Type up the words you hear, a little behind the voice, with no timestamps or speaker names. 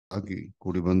ಆಗಿ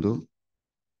ಕೂಡಿ ಬಂದು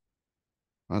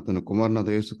ಆತನ ಕುಮಾರನಾದ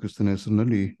ಯೇಸು ಕ್ರಿಸ್ತನ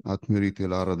ಹೆಸರಿನಲ್ಲಿ ಆತ್ಮೀಯ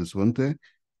ರೀತಿಯಲ್ಲಿ ಆರಾಧಿಸುವಂತೆ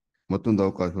ಮತ್ತೊಂದು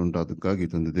ಅವಕಾಶ ಉಂಟಾದಕ್ಕಾಗಿ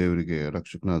ತಂದೆ ದೇವರಿಗೆ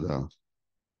ರಕ್ಷಕನಾದ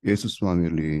ಯೇಸು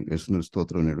ಸ್ವಾಮಿಯಲ್ಲಿ ಹೆಸರಿನ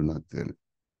ಸ್ತೋತ್ರ ನೀಡಲಾಗ್ತೇನೆ.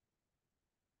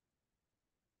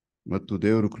 ಮತ್ತು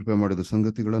ದೇವರು ಕೃಪೆ ಮಾಡಿದ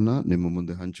ಸಂಗತಿಗಳನ್ನ ನಿಮ್ಮ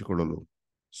ಮುಂದೆ ಹಂಚಿಕೊಳ್ಳಲು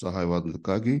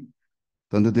ಸಹಾಯವಾದದಕ್ಕಾಗಿ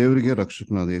ತಂದೆ ದೇವರಿಗೆ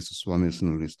ರಕ್ಷಕನಾದ ಯೇಸು ಸ್ವಾಮಿ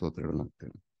ಹೆಸರಿನಲ್ಲಿ ಸ್ತೋತ್ರ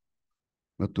ನೀಡಲಾಗ್ತೇನೆ.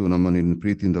 ಮತ್ತು ನಮ್ಮನ್ನು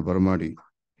ಪ್ರೀತಿಯಿಂದ ಬರಮಾಡಿ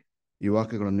ಈ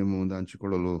ವಾಕ್ಯಗಳನ್ನು ನಿಮ್ಮ ಮುಂದೆ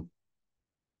ಹಂಚಿಕೊಳ್ಳಲು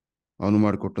ಅವನು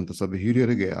ಮಾಡಿಕೊಟ್ಟಂತ ಸಭೆ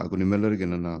ಹಿರಿಯರಿಗೆ ಹಾಗೂ ನಿಮ್ಮೆಲ್ಲರಿಗೆ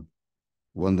ನನ್ನ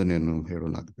ವಂದನೆಯನ್ನು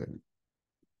ಹೇಳಲಾಗ್ತೇನೆ.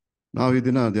 ನಾವು ಈ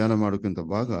ದಿನ ಧ್ಯಾನ ಮಾಡೋಕ್ಕಿಂತ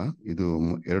ಭಾಗ ಇದು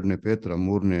 2 ಪೇತ್ರ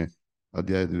 3ನೇ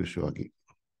ಅಧ್ಯಾಯದ ವಿಷಯವಾಗಿ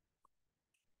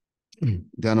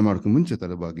ಧ್ಯಾನ ಮಾಡೋಕೆ ಮುಂಚೆ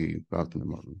ತಲೆಬಾಗಿ ಪ್ರಾರ್ಥನೆ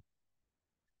ಮಾಡೋಣ.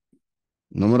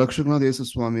 ನಮ್ಮ ರಕ್ಷಕನಾದ ಯೇಸು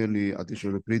ಸ್ವಾಮಿಯಲ್ಲಿ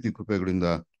ಅತಿಶಯ ಪ್ರೀತಿ ಕೃಪೆಗಳಿಂದ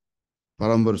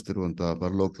ಪರಂಬರಿಸ್ತಿರುವಂತಹ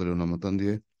ಪರಲೋಕದಲ್ಲಿ ನಮ್ಮ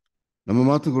ತಂದೆಯೇ, ನಮ್ಮ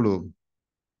ಮಾತುಗಳು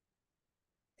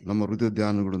ನಮ್ಮ ಹೃದಯ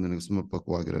ಧ್ಯಾನಗಳು ನಿನಗೆ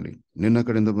ಸಮರ್ಪಕವಾಗಿರಲಿ. ನಿನ್ನ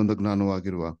ಕಡೆಯಿಂದ ಬಂದ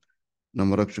ಜ್ಞಾನವಾಗಿರುವ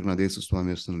ನಮ್ಮ ರಕ್ಷಕನಾದ ಯೇಸು ಸ್ವಾಮಿ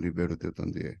ಹೆಸರಿನಲ್ಲಿ ಬೇಡುತ್ತೇವೆ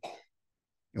ತಂದೆಯೇ,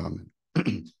 ಆಮೆನ್.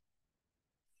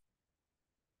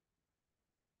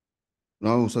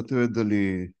 ನಾವು ಸತ್ಯವೇದದಲ್ಲಿ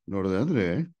ನೋಡೋದಾದ್ರೆ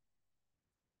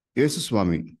ಯೇಸು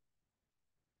ಸ್ವಾಮಿಗೆ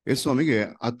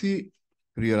ಅತಿ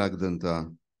ಪ್ರಿಯರಾಗದಂತ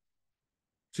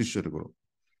ಶಿಷ್ಯರುಗಳು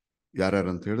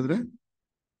ಯಾರ್ಯಾರಂತ ಹೇಳಿದ್ರೆ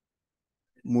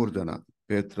 3 ಜನ,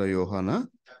 ಪೇತ್ರ, ಯೋಹಾನ,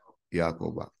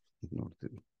 ಯಾಕೋಬ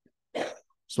ನೋಡ್ತೀವಿ.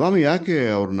 ಸ್ವಾಮಿ ಯಾಕೆ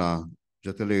ಅವ್ರನ್ನ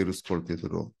ಜೊತೆಲೇ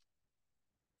ಇರಿಸ್ಕೊಳ್ತಿದ್ರು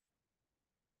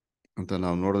ಅಂತ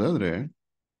ನಾವು ನೋಡೋದಾದ್ರೆ,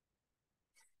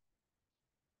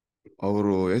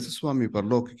 ಅವರು ಯೇಸುಸ್ವಾಮಿ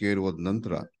ಪರಲೋಕಕ್ಕೆ ಏರುವಾದ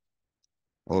ನಂತರ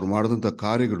ಅವ್ರು ಮಾಡಿದಂಥ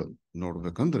ಕಾರ್ಯಗಳು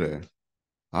ನೋಡ್ಬೇಕಂದ್ರೆ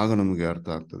ಆಗ ನಮಗೆ ಅರ್ಥ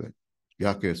ಆಗ್ತದೆ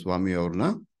ಯಾಕೆ ಸ್ವಾಮಿ ಅವ್ರನ್ನ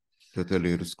ಜೊತೆಯಲ್ಲಿ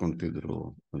ಇರಿಸ್ಕೊಳ್ತಿದ್ರು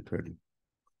ಅಂತ ಹೇಳಿ.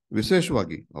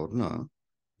 ವಿಶೇಷವಾಗಿ ಅವ್ರನ್ನ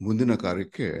ಮುಂದಿನ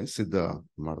ಕಾರ್ಯಕ್ಕೆ ಸಿದ್ಧ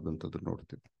ಮಾಡಿದಂಥದ್ದು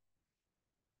ನೋಡ್ತೀವಿ.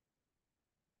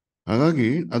 ಹಾಗಾಗಿ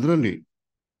ಅದರಲ್ಲಿ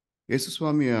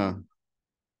ಯೇಸುಸ್ವಾಮಿಯ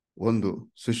ಒಂದು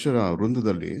ಶಿಷ್ಯರ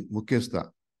ವೃಂದದಲ್ಲಿ ಮುಖ್ಯಸ್ಥ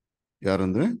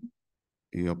ಯಾರಂದ್ರೆ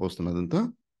ಈ ಅಪೊಸ್ತಲನಾದಂಥ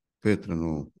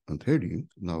ಪೇತ್ರನು ಅಂತ ಹೇಳಿ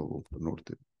ನಾವು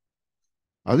ನೋಡ್ತೀವಿ.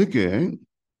 ಅದಕ್ಕೆ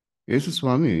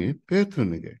ಯೇಸುಸ್ವಾಮಿ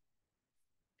ಪೇತ್ರನಿಗೆ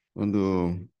ಒಂದು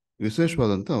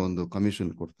ವಿಶೇಷವಾದಂತ ಒಂದು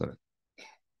ಕಮಿಷನ್ ಕೊಡ್ತಾರೆ.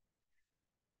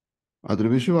 ಅದ್ರ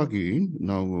ವಿಷಯವಾಗಿ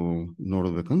ನಾವು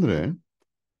ನೋಡ್ಬೇಕಂದ್ರೆ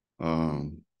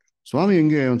ಸ್ವಾಮಿ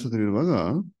ಹೆಂಗೆ ಒಂದ್ಸತಿ ಇರುವಾಗ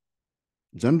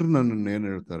ಜನರು ನನ್ನನ್ನು ಏನ್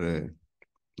ಹೇಳ್ತಾರೆ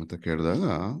ಅಂತ ಕೇಳಿದಾಗ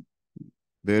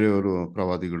ಬೇರೆಯವರು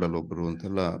ಪ್ರವಾದಿಗಳಲ್ಲಿ ಒಬ್ಬರು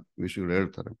ಅಂತೆಲ್ಲ ವಿಷಯಗಳು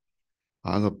ಹೇಳ್ತಾರೆ.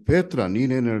 ಆಗ ಪೇತ್ರ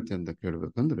ನೀನೇನ್ ಹೇಳ್ತೆ ಅಂತ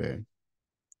ಕೇಳ್ಬೇಕಂದ್ರೆ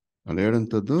ಅಲ್ಲಿ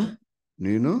ಹೇಳಂಥದ್ದು,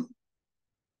 ನೀನು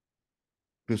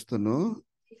ಕ್ರಿಸ್ತನು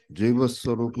ಜೀವ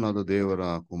ಸ್ವರೂಪನಾದ ದೇವರ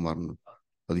ಕುಮಾರನು.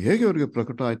 ಅದು ಹೇಗೆ ಅವ್ರಿಗೆ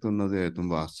ಪ್ರಕಟ ಆಯ್ತು ಅನ್ನೋದೇ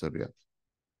ತುಂಬಾ ಆಶ್ಚರ್ಯ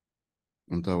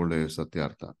ಅಂತ ಒಳ್ಳೆ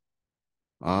ಸತ್ಯಾರ್ಥ.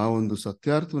 ಆ ಒಂದು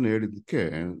ಸತ್ಯಾರ್ಥವನ್ನು ಹೇಳಿದ್ದಕ್ಕೆ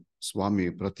ಸ್ವಾಮಿ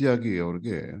ಪ್ರತಿಯಾಗಿ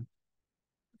ಅವ್ರಿಗೆ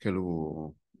ಕೆಲವು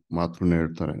ಮಾತನ್ನ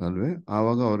ಹೇಳ್ತಾರೆ ಅಲ್ವೇ.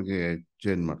 ಆವಾಗ ಅವ್ರಿಗೆ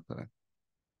ಚೇಂಜ್ ಮಾಡ್ತಾರೆ.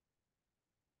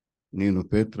 ನೀನು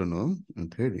ಪೇತ್ರನು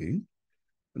ಅಂತ ಹೇಳಿ,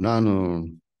 ನಾನು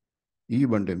ಈ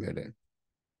ಬಂಡೆ ಮೇಲೆ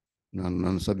ನಾನು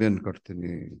ನನ್ನ ಸಭೆಯನ್ನು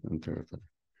ಕಟ್ತೀನಿ ಅಂತ ಹೇಳ್ತಾರೆ.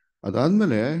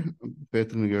 ಅದಾದ್ಮೇಲೆ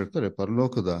ಪೇತ್ರನಿಗೆ ಹೇಳ್ತಾರೆ,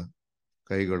 ಪರಲೋಕದ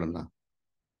ಕೈಗಳನ್ನ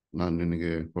ನಾನು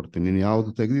ನಿನಗೆ ಕೊಡ್ತೀನಿ. ನೀನು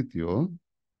ಯಾವುದು ತೆಗೆದಿರ್ತೀಯೋ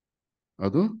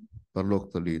ಅದು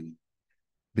ಪರಲೋಕದಲ್ಲಿ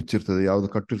ಬಿಚ್ಚಿರ್ತದೆ, ಯಾವುದು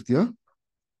ಕಟ್ಟಿರ್ತೀಯೋ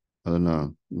ಅದನ್ನ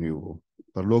ನೀವು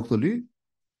ಪರಲೋಕದಲ್ಲಿ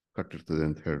ಕಟ್ಟಿರ್ತದೆ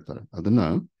ಅಂತ ಹೇಳ್ತಾರೆ. ಅದನ್ನ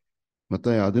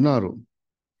ಮತ್ತೆ 16,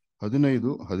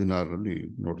 15, 16ರಲ್ಲಿ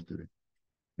ನೋಡ್ತೀವಿ.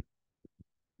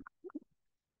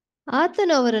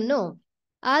 ಆತನು ಅವರನ್ನು,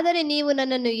 ಆದರೆ ನೀವು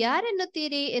ನನ್ನನ್ನು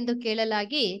ಯಾರೆನ್ನುತ್ತೀರಿ ಎಂದು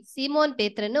ಕೇಳಲಾಗಿ, ಸೀಮೋನ್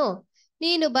ಪೇತ್ರನು,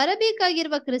 ನೀನು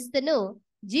ಬರಬೇಕಾಗಿರುವ ಕ್ರಿಸ್ತನು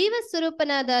ಜೀವ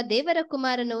ಸ್ವರೂಪನಾದ ದೇವರ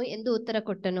ಕುಮಾರನು ಎಂದು ಉತ್ತರ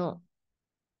ಕೊಟ್ಟನು.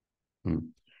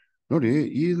 ನೋಡಿ,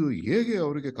 ಇದು ಹೇಗೆ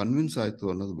ಅವರಿಗೆ ಕನ್ವಿನ್ಸ್ ಆಯ್ತು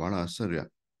ಅನ್ನೋದು ಬಹಳ ಆಶ್ಚರ್ಯ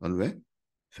ಅಲ್ವೇ.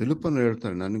 ಫಿಲಿಪ್ಪನ್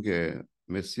ಹೇಳ್ತಾರೆ, ನನಗೆ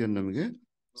ಮೆಸ್ಸಿಯನ್ ನಮಗೆ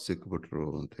ಸಿಕ್ಬಿಟ್ರು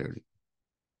ಅಂತ ಹೇಳಿ.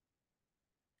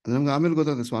 ನಮ್ಗೆ ಆಮೇಲೆ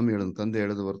ಗೊತ್ತಾಗುತ್ತೆ ಸ್ವಾಮಿ ಹೇಳೋದು, ತಂದೆ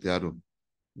ಹೇಳೋದು ಹೊರತು ಯಾರು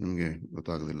ನಿಮ್ಗೆ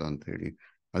ಗೊತ್ತಾಗೋದಿಲ್ಲ ಅಂತ ಹೇಳಿ.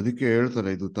 ಅದಕ್ಕೆ ಹೇಳ್ತಾರೆ,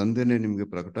 ಇದು ತಂದೆನೇ ನಿಮ್ಗೆ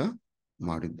ಪ್ರಕಟ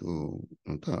ಮಾಡಿದ್ದು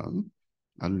ಅಂತ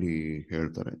ಅಲ್ಲಿ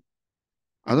ಹೇಳ್ತಾರೆ.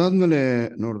 ಅದಾದ್ಮೇಲೆ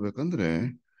ನೋಡ್ಬೇಕಂದ್ರೆ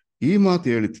ಈ ಮಾತು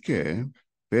ಹೇಳಿದ್ಕೆ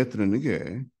ಪೇತ್ರನಿಗೆ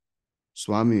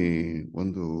ಸ್ವಾಮಿ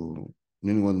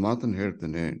ನಿನಗೊಂದು ಮಾತನ್ನು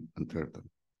ಹೇಳ್ತೇನೆ ಅಂತ ಹೇಳ್ತಾರೆ.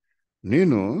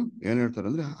 ನೀನು ಏನ್ ಹೇಳ್ತಾರೆ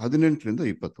ಅಂದ್ರೆ 18ರಿಂದ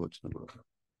 20 ವಚನಗಳು.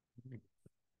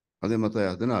 ಅದೇ ಮತ್ತೆ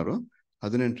 16,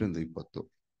 18ರಿಂದ 20.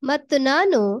 ಮತ್ತು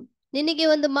ನಾನು ನಿನಗೆ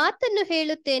ಒಂದು ಮಾತನ್ನು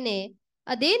ಹೇಳುತ್ತೇನೆ,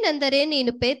 ಅದೇನೆಂದರೆ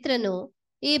ನೀನು ಪೇತ್ರನು,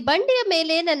 ಈ ಬಂಡೆಯ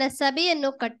ಮೇಲೆ ನನ್ನ ಸಭೆಯನ್ನು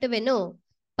ಕಟ್ಟುವೆನು,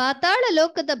 ಪಾತಾಳ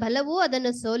ಲೋಕದ ಬಲವೂ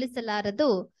ಅದನ್ನು ಸೋಲಿಸಲಾರದು.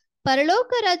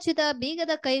 ಪರಲೋಕ ರಾಜ್ಯದ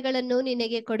ಬೀಗದ ಕೈಗಳನ್ನು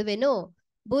ನಿನಗೆ ಕೊಡುವೆನು.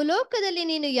 ಭೂಲೋಕದಲ್ಲಿ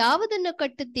ನೀನು ಯಾವುದನ್ನು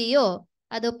ಕಟ್ಟುತ್ತೀಯೋ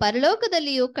ಅದು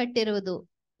ಪರಲೋಕದಲ್ಲಿಯೂ ಕಟ್ಟಿರುವುದು,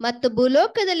 ಮತ್ತು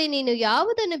ಭೂಲೋಕದಲ್ಲಿ ನೀನು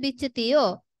ಯಾವುದನ್ನು ಬಿಚ್ಚುತ್ತೀಯೋ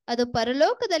ಅದು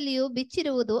ಪರಲೋಕದಲ್ಲಿಯೂ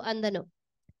ಬಿಚ್ಚಿರುವುದು ಅಂದನು.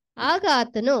 ಆಗ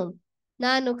ಆತನು,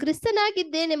 ನಾನು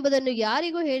ಕ್ರಿಸ್ತನಾಗಿದ್ದೇನೆಂಬುದನ್ನು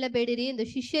ಯಾರಿಗೂ ಹೇಳಬೇಡಿರಿ ಎಂದು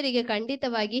ಶಿಷ್ಯರಿಗೆ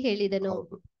ಖಂಡಿತವಾಗಿ ಹೇಳಿದನು.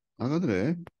 ಹಾಗಾದ್ರೆ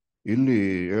ಇಲ್ಲಿ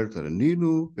ಹೇಳ್ತಾರೆ, ನೀನು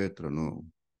ಪೇತ್ರನು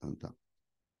ಅಂತ.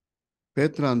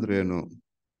 ಪೇತ್ರ ಅಂದ್ರೆ ಏನು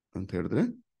ಅಂತ ಹೇಳಿದ್ರೆ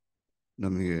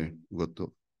ನಮಗೆ ಗೊತ್ತು.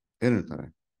 ಏನ್ ಹೇಳ್ತಾರೆ?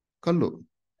 ಕಲ್ಲು,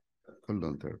 ಕಲ್ಲು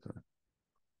ಅಂತ ಹೇಳ್ತಾರೆ.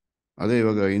 ಅದೇ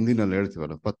ಇವಾಗ ಹಿಂದಿನಲ್ಲಿ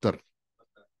ಹೇಳ್ತೀವಲ್ಲ, ಪತ್ತರ್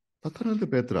ಅಂದ್ರೆ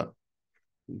ಪೇತ್ರ,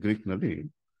 ಗ್ರೀಕ್ ನಲ್ಲಿ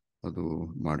ಅದು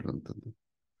ಮಾಡಿರುವಂಥದ್ದು.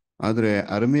 ಆದ್ರೆ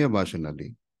ಅರಮಿಯ ಭಾಷೆನಲ್ಲಿ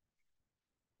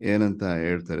ಏನಂತ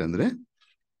ಹೇಳ್ತಾರೆ ಅಂದ್ರೆ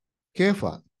ಕೇಫ.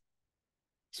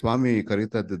 ಸ್ವಾಮಿ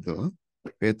ಕರೀತಾ ಇದ್ದದ್ದು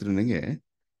ಪೇತ್ರನಿಗೆ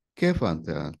ಕೇಫ ಅಂತ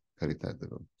ಕರೀತಾ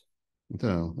ಇದ್ದರು ಅಂತ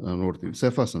ನಾವು ನೋಡ್ತೀವಿ.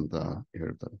 ಸೆಫಾಸ್ ಅಂತ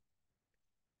ಹೇಳ್ತಾರೆ.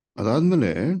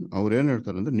 ಅದಾದ್ಮೇಲೆ ಅವ್ರು ಏನ್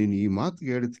ಹೇಳ್ತಾರೆ ಅಂದ್ರೆ, ನೀನು ಈ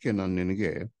ಮಾತಿಗೆ ಹೇಳಿದ್ಕೆ ನಾನು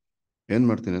ನಿನಗೆ ಏನ್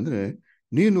ಮಾಡ್ತೀನಿ ಅಂದ್ರೆ,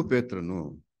 ನೀನು ಪೇತ್ರನು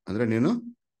ಅಂದ್ರೆ ನೀನು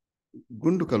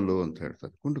ಗುಂಡು ಕಲ್ಲು ಅಂತ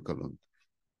ಹೇಳ್ತಾರೆ, ಗುಂಡು ಕಲ್ಲು ಅಂತ.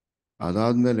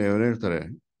 ಅದಾದ್ಮೇಲೆ ಅವ್ರು ಹೇಳ್ತಾರೆ,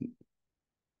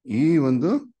 ಈ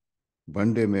ಒಂದು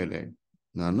ಬಂಡೆ ಮೇಲೆ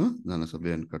ನಾನು ನನ್ನ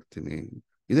ಸಭೆಯನ್ನು ಕಟ್ತೀನಿ.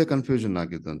 ಇದೇ ಕನ್ಫ್ಯೂಷನ್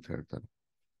ಆಗಿದ್ದು ಅಂತ ಹೇಳ್ತಾರೆ.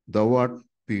 ದ ವಾಟ್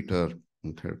ಪೀಟರ್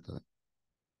ಅಂತ ಹೇಳ್ತಾರೆ,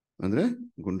 ಅಂದ್ರೆ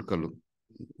ಗುಂಡು ಕಲ್ಲು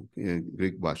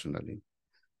Greek ಭಾಷೆನಲ್ಲಿ.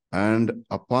 And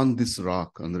upon this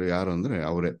rock ಅಂದ್ರೆ ಯಾರು ಅಂದ್ರೆ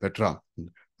ಅವರೇ, ಪೆಟ್ರಾ.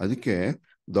 ಅದಕ್ಕೆ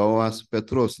ದವಾಸ್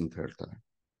ಪೆತ್ರೋಸ್ ಅಂತ ಹೇಳ್ತಾರೆ.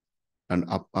 ಅಂಡ್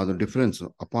ಅದು difference.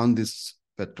 Upon this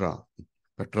Petra,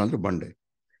 Petra ಅಂದ್ರೆ ಬಂಡೆ,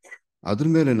 ಅದ್ರ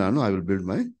ಮೇಲೆ ನಾನು I will build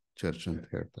my church ಅಂತ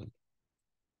ಹೇಳ್ತಾನೆ.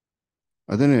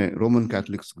 ಅದೇನೆ ರೋಮನ್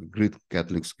ಕ್ಯಾಥಲಿಕ್ಸ್ ಗ್ರೀಕ್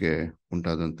ಕ್ಯಾಥಲಿಕ್ಸ್ಗೆ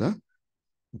ಉಂಟಾದಂತ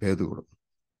ಭೇದಗಳು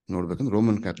ನೋಡ್ಬೇಕಂದ್ರೆ,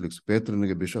 ರೋಮನ್ ಕ್ಯಾಥಲಿಕ್ಸ್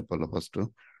ಪೇತ್ರನಿಗೆ ಬಿಷಪ್ ಅಲ್ಲ ಫಸ್ಟ್,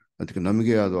 ಅದಕ್ಕೆ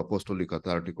ನಮಗೆ ಅದು ಅಪೋಸ್ಟೋಲಿಕ್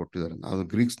ಅಥಾರಿಟಿ ಕೊಟ್ಟಿದ್ದಾರೆ. ಅದು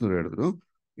ಗ್ರೀಕ್ಸ್ನವ್ರು ಹೇಳಿದ್ರು,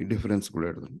 ಈ ಡಿಫರೆನ್ಸ್ಗಳು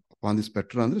ಹೇಳಿದ್ರು. ಅಪಾನ್ ದಿಸ್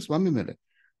ಪೆಟ್ರಾ ಅಂದ್ರೆ ಸ್ವಾಮಿ ಮೇಲೆ,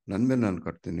 ನನ್ನ ಮೇಲೆ ನಾನು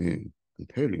ಕಟ್ತೀನಿ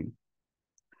ಅಂತ ಹೇಳಿ.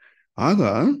 ಆಗ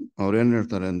ಅವ್ರೇನ್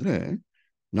ಹೇಳ್ತಾರೆ ಅಂದ್ರೆ,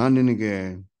 ನಾನು ನಿನಗೆ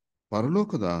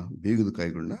ಪರಲೋಕದ ಬೀಗದ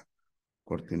ಕೈಗಳನ್ನ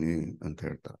ಕೊಡ್ತೀನಿ ಅಂತ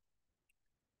ಹೇಳ್ತಾರೆ.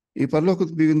 ಈ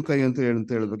ಪರಲೋಕದ ಬೀಗದ ಕೈ ಅಂತ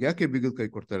ಹೇಳಿದಾಗ ಯಾಕೆ ಬೀಗದ ಕೈ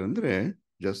ಕೊಡ್ತಾರೆ ಅಂದ್ರೆ,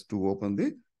 just to open the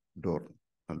door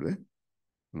ಅಲ್ವೇ.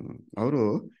 ಅವರು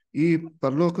ಈ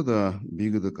ಪರಲೋಕದ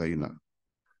ಬೀಗದ ಕೈನ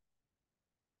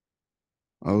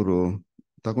ಅವರು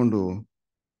ತಗೊಂಡು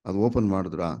ಅದು ಓಪನ್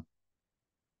ಮಾಡಿದ್ರ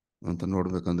ಅಂತ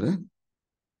ನೋಡ್ಬೇಕಂದ್ರೆ,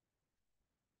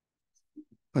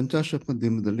 ಪಂಚಾಶತ್ಮ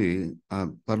ದಿನದಲ್ಲಿ ಆ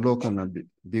ಪರಲೋಕನ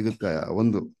ಬೀಗದ ಕಾಯಿ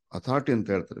ಒಂದು ಅಥಾರಿಟಿ ಅಂತ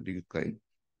ಹೇಳ್ತಾರೆ, ಬೀಗದ ಕಾಯಿ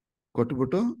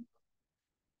ಕೊಟ್ಬಿಟ್ಟು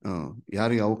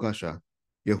ಯಾರಿಗೆ ಅವಕಾಶ,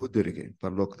 ಯಹೂದ್ಯರಿಗೆ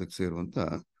ಪರಲೋಕಕ್ಕೆ ಸೇರುವಂತ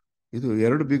ಇದು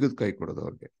 2 ಬೀಗದ ಕೈ ಕೊಡೋದು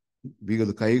ಅವ್ರಿಗೆ,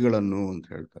 ಬೀಗದ ಕೈಗಳನ್ನು ಅಂತ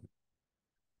ಹೇಳ್ತಾರೆ.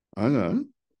 ಆಗ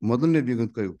ಮೊದಲನೇ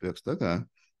ಬೀಗದ ಕೈ ಉಪಯೋಗಿಸಿದಾಗ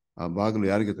ಆ ಬಾಗಿಲು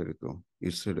ಯಾರಿಗೆ ತೆರೀತು?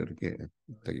 ಇಸ್ರೇಲರಿಗೆ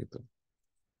ತೆಗೀತು.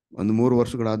 ಒಂದು 3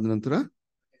 ವರ್ಷಗಳಾದ ನಂತರ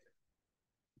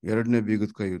 2ನೇ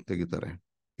ಬೀಗದ ಕೈ ತೆಗಿತಾರೆ.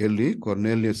 ಎಲ್ಲಿ?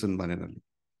 ಕೊರ್ನೇಲಿಯಸನ್ ಮನೆಯಲ್ಲಿ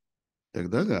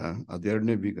ತೆಗೆದಾಗ ಅದು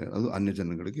 2ನೇ ಬೀಗ, ಅದು ಅನ್ಯ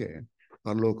ಜನಗಳಿಗೆ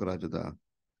ಪರಲೋಕ ರಾಜ್ಯದ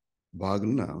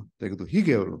ಬಾಗಿಲನ್ನ ತೆಗೆದು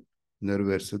ಹೀಗೆ ಅವರು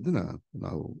ನೆರವೇರಿಸಿದ್ದನ್ನ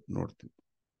ನಾವು ನೋಡ್ತೀವಿ.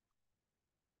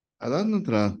 ಅದಾದ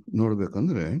ನಂತರ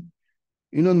ನೋಡ್ಬೇಕಂದ್ರೆ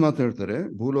ಇನ್ನೊಂದು ಮಾತು ಹೇಳ್ತಾರೆ,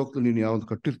 ಭೂಲೋಕದಲ್ಲಿ ನೀನು ಯಾವ್ದು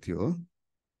ಕಟ್ಟಿರ್ತೀಯೋ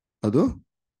ಅದು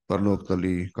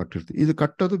ಪರಲೋಕದಲ್ಲಿ ಕಟ್ಟಿರ್ತೀವಿ. ಇದು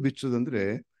ಕಟ್ಟೋದು ಬಿಚ್ಚೋದಂದ್ರೆ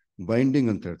ಬೈಂಡಿಂಗ್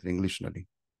ಅಂತ ಹೇಳ್ತಾರೆ ಇಂಗ್ಲಿಷ್ನಲ್ಲಿ.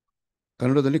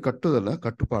 ಕನ್ನಡದಲ್ಲಿ ಕಟ್ಟೋದಲ್ಲ,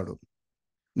 ಕಟ್ಟುಪಾಡು.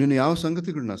 ನೀನು ಯಾವ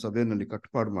ಸಂಗತಿಗಳನ್ನ ಸಭೆಯಲ್ಲಿ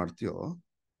ಕಟ್ಟುಪಾಡು ಮಾಡ್ತೀಯೋ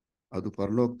ಅದು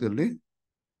ಪರಲೋಕದಲ್ಲಿ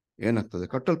ಏನಾಗ್ತದೆ,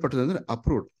 ಕಟ್ಟಲ್ಪಟ್ಟದೆ ಅಂದ್ರೆ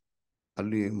ಅಪ್ರೂವ್ಡ್,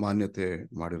 ಅಲ್ಲಿ ಮಾನ್ಯತೆ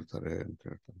ಮಾಡಿರ್ತಾರೆ ಅಂತ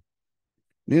ಹೇಳ್ತಾರೆ.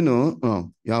 ನೀನು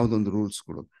ಯಾವುದೊಂದು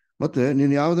ರೂಲ್ಸ್ಗಳು, ಮತ್ತೆ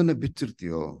ನೀನು ಯಾವುದನ್ನ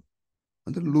ಬಿಚ್ಚಿರ್ತೀಯೋ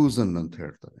ಅಂದ್ರೆ ಲೂಸನ್ ಅಂತ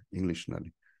ಹೇಳ್ತಾರೆ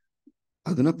ಇಂಗ್ಲಿಷ್ನಲ್ಲಿ,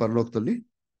 ಅದನ್ನ ಪರಲೋಕದಲ್ಲಿ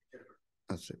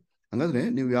ಅಷ್ಟೇ. ಹಂಗಾದ್ರೆ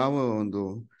ನೀವು ಯಾವ ಒಂದು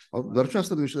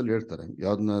ಧರ್ಮಶಾಸ್ತ್ರದ ವಿಷಯದಲ್ಲಿ ಹೇಳ್ತಾರೆ,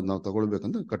 ಯಾವ್ದನ್ನ ನಾವು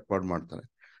ತಗೊಳ್ಬೇಕಂದ್ರೆ ಕಟ್ಪಾಡು ಮಾಡ್ತಾರೆ,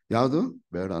 ಯಾವುದು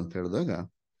ಬೇಡ ಅಂತ ಹೇಳಿದಾಗ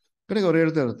ಕಡೆಗೆ ಅವ್ರು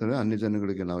ಹೇಳ್ತಾ ಇರ್ತಾರೆ, ಅನ್ಯ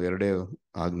ಜನಗಳಿಗೆ ನಾವು 2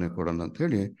 ಆಜ್ಞೆ ಕೊಡೋಣ ಅಂತ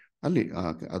ಹೇಳಿ ಅಲ್ಲಿ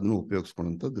ಅದನ್ನು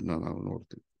ಉಪಯೋಗಿಸ್ಕೊಳ್ಳುವಂಥದ್ದನ್ನ ನಾವು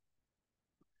ನೋಡ್ತೀವಿ.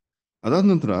 ಅದಾದ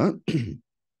ನಂತರ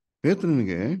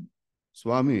ಪೇತ್ರನಿಗೆ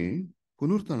ಸ್ವಾಮಿ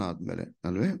ಪುನರ್ತನ ಆದ್ಮೇಲೆ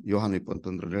ಅಲ್ವೇ, ಯೋಹಾನ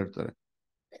 21 ಹೇಳ್ತಾರೆ,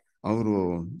 ಅವರು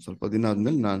ಸ್ವಲ್ಪ ದಿನ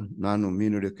ಆದ್ಮೇಲೆ ನಾನು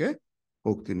ಮೀನು ಹಿಡಿಯೋಕೆ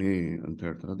ಹೋಗ್ತೀನಿ ಅಂತ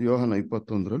ಹೇಳ್ತಾರೆ. ಅದು ಯೋಹಾನ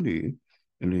 21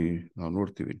 ಇಲ್ಲಿ ನಾವು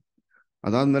ನೋಡ್ತೀವಿ.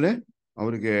 ಅದಾದ್ಮೇಲೆ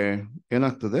ಅವರಿಗೆ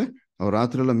ಏನಾಗ್ತದೆ, ಅವ್ರು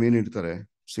ರಾತ್ರಿ ಎಲ್ಲ ಮೀನು ಹಿಡ್ತಾರೆ,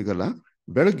 ಸಿಗಲ್ಲ.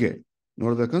 ಬೆಳಗ್ಗೆ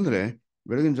ನೋಡ್ಬೇಕಂದ್ರೆ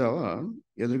ಬೆಳಗಿನ ಜಾವ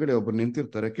ಎದುರುಗಡೆ ಒಬ್ಬರು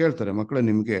ನಿಂತಿರ್ತಾರೆ, ಕೇಳ್ತಾರೆ, ಮಕ್ಕಳೇ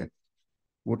ನಿಮ್ಗೆ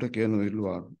ಊಟಕ್ಕೆ ಏನು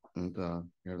ಇಲ್ವಾ ಅಂತ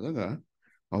ಹೇಳಿದಾಗ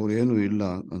ಅವ್ರು ಏನು ಇಲ್ಲ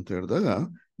ಅಂತ ಹೇಳಿದಾಗ,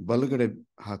 ಬಲಗಡೆ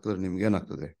ಹಾಕಿದ್ರೆ ನಿಮ್ಗೆ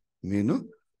ಏನಾಗ್ತದೆ, ಮೀನು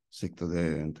ಸಿಗ್ತದೆ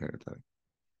ಅಂತ ಹೇಳ್ತಾರೆ.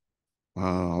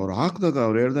 ಅವ್ರು ಹಾಕಿದಾಗ,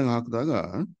 ಅವ್ರು ಹೇಳ್ದಂಗೆ ಹಾಕಿದಾಗ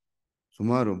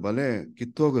ಸುಮಾರು ಬಲೆ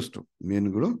ಕಿತ್ತೋಗಷ್ಟು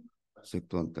ಮೀನುಗಳು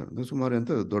ಸಿಕ್ತು ಅಂತ ಹೇಳಿದ್ರೆ, ಸುಮಾರು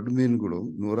ಎಂತ ದೊಡ್ಡ ಮೀನುಗಳು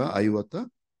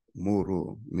 153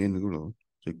 ಮೀನುಗಳು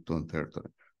ಸಿಕ್ತು ಅಂತ ಹೇಳ್ತಾರೆ.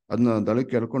 ಅದನ್ನ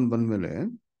ದಳಕ್ಕೆ ಎಳ್ಕೊಂಡು ಬಂದ್ಮೇಲೆ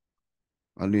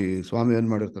ಅಲ್ಲಿ ಸ್ವಾಮಿ ಏನ್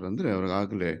ಮಾಡಿರ್ತಾರೆ ಅಂದ್ರೆ,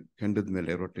 ಅವ್ರಿಗಾಗಲೇ ಕೆಂಡದ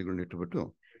ಮೇಲೆ ರೊಟ್ಟಿಗಳನ್ನ ಇಟ್ಬಿಟ್ಟು,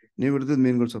 ನೀವು ಹಿಡಿದ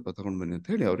ಮೀನುಗಳು ಸ್ವಲ್ಪ ತಗೊಂಡ್ ಬನ್ನಿ ಅಂತ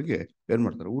ಹೇಳಿ ಅವ್ರಿಗೆ ಏನ್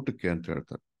ಮಾಡ್ತಾರೆ, ಊಟಕ್ಕೆ ಅಂತ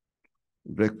ಹೇಳ್ತಾರೆ,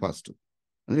 ಬ್ರೇಕ್ಫಾಸ್ಟ್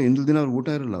ಅಂದರೆ ಇಂದಿನ ದಿನ ಅವ್ರಿಗೆ ಊಟ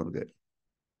ಇರಲ್ಲ ಅವ್ರಿಗೆ.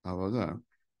 ಆವಾಗ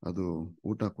ಅದು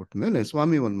ಊಟ ಕೊಟ್ಟ ಮೇಲೆ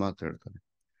ಸ್ವಾಮಿ ಒಂದು ಮಾತು ಹೇಳ್ತಾರೆ.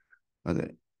 ಅದೇ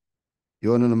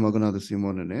ಯೋನನ ಮಗನಾದ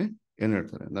ಸಿಮೋನನೇ ಏನು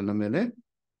ಹೇಳ್ತಾರೆ, ನನ್ನ ಮೇಲೆ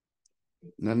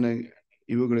ನನ್ನ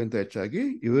ಇವುಗಳಿಗಿಂತ ಹೆಚ್ಚಾಗಿ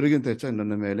ಇವರಿಗಿಂತ ಹೆಚ್ಚಾಗಿ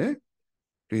ನನ್ನ ಮೇಲೆ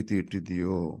ಪ್ರೀತಿ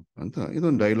ಇಟ್ಟಿದ್ದೀಯೋ ಅಂತ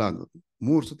ಇದೊಂದು ಡೈಲಾಗ್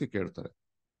 3 ಸತಿ ಕೇಳ್ತಾರೆ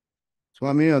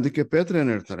ಸ್ವಾಮಿ. ಅದಕ್ಕೆ ಪೇತ್ರ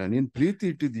ಏನ್ ಹೇಳ್ತಾರೆ, ನೀನ್ ಪ್ರೀತಿ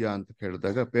ಇಟ್ಟಿದ್ಯಾ ಅಂತ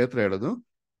ಕೇಳಿದಾಗ ಪೇತ್ರ ಹೇಳೋದು,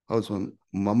 ಹೌದು ಸ್ವಾಮಿ,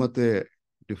 ಮಮತೆ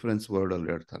ಡಿಫರೆನ್ಸ್ ವರ್ಡ್ ಅಲ್ಲಿ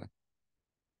ಹೇಳ್ತಾರೆ,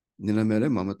 ನಿನ್ನ ಮೇಲೆ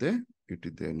ಮಮತೆ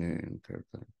ಇಟ್ಟಿದ್ದೇನೆ ಅಂತ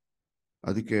ಹೇಳ್ತಾರೆ.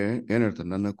 ಅದಕ್ಕೆ ಏನ್ ಹೇಳ್ತಾರೆ,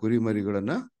 ನನ್ನ ಕುರಿ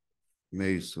ಮರಿಗಳನ್ನ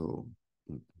ಮೇಯಿಸು.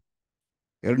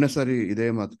 2ನೇ ಸಾರಿ ಇದೇ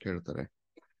ಮಾತು ಕೇಳ್ತಾರೆ.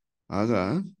 ಆಗ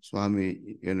ಸ್ವಾಮಿ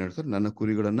ಏನ್ ಹೇಳ್ತಾರೆ, ನನ್ನ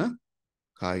ಕುರಿಗಳನ್ನ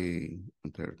ಕಾಯಿ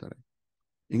ಅಂತ ಹೇಳ್ತಾರೆ.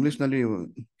 ಇಂಗ್ಲಿಷ್ನಲ್ಲಿ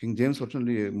ಕಿಂಗ್ ಜೇಮ್ಸ್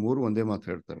ವರ್ಷನಲ್ಲಿ 3 ಒಂದೇ ಮಾತು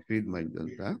ಹೇಳ್ತಾರೆ, ಫೀಡ್ ಮೈ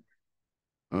ಅಂತ.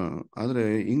 ಆದ್ರೆ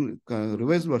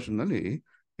ರಿವೈಸ್ ವರ್ಷನ್ ನಲ್ಲಿ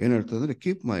ಏನ್ ಹೇಳ್ತಾರೆ ಅಂದ್ರೆ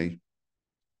ಕೀಪ್ ಮೈ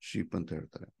ಶೀಪ್ ಅಂತ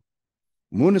ಹೇಳ್ತಾರೆ.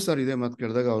 3ನೇ ಸಾರಿ ಇದೇ ಮಾತು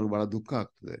ಕೇಳಿದಾಗ ಅವ್ರಿಗೆ ಬಹಳ ದುಃಖ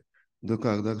ಆಗ್ತದೆ. ದುಃಖ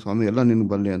ಆಗದಾಗ ಸ್ವಾಮಿ ಎಲ್ಲ ನಿನ್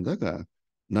ಬಲ್ಲೆ ಅಂದಾಗ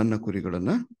ನನ್ನ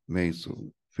ಕುರಿಗಳನ್ನ ಮೇಯಿಸು,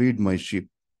 ಫೀಡ್ ಮೈ ಶೀಪ್.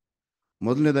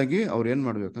 ಮೊದಲನೇದಾಗಿ ಅವ್ರು ಏನ್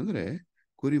ಮಾಡ್ಬೇಕಂದ್ರೆ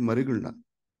ಕುರಿ ಮರಿಗಳನ್ನ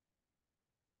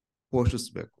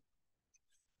ಪೋಷಿಸ್ಬೇಕು.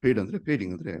 ಫೀಡ್ ಅಂದ್ರೆ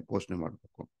ಫೀಡಿಂಗ್ ಅಂದ್ರೆ ಪೋಷಣೆ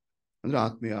ಮಾಡಬೇಕು, ಅಂದ್ರೆ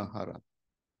ಆತ್ಮೀಯ ಆಹಾರ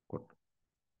ಕೊಟ್ಟು.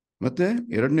 ಮತ್ತೆ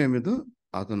 2ನೇದು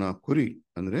ಆತನ ಕುರಿ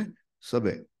ಅಂದ್ರೆ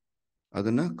ಸಭೆ,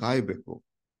 ಅದನ್ನ ಕಾಯ್ಬೇಕು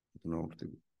ಅಂತ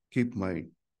ನೋಡ್ತೀವಿ. ಕೀಪ್ ಮೈ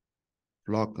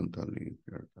ಫ್ಲಾಕ್ ಅಂತ ಅಲ್ಲಿ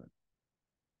ಹೇಳ್ತಾರೆ.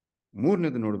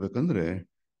 3ನೇದು ನೋಡ್ಬೇಕಂದ್ರೆ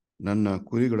ನನ್ನ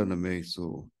ಕುರಿಗಳನ್ನ ಮೇಯಿಸು,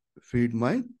 ಫೀಡ್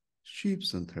ಮೈ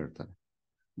ಶೀಪ್ಸ್ ಅಂತ ಹೇಳ್ತಾರೆ.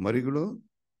 ಮರಿಗಳು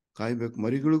ಕಾಯ್ಬೇಕು,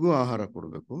 ಮರಿಗಳಿಗೂ ಆಹಾರ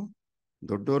ಕೊಡಬೇಕು,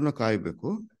 ದೊಡ್ಡವ್ರನ್ನ ಕಾಯ್ಬೇಕು,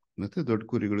 ಮತ್ತೆ ದೊಡ್ಡ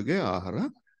ಕುರಿಗಳಿಗೆ ಆಹಾರ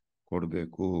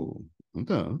ಕೊಡಬೇಕು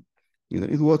ಅಂತ.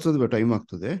 ಇದು ಓದಿಸೋದು ಟೈಮ್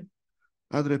ಆಗ್ತದೆ.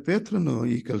 ಆದ್ರೆ ಪೇತ್ರನು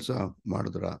ಈ ಕೆಲಸ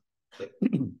ಮಾಡಿದ್ರೆ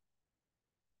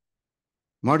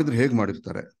ಹೇಗೆ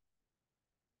ಮಾಡಿರ್ತಾರೆ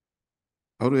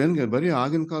ಅವರು? ಏನ್ಗೆ ಬರೀ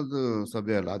ಆಗಿನ ಕಾಲದ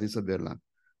ಸಭೆ ಅಲ್ಲ, ಆದಿ ಸಭೆ ಅಲ್ಲ,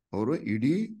 ಅವರು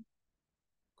ಇಡೀ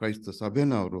ಕ್ರೈಸ್ತ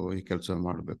ಸಭೆನ ಅವರು ಈ ಕೆಲಸ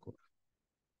ಮಾಡಬೇಕು.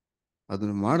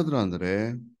 ಅದನ್ನು ಮಾಡಿದ್ರ ಅಂದ್ರೆ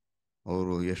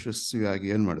ಅವರು ಯಶಸ್ವಿಯಾಗಿ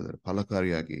ಏನ್ ಮಾಡಿದ್ದಾರೆ,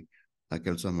 ಫಲಕಾರಿಯಾಗಿ ಆ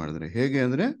ಕೆಲಸ ಮಾಡಿದ್ರೆ. ಹೇಗೆ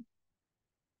ಅಂದ್ರೆ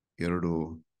 2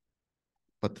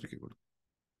 ಪತ್ರಿಕೆಗಳು,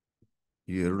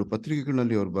 ಈ 2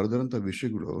 ಪತ್ರಿಕೆಗಳಲ್ಲಿ ಅವ್ರು ಬರೆದಿರಂತ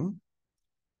ವಿಷಯಗಳು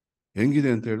ಹೆಂಗಿದೆ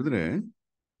ಅಂತ ಹೇಳಿದ್ರೆ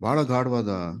ಬಹಳ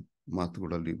ಗಾಢವಾದ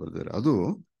ಮಾತುಗಳಲ್ಲಿ ಬರೆದಿದ್ದಾರೆ. ಅದು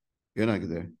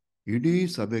ಏನಾಗಿದೆ, ಇಡೀ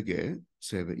ಸಭೆಗೆ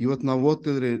ಸೇವೆ. ಇವತ್ತು ನಾವು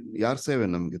ಓದ್ತಿದ್ರೆ ಯಾರ ಸೇವೆ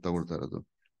ನಮ್ಗೆ ತಗೊಳ್ತಾ ಇರೋದು?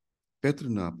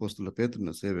 ಅಪೊಸ್ತಲ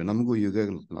ಪೇತ್ರನ ಸೇವೆ ನಮಗೂ ಈಗ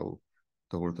ನಾವು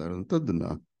ತಗೊಳ್ತಾ ಇರೋಂಥದ್ದನ್ನ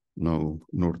ನಾವು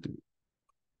ನೋಡ್ತೀವಿ.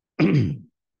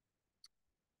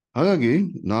 ಹಾಗಾಗಿ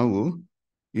ನಾವು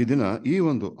ಈ ದಿನ ಈ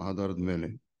ಒಂದು ಆಧಾರದ ಮೇಲೆ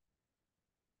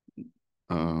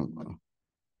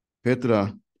ಪೇತ್ರ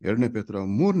 2ನೇ ಪೇತ್ರ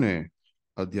 3ನೇ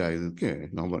ಅಧ್ಯಾಯಕ್ಕೆ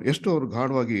ನಾವು ಎಷ್ಟು ಅವ್ರು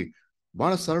ಗಾಢವಾಗಿ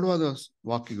ಬಹಳ ಸರಳವಾದ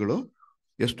ವಾಕ್ಯಗಳು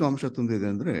ಎಷ್ಟು ಅಂಶ ತುಂಬಿದೆ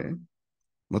ಅಂದ್ರೆ,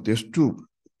 ಮತ್ತೆ ಎಷ್ಟು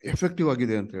ಎಫೆಕ್ಟಿವ್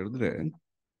ಆಗಿದೆ ಅಂತ ಹೇಳಿದ್ರೆ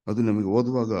ಅದು ನಮಗೆ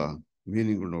ಓದುವಾಗ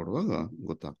ಮೀನಿಂಗ್ ನೋಡುವಾಗ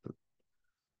ಗೊತ್ತಾಗ್ತದೆ.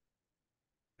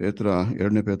 ಪೇತ್ರ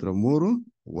 2ನೇ ಪೇತ್ರ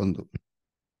 3:1.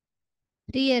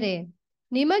 ಪ್ರಿಯರೇ,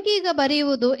 ನಿಮಗೀಗ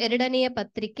ಬರೆಯುವುದು 2ನೆಯ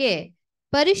ಪತ್ರಿಕೆ.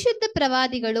 ಪರಿಶುದ್ಧ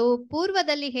ಪ್ರವಾದಿಗಳು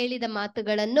ಪೂರ್ವದಲ್ಲಿ ಹೇಳಿದ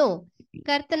ಮಾತುಗಳನ್ನು,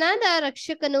 ಕರ್ತನಾದ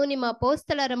ರಕ್ಷಕನು ನಿಮ್ಮ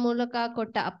ಅಪೊಸ್ತಲರ ಮೂಲಕ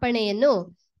ಕೊಟ್ಟ ಅಪ್ಪಣೆಯನ್ನು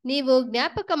ನೀವು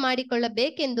ಜ್ಞಾಪಕ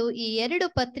ಮಾಡಿಕೊಳ್ಳಬೇಕೆಂದು ಈ 2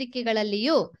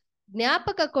 ಪತ್ರಿಕೆಗಳಲ್ಲಿಯೂ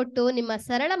ಜ್ಞಾಪಕ ಕೊಟ್ಟು ನಿಮ್ಮ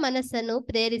ಸರಳ ಮನಸ್ಸನ್ನು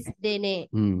ಪ್ರೇರಿಸಿದ್ದೇನೆ.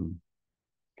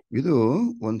 ಇದು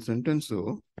ಒಂದು ಸೆಂಟೆನ್ಸು,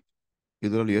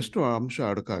 ಇದರಲ್ಲಿ ಎಷ್ಟು ಅಂಶ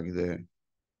ಅಡಕಾಗಿದೆ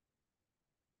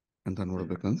ಅಂತ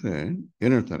ನೋಡ್ಬೇಕಂದ್ರೆ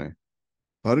ಏನ್ ಹೇಳ್ತಾರೆ,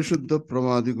 ಪರಿಶುದ್ಧ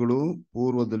ಪ್ರವಾದಿಗಳು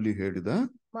ಪೂರ್ವದಲ್ಲಿ ಹೇಳಿದ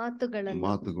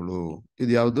ಮಾತುಗಳು.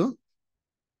 ಇದು ಯಾವುದು?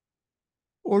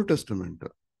 Old Testament.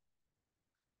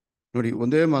 ನೋಡಿ,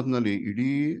 ಒಂದೇ ಮಾತಿನಲ್ಲಿ ಇಡೀ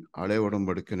ಹಳೆ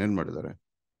ಒಡಂಬಡಿಕೆ ಏನ್ ಮಾಡಿದ್ದಾರೆ,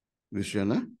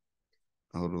 ವಿಷಯನ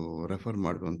ಅವರು ರೆಫರ್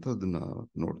ಮಾಡಿರುವಂಥದ್ದನ್ನ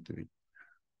ನೋಡ್ತೀವಿ.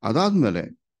 ಅದಾದ್ಮೇಲೆ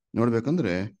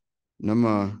ನೋಡ್ಬೇಕಂದ್ರೆ ನಮ್ಮ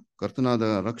ಕರ್ತನಾದ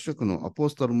ರಕ್ಷಕನು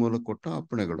ಅಪೊಸ್ತಲರ ಮೂಲಕ ಕೊಟ್ಟ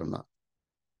ಅಪ್ಪಣೆಗಳನ್ನ,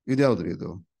 ಇದ್ಯಾವ್ದ್ರಿ? ಇದು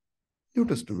ನ್ಯೂ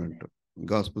ಟೆಸ್ಟಮೆಂಟ್,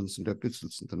 ಗಾಸ್ಪಲ್ಸ್ ಅಂಡ್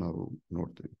ಎಪಿಸ್ಟಲ್ಸ್ ಅಂತ ನಾವು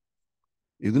ನೋಡ್ತೀವಿ.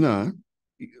 ಇದನ್ನ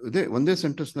ಒಂದೇ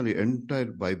ಸೆಂಟೆನ್ಸ್ ನಲ್ಲಿ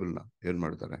ಎಂಟೈರ್ ಬೈಬಲ್ನ ಏನ್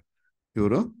ಮಾಡ್ತಾರೆ,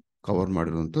 ಇವರು ಕವರ್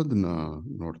ಮಾಡಿರುವಂಥದ್ದನ್ನ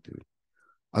ನೋಡ್ತೀವಿ.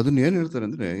 ಅದನ್ನ ಏನ್ ಹೇಳ್ತಾರೆ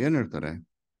ಅಂದ್ರೆ, ಏನ್ ಹೇಳ್ತಾರೆ,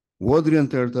 ಓದ್ರಿ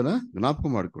ಅಂತ ಹೇಳ್ತಾರ, ಜ್ಞಾಪಕ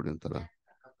ಮಾಡಿಕೊಡಿ ಅಂತಾರ,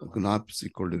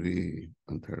 ಜ್ಞಾಪಿಸಿಕೊಳ್ಳಿರಿ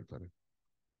ಅಂತ ಹೇಳ್ತಾರೆ.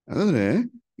 ಹಾಗಾದ್ರೆ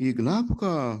ಈ ಜ್ಞಾಪಕ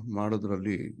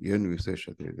ಮಾಡೋದ್ರಲ್ಲಿ ಏನು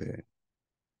ವಿಶೇಷತೆ ಇದೆ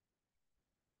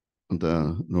ಅಂತ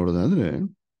ನೋಡೋದಾದ್ರೆ,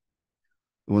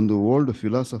 ಒಂದು ಓಲ್ಡ್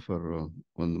ಫಿಲಾಸಫರ್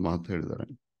ಒಂದು ಮಾತು ಹೇಳಿದ್ದಾರೆ.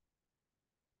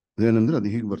 ಅದೇನಂದ್ರೆ ಅದು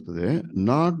ಹೀಗೆ ಬರ್ತದೆ,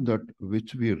 not that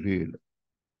which we read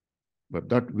but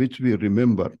that which we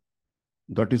remember,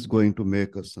 that is going to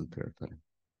make us ಅಂತ ಹೇಳ್ತಾರೆ.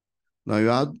 ನಾವು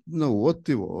ಯಾವ್ದನ್ನ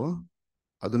ಓದ್ತೀವೋ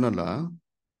ಅದನ್ನೆಲ್ಲ,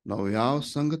 ನಾವು ಯಾವ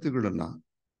ಸಂಗತಿಗಳನ್ನ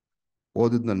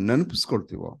ಓದಿದ್ನ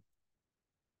ನೆನಪಿಸ್ಕೊಳ್ತೀವೋ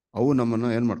ಅವು ನಮ್ಮನ್ನ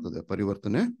ಏನ್ ಮಾಡ್ತದೆ,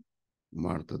 ಪರಿವರ್ತನೆ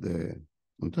ಮಾಡ್ತದೆ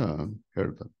ಅಂತ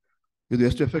ಹೇಳ್ತಾರೆ. ಇದು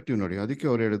ಎಷ್ಟು ಎಫೆಕ್ಟಿವ್ ನೋಡಿ. ಅದಕ್ಕೆ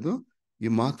ಅವ್ರು ಹೇಳಿದ್ದು ಈ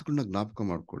ಮಾತುಗಳನ್ನ ಜ್ಞಾಪಕ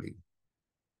ಮಾಡ್ಕೊಳ್ಳಿ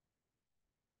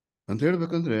ಅಂತ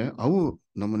ಹೇಳ್ಬೇಕಂದ್ರೆ ಅವು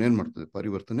ನಮ್ಮನ್ನೇನ್ ಮಾಡ್ತದೆ,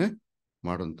 ಪರಿವರ್ತನೆ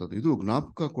ಮಾಡುವಂಥದ್ದು. ಇದು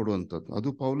ಜ್ಞಾಪಕ ಕೊಡುವಂಥದ್ದು. ಅದು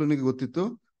ಪೌಲನಿಗೆ ಗೊತ್ತಿತ್ತು,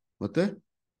 ಮತ್ತೆ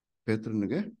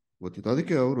ಪೇತ್ರನಿಗೆ ಗೊತ್ತಿತ್ತು.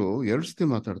 ಅದಕ್ಕೆ ಅವರು ಎರಡು ಸತಿ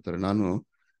ಮಾತಾಡ್ತಾರೆ. ನಾನು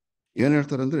ಏನ್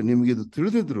ಹೇಳ್ತಾರೆ ಅಂದ್ರೆ, ನಿಮ್ಗೆ ಇದು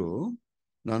ತಿಳಿದಿದ್ರು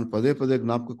ನಾನು ಪದೇ ಪದೇ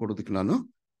ಜ್ಞಾಪಕ ಕೊಡೋದಕ್ಕೆ ನಾನು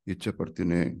ಇಚ್ಛೆ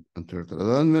ಪಡ್ತೀನಿ ಅಂತ ಹೇಳ್ತಾರೆ.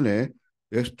 ಅದಾದ್ಮೇಲೆ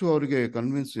ಎಷ್ಟು ಅವರಿಗೆ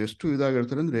ಕನ್ವಿನ್ಸ್, ಎಷ್ಟು ಇದಾಗಿ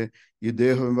ಹೇಳ್ತಾರೆ ಅಂದ್ರೆ, ಈ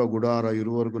ದೇಹವೆಂಬ ಗುಡಾರ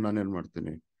ಇರುವವರೆಗೂ ನಾನೇನ್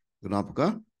ಮಾಡ್ತೀನಿ, ಜ್ಞಾಪಕ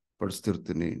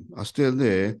ಪಡಿಸ್ತಿರ್ತೀನಿ. ಅಷ್ಟೇ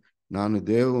ಅಲ್ಲದೆ ನಾನು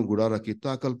ದೇಹ ಗುಡಾರ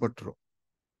ಕಿತ್ತಾಕಲ್ಪಟ್ರು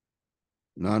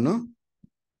ನಾನು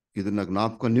ಇದನ್ನ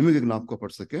ನಿಮಗೆ ಜ್ಞಾಪಕ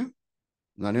ಪಡಿಸಕ್ಕೆ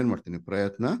ನಾನೇನ್ ಮಾಡ್ತೀನಿ,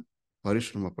 ಪ್ರಯತ್ನ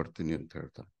ಪರಿಶ್ರಮ ಪಡ್ತೀನಿ ಅಂತ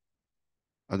ಹೇಳ್ತಾರೆ.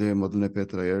 ಅದೇ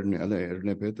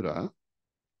ಎರಡನೇ ಪೇತ್ರ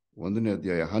 1ನೇ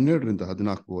ಅಧ್ಯಾಯ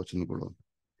 12-14 ವಚನಗಳು,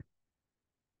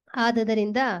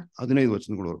 ಆದದರಿಂದ 15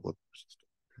 ವಚನಗಳು ಓದ್ಬೋದು.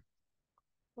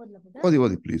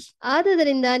 ಓದಿ ಪ್ಲೀಸ್.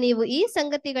 ಆದದರಿಂದ ನೀವು ಈ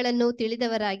ಸಂಗತಿಗಳನ್ನು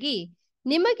ತಿಳಿದವರಾಗಿ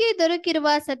ನಿಮಗೆ ದೊರಕಿರುವ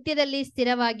ಸತ್ಯದಲ್ಲಿ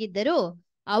ಸ್ಥಿರವಾಗಿದ್ದರೂ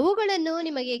ಅವುಗಳನ್ನು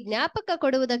ನಿಮಗೆ ಜ್ಞಾಪಕ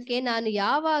ಕೊಡುವುದಕ್ಕೆ ನಾನು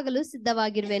ಯಾವಾಗಲೂ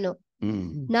ಸಿದ್ಧವಾಗಿರುವೆನು.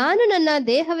 ನಾನು ನನ್ನ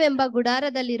ದೇಹವೆಂಬ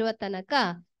ಗುಡಾರದಲ್ಲಿರುವ ತನಕ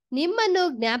ನಿಮ್ಮನ್ನು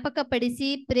ಜ್ಞಾಪಕಪಡಿಸಿ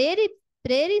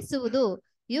ಪ್ರೇರಿಸುವುದು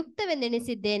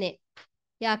ಯುಕ್ತವೆಂದೆಣಿಸಿದ್ದೇನೆ.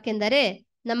 ಯಾಕೆಂದರೆ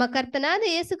ನಮ್ಮ ಕರ್ತನಾದ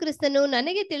ಯೇಸು ಕ್ರಿಸ್ತನು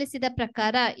ನನಗೆ ತಿಳಿಸಿದ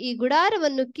ಪ್ರಕಾರ ಈ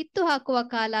ಗುಡಾರವನ್ನು ಕಿತ್ತು ಹಾಕುವ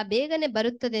ಕಾಲ ಬೇಗನೆ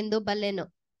ಬರುತ್ತದೆಂದು ಬಲ್ಲೆನು.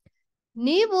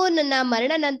 ನೀವು ನನ್ನ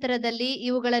ಮರಣ ನಂತರದಲ್ಲಿ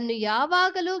ಇವುಗಳನ್ನು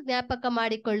ಯಾವಾಗಲೂ ಜ್ಞಾಪಕ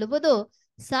ಮಾಡಿಕೊಳ್ಳುವುದು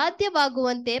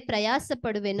ಸಾಧ್ಯವಾಗುವಂತೆ ಪ್ರಯಾಸ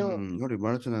ಪಡುವೆನು. ನೋಡಿ,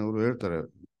 ಬಹಳ ಚೆನ್ನಾಗಿ ಅವರು ಹೇಳ್ತಾರೆ.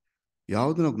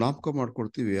 ಯಾವ್ದು ನಾವು ಜ್ಞಾಪಕ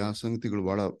ಮಾಡ್ಕೊಡ್ತೀವಿ ಆ ಸಂಗತಿಗಳು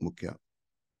ಬಹಳ ಮುಖ್ಯ.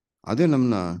 ಅದೇ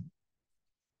ನಮ್ಮನ್ನ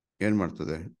ಏನ್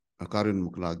ಮಾಡ್ತದೆ,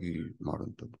 ಕಾರ್ಯೋನ್ಮುಖಲಾಗಿ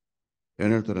ಮಾಡುವಂಥದ್ದು.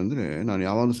 ಏನ್ ಹೇಳ್ತಾರೆ ಅಂದ್ರೆ, ನಾನು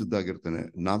ಯಾವಾಗಲೂ ಸಿದ್ಧ ಆಗಿರ್ತೇನೆ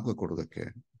ಜ್ಞಾಪಕ ಕೊಡೋದಕ್ಕೆ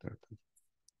ಅಂತ ಹೇಳ್ತಾರೆ.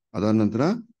 ಅದಾದ ನಂತರ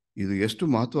ಇದು ಎಷ್ಟು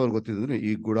ಮಹತ್ವ ಗೊತ್ತಿದೆ ಅಂದ್ರೆ,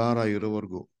 ಈ ಗುಡಾರ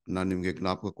ಇರೋವರೆಗೂ ನಾನು ನಿಮ್ಗೆ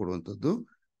ಜ್ಞಾಪಕ ಕೊಡುವಂಥದ್ದು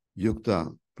ಯುಕ್ತ,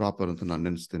 ಪ್ರಾಪರ್ ಅಂತ ನಾನು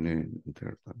ನೆನೆಸ್ತೇನೆ ಅಂತ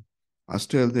ಹೇಳ್ತಾರೆ.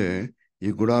 ಅಷ್ಟೇ ಅಲ್ಲದೆ ಈ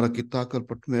ಗುಡಾರ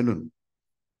ಕಿತ್ತಾಕಲ್ಪಟ್ಟ ಮೇಲೂ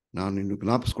ನಾನು ಇನ್ನು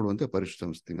ಜ್ಞಾಪಿಸ್ಕೊಡುವಂತೆ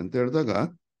ಪರಿಶ್ರಮಿಸ್ತೀನಿ ಅಂತ ಹೇಳಿದಾಗ,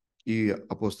 ಈ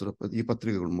ಈ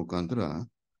ಪತ್ರಿಕೆಗಳ ಮುಖಾಂತರ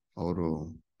ಅವರು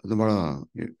ಅದು ಬಹಳ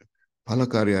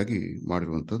ಫಲಕಾರಿಯಾಗಿ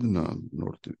ಮಾಡಿರುವಂಥದ್ದನ್ನ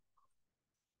ನೋಡ್ತೀವಿ.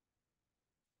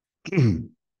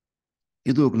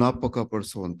 ಇದು ಜ್ಞಾಪಕ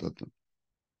ಪಡಿಸುವಂಥದ್ದು.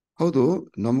 ಹೌದು,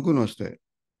 ನಮಗೂ ಅಷ್ಟೇ.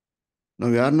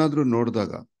 ನಾವು ಯಾರನ್ನಾದ್ರೂ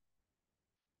ನೋಡಿದಾಗ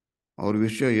ಅವ್ರ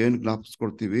ವಿಷಯ ಏನು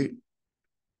ಜ್ಞಾಪಿಸ್ಕೊಳ್ತೀವಿ,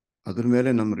 ಅದ್ರ ಮೇಲೆ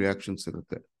ನಮ್ಮ ರಿಯಾಕ್ಷನ್ಸ್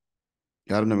ಇರುತ್ತೆ.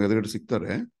 ಯಾರು ನಮ್ಗೆ ಎದುರುಗಡೆ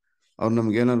ಸಿಗ್ತಾರೆ, ಅವ್ರು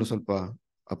ನಮ್ಗೆ ಏನಾದ್ರು ಸ್ವಲ್ಪ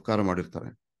ಅಪಕಾರ ಮಾಡಿರ್ತಾರೆ,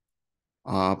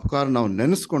 ಆ ಅಪಕಾರ ನಾವು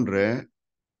ನೆನೆಸ್ಕೊಂಡ್ರೆ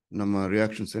ನಮ್ಮ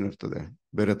ರಿಯಾಕ್ಷನ್ಸ್ ಏನಿರ್ತದೆ,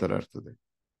 ಬೇರೆ ತರ ಇರ್ತದೆ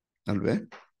ಅಲ್ವೇ?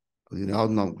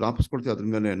 ಯಾವ್ದು ನಾವು ಜ್ಞಾಪಿಸ್ಕೊಳ್ತೀವಿ ಅದ್ರ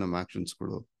ಮೇಲೆ ನಮ್ಮ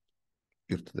ಆಕ್ಷನ್ಸ್ಗಳು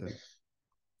ಇರ್ತದೆ.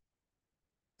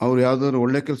 ಅವ್ರು ಯಾವ್ದಾದ್ರು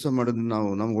ಒಳ್ಳೆ ಕೆಲಸ ಮಾಡಿದ್ರೆ,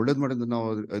 ನಮ್ಗೆ ಒಳ್ಳೇದು ಮಾಡಿದ್ರೆ ನಾವು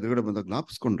ಎದುರುಗಡೆ ಬಂದಾಗ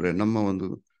ಜ್ಞಾಪಿಸ್ಕೊಂಡ್ರೆ ನಮ್ಮ ಒಂದು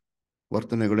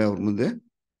ವರ್ತನೆಗಳೇ ಅವ್ರ ಮುಂದೆ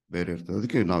ಬೇರೆ ಇರ್ತದೆ.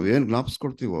 ಅದಕ್ಕೆ ನಾವೇನು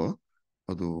ಜ್ಞಾಪಿಸ್ಕೊಳ್ತೀವೋ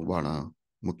ಅದು ಬಹಳ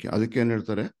ಮುಖ್ಯ. ಅದಕ್ಕೆ ಏನ್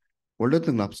ಹೇಳ್ತಾರೆ,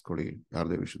 ಒಳ್ಳೇದನ್ನ ಜ್ಞಾಪಿಸ್ಕೊಳ್ಳಿ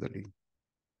ಯಾರದೇ ವಿಷಯದಲ್ಲಿ.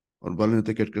 ಅವ್ರು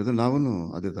ಬಲನತೆ ಕೆಟ್ಟ ಕೇಳಿದ್ರೆ ನಾವು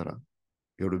ಅದೇ ತರ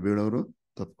ಎಡು ಬೀಳೋರು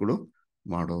ತಪ್ಪುಗಳು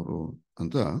ಮಾಡೋರು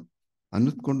ಅಂತ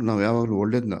ಅನ್ನಿಸ್ಕೊಂಡು ನಾವು ಯಾವಾಗಲೂ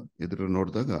ಒಳ್ಳೇದನ್ನ ಎದುರು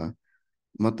ನೋಡಿದಾಗ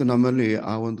ಮತ್ತೆ ನಮ್ಮಲ್ಲಿ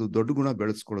ಆ ಒಂದು ದೊಡ್ಡ ಗುಣ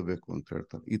ಬೆಳೆಸ್ಕೊಳ್ಬೇಕು ಅಂತ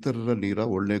ಹೇಳ್ತಾರೆ. ಇತರರಲ್ಲಿ ಇರೋ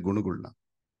ಒಳ್ಳೆ ಗುಣಗಳನ್ನ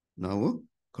ನಾವು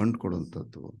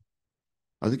ಕಂಡುಕೊಡುವಂಥದ್ದು.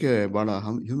 ಅದಕ್ಕೆ ಬಹಳ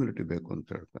ಹ್ಯೂಮಿಲಿಟಿ ಬೇಕು ಅಂತ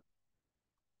ಹೇಳ್ತಾರೆ.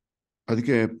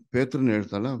 ಅದಕ್ಕೆ ಪೇತ್ರನ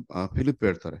ಹೇಳ್ತಲ್ಲ, ಫಿಲಿಪ್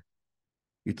ಹೇಳ್ತಾರೆ,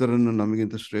 ಇತರನ್ನು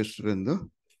ನಮಗಿಂತ ಶ್ರೇಷ್ಠರೆಂದು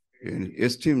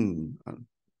ಎಸ್ಟೀಮ್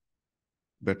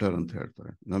ಬೆಟರ್ ಅಂತ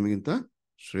ಹೇಳ್ತಾರೆ, ನಮಗಿಂತ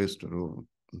ಶ್ರೇಷ್ಠರು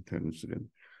ಅಂತ ಹೇಳಿದ್ರೆ.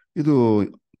 ಇದು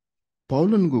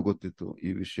ಪೌಲನ್ಗೂ ಗೊತ್ತಿತ್ತು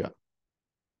ಈ ವಿಷಯ.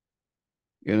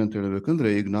 ಏನಂತ ಹೇಳ್ಬೇಕಂದ್ರೆ,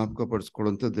 ಈ ಜ್ಞಾಪಕ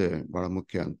ಪಡಿಸ್ಕೊಳ್ಳುವಂಥದ್ದೇ ಬಹಳ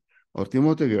ಮುಖ್ಯ ಅಂತ ಅವ್ರು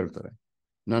ತಿಮೋಥೆಗೆ ಹೇಳ್ತಾರೆ.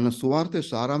 ನನ್ನ ಸುವಾರ್ತೆ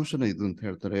ಸಾರಾಂಶನ ಇದು ಅಂತ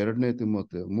ಹೇಳ್ತಾರೆ. 2ನೇ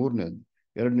ತಿಮೋಥೆ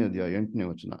 2ನೇ ಅಧ್ಯಾಯ 8ನೇ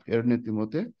ವಚನ. 2ನೇ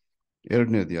ತಿಮೋಥೆ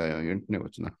 2ನೇ ಅಧ್ಯಾಯ 8ನೇ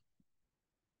ವಚನ.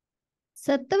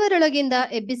 ಸತ್ತವರೊಳಗಿಂದ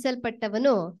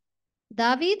ಎಬ್ಬಿಸಲ್ಪಟ್ಟವನು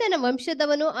ದಾವೀದನ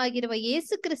ವಂಶದವನು ಆಗಿರುವ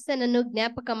ಯೇಸು ಕ್ರಿಸ್ತನನ್ನು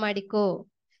ಜ್ಞಾಪಕ ಮಾಡಿಕೋ.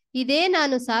 ಇದೇ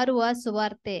ನಾನು ಸಾರುವ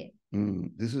ಸುವಾರ್ತೆ.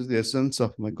 This is the essence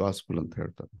of my gospel ಅಂತ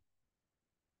ಹೇಳ್ತಾರೆ.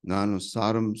 ನಾನು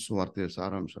ಸುವಾರ್ತೆಯ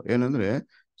ಸಾರಾಂಶ ಏನಂದ್ರೆ,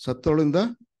 ಸತ್ತೊಳಿಂದ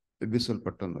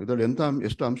ಎಬ್ಬಿಸಲ್ಪಟ್ಟನು. ಇದರಲ್ಲಿ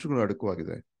ಎಷ್ಟು ಅಂಶಗಳು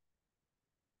ಅಡಕವಾಗಿದೆ.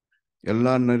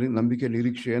 ಎಲ್ಲಾ ನಂಬಿಕೆ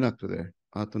ನಿರೀಕ್ಷೆ ಏನಾಗ್ತದೆ,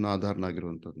 ಆತನ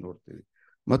ಆಧಾರನಾಗಿರುವಂಥದ್ದು ನೋಡ್ತೀವಿ.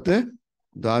 ಮತ್ತೆ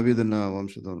ದಾವೀದನ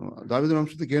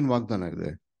ವಂಶದಕ್ಕೆ ಏನ್ ವಾಗ್ದಾನ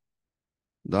ಇದೆ?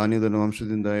 ದಾನಿದನ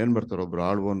ವಂಶದಿಂದ ಏನ್ ಬರ್ತಾರೆ, ಒಬ್ರು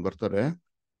ಆಳ್ವನ್ ಬರ್ತಾರೆ,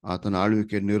 ಆತನ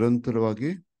ಆಳ್ವಿಕೆ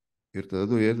ನಿರಂತರವಾಗಿ ಇರ್ತದೆ.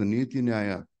 ಅದು ಏನು ನೀತಿ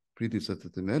ನ್ಯಾಯ ಪ್ರೀತಿ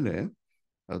ಸತ್ಯತೆ ಮೇಲೆ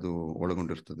ಅದು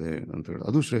ಒಳಗೊಂಡಿರ್ತದೆ ಅಂತ ಹೇಳಿ,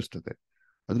 ಅದು ಶ್ರೇಷ್ಠತೆ.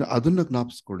 ಅದನ್ನ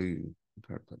ಜ್ಞಾಪಿಸ್ಕೊಳ್ಳಿ ಅಂತ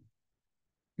ಹೇಳ್ತಾರೆ.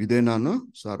 ಇದೇ ನಾನು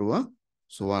ಸಾರುವ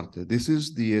ಸುವಾರ್ತೆ. This is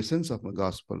the essence of my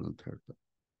gospel ಅಂತ ಹೇಳ್ತಾರೆ.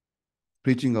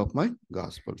 ಪ್ರೀಚಿಂಗ್ ಆಫ್ ಮೈ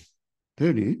ಗಾಸ್ಪಲ್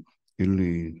ಹೇಳಿ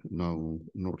ಇಲ್ಲಿ ನಾವು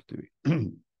ನೋಡ್ತೀವಿ.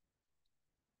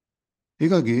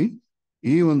 ಹೀಗಾಗಿ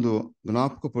ಈ ಒಂದು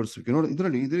ಜ್ಞಾಪಕಪಡಿಸುವಿಕೆ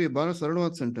ನೋಡಿ, ಇದೇ ಬಹಳ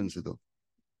ಸರಳವಾದ ಸೆಂಟೆನ್ಸ್ ಇದು.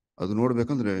 ಅದು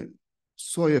ನೋಡ್ಬೇಕಂದ್ರೆ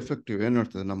ಸೋ ಎಫೆಕ್ಟಿವ್. ಏನ್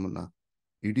ಹೇಳ್ತದೆ, ನಮ್ಮನ್ನ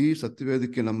ಇಡೀ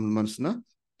ಸತ್ಯವೇದಕ್ಕೆ ನಮ್ಮ ಮನಸ್ಸನ್ನ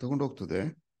ತಗೊಂಡೋಗ್ತದೆ.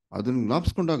 ಅದನ್ನ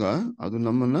ಜ್ಞಾಪಿಸ್ಕೊಂಡಾಗ ಅದು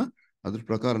ನಮ್ಮನ್ನ ಅದ್ರ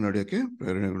ಪ್ರಕಾರ ನಡೆಯೋಕೆ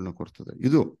ಪ್ರೇರಣೆಗಳನ್ನ ಕೊಡ್ತದೆ.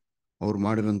 ಇದು ಅವ್ರು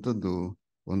ಮಾಡಿರೋಂಥದ್ದು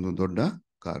ಒಂದು ದೊಡ್ಡ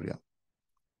ಕಾರ್ಯ.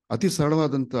 ಅತಿ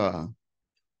ಸರಳವಾದಂತ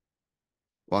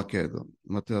ವಾಕ್ಯ ಇದು.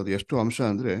 ಮತ್ತೆ ಅದು ಎಷ್ಟು ಅಂಶ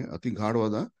ಅಂದ್ರೆ ಅತಿ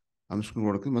ಗಾಢವಾದ ಅಂಶಗಳು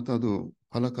ನೋಡಕ್ಕೆ, ಮತ್ತೆ ಅದು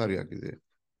ಫಲಕಾರಿಯಾಗಿದೆ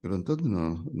ಇರುವಂಥದ್ದು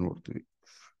ನೋಡ್ತೀವಿ.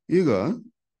 ಈಗ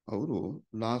ಅವರು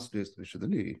ಲಾಸ್ಟ್ ಡೇಸ್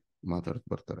ವಿಷಯದಲ್ಲಿ ಮಾತಾಡ್ತಾ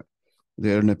ಬರ್ತಾರೆ. ಇದು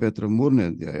 2 ಪೇತ್ರ 3ನೇ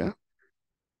ಅಧ್ಯಾಯ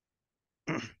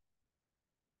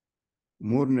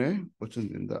 3ನೇ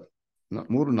ವಚನದಿಂದ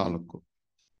 3-4.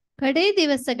 ಕಡೇ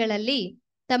ದಿವಸಗಳಲ್ಲಿ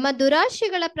ತಮ್ಮ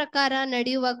ದುರಾಶೆಗಳ ಪ್ರಕಾರ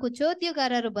ನಡೆಯುವ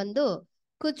ಕುಚೋದ್ಯಗಾರರು ಬಂದು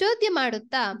ಕುಚೋದ್ಯ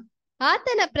ಮಾಡುತ್ತಾ,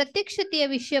 ಆತನ ಪ್ರತ್ಯಕ್ಷತೆಯ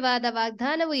ವಿಷಯವಾದ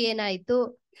ವಾಗ್ದಾನವು ಏನಾಯಿತು?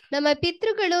 ನಮ್ಮ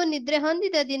ಪಿತೃಗಳು ನಿದ್ರೆ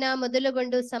ಹೊಂದಿದ ದಿನ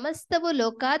ಮೊದಲುಗೊಂಡು ಸಮಸ್ತವು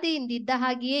ಲೋಕಾದಿಯಿಂದಿದ್ದ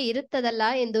ಹಾಗೆಯೇ ಇರುತ್ತದಲ್ಲ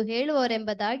ಎಂದು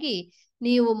ಹೇಳುವರೆಂಬುದಾಗಿ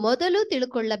ನೀವು ಮೊದಲು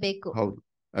ತಿಳ್ಕೊಳ್ಳಬೇಕು. ಹೌದು,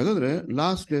 ಹಾಗಾದ್ರೆ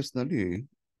ಲಾಸ್ಟ್ ಡೇಸ್ ನಲ್ಲಿ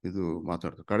ಇದು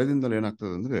ಮಾತಾಡ್ತಾರೆ. ಕಡೆದಿಂದಲೇ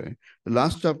ಏನಾಗ್ತದೆ ಅಂದ್ರೆ,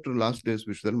 ಲಾಸ್ಟ್ ಚಾಪ್ಟರ್ ಲಾಸ್ಟ್ ಡೇಸ್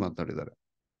ವಿಷಯದಲ್ಲಿ ಮಾತಾಡಿದ್ದಾರೆ.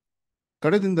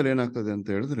 ಕಡೆದಿಂದಲೇ ಏನಾಗ್ತದೆ ಅಂತ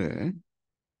ಹೇಳಿದ್ರೆ,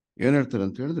 ಏನ್ ಹೇಳ್ತಾರೆ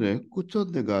ಅಂತ ಹೇಳಿದ್ರೆ,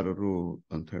 ಕುಚೋದ್ಯಗಾರರು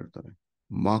ಅಂತ ಹೇಳ್ತಾರೆ,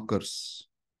 ಮಾಕರ್ಸ್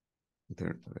ಅಂತ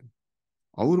ಹೇಳ್ತಾರೆ.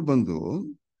 ಅವ್ರು ಬಂದು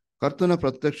ಕರ್ತನ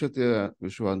ಪ್ರತ್ಯಕ್ಷತೆಯ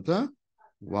ವಿಷಯವಂತ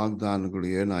ವಾಗ್ದಾನಗಳು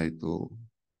ಏನಾಯ್ತು,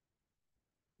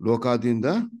 ಲೋಕಾದಿಯಿಂದ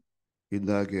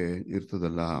ಇದ್ದಾಗೆ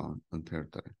ಇರ್ತದಲ್ಲ ಅಂತ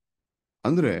ಹೇಳ್ತಾರೆ.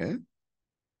 ಅಂದ್ರೆ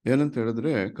ಏನಂತ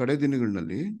ಹೇಳಿದ್ರೆ, ಕಡೆ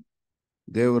ದಿನಗಳಲ್ಲಿ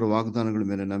ದೇವರ ವಾಗ್ದಾನಗಳ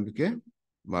ಮೇಲೆ ನಂಬಿಕೆ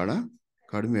ಬಹಳ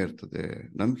ಕಡಿಮೆ ಇರ್ತದೆ,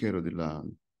 ನಂಬಿಕೆ ಇರೋದಿಲ್ಲ.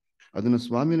 ಅದನ್ನ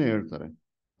ಸ್ವಾಮಿನೇ ಹೇಳ್ತಾರೆ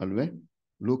ಅಲ್ವೇ?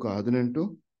 ಲೂಕ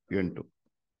 18:8.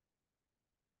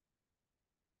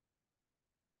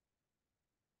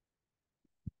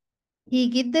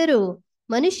 ಹೀಗಿದ್ದರೂ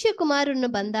ಮನುಷ್ಯ ಕುಮಾರನು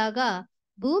ಬಂದಾಗ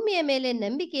ಭೂಮಿಯ ಮೇಲೆ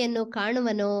ನಂಬಿಕೆಯನ್ನು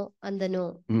ಕಾಣುವನೋ ಅಂದನು.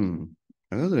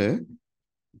 ಹಾಗಾದ್ರೆ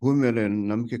ಭೂಮಿ ಮೇಲೆ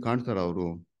ನಂಬಿಕೆ ಕಾಣ್ತಾರ ಅವರು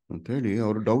ಅಂತ ಹೇಳಿ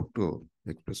ಅವರು ಡೌಟ್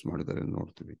ಎಕ್ಸ್ಪ್ರೆಸ್ ಮಾಡಿದ್ದಾರೆ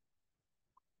ನೋಡ್ತೀವಿ.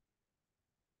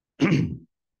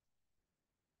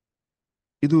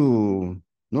 ಇದು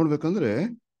ನೋಡ್ಬೇಕಂದ್ರೆ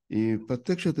ಈ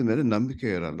ಪ್ರತ್ಯಕ್ಷತೆ ಮೇಲೆ ನಂಬಿಕೆ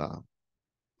ಇರಲ್ಲ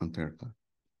ಅಂತ ಹೇಳ್ತಾರೆ.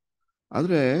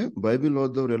 ಆದ್ರೆ ಬೈಬಲ್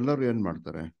ಓದೋರು ಎಲ್ಲರೂ ಏನ್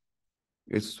ಮಾಡ್ತಾರೆ,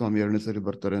 ಯೇಸು ಸ್ವಾಮಿ 2ನೇ ಸರಿ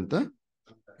ಬರ್ತಾರೆ ಅಂತ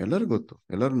ಎಲ್ಲರಿಗೂ ಗೊತ್ತು,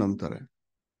 ಎಲ್ಲರೂ ನಂಬ್ತಾರೆ.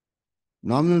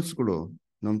 ನಾಮಿನಲ್ಸ್ಗಳು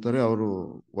ನಂಬ್ತಾರೆ. ಅವರು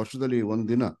ವರ್ಷದಲ್ಲಿ 1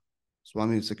 ದಿನ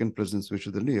ಸ್ವಾಮಿ ಸೆಕೆಂಡ್ ಪ್ರೆಸೆನ್ಸ್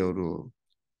ವಿಷಯದಲ್ಲಿ ಅವರು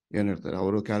ಏನ್ ಹೇಳ್ತಾರೆ,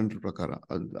 ಅವರು ಕ್ಯಾಲೆಂಡರ್ ಪ್ರಕಾರ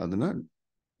ಅದನ್ನ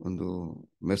ಒಂದು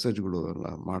ಮೆಸೇಜ್ಗಳು ಎಲ್ಲ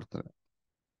ಮಾಡ್ತಾರೆ.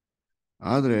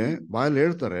 ಆದ್ರೆ ಬಾಯಲ್ಲಿ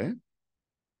ಹೇಳ್ತಾರೆ,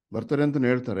 ಬರ್ತಾರೆ ಅಂತ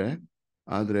ಹೇಳ್ತಾರೆ.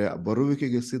 ಆದ್ರೆ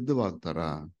ಬರುವಿಕೆಗೆ ಸಿದ್ಧವಾಗ್ತಾರ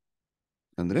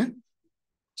ಅಂದ್ರೆ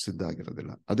ಸಿದ್ಧ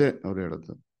ಆಗಿರೋದಿಲ್ಲ. ಅದೇ ಅವ್ರು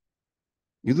ಹೇಳೋದು.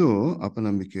 ಇದು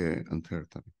ಅಪನಂಬಿಕೆ ಅಂತ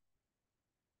ಹೇಳ್ತಾರೆ.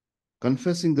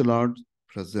 Confessing the lord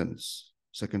presence,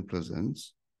 second presence,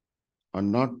 and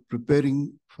not preparing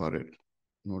for it.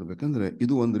 ನೋಡ್ಬೇಕಂದ್ರೆ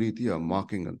ಇದು ಒಂದು ರೀತಿಯ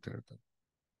ಮಾಕಿಂಗ್ ಅಂತ ಹೇಳ್ತಾರೆ.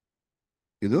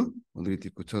 ಇದು ಒಂದು ರೀತಿ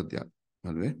ಕುಚೋದ್ಯ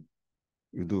ಅಲ್ವೇ?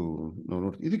 ಇದು ನಾವು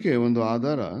ನೋಡ್ತೀವಿ. ಇದಕ್ಕೆ ಒಂದು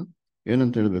ಆಧಾರ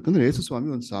ಏನಂತ ಹೇಳ್ಬೇಕಂದ್ರೆ, ಯೇಸು ಸ್ವಾಮಿ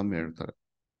ಒಂದು ಸಾಮ್ಯ ಹೇಳ್ತಾರೆ.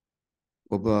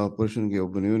 ಒಬ್ಬ ಪುರುಷನಿಗೆ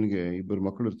ಇವನಿಗೆ 2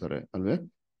 ಮಕ್ಕಳು ಇರ್ತಾರೆ ಅಲ್ವೇ?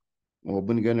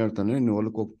 ಒಬ್ಬನಿಗೆ ಏನ್ ಹೇಳ್ತಾನೆ, ನೀವು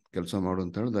ಹೊಲಕ್ಕೆ ಹೋಗಿ ಕೆಲಸ ಮಾಡು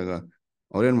ಅಂತ ಹೇಳಿದಾಗ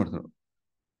ಅವ್ರೇನ್ ಮಾಡ್ತಾರೆ,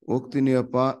 ಹೋಗ್ತೀನಿ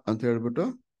ಅಪ್ಪ ಅಂತ ಹೇಳ್ಬಿಟ್ಟು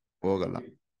ಹೋಗಲ್ಲ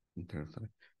ಅಂತ ಹೇಳ್ತಾರೆ.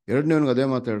 2ನೇವನಿಗೆ ಅದೇ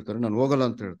ಮಾತು ಹೇಳ್ತಾರೆ, ನಾನು ಹೋಗಲ್ಲ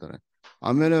ಅಂತ ಹೇಳ್ತಾರೆ.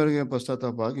 ಆಮೇಲೆ ಅವರಿಗೆ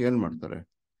ಪಶ್ಚಾತ್ತಾಪ ಆಗಿ ಏನ್ ಮಾಡ್ತಾರೆ,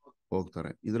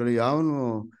 ಹೋಗ್ತಾರೆ. ಇದರಲ್ಲಿ ಯಾವನು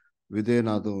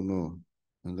ವಿಧೇಯನಾದವನು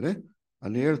ಅಂದ್ರೆ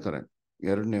ಅಲ್ಲಿ ಹೇಳ್ತಾರೆ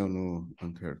 2ನೇವನು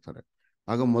ಅಂತ ಹೇಳ್ತಾರೆ.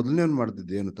 ಆಗ ಮೊದಲನೇವನು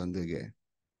ಮಾಡ್ತಿದ್ದೇನು, ತಂದೆಗೆ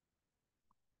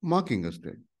ಮಾಕಿಂಗ್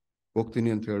ಅಷ್ಟೇ, ಹೋಗ್ತೀನಿ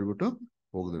ಅಂತ ಹೇಳ್ಬಿಟ್ಟು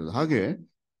ಹೋಗುದಿರೋದು. ಹಾಗೆ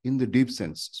in the deep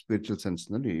sense, spiritual sense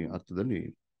ನಲ್ಲಿ, ಅರ್ಥದಲ್ಲಿ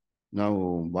ನಾವು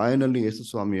ಬಾಯಿನಲ್ಲಿ ಯೇಸು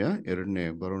ಸ್ವಾಮಿಯ 2ನೇ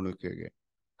ಬರುವಿಕೆಗೆ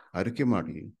ಅರಿಕೆ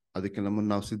ಮಾಡಿ ಅದಕ್ಕೆ ನಮ್ಮನ್ನು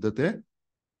ನಾವು ಸಿದ್ಧತೆ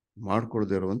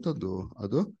ಮಾಡ್ಕೊಳ್ದೇ ಇರುವಂಥದ್ದು,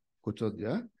 ಅದು ಕುಚೋದ್ಯ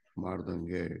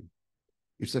ಮಾಡ್ದಂಗೆ.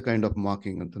 It's a kind of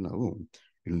mocking ಅಂತ ನಾವು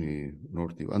ಇಲ್ಲಿ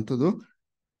ನೋಡ್ತೀವಿ. ಅಂಥದ್ದು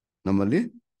ನಮ್ಮಲ್ಲಿ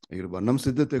ನಮ್ಮ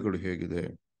ಸಿದ್ಧತೆಗಳು ಹೇಗಿದೆ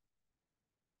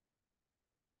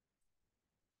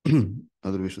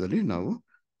ಅದ್ರ ವಿಷಯದಲ್ಲಿ ನಾವು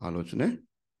ಆಲೋಚನೆ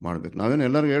ಮಾಡ್ಬೇಕು. ನಾವೇನು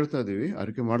ಎಲ್ಲರಿಗೂ ಹೇಳ್ತಾ ಇದ್ದೀವಿ,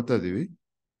 ಅರಿಕೆ ಮಾಡ್ತಾ ಇದ್ದೀವಿ,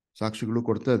 ಸಾಕ್ಷಿಗಳು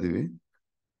ಕೊಡ್ತಾ ಇದ್ದೀವಿ.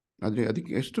 ಆದ್ರೆ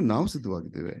ಅದಕ್ಕೆ ಎಷ್ಟು ನಾವು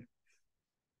ಸಿದ್ಧವಾಗಿದ್ದೇವೆ?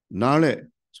 ನಾಳೆ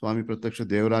ಸ್ವಾಮಿ ಪ್ರತ್ಯಕ್ಷ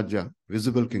ದೇವರಾಜ್ಯ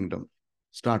ವಿಸಿಬಲ್ ಕಿಂಗ್ಡಮ್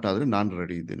ಸ್ಟಾರ್ಟ್ ಆದ್ರೆ ನಾನು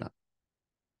ರೆಡಿ ಇದ್ದೀನ,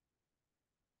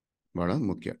 ಬಹಳ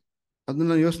ಮುಖ್ಯ.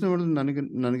 ಅದನ್ನ ಯೋಚನೆ ಮಾಡಿದ್ರೆ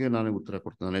ನನಗೆ ಉತ್ತರ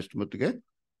ಕೊಡ್ತೇನೆ, ನಾನು ಎಷ್ಟು ಮಟ್ಟಿಗೆ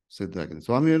ಸಿದ್ಧ ಆಗಿದೆ.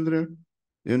 ಸ್ವಾಮಿ ಹೇಳಿದ್ರೆ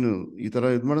ಏನು ಈ ತರ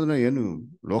ಇದು ಮಾಡಿದ್ರೆ ಏನು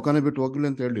ಲೋಕನೇ ಬಿಟ್ಟು ಹೋಗ್ಲಿ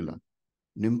ಅಂತ ಹೇಳಿಲ್ಲ.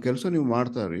 ನಿಮ್ ಕೆಲಸ ನೀವು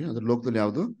ಮಾಡ್ತಾ ಇರಿ. ಅದ್ರ ಲೋಕದಲ್ಲಿ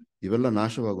ಯಾವುದು ಇವೆಲ್ಲ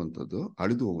ನಾಶವಾಗುವಂಥದ್ದು,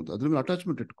 ಅಳಿದು ಹೋಗುವಂಥದ್ದು, ಅದ್ರ ಮೇಲೆ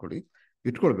ಅಟ್ಯಾಚ್ಮೆಂಟ್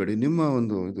ಇಟ್ಕೊಳ್ಬೇಡಿ. ನಿಮ್ಮ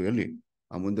ಒಂದು ಇದು ಎಲ್ಲಿ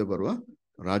ಆ ಮುಂದೆ ಬರುವ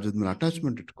ರಾಜ್ಯದ ಮೇಲೆ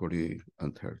ಅಟ್ಯಾಚ್ಮೆಂಟ್ ಇಟ್ಕೊಡಿ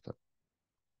ಅಂತ ಹೇಳ್ತಾರೆ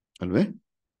ಅಲ್ವೇ?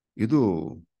 ಇದು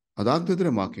ಅದಾಗ್ತಿದ್ರೆ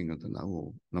ಮಾಕಿಂಗ್ ಅಂತ ನಾವು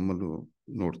ನಮ್ಮಲ್ಲೂ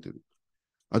ನೋಡ್ತೀವಿ.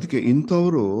 ಅದಕ್ಕೆ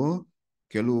ಇಂಥವರು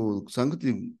ಕೆಲವು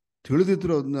ಸಂಗತಿ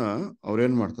ತಿಳಿದಿದ್ರು ಅದನ್ನ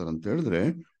ಅವ್ರೇನ್ ಮಾಡ್ತಾರ ಅಂತ ಹೇಳಿದ್ರೆ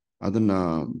ಅದನ್ನ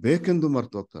ಬೇಕೆಂದು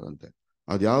ಮರ್ತು ಹೋಗ್ತಾರಂತೆ.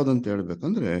 ಅದ್ ಯಾವ್ದಂತ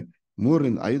ಹೇಳ್ಬೇಕಂದ್ರೆ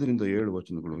 3-5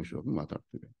 ವಚನಗಳು ವಿಷಯವಾಗಿ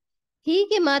ಮಾತಾಡ್ತೀವಿ.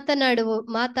 ಹೀಗೆ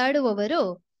ಮಾತಾಡುವವರು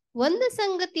ಒಂದು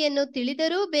ಸಂಗತಿಯನ್ನು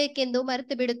ತಿಳಿದರೂ ಬೇಕೆಂದು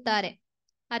ಮರೆತು ಬಿಡುತ್ತಾರೆ.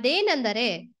 ಅದೇನೆಂದರೆ,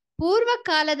 ಪೂರ್ವ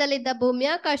ಕಾಲದಲ್ಲಿದ್ದ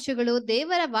ಭೂಮ್ಯಾಕಾಶಗಳು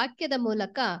ದೇವರ ವಾಕ್ಯದ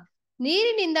ಮೂಲಕ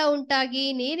ನೀರಿನಿಂದ ಉಂಟಾಗಿ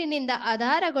ನೀರಿನಿಂದ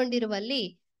ಆಧಾರಗೊಂಡಿರುವಲ್ಲಿ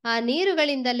ಆ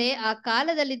ನೀರುಗಳಿಂದಲೇ ಆ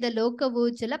ಕಾಲದಲ್ಲಿದ್ದ ಲೋಕವು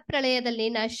ಜಲಪ್ರಳಯದಲ್ಲಿ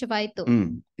ನಾಶವಾಯಿತು.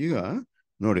 ಈಗ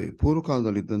ನೋಡಿ, ಪೂರ್ವ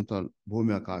ಕಾಲದಲ್ಲಿ ಇದ್ದಂತ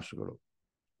ಭೂಮ್ಯಾಕಾಶಗಳು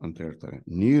ಅಂತ ಹೇಳ್ತಾರೆ,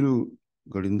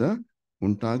 ನೀರುಗಳಿಂದ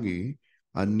ಉಂಟಾಗಿ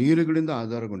ಆ ನೀರುಗಳಿಂದ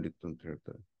ಆಧಾರಗೊಂಡಿತ್ತು ಅಂತ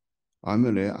ಹೇಳ್ತಾರೆ.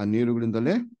 ಆಮೇಲೆ ಆ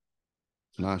ನೀರುಗಳಿಂದಲೇ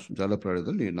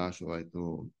ಜಲಪ್ರಳಯದಲ್ಲಿ ನಾಶವಾಯಿತು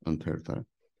ಅಂತ ಹೇಳ್ತಾರೆ.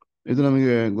 ಇದು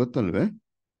ನಮಗೆ ಗೊತ್ತಲ್ವೇ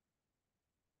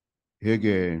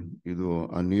ಹೇಗೆ ಇದು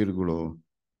ಆ ನೀರುಗಳು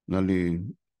ನಲ್ಲಿ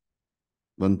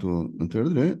ಬಂತು ಅಂತ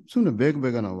ಹೇಳಿದ್ರೆ, ಸುಮ್ಮನೆ ಬೇಗ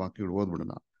ಬೇಗ ನಾವು ವಾಕ್ಯಗಳು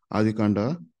ಓದ್ಬಿಡೋಣ. ಆದಿಕಾಂಡ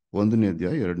 1ನೇ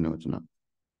ಅಧ್ಯಾಯ 2ನೇ ವಚನ.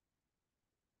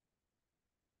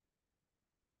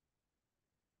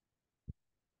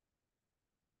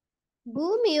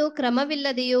 ಭೂಮಿಯು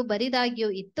ಕ್ರಮವಿಲ್ಲದೆಯೂ ಬರಿದಾಗಿಯೂ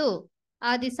ಇತ್ತು,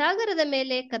 ಆದಿಸಾಗರದ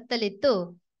ಮೇಲೆ ಕತ್ತಲಿತ್ತು,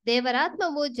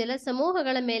 ದೇವರಾತ್ಮವು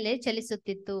ಜಲಸಮೂಹಗಳ ಮೇಲೆ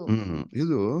ಚಲಿಸುತ್ತಿತ್ತು.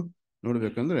 ಇದು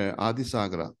ನೋಡ್ಬೇಕಂದ್ರೆ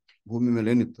ಆದಿಸಾಗರ ಭೂಮಿ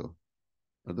ಮೇಲೆ ಏನಿತ್ತು,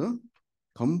 ಅದು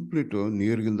ಕಂಪ್ಲೀಟ್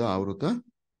ನೀರಿಗಿಂದ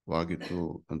ಆವೃತವಾಗಿತ್ತು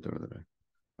ಅಂತ ಹೇಳಿದ್ರೆ.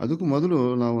 ಅದಕ್ಕೂ ಮೊದಲು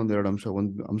ನಾವು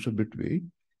ಒಂದು ಅಂಶ ಬಿಟ್ವಿ.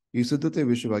 ಈ ಸಿದ್ಧತೆ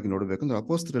ವಿಷಯವಾಗಿ ನೋಡ್ಬೇಕಂದ್ರೆ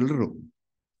ಅಪೊಸ್ತಲರೆಲ್ಲರೂ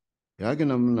ಹೇಗೆ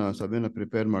ನಮ್ಮನ್ನ ಸಭೆಯನ್ನ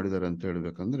ಪ್ರಿಪೇರ್ ಮಾಡಿದ್ದಾರೆ ಅಂತ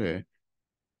ಹೇಳ್ಬೇಕಂದ್ರೆ,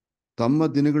 ತಮ್ಮ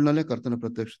ದಿನಗಳನ್ನಲ್ಲೇ ಕರ್ತನ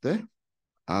ಪ್ರತ್ಯಕ್ಷತೆ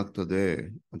ಆಗ್ತದೆ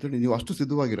ಅಂತೇಳಿ ನೀವು ಅಷ್ಟು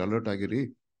ಸಿದ್ಧವಾಗಿರಿ, ಅಲರ್ಟ್ ಆಗಿರಿ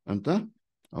ಅಂತ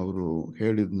ಅವರು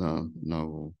ಹೇಳಿದ್ನ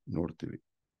ನಾವು ನೋಡ್ತೀವಿ.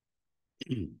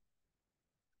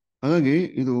 ಹಾಗಾಗಿ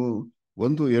ಇದು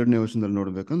 1-2ನೇ ವಚನದಲ್ಲಿ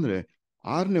ನೋಡ್ಬೇಕಂದ್ರೆ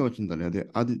 6ನೇ ವಚನದಲ್ಲಿ,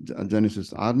 ಅದೇ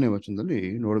ಜೆನೆಸಿಸ್ 6ನೇ ವಚನದಲ್ಲಿ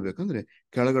ನೋಡ್ಬೇಕಂದ್ರೆ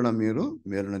ಕೆಳಗಣ ನೀರು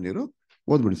ಮೇಲಣ ನೀರು.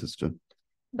 ಓದ್ಬಿಡಿ ಸಿಸ್ಟರ್.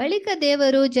 ಬಳಿಕ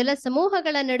ದೇವರು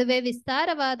ಜಲಸಮೂಹಗಳ ನಡುವೆ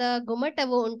ವಿಸ್ತಾರವಾದ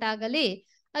ಗುಮ್ಮಟವು ಉಂಟಾಗಲಿ,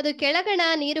 ಅದು ಕೆಳಗಣ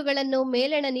ನೀರುಗಳನ್ನು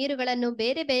ಮೇಲಣ ನೀರುಗಳನ್ನು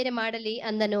ಬೇರೆ ಬೇರೆ ಮಾಡಲಿ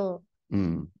ಅಂದನು.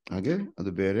 ಹಾಗೆ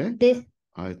ಅದು ಬೇರೆ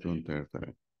ಆಯ್ತು ಅಂತ ಹೇಳ್ತಾರೆ.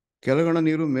 ಕೆಳಗಣ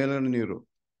ನೀರು ಮೇಲಣ ನೀರು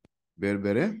ಬೇರೆ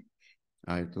ಬೇರೆ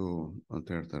ಆಯ್ತು ಅಂತ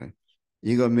ಹೇಳ್ತಾರೆ.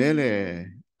 ಈಗ ಮೇಲೆ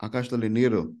ಆಕಾಶದಲ್ಲಿ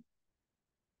ನೀರು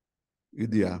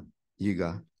ಇದೆಯಾ? ಈಗ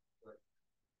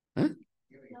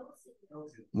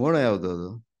ಮೋಡ ಯಾವುದು? ಅದು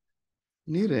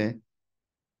ನೀರೇ,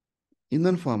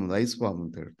 ಇನ್ನೊಂದು ಫಾರ್ಮ್, ಐಸ್ ಫಾರ್ಮ್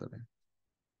ಅಂತ ಹೇಳ್ತಾರೆ,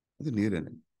 ಅದು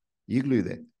ನೀರೇನೆ, ಈಗಲೂ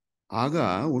ಇದೆ. ಆಗ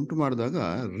ಉಂಟು ಮಾಡಿದಾಗ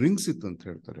ರಿಂಗ್ಸ್ ಇತ್ತು ಅಂತ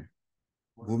ಹೇಳ್ತಾರೆ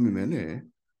ಭೂಮಿ ಮೇಲೆ.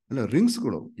 ಅಲ್ಲ,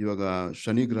 ರಿಂಗ್ಸ್ಗಳು ಇವಾಗ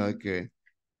ಶನಿ ಗ್ರಹಕ್ಕೆ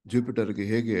ಜುಪಿಟರ್ಗೆ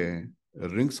ಹೇಗೆ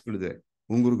ರಿಂಗ್ಸ್ಗಳಿದೆ,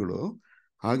 ಉಂಗುರುಗಳು,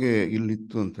 ಹಾಗೆ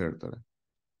ಇಲ್ಲಿತ್ತು ಅಂತ ಹೇಳ್ತಾರೆ.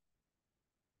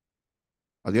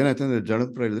 ಅದೇನಾಯ್ತು ಅಂದ್ರೆ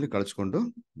ಜಲಪ್ರಳಯದಲ್ಲಿ ಕಳಿಸ್ಕೊಂಡು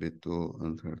ಬಿತ್ತು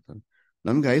ಅಂತ ಹೇಳ್ತಾರೆ.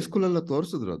 ನಮ್ಗೆ ಹೈಸ್ಕೂಲೆಲ್ಲ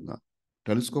ತೋರಿಸಿದ್ರು ಅದನ್ನ.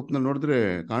 ಟೆಲಿಸ್ಕೋಪ್ನಲ್ಲಿ ನೋಡಿದ್ರೆ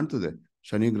ಕಾಣ್ತದೆ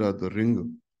ಶನಿ ಗ್ರಹದ ರಿಂಗ್,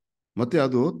 ಮತ್ತೆ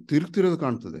ಅದು ತಿರುಗ್ತಿರೋದು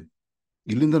ಕಾಣ್ತದೆ.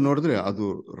 ಇಲ್ಲಿಂದ ನೋಡಿದ್ರೆ ಅದು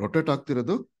ರೊಟೇಟ್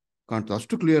ಆಗ್ತಿರೋದು ಕಾಣ್ತದೆ,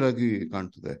 ಅಷ್ಟು ಕ್ಲಿಯರ್ ಆಗಿ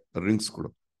ಕಾಣ್ತದೆ ರಿಂಗ್ಸ್ಗಳು.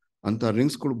 ಅಂತ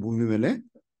ರಿಂಗ್ಸ್ಗಳು ಭೂಮಿ ಮೇಲೆ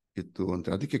ಇತ್ತು ಅಂತ.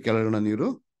 ಅದಕ್ಕೆ ಕೆಳಗಣ ನೀರು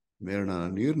ಮೇಲಣ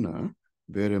ನೀರ್ನ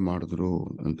ಬೇರೆ ಮಾಡಿದ್ರು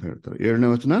ಅಂತ ಹೇಳ್ತಾರೆ. 7ನೇ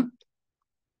ವಚನ.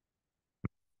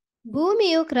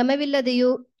 ಭೂಮಿಯು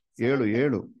ಕ್ರಮವಿಲ್ಲದೆಯೂ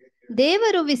 7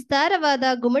 ದೇವರು ವಿಸ್ತಾರವಾದ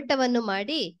ಗುಮ್ಮಟವನ್ನು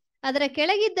ಮಾಡಿ ಅದರ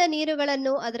ಕೆಳಗಿದ್ದ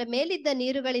ನೀರುಗಳನ್ನು ಅದರ ಮೇಲಿದ್ದ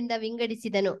ನೀರುಗಳಿಂದ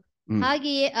ವಿಂಗಡಿಸಿದನು.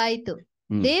 ಹಾಗೆಯೇ ಆಯಿತು.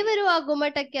 ದೇವರು ಆ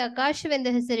ಗುಮ್ಮಟಕ್ಕೆ ಆಕಾಶವೆಂದು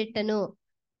ಹೆಸರಿಟ್ಟನು.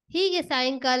 ಹೀಗೆ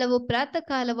ಸಾಯಂಕಾಲವು ಪ್ರಾತಃ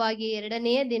ಕಾಲವಾಗಿ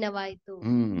 2ನೆಯ ದಿನವಾಯಿತು.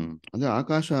 ಅದೇ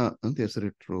ಆಕಾಶ ಅಂತ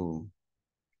ಹೆಸರಿಟ್ರು.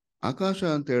 ಆಕಾಶ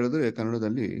ಅಂತ ಹೇಳಿದ್ರೆ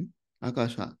ಕನ್ನಡದಲ್ಲಿ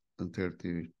ಆಕಾಶ ಅಂತ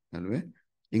ಹೇಳ್ತೀವಿ ಅಲ್ವೇ?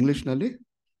 ಇಂಗ್ಲಿಷ್ನಲ್ಲಿ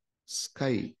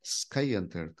ಸ್ಕೈ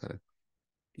ಅಂತ ಹೇಳ್ತಾರೆ.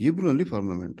 ಇಬ್ರಲ್ಲಿ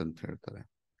ಫರ್ಮಮೆಂಟ್ ಅಂತ ಹೇಳ್ತಾರೆ.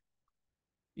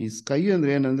 ಈ ಸ್ಕೈ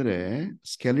ಅಂದ್ರೆ ಏನಂದ್ರೆ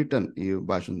ಸ್ಕೆಲಿಟನ್, ಈ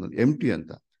ಭಾಷೆನಲ್ಲಿ ಎಂಟಿ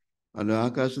ಅಂತ. ಅಲ್ಲಿ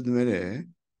ಆಕಾಶದ ಮೇಲೆ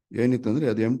ಏನಿತ್ತು ಅಂದ್ರೆ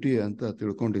ಅದು ಎಂಟಿ ಅಂತ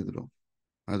ತಿಳ್ಕೊಂಡಿದ್ರು.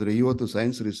 ಆದ್ರೆ ಇವತ್ತು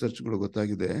ಸೈನ್ಸ್ ರಿಸರ್ಚ್ಗಳು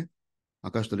ಗೊತ್ತಾಗಿದೆ,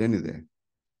 ಆಕಾಶದಲ್ಲಿ ಏನಿದೆ,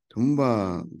 ತುಂಬಾ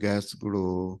ಗ್ಯಾಸ್ಗಳು,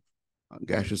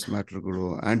 ಗ್ಯಾಷಸ್ ಮ್ಯಾಟ್ರ್ಗಳು,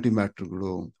 ಆಂಟಿ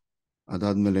ಮ್ಯಾಟ್ರ್ಗಳು,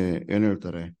 ಅದಾದ್ಮೇಲೆ ಏನ್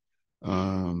ಹೇಳ್ತಾರೆ,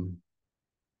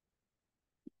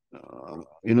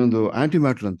 ಇನ್ನೊಂದು ಆಂಟಿ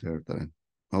ಮ್ಯಾಟ್ರ್ ಅಂತ ಹೇಳ್ತಾರೆ,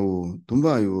 ಅವು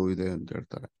ತುಂಬಾ ಇವು ಇದೆ ಅಂತ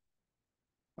ಹೇಳ್ತಾರೆ.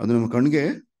 ಅದು ನಮ್ಮ ಕಣ್ಣಿಗೆ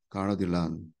ಕಾಣೋದಿಲ್ಲ.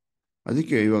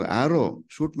 ಅದಕ್ಕೆ ಇವಾಗ ಆರೋ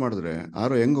ಶೂಟ್ ಮಾಡಿದ್ರೆ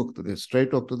ಆರೋ ಹೆಂಗ್ ಹೋಗ್ತದೆ?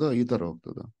 ಸ್ಟ್ರೈಟ್ ಹೋಗ್ತದೋ ಈ ತರ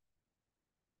ಹೋಗ್ತದೋ?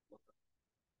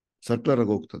 ಸರ್ಕ್ಯುಲರ್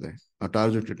ಆಗಿ ಹೋಗ್ತದೆ. ಆ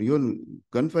ಟಾರ್ಗೆಟ್ ಇಟ್ಟು ಇವನ್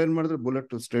ಗನ್ ಫೈರ್ ಮಾಡಿದ್ರೆ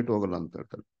ಬುಲೆಟ್ ಸ್ಟ್ರೈಟ್ ಹೋಗಲ್ಲ ಅಂತ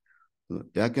ಹೇಳ್ತಾರೆ.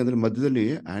 ಯಾಕೆಂದ್ರೆ ಮಧ್ಯದಲ್ಲಿ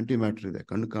ಆಂಟಿ ಮ್ಯಾಟ್ರ್ ಇದೆ,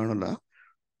 ಕಣ್ಣು ಕಾಣಲ್ಲ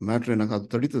ಮ್ಯಾಟ್ರ್, ಏನಾಗ ಅದು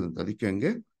ತಡೀತದಂತೆ, ಅದಕ್ಕೆ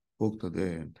ಹಂಗೆ ಹೋಗ್ತದೆ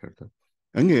ಅಂತ ಹೇಳ್ತಾರೆ.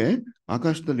 ಹಂಗೆ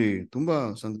ಆಕಾಶದಲ್ಲಿ ತುಂಬಾ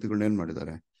ಸಂಗತಿಗಳನ್ನ ಏನ್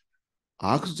ಮಾಡಿದ್ದಾರೆ.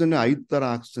 ಆಕ್ಸಿಜನ್ 5 ತರ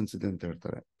ಆಕ್ಸಿಜನ್ಸ್ ಇದೆ ಅಂತ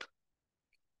ಹೇಳ್ತಾರೆ.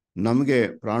 ನಮ್ಗೆ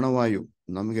ಪ್ರಾಣವಾಯು,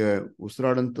 ನಮ್ಗೆ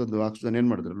ಉಸಿರಾಡಂಥದ್ದು ಆಕ್ಸಿಜನ್ ಏನ್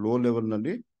ಮಾಡಿದ್ರೆ ಲೋ ಲೆವೆಲ್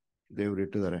ನಲ್ಲಿ ದೇವರು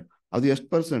ಇಟ್ಟಿದ್ದಾರೆ. ಅದು ಎಷ್ಟು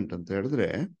 % ಅಂತ ಹೇಳಿದ್ರೆ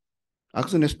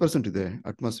ಆಕ್ಸಿಜನ್ ಎಷ್ಟು ಪರ್ಸೆಂಟ್ ಇದೆ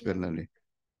ಅಟ್ಮಾಸ್ಫಿಯರ್ನಲ್ಲಿ?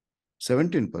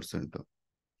 17%.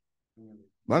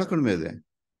 ಬಹಳ ಕಡಿಮೆ ಇದೆ.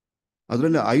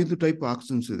 ಅದರಲ್ಲಿ 5 ಟೈಪ್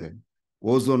ಆಕ್ಸಿಜನ್ಸ್ ಇದೆ.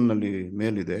 ಓಝೋನ್ನಲ್ಲಿ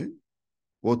ಮೇಲಿದೆ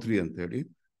O3 ಅಂತ ಹೇಳಿ,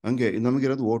 ಹಂಗೆ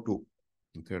ನಮಗಿರೋದು O2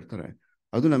 ಅಂತ ಹೇಳ್ತಾರೆ,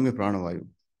 ಅದು ನಮಗೆ ಪ್ರಾಣವಾಯು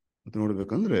ಅಂತ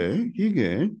ನೋಡ್ಬೇಕಂದ್ರೆ. ಹೀಗೆ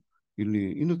ಇಲ್ಲಿ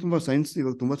ಇನ್ನು ತುಂಬಾ ಸೈನ್ಸ್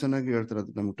ಇವಾಗ ತುಂಬಾ ಚೆನ್ನಾಗಿ ಹೇಳ್ತಾರೆ.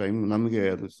 ಅದು ನಮಗೆ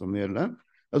ಅದು ಸಮಯ ಇಲ್ಲ,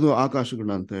 ಅದು ಆಕಾಶಗಳ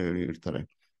ಅಂತ ಹೇಳಿ ಇರ್ತಾರೆ.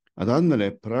 ಅದಾದ್ಮೇಲೆ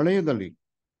ಪ್ರಳಯದಲ್ಲಿ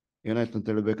ಏನಾಯ್ತು ಅಂತ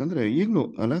ಹೇಳ್ಬೇಕಂದ್ರೆ, ಈಗಲೂ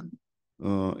ಅಲ್ಲ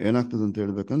ಏನಾಗ್ತದೆ ಅಂತ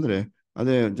ಹೇಳ್ಬೇಕಂದ್ರೆ,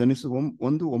 ಅದೇ ಜನಿಸು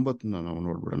 1:9 ನಾವು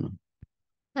ನೋಡ್ಬಿಡೋಣ.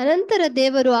 ಅನಂತರ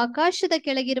ದೇವರು ಆಕಾಶದ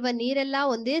ಕೆಳಗಿರುವ ನೀರೆಲ್ಲ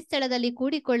ಒಂದೇ ಸ್ಥಳದಲ್ಲಿ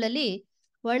ಕೂಡಿಕೊಳ್ಳಲಿ,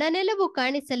 ಒಣನೆಲವು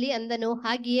ಕಾಣಿಸಲಿ ಅಂದನು.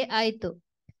 ಹಾಗೆಯೇ ಆಯಿತು.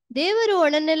 ದೇವರು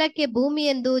ಒಣನೆಲಕ್ಕೆ ಭೂಮಿ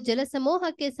ಎಂದು,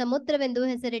 ಜಲಸಮೂಹಕ್ಕೆ ಸಮುದ್ರವೆಂದು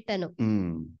ಹೆಸರಿಟ್ಟನು.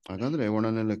 ಹಾಗಾದ್ರೆ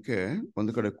ಒಣನೆಲಕ್ಕೆ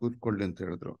ಒಂದು ಕಡೆ ಕೂತ್ಕೊಳ್ಳಿ ಅಂತ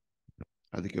ಹೇಳಿದ್ರು,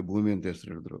 ಅದಕ್ಕೆ ಭೂಮಿ ಅಂತ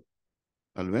ಹೆಸರು ಹೇಳಿದ್ರು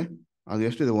ಅಲ್ವೇ? ಅದು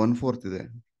ಎಷ್ಟಿದೆ? 1/4 ಇದೆ.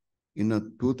 ಇನ್ನು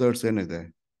 2/3 ಏನಿದೆ?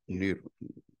 ನೀರು.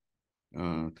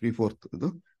 3/4 ಇದು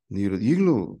ನೀರು.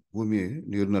 ಈಗಲೂ ಭೂಮಿ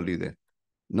ನೀರಿನಲ್ಲಿ ಇದೆ.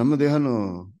 ನಮ್ಮ ದೇಹನೂ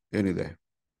ಏನಿದೆ?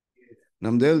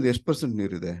 ನಮ್ಮ ದೇಹದ ಎಷ್ಟು ಪರ್ಸೆಂಟ್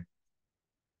ನೀರಿದೆ?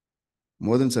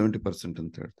 ಮೋರ್ ದೆನ್ 70%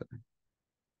 ಅಂತ ಹೇಳ್ತಾರೆ.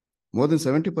 ಮೋರ್ ದೆನ್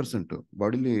 70%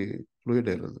 ಬಾಡಿಲಿ ಫ್ಲೂಯಿಡ್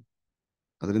ಇರೋದು.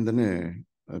 ಅದರಿಂದನೇ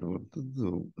ಇರುವಂಥದ್ದು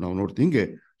ನಾವು ನೋಡ್ತೀವಿ. ಹಿಂಗೆ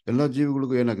ಎಲ್ಲ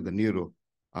ಜೀವಿಗಳಿಗೂ ಏನಾಗಿದೆ? ನೀರು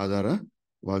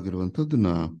ಆಧಾರವಾಗಿರುವಂಥದ್ದನ್ನ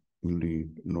ಇಲ್ಲಿ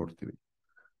ನೋಡ್ತೀವಿ.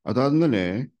 ಅದಾದ್ಮೇಲೆ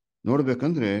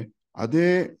ನೋಡ್ಬೇಕಂದ್ರೆ, ಅದೇ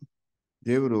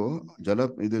ದೇವರು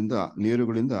ಇದರಿಂದ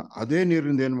ನೀರುಗಳಿಂದ, ಅದೇ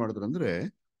ನೀರಿನಿಂದ ಏನ್ ಮಾಡಿದ್ರು ಅಂದ್ರೆ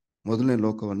ಮೊದಲನೇ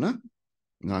ಲೋಕವನ್ನ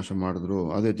ನಾಶ ಮಾಡಿದ್ರು.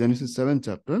 ಅದೇ Genesis 7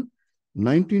 chapter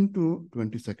 19 to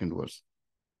 22nd verse.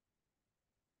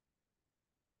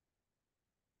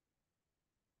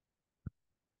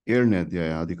 ಏಳನೇ ಅಧ್ಯಾಯ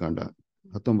ಆದಿಕಾಂಡ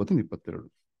 19-22.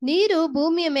 ನೀರು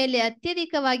ಭೂಮಿಯ ಮೇಲೆ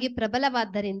ಅತ್ಯಧಿಕವಾಗಿ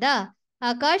ಪ್ರಬಲವಾದ್ದರಿಂದ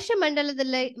ಆಕಾಶ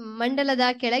ಮಂಡಲದ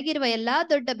ಕೆಳಗಿರುವ ಎಲ್ಲಾ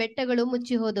ದೊಡ್ಡ ಬೆಟ್ಟಗಳು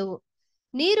ಮುಚ್ಚಿ ಹೋದವು.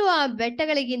 ನೀರು ಆ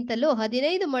ಬೆಟ್ಟಗಳಿಗಿಂತಲೂ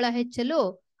 15 ಮೊಳ ಹೆಚ್ಚಲು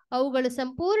ಅವುಗಳು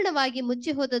ಸಂಪೂರ್ಣವಾಗಿ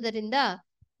ಮುಚ್ಚಿ ಹೋದುದರಿಂದ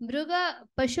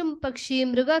ಪಶು ಪಕ್ಷಿ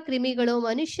ಮೃಗ ಕ್ರಿಮಿಗಳು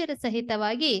ಮನುಷ್ಯರ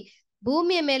ಸಹಿತವಾಗಿ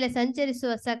ಭೂಮಿಯ ಮೇಲೆ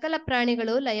ಸಂಚರಿಸುವ ಸಕಲ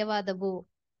ಪ್ರಾಣಿಗಳು ಲಯವಾದವು.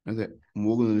 ಅದೇ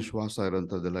ಮೂಗಿನಲ್ಲಿ ಶ್ವಾಸ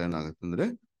ಇರುವಂತದ್ದೆಲ್ಲ ಏನಾಗುತ್ತೆ ಅಂದ್ರೆ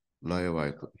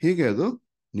ಲಯವಾಯಿತು. ಹೀಗೆ ಅದು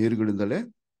ನೀರುಗಳಿಂದಲೇ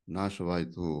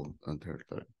ನಾಶವಾಯಿತು ಅಂತ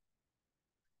ಹೇಳ್ತಾರೆ.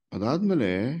 ಅದಾದ್ಮೇಲೆ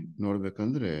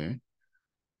ನೋಡ್ಬೇಕಂದ್ರೆ,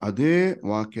 ಅದೇ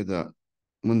ವಾಕ್ಯದ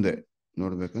ಮುಂದೆ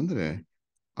ನೋಡ್ಬೇಕಂದ್ರೆ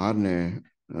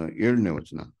 7ನೇ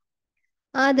ವಚನ.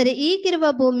 ಆದರೆ ಈಗಿರುವ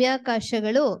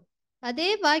ಭೂಮ್ಯಾಕಾಶಗಳು ಅದೇ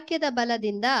ವಾಕ್ಯದ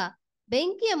ಬಲದಿಂದ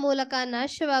ಬೆಂಕಿಯ ಮೂಲಕ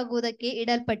ನಾಶವಾಗುವುದಕ್ಕೆ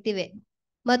ಇಡಲ್ಪಟ್ಟಿವೆ,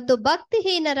 ಮತ್ತು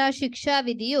ಭಕ್ತಿಹೀನರ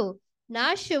ಶಿಕ್ಷಾವಿಧಿಯು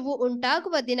ನಾಶವು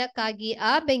ಉಂಟಾಗುವ ದಿನಕ್ಕಾಗಿ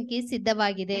ಆ ಬೆಂಕಿ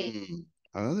ಸಿದ್ಧವಾಗಿದೆ.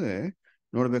 ಹಾಗಾದ್ರೆ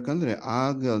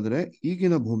ನೋಡ್ಬೇಕಂದ್ರೆ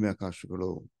ಈಗಿನ ಭೂಮಿ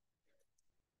ಆಕಾಶಗಳು,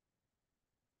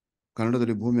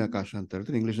 ಕನ್ನಡದಲ್ಲಿ ಭೂಮಿ ಆಕಾಶ ಅಂತ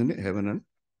ಹೇಳ್ತಾರೆ, ಇಂಗ್ಲಿಷಲ್ಲಿ ಹೆವೆನ್ ಅಂಡ್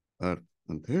ಅರ್ತ್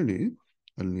ಅಂತ ಹೇಳಿ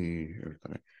ಅಲ್ಲಿ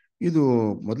ಹೇಳ್ತಾರೆ. ಇದು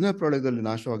ಮೊದಲನೇ ಪ್ರಳಯದಲ್ಲಿ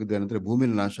ನಾಶವಾಗಿದೆ ಅಂದ್ರೆ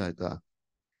ಭೂಮಿಲಿ ನಾಶ ಆಯ್ತಾ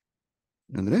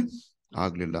ಅಂದ್ರೆ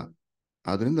ಆಗ್ಲಿಲ್ಲ.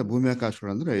 ಆದ್ರಿಂದ ಭೂಮಿ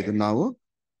ಆಕಾಶಗಳಂದ್ರೆ ಇದನ್ನ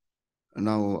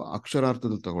ನಾವು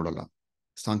ಅಕ್ಷರಾರ್ಥದಲ್ಲಿ ತಗೊಳ್ಳಲ್ಲ,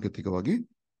 ಸಾಂಕೇತಿಕವಾಗಿ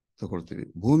ತಗೊಳ್ತೀವಿ.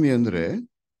 ಭೂಮಿ ಅಂದ್ರೆ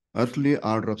ಅರ್ತ್ಲಿ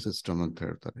ಆರ್ಡರ್ ಆಫ್ ಸಿಸ್ಟಮ್ ಅಂತ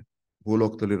ಹೇಳ್ತಾರೆ.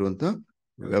 ಭೂಲೋಕದಲ್ಲಿರುವಂತ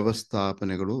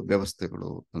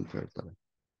ವ್ಯವಸ್ಥೆಗಳು ಅಂತ ಹೇಳ್ತಾರೆ.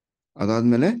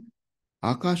 ಅದಾದ್ಮೇಲೆ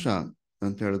ಆಕಾಶ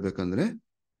ಅಂತ ಹೇಳ್ಬೇಕಂದ್ರೆ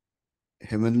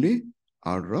ಹೆವೆನ್ಲಿ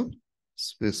ಆರ್ಡರ್ ಆಫ್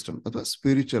ಸಿಸ್ಟಮ್ ಅಥವಾ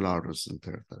ಸ್ಪಿರಿಚುವಲ್ ಆರ್ಡರ್ಸ್ ಅಂತ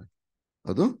ಹೇಳ್ತಾರೆ.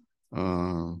 ಅದು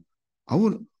ಅವು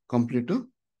ಕಂಪ್ಲೀಟ್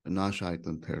ನಾಶ ಆಯ್ತು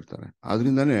ಅಂತ ಹೇಳ್ತಾರೆ.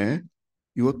 ಆದ್ರಿಂದಾನೇ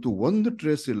ಇವತ್ತು ಒಂದು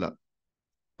ಟ್ರೇಸ್ ಇಲ್ಲ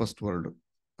ಫಸ್ಟ್ ವರ್ಲ್ಡ್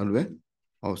ಅಲ್ವೇ?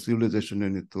 ಅವ್ರ ಸಿವಿಲೈಸೇಷನ್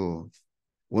ಏನಿತ್ತು,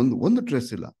 ಒಂದು ಟ್ರೇಸ್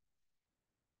ಇಲ್ಲ.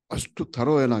 ಅಷ್ಟು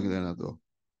ಥರೋ ಏನಾಗಿದೆ ಅನ್ನೋದು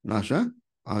ನಾಶ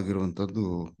ಆಗಿರುವಂಥದ್ದು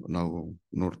ನಾವು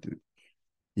ನೋಡ್ತೀವಿ.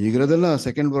 ಈಗಿರೋದೆಲ್ಲ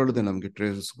ಸೆಕೆಂಡ್ ವರ್ಲ್ಡ್ ನಮಗೆ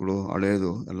ಟ್ರೇಸಸ್ಗಳು,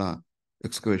 ಹಳೆಯದು ಎಲ್ಲ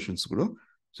ಎಕ್ಸ್ಕವೇಷನ್ಸ್ಗಳು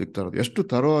ಸಿಗ್ತಾ ಇರೋದು. ಎಷ್ಟು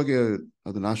ಥರೋ ಆಗಿ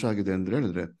ಅದು ನಾಶ ಆಗಿದೆ ಅಂದ್ರೆ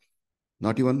ಹೇಳಿದ್ರೆ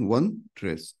ನಾಟ್ ಇವನ್ ಒನ್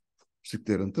ಟ್ರೇಸ್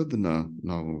ಸಿಗ್ತಾ ಇರೋಂಥದ್ದನ್ನ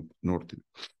ನಾವು ನೋಡ್ತೀವಿ.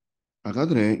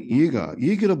 ಹಾಗಾದ್ರೆ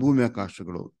ಈಗಿರೋ ಭೂಮಿ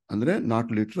ಆಕಾಶಗಳು ಅಂದ್ರೆ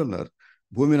ನಾಟ್ ಲಿಟ್ರಲ್ ಅರ್ತ್,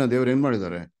 ಭೂಮಿನ ದೇವರು ಏನ್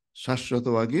ಮಾಡಿದ್ದಾರೆ?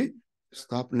 ಶಾಶ್ವತವಾಗಿ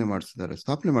ಸ್ಥಾಪನೆ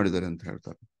ಮಾಡಿದ್ದಾರೆ ಅಂತ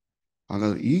ಹೇಳ್ತಾರೆ.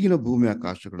 ಹಾಗಾದ್ರೆ ಈಗಿನ ಭೂಮಿ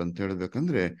ಆಕಾಶಗಳು ಅಂತ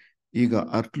ಹೇಳ್ಬೇಕಂದ್ರೆ ಈಗ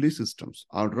ಅರ್ತ್ಲಿ systems,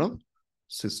 order of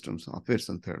systems, affairs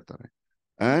ಅಂತ ಹೇಳ್ತಾರೆ.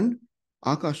 ಅಂಡ್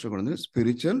ಆಕಾಶಗಳು ಅಂದ್ರೆ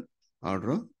ಸ್ಪಿರಿಚುವಲ್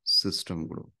ಆರ್ಡರ್ ಆಫ್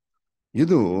ಸಿಸ್ಟಮ್ಗಳು.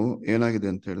 ಇದು ಏನಾಗಿದೆ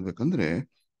ಅಂತ ಹೇಳ್ಬೇಕಂದ್ರೆ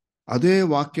ಅದೇ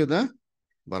ವಾಕ್ಯದ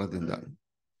ಬಲದಿಂದ,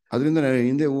 ಅದರಿಂದ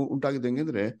ಹಿಂದೆ ಉಂಟಾಗಿದೆ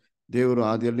ಹೆಂಗಂದ್ರೆ ದೇವರು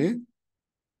ಆದಿಯಲ್ಲಿ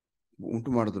ಉಂಟು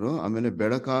ಮಾಡಿದ್ರು, ಆಮೇಲೆ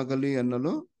ಬೆಳಕಾಗಲಿ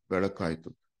ಅನ್ನಲು ಬೆಳಕಾಯ್ತು.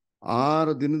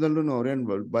 6 ದಿನದಲ್ಲೂ ಅವ್ರೇನ್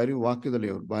ಬರೀ ವಾಕ್ಯದಲ್ಲಿ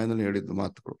ಅವ್ರ ಬಾಯಿನಲ್ಲಿ ಹೇಳಿದ್ದು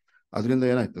ಮಾತುಗಳು, ಅದರಿಂದ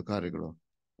ಏನಾಯ್ತು? ಕಾರ್ಯಗಳು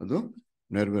ಅದು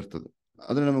ನೆರವೇರ್ತದೆ.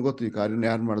 ಆದ್ರೆ ನಮಗೆ ಗೊತ್ತು, ಈ ಕಾರ್ಯನ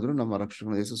ಯಾರು ಮಾಡಿದ್ರು? ನಮ್ಮ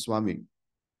ರಕ್ಷಕ ಯೇಸು ಸ್ವಾಮಿ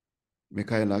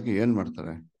ಮಿಕಾಯಲ್ ಆಗಿ ಏನ್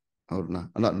ಮಾಡ್ತಾರೆ?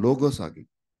 ಅವ್ರನ್ನ ಲೋಗೋಸ್ ಆಗಿ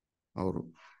ಅವರು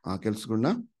ಆ ಕೆಲಸಗಳನ್ನ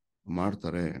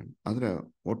ಮಾಡ್ತಾರೆ. ಆದ್ರೆ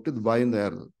ಒಟ್ಟಿದ ಬಾಯಿಂದ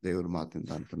ಯಾರು? ದೇವ್ರ ಮಾತಿಂದ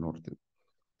ಅಂತ ನೋಡ್ತೀವಿ.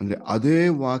 ಅಂದ್ರೆ ಅದೇ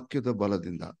ವಾಕ್ಯದ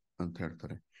ಬಲದಿಂದ ಅಂತ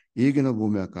ಹೇಳ್ತಾರೆ. ಈಗಿನ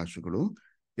ಭೂಮಿ ಆಕಾಶಗಳು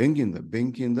ಹೆಂಗಿಂದ?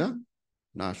 ಬೆಂಕಿಯಿಂದ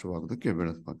ನಾಶವಾಗೋದಕ್ಕೆ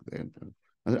ಬೆಳೆಸವಾಗಿದೆ ಅಂತ ಹೇಳಿ.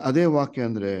 ಅಂದ್ರೆ ಅದೇ ವಾಕ್ಯ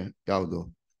ಅಂದ್ರೆ ಯಾವುದು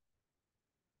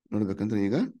ನೋಡ್ಬೇಕಂದ್ರೆ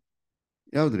ಈಗ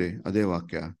ಯಾವ್ದ್ರಿ ಅದೇ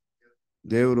ವಾಕ್ಯ?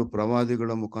 ದೇವರು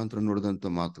ಪ್ರವಾದಿಗಳ ಮುಖಾಂತರ ನುಡಿದಂತ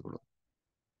ಮಾತುಗಳು,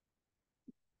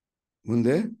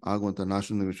 ಮುಂದೆ ಆಗುವಂತ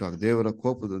ನಾಶನ ವಿಷಯ, ದೇವರ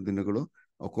ಕೋಪದ ದಿನಗಳು,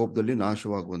 ಆ ಕೋಪದಲ್ಲಿ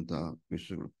ನಾಶವಾಗುವಂತ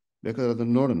ವಿಷಯಗಳು. ಬೇಕಾದ್ರೆ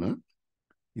ಅದನ್ನ ನೋಡೋಣ.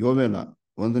 ಯೋವೇಲ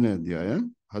 1ನೇ ಅಧ್ಯಾಯ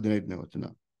 15ನೇ ವಚನ.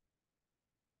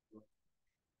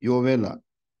 ಯೋವೇಲ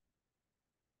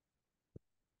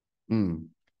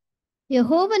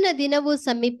ಯೆಹೋವನ ದಿನವು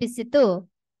ಸಮೀಪಿಸಿತು,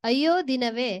 ಅಯ್ಯೋ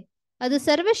ದಿನವೇ, ಅದು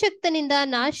ಸರ್ವಶಕ್ತನಿಂದ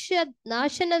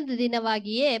ನಾಶನದ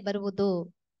ದಿನವಾಗಿಯೇ ಬರುವುದು.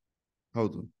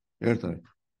 ಹೌದು, ಹೇಳ್ತಾರೆ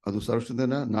ಅದು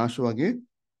ಸರ್ವಶಕ್ತನ ನಾಶವಾಗಿ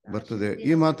ಬರ್ತದೆ.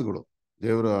 ಈ ಮಾತುಗಳು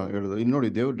ದೇವರ ಹೇಳಿದ್ರು. ಇಲ್ಲಿ ನೋಡಿ,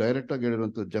 ದೇವ್ರು ಡೈರೆಕ್ಟ್ ಆಗಿ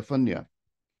ಹೇಳಿರುವಂತ ಜಫನ್ಯ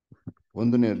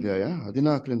 1ನೇ ಅಧ್ಯಾಯ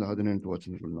 14ರಿಂದ 18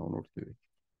 ವಚನಗಳು ನಾವು ನೋಡ್ತೀವಿ.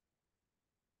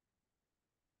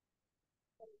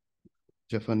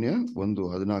 ಜಫನ್ಯ 1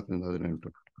 14ರಿಂದ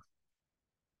 18.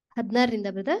 16ರಿಂದ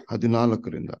ಬ್ರದರ್?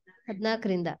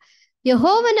 14ರಿಂದ.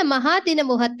 ಯೆಹೋವನ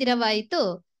ಮಹಾದಿನವು ಹತ್ತಿರವಾಯಿತು,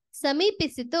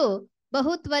 ಸಮೀಪಿಸಿತು,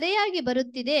 ಬಹು ತ್ವರೆಯಾಗಿ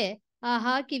ಬರುತ್ತಿದೆ.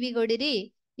 ಆಹಾ, ಕಿವಿಗೊಡಿರಿ,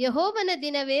 ಯೆಹೋವನ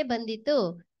ದಿನವೇ ಬಂದಿತು.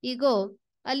 ಇಗೋ,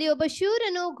 ಅಲ್ಲಿ ಒಬ್ಬ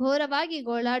ಶೂರನು ಘೋರವಾಗಿ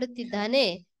ಗೋಳಾಡುತ್ತಿದ್ದಾನೆ.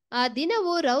 ಆ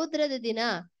ದಿನವು ರೌದ್ರದ ದಿನ,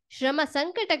 ಶ್ರಮ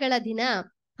ಸಂಕಟಗಳ ದಿನ,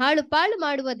 ಹಾಳು ಪಾಳು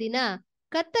ಮಾಡುವ ದಿನ,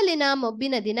 ಕತ್ತಲಿನ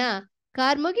ಮೊಬ್ಬಿನ ದಿನ,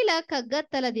 ಕಾರ್ಮುಗಿಲ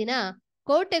ಕಗ್ಗತ್ತಲ ದಿನ,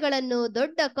 ಕೋಟೆಗಳನ್ನು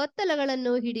ದೊಡ್ಡ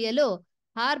ಕೊತ್ತಲಗಳನ್ನು ಹಿಡಿಯಲು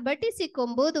ಆರ್ಭಟಿಸಿ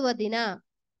ಕೊಂಬೂದುವ ದಿನ.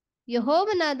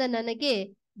 ಯೆಹೋವನಾದ ನನಗೆ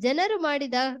ಜನರು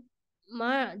ಮಾಡಿದ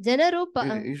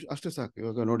ಅಷ್ಟೇ ಸಾಕು.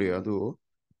 ಇವಾಗ ನೋಡಿ, ಅದು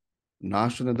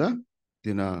ನಾಶನದ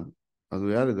ದಿನ. ಅದು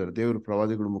ಯಾರಿದ್ದಾರೆ? ದೇವರು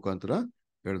ಪ್ರವಾದಿಗಳ ಮುಖಾಂತರ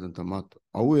ಹೇಳಿದಂತ ಮಾತು.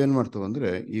 ಅವು ಏನ್ ಮಾಡ್ತಾವ ಅಂದ್ರೆ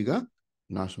ಈಗ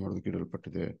ನಾಶ ಮಾಡೋದಕ್ಕೆ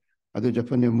ಇಡಲ್ಪಟ್ಟಿದೆ. ಅದೇ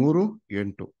ಜಫನ್ಯ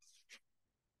 3:8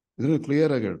 ಇದನ್ನು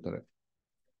ಕ್ಲಿಯರ್ ಆಗಿ ಹೇಳ್ತಾರೆ.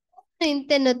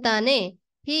 ಇಂತೆನ್ನುತ್ತಾನೆ,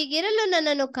 ಹೀಗಿರಲು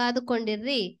ನನ್ನನ್ನು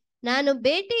ಕಾದುಕೊಂಡಿರ್ರಿ. ನಾನು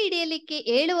ಬೇಟೆ ಹಿಡಿಯಲಿಕ್ಕೆ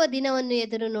ಏಳುವ ದಿನವನ್ನು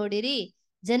ಎದುರು ನೋಡಿರಿ.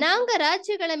 ಜನಾಂಗ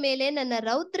ರಾಜ್ಯಗಳ ಮೇಲೆ ನನ್ನ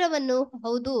ರೌದ್ರವನ್ನು,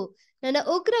 ಹೌದು, ನನ್ನ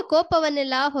ಉಗ್ರ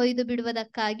ಕೋಪವನ್ನೆಲ್ಲ ಹೊಯ್ದು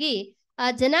ಬಿಡುವುದಕ್ಕಾಗಿ ಆ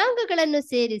ಜನಾಂಗಗಳನ್ನು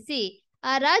ಸೇರಿಸಿ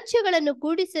ಆ ರಾಜ್ಯಗಳನ್ನು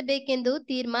ಕೂಡಿಸಬೇಕೆಂದು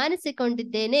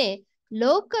ತೀರ್ಮಾನಿಸಿಕೊಂಡಿದ್ದೇನೆ.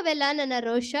 ಲೋಕವೆಲ್ಲ ನನ್ನ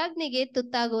ರೋಷಾಗ್ನಿಗೆ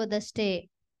ತುತ್ತಾಗುವುದಷ್ಟೇ.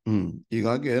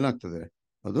 ಹೀಗಾಗಿ ಏನಾಗ್ತದೆ?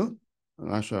 ಅದು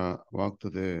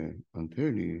ನಾಶವಾಗ್ತದೆ ಅಂತ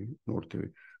ಹೇಳಿ ನೋಡ್ತೀವಿ.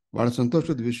 ಬಹಳ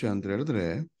ಸಂತೋಷದ ವಿಷಯ ಅಂತ ಹೇಳಿದ್ರೆ,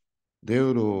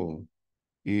 ದೇವರು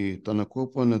ಈ ತನ್ನ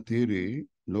ಕೋಪವನ್ನು ತೀರಿ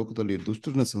ಲೋಕದಲ್ಲಿ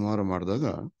ದುಷ್ಟರನ್ನ ಸಂಹಾರ ಮಾಡಿದಾಗ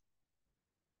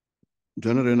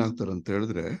ಜನರು ಏನಾಗ್ತಾರೆ ಅಂತ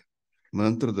ಹೇಳಿದ್ರೆ,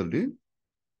 ನಂತರದಲ್ಲಿ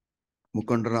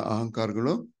ಮುಖಂಡರ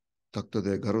ಅಹಂಕಾರಗಳು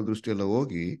ತಗ್ತದೆ, ಗರ್ವದೃಷ್ಟಿಯೆಲ್ಲ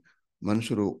ಹೋಗಿ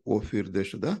ಮನುಷ್ಯರು ಓಫೀರ್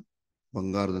ದೇಶದ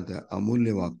ಬಂಗಾರದಂತೆ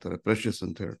ಅಮೂಲ್ಯವಾಗ್ತಾರೆ, ಪ್ರೆಷಸ್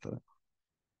ಅಂತ ಹೇಳ್ತಾರೆ.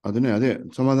 ಅದೇ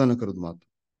ಸಮಾಧಾನಕರದ ಮಾತು.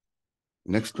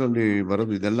 ನೆಕ್ಸ್ಟ್ ಅಲ್ಲಿ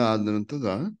ಬರೋದು ಇದೆಲ್ಲ ಆದ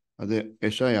ನಂತರ ಅದೇ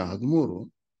ಯೆಶಾಯ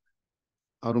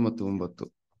 13:6 ಮತ್ತು 9.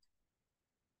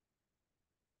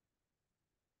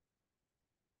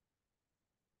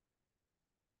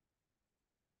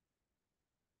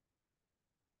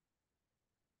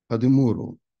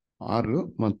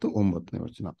 ಮತ್ತು 9ನೇ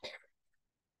ವಚನ.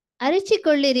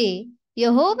 ಅರಿಚಿಕೊಳ್ಳಿರಿ,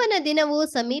 ಯೆಹೋವನ ದಿನವು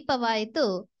ಸಮೀಪವಾಯಿತು,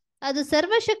 ಅದು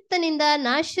ಸರ್ವಶಕ್ತನಿಂದ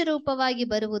ನಾಶರೂಪವಾಗಿ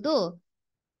ಬರುವುದು,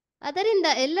 ಅದರಿಂದ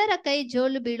ಎಲ್ಲರ ಕೈ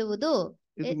ಜೋಲು ಬೀಳುವುದು.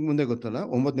 ಮುಂದೆ ಗೊತ್ತಲ್ಲ,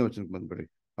 9ನೇ ವಚನಕ್ಕೆ ಬಂದ್ಬಿಡಿ.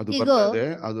 ಅದು ಬರ್ತದೆ,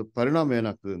 ಅದು ಪರಿಣಾಮ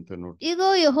ಏನಾಗ್ತದೆ ಅಂತ ನೋಡಿ. ಇಗೋ,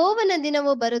 ಯೆಹೋವನ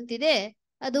ದಿನವು ಬರುತ್ತಿದೆ,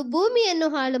 ಅದು ಭೂಮಿಯನ್ನು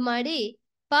ಹಾಳು ಮಾಡಿ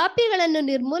ಪಾಪಿಗಳನ್ನು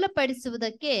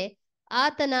ನಿರ್ಮೂಲಪಡಿಸುವುದಕ್ಕೆ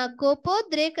ಆತನ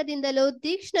ಕೋಪೋದ್ರೇಕದಿಂದಲೂ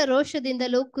ತೀಕ್ಷ್ಣ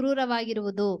ರೋಷದಿಂದಲೂ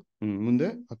ಕ್ರೂರವಾಗಿರುವುದು. ಮುಂದೆ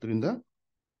 10ರಿಂದ.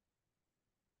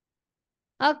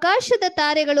 ಆಕಾಶದ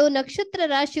ತಾರೆಗಳು ನಕ್ಷತ್ರ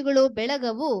ರಾಶಿಗಳು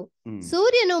ಬೆಳಗವು,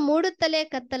 ಸೂರ್ಯನು ಮೂಡುತ್ತಲೇ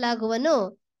ಕತ್ತಲಾಗುವನು,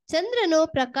 ಚಂದ್ರನು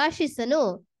ಪ್ರಕಾಶಿಸನು.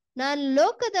 ನಾನು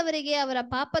ಲೋಕದವರಿಗೆ ಅವರ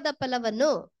ಪಾಪದ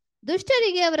ಫಲವನ್ನು,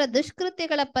 ದುಷ್ಟರಿಗೆ ಅವರ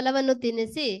ದುಷ್ಕೃತ್ಯಗಳ ಫಲವನ್ನು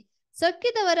ತಿನ್ನಿಸಿ,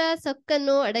 ಸೊಕ್ಕಿದವರ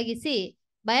ಸೊಕ್ಕನ್ನು ಅಡಗಿಸಿ,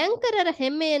 ಭಯಂಕರರ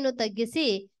ಹೆಮ್ಮೆಯನ್ನು ತಗ್ಗಿಸಿ,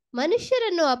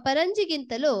 ಮನುಷ್ಯರನ್ನು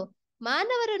ಅಪರಂಜಿಗಿಂತಲೂ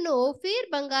ಮಾನವರನ್ನು ಓಫೀರ್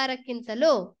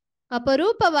ಬಂಗಾರಕ್ಕಿಂತಲೂ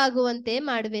ಅಪರೂಪವಾಗುವಂತೆ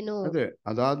ಮಾಡುವೆನು.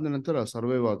 ಅದಾದ ನಂತರ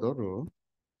ಸರ್ವೈವ್ ಆದವರು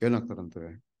ಏನಾಗ್ತಾರಂತೆ?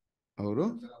 ಅವರು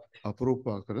ಅಪರೂಪ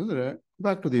ಆಗ್ತಾರೆ. ಅಂದ್ರೆ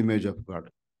back to the image of god,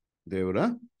 ದೇವರ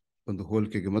ಒಂದು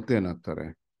ಹೋಲಿಕೆಗೆ ಮತ್ತೆ ಏನಾಗ್ತಾರೆ?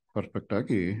 ಪರ್ಫೆಕ್ಟ್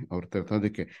ಆಗಿ ಅವ್ರು ತರ್ತಾರೆ.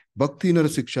 ಅದಕ್ಕೆ ಭಕ್ತಿನರ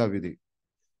ಶಿಕ್ಷಾ ವಿಧಿ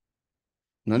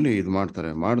ನಲ್ಲಿ ಇದು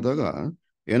ಮಾಡ್ತಾರೆ. ಮಾಡಿದಾಗ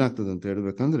ಏನಾಗ್ತದೆ ಅಂತ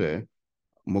ಹೇಳ್ಬೇಕಂದ್ರೆ,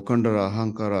 ಮುಖಂಡರ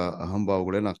ಅಹಂಕಾರ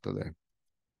ಅಹಂಭಾವಗಳೇನಾಗ್ತದೆ,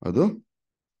 ಅದು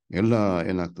ಎಲ್ಲ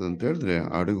ಏನಾಗ್ತದೆ ಅಂತ ಹೇಳಿದ್ರೆ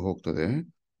ಅಡುಗೆ ಹೋಗ್ತದೆ.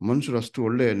 ಮನುಷ್ಯರು ಅಷ್ಟು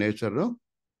ಒಳ್ಳೆ ನೇಚರ್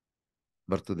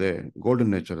ಬರ್ತದೆ,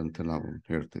 ಗೋಲ್ಡನ್ ನೇಚರ್ ಅಂತ ನಾವು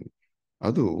ಹೇಳ್ತೀವಿ,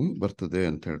 ಅದು ಬರ್ತದೆ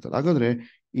ಅಂತ ಹೇಳ್ತಾರೆ. ಹಾಗಾದ್ರೆ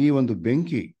ಈ ಒಂದು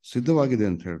ಬೆಂಕಿ ಸಿದ್ಧವಾಗಿದೆ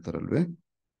ಅಂತ ಹೇಳ್ತಾರಲ್ವೇ?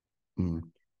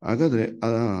 ಹಾಗಾದ್ರೆ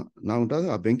ನಾವು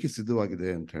ಆ ಬೆಂಕಿ ಸಿದ್ಧವಾಗಿದೆ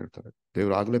ಅಂತ ಹೇಳ್ತಾರೆ,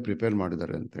 ದೇವರು ಆಗ್ಲೇ ಪ್ರಿಪೇರ್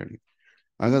ಮಾಡಿದ್ದಾರೆ ಅಂತ ಹೇಳಿ.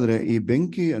 ಹಾಗಾದ್ರೆ ಈ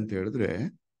ಬೆಂಕಿ ಅಂತ ಹೇಳಿದ್ರೆ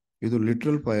ಇದು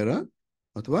ಲಿಟ್ರಲ್ ಫೈರ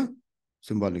ಅಥವಾ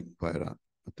ಸಿಂಬಾಲಿಕ್ ಫೈರ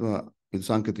ಅಥವಾ ಇದು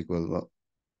ಸಾಂಕೇತಿಕವಾದ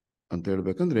ಅಂತ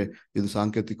ಹೇಳ್ಬೇಕಂದ್ರೆ ಇದು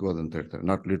ಸಾಂಕೇತಿಕವಾದ ಅಂತ ಹೇಳ್ತಾರೆ,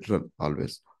 ನಾಟ್ ಲಿಟ್ರಲ್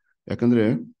ಆಲ್ವೇಸ್. ಯಾಕಂದ್ರೆ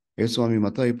ಯೇಸುಸ್ವಾಮಿ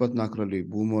ಮತ 24ರಲ್ಲಿ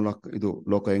ಭೂಮೂಲಕ ಇದು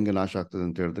ಲೋಕ ಹೆಂಗೆ ನಾಶ ಆಗ್ತದೆ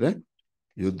ಅಂತ ಹೇಳಿದ್ರೆ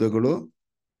ಯುದ್ಧಗಳು,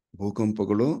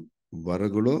 ಭೂಕಂಪಗಳು,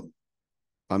 ಬರಗಳು,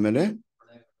 ಆಮೇಲೆ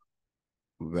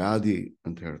ವ್ಯಾಧಿ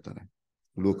ಅಂತ ಹೇಳ್ತಾರೆ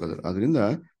ಲೋಕದಲ್ಲಿ. ಅದರಿಂದ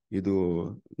ಇದು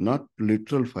ನಾಟ್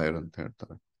ಲಿಟ್ರಲ್ ಫೈರ್ ಅಂತ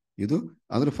ಹೇಳ್ತಾರೆ. ಇದು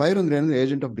ಅಂದ್ರೆ ಫೈರ್ ಅಂದ್ರೆ ಏನಂದ್ರೆ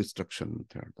ಏಜೆಂಟ್ ಆಫ್ ಡಿಸ್ಟ್ರಕ್ಷನ್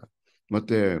ಅಂತ ಹೇಳ್ತಾರೆ.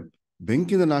 ಮತ್ತೆ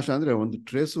ಬೆಂಕಿದ ನಾಶ ಅಂದ್ರೆ ಒಂದು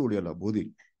ಟ್ರೇಸು ಉಳಿಯಲ್ಲ, ಬೂದಿ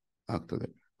ಆಗ್ತದೆ.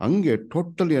 ಹಂಗೆ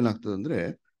ಟೋಟಲ್ ಏನಾಗ್ತದೆ ಅಂದ್ರೆ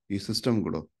ಈ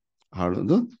ಸಿಸ್ಟಮ್ಗಳು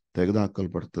ಹಾಳದು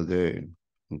ತೆಗೆದುಹಾಕಲ್ಪಡ್ತದೆ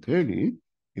ಅಂತ ಹೇಳಿ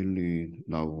ಇಲ್ಲಿ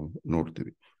ನಾವು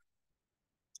ನೋಡ್ತೀವಿ.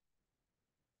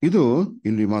 ಇದು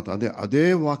ಇಲ್ಲಿ ಮಾತು ಅದೇ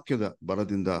ವಾಕ್ಯದ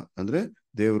ಬಲದಿಂದ ಅಂದ್ರೆ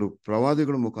ದೇವರು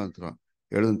ಪ್ರವಾದಿಗಳ ಮುಖಾಂತರ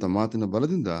ಹೇಳಿದಂತ ಮಾತಿನ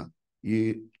ಬಲದಿಂದ ಈ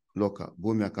ಲೋಕ,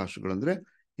 ಭೂಮಿ, ಆಕಾಶಗಳಂದ್ರೆ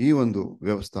ಈ ಒಂದು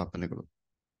ವ್ಯವಸ್ಥಾಪನೆಗಳು,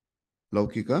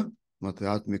 ಲೌಕಿಕ ಮತ್ತೆ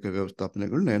ಆತ್ಮಿಕ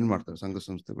ವ್ಯವಸ್ಥಾಪನೆಗಳನ್ನ ಏನ್ ಮಾಡ್ತಾರೆ, ಸಂಘ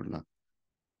ಸಂಸ್ಥೆಗಳನ್ನ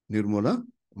ನಿರ್ಮೂಲ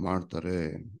ಮಾಡ್ತಾರೆ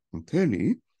ಅಂತ ಹೇಳಿ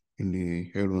ಇಲ್ಲಿ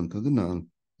ಹೇಳುವಂಥದ್ದನ್ನ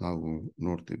ನಾವು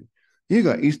ನೋಡ್ತೀವಿ. ಈಗ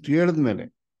ಇಷ್ಟು ಹೇಳಿದ್ಮೇಲೆ,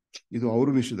 ಇದು ಅವ್ರ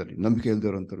ವಿಷಯದಲ್ಲಿ ನಂಬಿಕೆ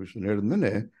ಇಲ್ದಿರೋಂಥ ವಿಷಯ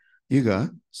ಹೇಳಿದ್ಮೇಲೆ ಈಗ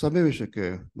ಸಭೆ ವಿಷಯಕ್ಕೆ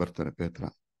ಬರ್ತಾರೆ ಪೇತ್ರ.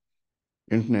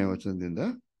 8ನೇ ವಚನದಿಂದ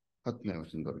 10ನೇ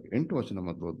ವಚನದವರೆಗೆ 8 ವಚನ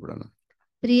ಮತ್ತು ಓದ್ಬಿಡೋಣ.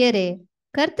 ಪ್ರಿಯರೇ,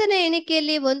 ಕರ್ತನ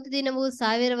ಎಣಿಕೆಯಲ್ಲಿ ಒಂದು ದಿನವು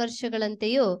 1000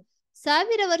 ವರ್ಷಗಳಂತೆಯೂ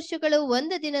 1000 ವರ್ಷಗಳು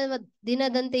ಒಂದು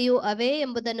ದಿನದಂತೆಯೂ ಅವೇ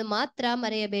ಎಂಬುದನ್ನು ಮಾತ್ರ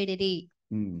ಮರೆಯಬೇಡಿರಿ.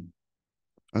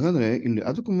 ಹಾಗಾದ್ರೆ ಇಲ್ಲಿ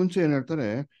ಅದಕ್ಕೂ ಮುಂಚೆ ಏನ್ ಹೇಳ್ತಾರೆ,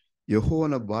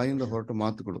 ಯೆಹೋವನ ಬಾಯಿಂದ ಹೊರಟ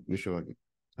ಮಾತುಗಳು ವಿಷಯವಾಗಿ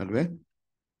ಅಲ್ವೇ,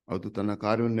 ಅದು ತನ್ನ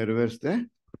ಕಾರ್ಯವನ್ನು ನೆರವೇರಿಸದೆ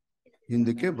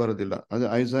ಹಿಂದಕ್ಕೆ ಬರೋದಿಲ್ಲ. ಅದು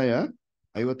ಐಸಾಯ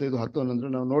 55:10 ಅಂದ್ರೆ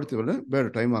ನಾವು ನೋಡ್ತೀವಲ್ಲ, ಬೇಡ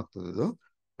ಟೈಮ್ ಆಗ್ತದೆ. ಇದು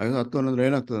 10 ಅಂದ್ರೆ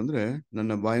ಏನಾಗ್ತದೆ ಅಂದ್ರೆ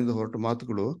ನನ್ನ ಬಾಯಿಂದ ಹೊರಟ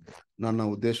ಮಾತುಗಳು ನನ್ನ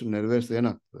ಉದ್ದೇಶ ನೆರವೇರಿಸದೆ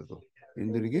ಏನಾಗ್ತದೆ, ಅದು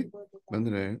ಹಿಂದಿರುಗಿ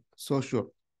ಬಂದ್ರೆ ಸೋಶೋ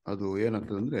ಅದು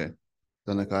ಏನಾಗ್ತದೆ ಅಂದ್ರೆ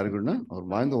ತನ್ನ ಕಾರ್ಯಗಳನ್ನ ಅವ್ರ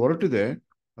ಬಾಯಿಂದ ಹೊರಟಿದೆ,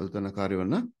 ಅದು ತನ್ನ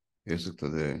ಕಾರ್ಯವನ್ನ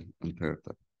ಎಸಗ್ತದೆ ಅಂತ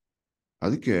ಹೇಳ್ತಾರೆ.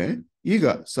 ಅದಕ್ಕೆ ಈಗ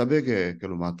ಸಭೆಗೆ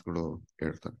ಕೆಲವು ಮಾತುಗಳು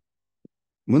ಹೇಳ್ತಾರೆ.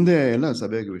 ಮುಂದೆ ಎಲ್ಲ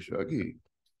ಸಭೆಗೆ ವಿಷಯವಾಗಿ,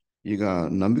 ಈಗ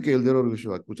ನಂಬಿಕೆ ಇಲ್ದಿರೋರ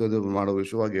ವಿಷಯವಾಗಿ, ಕುಚೋದ್ಯ ಮಾಡೋ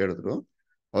ವಿಷಯವಾಗಿ ಹೇಳಿದ್ರು,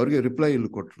 ಅವ್ರಿಗೆ ರಿಪ್ಲೈ ಇಲ್ಲಿ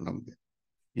ಕೊಟ್ರು ನಮ್ಗೆ.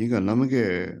 ಈಗ ನಮಗೆ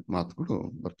ಮಾತುಗಳು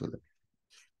ಬರ್ತದೆ.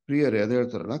 ಪ್ರಿಯರೇ, ಅದೇ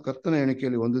ಹೇಳ್ತಾರಲ್ಲ, ಕರ್ತನ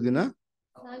ಎಣಿಕೆಯಲ್ಲಿ ಒಂದು ದಿನ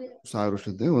 1000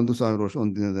 ವರ್ಷದ, 1000 ವರ್ಷ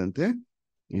ಒಂದು ದಿನದಂತೆ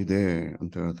ಇದೆ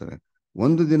ಅಂತ ಹೇಳ್ತಾರೆ.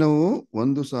 ಒಂದು ದಿನವು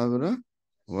 1000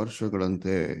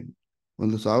 ವರ್ಷಗಳಂತೆ,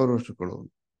 1000 ವರ್ಷಗಳು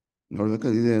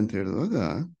ನೋಡ್ಬೇಕಾದ್ರೆ ಇದೆ ಅಂತ ಹೇಳಿದಾಗ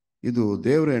ಇದು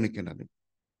ದೇವರ ಎಣಿಕೆನಲ್ಲಿ.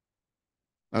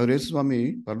 ಆದ್ರೆ ಯೇಸುಸ್ವಾಮಿ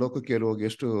ಪರಲೋಕಕ್ಕೆ ಹೋಗಿ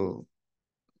ಎಷ್ಟು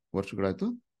ವರ್ಷಗಳಾಯ್ತು?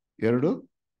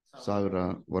 2000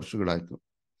 ವರ್ಷಗಳಾಯ್ತು.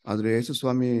 ಆದ್ರೆ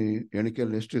ಯೇಸುಸ್ವಾಮಿ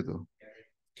ಎಣಿಕೆಯಲ್ಲಿ ಎಷ್ಟಿದು?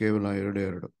 ಕೇವಲ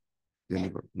 2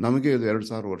 ದಿನಗಳು. ನಮಗೆ ಇದು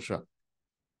 2000 ವರ್ಷ.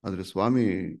 ಆದ್ರೆ ಸ್ವಾಮಿ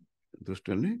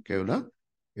ದೃಷ್ಟಿಯಲ್ಲಿ ಕೇವಲ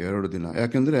 2 ದಿನ.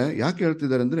 ಯಾಕೆ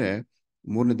ಹೇಳ್ತಿದ್ದಾರೆ ಅಂದ್ರೆ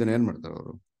 3ನೇ ದಿನ ಏನ್ ಮಾಡ್ತಾರೆ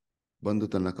ಅವರು? ಬಂದು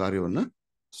ತನ್ನ ಕಾರ್ಯವನ್ನ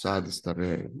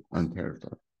ಸಾಧಿಸ್ತಾರೆ ಅಂತ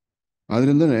ಹೇಳ್ತಾರೆ.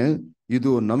 ಆದ್ರಿಂದನೇ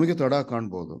ಇದು ನಮಗೆ ತಡ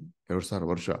ಕಾಣ್ಬೋದು 2000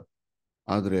 ವರ್ಷ,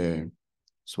 ಆದ್ರೆ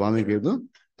ಸ್ವಾಮಿಗೆ ಇದು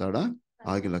ತಡ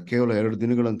ಆಗಿಲ್ಲ. ಕೇವಲ 2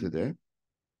 ದಿನಗಳಂತಿದೆ.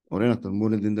 ಅವ್ರೇನಾಗ್ತಾರೆ,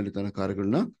 3ನೇ ದಿನದಲ್ಲಿ ತನ್ನ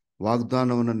ಕಾರ್ಯಗಳನ್ನ,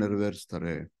 ವಾಗ್ದಾನವನ್ನ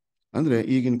ನೆರವೇರಿಸ್ತಾರೆ. ಅಂದ್ರೆ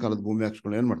ಈಗಿನ ಕಾಲದ ಭೂಮಿ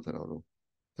ಅಕ್ಷಗಳನ್ನ ಏನ್ ಮಾಡ್ತಾರೆ, ಅವರು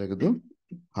ತೆಗೆದು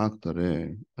ಹಾಕ್ತಾರೆ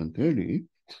ಅಂತ ಹೇಳಿ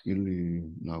ಇಲ್ಲಿ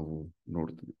ನಾವು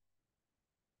ನೋಡ್ತೀವಿ.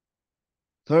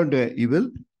 ಥರ್ಡ್ ಡೇ ಈ ವಿಲ್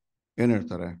ಏನ್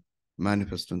ಹೇಳ್ತಾರೆ,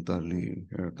 ಮ್ಯಾನಿಫೆಸ್ಟ್ ಅಂತ ಅಲ್ಲಿ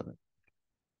ಹೇಳ್ತಾರೆ.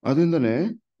 ಅದರಿಂದನೇ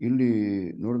ಇಲ್ಲಿ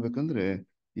ನೋಡ್ಬೇಕಂದ್ರೆ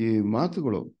ಈ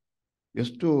ಮಾತುಗಳು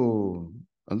ಎಷ್ಟು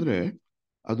ಅಂದ್ರೆ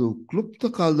ಅದು ಕ್ಲುಪ್ತ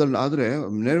ಕಾಲದಲ್ಲಿ ಆದ್ರೆ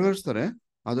ನೆರವೇರಿಸ್ತಾರೆ.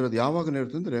 ಆದ್ರೆ ಅದು ಯಾವಾಗ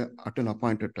ನೆರವೇರ್ತದೆ ಅಂದ್ರೆ ಅಟ್ ಅನ್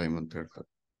ಅಪಾಯಿಂಟೆಡ್ ಟೈಮ್ ಅಂತ ಹೇಳ್ತಾರೆ.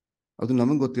 ಅದು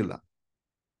ನಮಗೆ ಗೊತ್ತಿಲ್ಲ.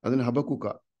 ಅದನ್ನ ಹಬಕ್ಕೂಕ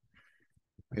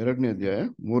 2ನೇ ಅಧ್ಯಾಯ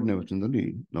 3ನೇ ವಚನದಲ್ಲಿ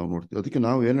ನಾವು ನೋಡ್ತೀವಿ. ಅದಕ್ಕೆ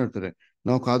ನಾವು ಏನ್ ಹೇಳ್ತಾರೆ,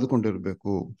 ನಾವು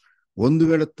ಕಾದುಕೊಂಡಿರ್ಬೇಕು. ಒಂದು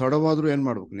ವೇಳೆ ತಡವಾದ್ರೂ ಏನ್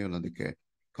ಮಾಡ್ಬೇಕು, ನೀವು ಅದಕ್ಕೆ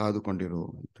ಕಾದುಕೊಂಡಿರು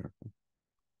ಅಂತ ಹೇಳ್ತಾರೆ.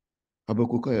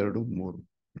 ಹಬಕ್ಕೂಕ 2:3.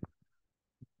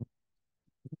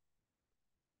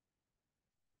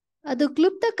 ಅದು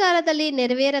ಕ್ಲುಪ್ತ ಕಾಲದಲ್ಲಿ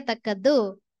ನೆರವೇರತಕ್ಕದ್ದು,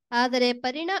 ಆದರೆ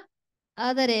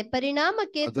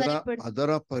ಪರಿಣಾಮಕ್ಕೆ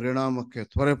ಅದರ ಪರಿಣಾಮಕ್ಕೆ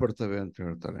ತ್ವರೆ ಪಡ್ತವೆ ಅಂತ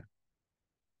ಹೇಳ್ತಾರೆ.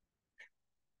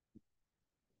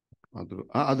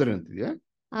 ಆದರೆ ಅಂತಿದ್ಯಾ,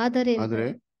 ಆದರೆ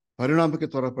ಪರಿಣಾಮಕ್ಕೆ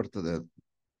ತ್ವರೆ ಪಡ್ತದೆ, ಅದು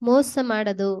ಮೋಸ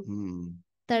ಮಾಡದು.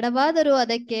 ತಡವಾದರೂ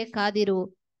ಅದಕ್ಕೆ ಕಾದಿರು,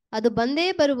 ಅದು ಬಂದೇ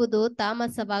ಬರುವುದು,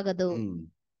 ತಾಮಸವಾಗದು.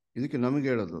 ಇದಕ್ಕೆ ನಮಗೆ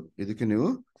ಹೇಳೋದು, ಇದಕ್ಕೆ ನೀವು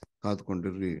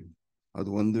ಕಾದ್ಕೊಂಡಿರ್ರಿ. ಅದು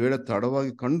ಒಂದು ವೇಳೆ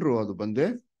ತಡವಾಗಿ ಕಂಡ್ರು ಅದು ಬಂದೇ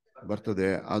ಬರ್ತದೆ,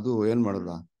 ಅದು ಏನ್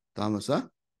ಮಾಡಲ್ಲ,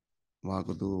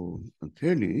 ತಾಮಸವಾಗದು ಅಂತ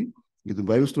ಹೇಳಿ. ಇದು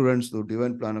Bible students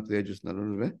divine plan of the ages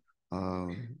ನಲ್ಲೂ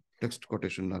ಟೆಕ್ಸ್ಟ್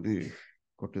ಕೊಟೇಶನ್ ನಲ್ಲಿ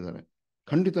ಕೊಟ್ಟಿದ್ದಾರೆ.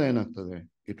 ಖಂಡಿತ ಏನಾಗ್ತದೆ,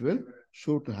 it will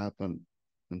sure to happen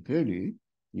ಅಂತ ಹೇಳಿ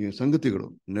ಈ ಸಂಗತಿಗಳು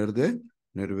ನಡೆದೇ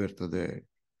ನೆರವೇರ್ತದೆ.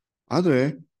 ಆದ್ರೆ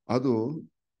ಅದು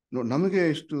ನಮಗೆ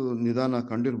ಇಷ್ಟು ನಿಧಾನ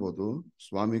ಕಂಡಿರ್ಬೋದು,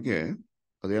 ಸ್ವಾಮಿಗೆ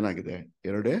ಅದೇನಾಗಿದೆ,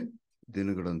 2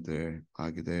 ದಿನಗಳಂತೆ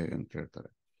ಆಗಿದೆ ಅಂತ ಹೇಳ್ತಾರೆ.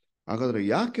 ಹಾಗಾದ್ರೆ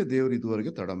ಯಾಕೆ ದೇವರು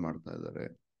ಇದುವರೆಗೆ ತಡ ಮಾಡ್ತಾ ಇದ್ದಾರೆ?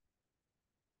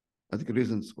 ಅದಕ್ಕೆ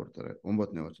ರೀಸನ್ಸ್ ಕೊಡ್ತಾರೆ.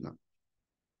 9ನೇ ವಚನ.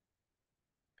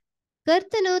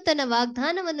 ಕರ್ತನು ತನ್ನ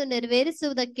ವಾಗ್ದಾನವನ್ನು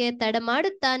ನೆರವೇರಿಸುವುದಕ್ಕೆ ತಡ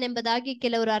ಮಾಡುತ್ತಾನೆಂಬುದಾಗಿ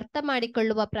ಕೆಲವರು ಅರ್ಥ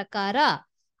ಮಾಡಿಕೊಳ್ಳುವ ಪ್ರಕಾರ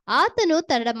ಆತನು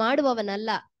ತಡ ಮಾಡುವವನಲ್ಲ.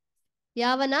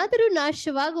 ಯಾವನಾದರೂ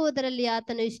ನಾಶವಾಗುವುದರಲ್ಲಿ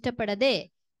ಆತನು ಇಷ್ಟಪಡದೆ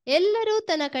ಎಲ್ಲರೂ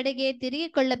ತನ್ನ ಕಡೆಗೆ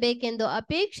ತಿರುಗಿಕೊಳ್ಳಬೇಕೆಂದು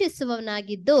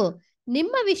ಅಪೇಕ್ಷಿಸುವವನಾಗಿದ್ದು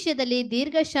ನಿಮ್ಮ ವಿಷಯದಲ್ಲಿ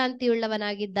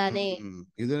ದೀರ್ಘಶಾಂತಿಯುಳ್ಳವನಾಗಿದ್ದಾನೆ.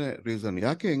 ಇದೇ ರೀಸನ್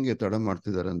ಯಾಕೆ ಹೆಂಗೆ ತಡ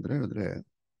ಮಾಡ್ತಿದ್ದಾರೆ ಅಂದ್ರೆ ಹೇಳಿದ್ರೆ,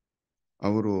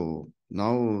 ಅವರು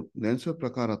ನಾವು ನೆನೆಸೋ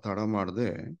ಪ್ರಕಾರ ತಡ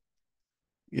ಮಾಡದೆ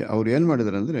ಅವ್ರು ಏನ್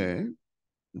ಮಾಡಿದಾರೆ ಅಂದ್ರೆ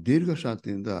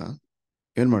ದೀರ್ಘಶಾಂತಿಯಿಂದ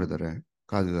ಏನ್ ಮಾಡಿದ್ದಾರೆ,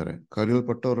 ಕಾದಿದ್ದಾರೆ.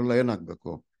 ಕರೆಯಲ್ಪಟ್ಟವರೆಲ್ಲ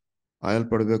ಏನಾಗ್ಬೇಕು,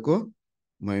 ಆಯಲ್ಪಡಬೇಕು,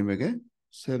 ಮಹಿಮೆಗೆ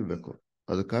ಸೇರ್ಬೇಕು.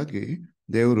 ಅದಕ್ಕಾಗಿ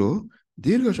ದೇವರು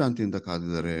ದೀರ್ಘಶಾಂತಿಯಿಂದ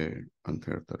ಕಾದಿದ್ದಾರೆ ಅಂತ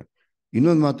ಹೇಳ್ತಾರೆ.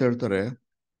 ಇನ್ನೊಂದು ಮಾತು ಹೇಳ್ತಾರೆ,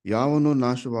 ಯಾವನು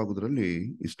ನಾಶವಾಗುವುದರಲ್ಲಿ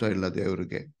ಇಷ್ಟ ಇಲ್ಲ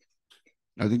ದೇವರಿಗೆ.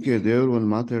 ಅದಕ್ಕೆ ದೇವರು ಒಂದು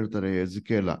ಮಾತು ಹೇಳ್ತಾರೆ,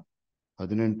 ಎಜ್ಕೇಲ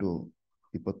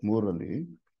 18:23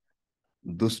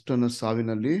 ದುಷ್ಟನ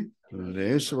ಸಾವಿನಲ್ಲಿ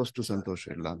ಲೇಷವಷ್ಟು ಸಂತೋಷ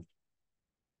ಇಲ್ಲ,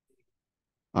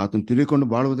 ಆತನು ತಿಳಿಕೊಂಡು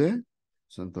ಬಾಳುವುದೇ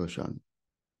ಸಂತೋಷ.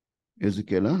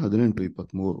 ಎಜ್ಕೇಲ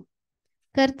 18:23.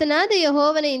 ಕರ್ತನಾದ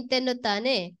ಯೆಹೋವನು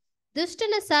ಇಂತೆನ್ನುತ್ತಾನೆ,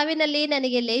 ದುಷ್ಟನ ಸಾವಿನಲ್ಲಿ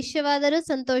ನನಗೆ ಲೇಷವಾದರೂ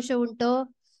ಸಂತೋಷ ಉಂಟೋ?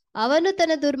 ಅವನು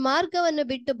ತನ್ನ ದುರ್ಮಾರ್ಗವನ್ನು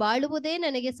ಬಿಟ್ಟು ಬಾಳುವುದೇ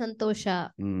ನನಗೆ ಸಂತೋಷ.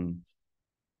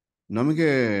 ನಮಗೆ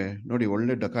ನೋಡಿ,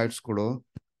 ಒಳ್ಳೆ ಡಕಾಯ್ಟ್ಸ್ಗಳು,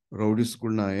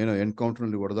 ರೌಡಿಸ್ಗಳನ್ನ ಏನೋ ಎನ್ಕೌಂಟರ್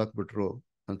ನಲ್ಲಿ ಹೊಡೆದಾಕ್ಬಿಟ್ರು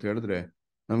ಅಂತ ಹೇಳಿದ್ರೆ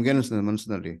ನಮ್ಗೇನಿಸ್ತದೆ,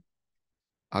 ಮನಸ್ಸಿನಲ್ಲಿ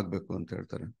ಆಗ್ಬೇಕು ಅಂತ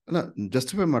ಹೇಳ್ತಾರೆ. ಅಲ್ಲ,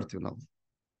 ಜಸ್ಟಿಫೈ ಮಾಡ್ತೀವಿ ನಾವು,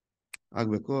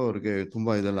 ಆಗ್ಬೇಕು, ಅವ್ರಿಗೆ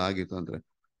ತುಂಬಾ ಇದೆಲ್ಲ ಆಗಿತ್ತು ಅಂದ್ರೆ.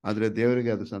 ಆದ್ರೆ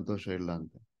ದೇವರಿಗೆ ಅದು ಸಂತೋಷ ಇಲ್ಲ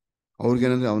ಅಂತ.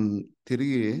 ಅವ್ರಿಗೇನಂದ್ರೆ ಅವನ್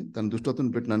ತಿರುಗಿ ತನ್ನ ದುಷ್ಟತ್ವನ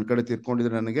ಬಿಟ್ಟು ನನ್ನ ಕಡೆ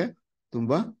ತಿರ್ಕೊಂಡಿದ್ರೆ ನನಗೆ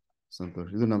ತುಂಬಾ ಸಂತೋಷ.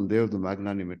 ಇದು ನಮ್ಮ ದೇವ್ರದ್ದು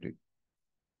ಮ್ಯಾಗ್ನಾನಿಮಿಟಿ.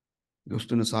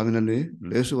 ದುಷ್ಟನ ಸಾವಿನಲ್ಲಿ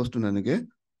ಲೇಷವಷ್ಟು ನನಗೆ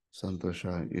ಸಂತೋಷ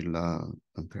ಇಲ್ಲ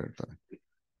ಅಂತ ಹೇಳ್ತಾರೆ.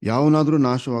 ಯಾವನಾದ್ರೂ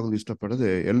ನಾಶವಾಗಲು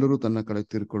ಇಷ್ಟಪಡದೆ ಎಲ್ಲರೂ ತನ್ನ ಕಡೆ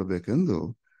ತಿರ್ಕೊಳ್ಬೇಕೆಂದು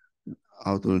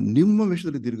ಅವತ್ತು ನಿಮ್ಮ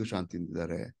ವಿಷಯದಲ್ಲಿ ದೀರ್ಘ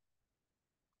ಶಾಂತಿಯಿಂದಿದ್ದಾರೆ.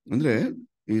 ಅಂದ್ರೆ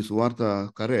ಈ ಸುವಾರ್ಥ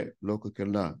ಕರೆ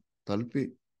ಲೋಕಕ್ಕೆಲ್ಲ ತಲುಪಿ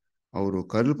ಅವರು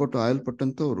ಕರೆಯಲ್ಪಟ್ಟು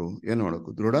ಆಯಲ್ಪಟ್ಟಂತವ್ರು ಏನ್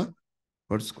ಮಾಡಬೇಕು, ದೃಢ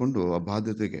ಪಡಿಸ್ಕೊಂಡು ಆ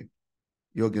ಬಾಧ್ಯತೆಗೆ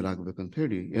ಯೋಗ್ಯರಾಗಬೇಕಂತ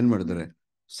ಹೇಳಿ ಏನ್ ಮಾಡಿದ್ದಾರೆ,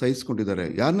 ಸಹಿಸ್ಕೊಂಡಿದ್ದಾರೆ.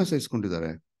 ಯಾರನ್ನ ಸಹಿಸ್ಕೊಂಡಿದ್ದಾರೆ?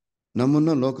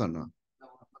 ನಮ್ಮನ್ನ, ಲೋಕನ,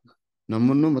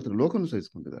 ನಮ್ಮನ್ನು ಮತ್ತೆ ಲೋಕನ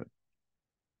ಸಹಿಸ್ಕೊಂಡಿದ್ದಾರೆ.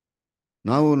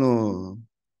 ನಾವು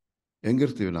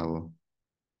ಹೆಂಗಿರ್ತೀವಿ, ನಾವು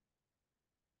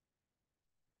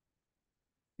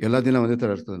ಎಲ್ಲ ದಿನ ಒಂದೇ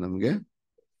ತರ ಇರ್ತದೆ ನಮ್ಗೆ.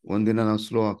 ಒಂದಿನ ನಾವು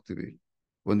ಸ್ಲೋ ಆಗ್ತೀವಿ,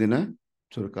 ಒಂದಿನ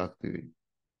ಚುರುಕಾಗ್ತೀವಿ,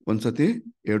 ಒಂದ್ಸತಿ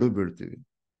ಎಡು ಬೀಳ್ತೀವಿ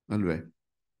ಅಲ್ವೇ?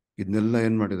 ಇದನ್ನೆಲ್ಲ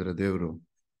ಏನ್ ಮಾಡಿದ್ದಾರೆ, ದೇವರು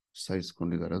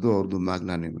ಸಹಿಸ್ಕೊಂಡಿದ್ದಾರೆ. ಅದು ಅವ್ರದ್ದು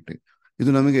ಮ್ಯಾಗ್ನಾನಿಮಿಟಿ.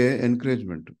 ಇದು ನಮಗೆ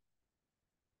ಎನ್ಕರೇಜ್ಮೆಂಟ್.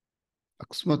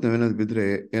 ಅಕಸ್ಮಾತ್ ನಾವೇನಾದ್ರು ಬಿದ್ರೆ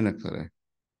ಏನಾಗ್ತಾರೆ,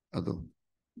 ಅದು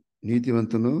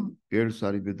ನೀತಿವಂತನು 7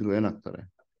 ಸಾರಿ ಬಿದ್ರು ಏನಾಗ್ತಾರೆ,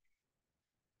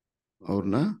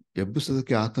 ಅವ್ರನ್ನ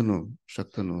ಎಬ್ಬಿಸೋದಕ್ಕೆ ಆತನು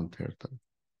ಶಕ್ತನು ಅಂತ ಹೇಳ್ತಾರೆ.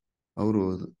 ಅವರು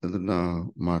ಅದನ್ನ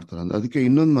ಮಾಡ್ತಾರೆ. ಅದಕ್ಕೆ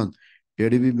ಇನ್ನೊಂದು ಮಾತು,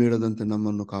 ಎಡವಿ ಬೀಳದಂತೆ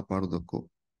ನಮ್ಮನ್ನು ಕಾಪಾಡೋದಕ್ಕೂ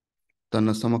ತನ್ನ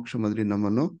ಸಮಕ್ಷಮದಲ್ಲಿ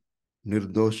ನಮ್ಮನ್ನು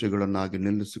ನಿರ್ದೋಷಿಗಳನ್ನಾಗಿ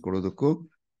ನಿಲ್ಲಿಸಿಕೊಳ್ಳೋದಕ್ಕೂ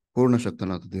ಪೂರ್ಣ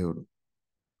ಶಕ್ತನಾದ ದೇವರು.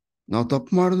 ನಾವು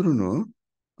ತಪ್ಪು ಮಾಡಿದ್ರು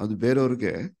ಅದು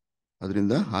ಬೇರೆಯವ್ರಿಗೆ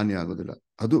ಅದರಿಂದ ಹಾನಿ ಆಗೋದಿಲ್ಲ.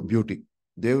 ಅದು ಬ್ಯೂಟಿ.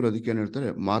 ದೇವರು ಅದಕ್ಕೆ ಏನ್ ಹೇಳ್ತಾರೆ,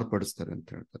 ಮಾರ್ಪಡಿಸ್ತಾರೆ ಅಂತ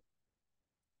ಹೇಳ್ತಾರೆ.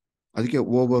 ಅದಕ್ಕೆ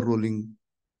over ruling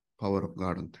power of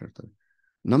god ಅಂತ ಹೇಳ್ತಾರೆ.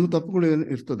 ನಮ್ಮ ತಪ್ಪುಗಳು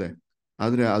ಇರ್ತದೆ,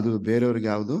 ಆದ್ರೆ ಅದು ಬೇರೆಯವ್ರಿಗೆ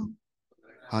ಯಾವುದು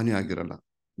ಹಾನಿ ಆಗಿರಲ್ಲ.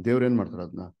 ದೇವ್ರು ಏನ್ ಮಾಡ್ತಾರೆ,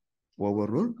 ಅದನ್ನ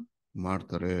ಓವರ್ ರೂಲ್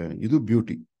ಮಾಡ್ತಾರೆ. ಇದು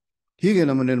ಬ್ಯೂಟಿ. ಹೀಗೆ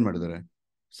ನಮ್ಮನ್ನೇನ್ ಮಾಡಿದ್ದಾರೆ,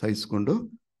 ಸಹಿಸ್ಕೊಂಡು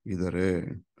ಇದ್ದಾರೆ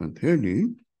ಅಂತ ಹೇಳಿ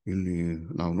ಇಲ್ಲಿ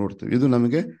ನಾವು ನೋಡ್ತೇವೆ. ಇದು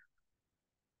ನಮಗೆ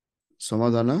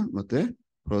ಸಮಾಧಾನ ಮತ್ತೆ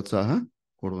ಪ್ರೋತ್ಸಾಹ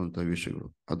ಕೊಡುವಂತ ವಿಷಯಗಳು.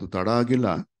 ಅದು ತಡ ಆಗಿಲ್ಲ.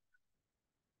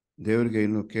 ದೇವರಿಗೆ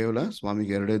ಇನ್ನು ಕೇವಲ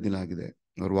ಸ್ವಾಮಿಗೆ 2 ದಿನ ಆಗಿದೆ.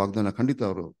 ಅವ್ರ ವಾಗ್ದಾನ ಖಂಡಿತ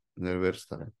ಅವರು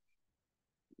ನೆರವೇರಿಸ್ತಾರೆ.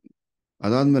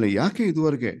 ಅದಾದ್ಮೇಲೆ ಯಾಕೆ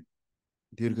ಇದುವರೆಗೆ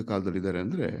ದೀರ್ಘಕಾಲದಲ್ಲಿ ಇದ್ದಾರೆ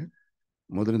ಅಂದ್ರೆ,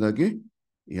 ಮೊದಲನೇದಾಗಿ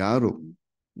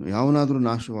ಯಾವನಾದ್ರೂ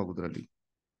ನಾಶವಾಗುವುದರಲ್ಲಿ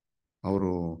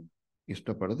ಅವರು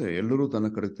ಇಷ್ಟಪಡದೆ ಎಲ್ಲರೂ ತನ್ನ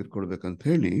ಕಡೆ ತಿರ್ಕೊಳ್ಬೇಕಂತ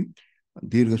ಹೇಳಿ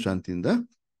ದೀರ್ಘ ಶಾಂತಿಯಿಂದ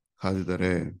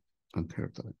ಕಾದಿದ್ದಾರೆ ಅಂತ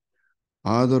ಹೇಳ್ತಾರೆ.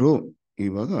 ಆದರೂ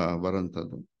ಇವಾಗ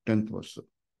ಬರಂತದ್ದು 10th ವರ್ಷ,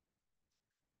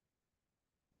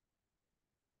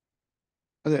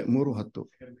 ಅದೇ 3:10.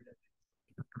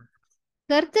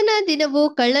 ಕರ್ತನ ದಿನವು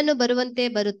ಕಳ್ಳನು ಬರುವಂತೆ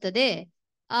ಬರುತ್ತದೆ.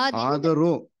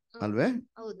 ಆದರೂ ಅಲ್ವೇ,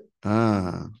 ಹೌದು,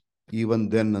 ಈವನ್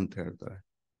ದೆನ್ ಅಂತ ಹೇಳ್ತಾರೆ.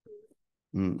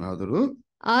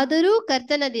 ಆದರೂ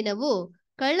ಕರ್ತನ ದಿನವು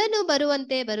ಕಳ್ಳನು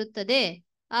ಬರುವಂತೆ ಬರುತ್ತದೆ.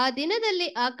 ಆ ದಿನದಲ್ಲಿ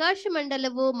ಆಕಾಶ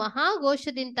ಮಂಡಲವು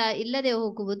ಮಹಾಘೋಷದಿಂದ ಇಲ್ಲದೆ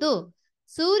ಹೋಗುವುದು.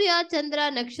 ಸೂರ್ಯ ಚಂದ್ರ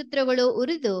ನಕ್ಷತ್ರಗಳು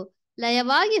ಉರಿದು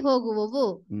ಲಯವಾಗಿ ಹೋಗುವವು,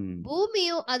 ಹ್ಮ್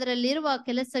ಭೂಮಿಯು ಅದರಲ್ಲಿರುವ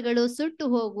ಕೆಲಸಗಳು ಸುಟ್ಟು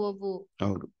ಹೋಗುವವು.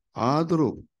 ಹೌದು. ಆದರೂ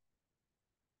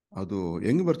ಅದು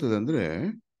ಹೆಂಗ್ ಬರ್ತದೆ ಅಂದ್ರೆ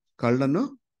ಕಳ್ಳನು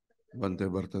ಬಂತೆ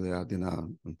ಬರ್ತದೆ ಆ ದಿನ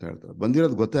ಅಂತ ಹೇಳ್ತಾರೆ.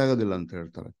 ಬಂದಿರೋದು ಗೊತ್ತೇ ಆಗೋದಿಲ್ಲ ಅಂತ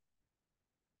ಹೇಳ್ತಾರೆ.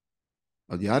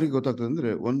 ಅದು ಯಾರಿಗೆ ಗೊತ್ತಾಗ್ತದೆ ಅಂದ್ರೆ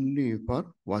ಓನ್ಲಿ ಫಾರ್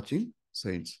ವಾಚಿಂಗ್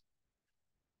ಸೈನ್ಸ್.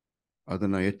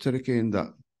 ಅದನ್ನ ಎಚ್ಚರಿಕೆಯಿಂದ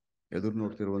ಎದುರು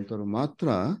ನೋಡ್ತಿರುವಂತವ್ರು ಮಾತ್ರ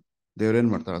ದೇವ್ರೇನ್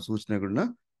ಮಾಡ್ತಾರೆ, ಆ ಸೂಚನೆಗಳನ್ನ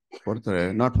ಕೊಡ್ತಾರೆ.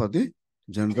 Not for the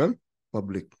general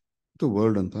public to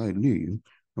world ಅಂತ ಇಲ್ಲಿ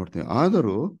ನೋಡ್ತೇವೆ.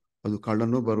 ಆದರೂ ಅದು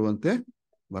ಕಳ್ಳನು ಬರುವಂತೆ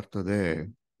ಬರ್ತದೆ.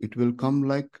 It will come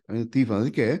like thief.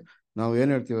 ಅದಕ್ಕೆ ನಾವು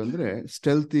ಏನ್ ಹೇಳ್ತೀವಿ ಅಂದ್ರೆ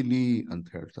ಸ್ಟೆಲ್ತಿಲಿ ಅಂತ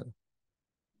ಹೇಳ್ತಾರೆ.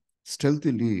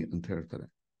 ಸ್ಟೆಲ್ತಿಲಿ ಅಂತ ಹೇಳ್ತಾರೆ.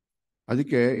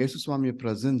 ಅದಕ್ಕೆ ಯೇಸುಸ್ವಾಮಿಯ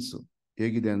ಪ್ರೆಸೆನ್ಸ್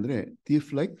ಹೇಗಿದೆ ಅಂದ್ರೆ ಥೀಫ್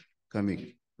ಲೈಕ್ ಕಮಿಂಗ್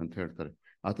ಅಂತ ಹೇಳ್ತಾರೆ.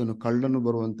 ಆತನು ಕಳ್ಳನು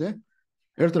ಬರುವಂತೆ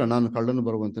ಹೇಳ್ತಾರೆ. ನಾನು ಕಳ್ಳನು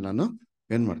ಬರುವಂತೆ ನಾನು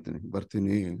ಏನ್ ಮಾಡ್ತೀನಿ,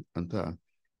 ಬರ್ತೀನಿ ಅಂತ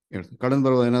ಹೇಳ್ತೀನಿ. ಕಳ್ಳನು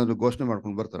ಬರುವ ಏನಾದ್ರು ಘೋಷಣೆ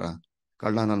ಮಾಡ್ಕೊಂಡು ಬರ್ತಾರ,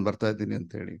 ಕಳ್ಳ ನಾನು ಬರ್ತಾ ಇದ್ದೀನಿ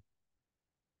ಅಂತ ಹೇಳಿ?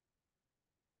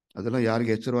 ಅದೆಲ್ಲ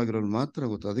ಯಾರಿಗೆ ಎಚ್ಚರವಾಗಿರೋರು ಮಾತ್ರ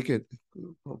ಗೊತ್ತು. ಅದಕ್ಕೆ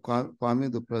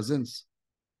ಸ್ವಾಮಿದು ಪ್ರೆಸೆನ್ಸ್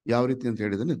ಯಾವ ರೀತಿ ಅಂತ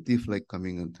ಹೇಳಿದ್ರೆ ಥೀಫ್ ಲೈಕ್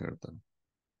ಕಮಿಂಗ್ ಅಂತ ಹೇಳ್ತಾರೆ.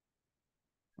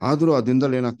 ಆದ್ರೂ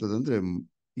ಅದಿಂದಲೇ ಏನಾಗ್ತದೆ ಅಂದ್ರೆ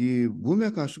ಈ ಭೂಮಿ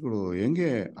ಆಕಾಶಗಳು ಹೆಂಗೆ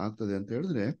ಆಗ್ತದೆ ಅಂತ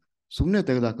ಹೇಳಿದ್ರೆ ಸುಮ್ಮನೆ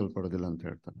ತೆಗೆದುಹಾಕಲ್ಪಡೋದಿಲ್ಲ ಅಂತ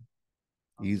ಹೇಳ್ತಾರೆ.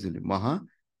 ಈಸಿಲಿ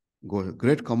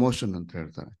ಗ್ರೇಟ್ ಕಮೋಷನ್ ಅಂತ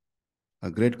ಹೇಳ್ತಾರೆ. ಆ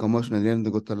ಗ್ರೇಟ್ ಕಮೋಷನ್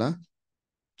ಏನೆಂದು ಗೊತ್ತಲ್ಲ?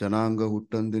 ಜನಾಂಗ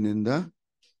ಹುಟ್ಟಂದಿನಿಂದ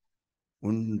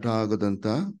ಉಂಟಾಗದಂತ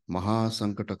ಮಹಾ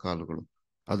ಸಂಕಟ ಕಾಲಗಳು.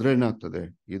 ಅದ್ರೇನಾಗ್ತದೆ,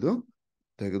 ಇದು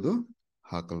ತೆಗೆದು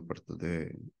ಹಾಕಲ್ಪಡ್ತದೆ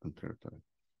ಅಂತ ಹೇಳ್ತಾರೆ.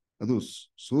 ಅದು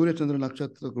ಸೂರ್ಯಚಂದ್ರ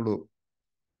ನಕ್ಷತ್ರಗಳು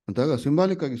ಅಂತಾಗ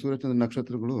ಸಿಂಬಾಲಿಕ್ ಆಗಿ ಸೂರ್ಯಚಂದ್ರ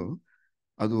ನಕ್ಷತ್ರಗಳು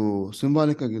ಅದು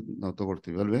ಸಿಂಬಾಲಿಕ್ ಆಗಿ ನಾವು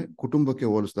ತಗೊಳ್ತೀವಿ ಅಲ್ವೇ? ಕುಟುಂಬಕ್ಕೆ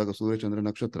ಹೋಲಿಸಿದಾಗ ಸೂರ್ಯಚಂದ್ರ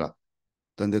ನಕ್ಷತ್ರ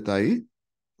ತಂದೆ ತಾಯಿ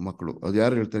ಮಕ್ಕಳು. ಅದು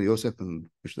ಯಾರು ಹೇಳ್ತಾರೆ? ಯೋಸೆಫನ್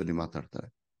ವಿಷಯದಲ್ಲಿ ಮಾತಾಡ್ತಾರೆ.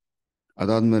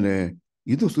 ಅದಾದ್ಮೇಲೆ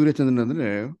ಇದು ಸೂರ್ಯಚಂದ್ರನ್ ಅಂದ್ರೆ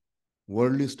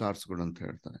ವರ್ಲ್ಡ್ಲಿ ಸ್ಟಾರ್ಸ್ಗಳು ಅಂತ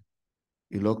ಹೇಳ್ತಾರೆ.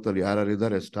 ಈ ಲೋಕದಲ್ಲಿ ಯಾರ್ಯಾರು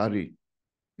ಇದ್ದಾರೆ ಸ್ಟಾರಿ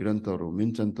ಇರೋಂಥವ್ರು,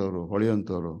 ಮಿಂಚಂತವ್ರು,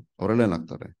 ಹೊಳೆಯಂಥವ್ರು,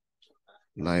 ಅವರೆಲ್ಲೇನಾಗ್ತಾರೆ?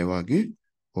 ಲಯವಾಗಿ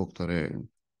ಹೋಗ್ತಾರೆ.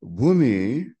 ಭೂಮಿ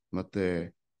ಮತ್ತೆ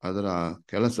ಅದರ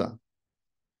ಕೆಲಸ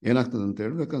ಏನಾಗ್ತದೆ ಅಂತ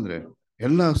ಹೇಳ್ಬೇಕಂದ್ರೆ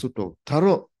ಎಲ್ಲ ಸುಟ್ಟು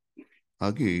ಥರೋ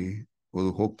ಆಗಿ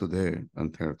ಹೋಗ್ತದೆ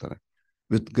ಅಂತ ಹೇಳ್ತಾರೆ.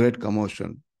 ವಿತ್ ಗ್ರೇಟ್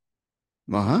ಕಮೋಷನ್,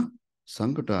 ಮಹಾ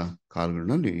ಸಂಕಟ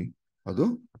ಕಾಲಗಳಲ್ಲಿ ಅದು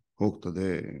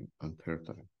ಹೋಗ್ತದೆ ಅಂತ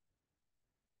ಹೇಳ್ತಾರೆ.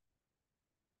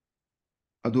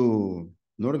 ಅದು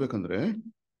ನೋಡ್ಬೇಕಂದ್ರೆ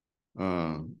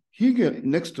ಹೀಗೆ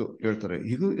ನೆಕ್ಸ್ಟ್ ಹೇಳ್ತಾರೆ,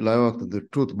 ಹೀಗೂ ಲೈವ್ ಆಗ್ತದೆ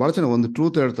ಟ್ರೂತ್. ಬಹಳ ಚೆನ್ನಾಗಿ ಒಂದು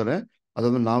ಟ್ರೂತ್ ಹೇಳ್ತಾರೆ.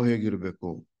 ಅದಾದ್ಮೇಲೆ ನಾವು ಹೇಗಿರ್ಬೇಕು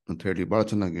ಅಂತ ಹೇಳಿ ಬಹಳ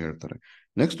ಚೆನ್ನಾಗಿ ಹೇಳ್ತಾರೆ.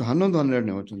 ನೆಕ್ಸ್ಟ್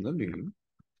 11-12ನೇ ವಚನದಲ್ಲಿ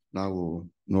ನಾವು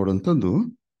ನೋಡುವಂಥದ್ದು,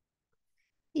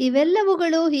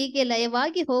 ಇವೆಲ್ಲವುಗಳು ಹೀಗೆ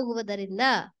ಲಯವಾಗಿ ಹೋಗುವುದರಿಂದ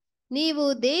ನೀವು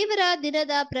ದೇವರ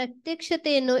ದಿನದ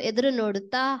ಪ್ರತ್ಯಕ್ಷತೆಯನ್ನು ಎದುರು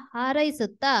ನೋಡುತ್ತಾ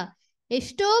ಹಾರೈಸುತ್ತಾ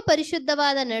ಎಷ್ಟೋ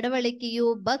ಪರಿಶುದ್ಧವಾದ ನಡವಳಿಕೆಯು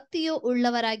ಭಕ್ತಿಯೂ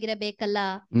ಉಳ್ಳವರಾಗಿರಬೇಕಲ್ಲ.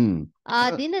 ಆ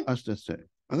ದಿನ ಅಷ್ಟೇ.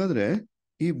 ಹಾಗಾದ್ರೆ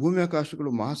ಈ ಭೂಮಿ ಆಕಾಶಗಳು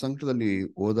ಮಹಾಸಂಕಟದಲ್ಲಿ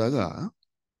ಹೋದಾಗ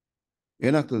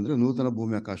ಏನಾಗ್ತದೆ ಅಂದ್ರೆ ನೂತನ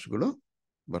ಭೂಮಿ ಆಕಾಶಗಳು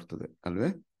ಬರ್ತದೆ ಅಲ್ವೇ?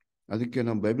 ಅದಕ್ಕೆ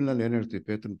ನಾವು ಬೈಬಲ್ನಲ್ಲಿ ಏನ್ ಹೇಳ್ತೀವಿ?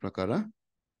 ಪೇತ್ರನ ಪ್ರಕಾರ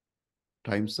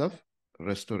ಟೈಮ್ಸ್ ಆಫ್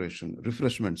ರೆಸ್ಟೋರೇಷನ್,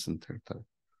 ರಿಫ್ರೆಶ್ಮೆಂಟ್ಸ್ ಅಂತ ಹೇಳ್ತಾರೆ.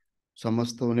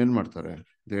 ಸಮಸ್ತವನ್ನೇನ್ ಮಾಡ್ತಾರೆ?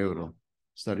 ದೇವರು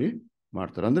ಸರಿ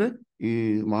ಮಾಡ್ತಾರೆ. ಅಂದ್ರೆ ಈ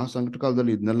ಮಹಾಸಂಕಟ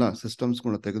ಕಾಲದಲ್ಲಿ ಇದನ್ನೆಲ್ಲ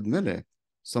ಸಿಸ್ಟಮ್ಸ್ಗಳನ್ನ ತೆಗೆದ್ಮೇಲೆ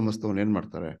ಸಮಸ್ತವನ್ನ ಏನ್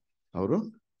ಮಾಡ್ತಾರೆ? ಅವರು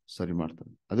ಸರಿ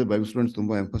ಮಾಡ್ತಾರೆ. ಅದೇ ಬೈಬಲ್ ಸ್ಟೂಡೆಂಟ್ಸ್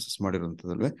ತುಂಬಾ ಎಂಫಸಿಸ್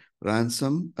ಮಾಡಿರೋಂಥದ್ದಲ್ವೇ?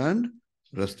 ರ್ಯಾನ್ಸಮ್ ಅಂಡ್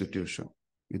ರೆಸ್ಟಿಟ್ಯೂಷನ್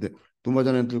ಇದೆ. ತುಂಬಾ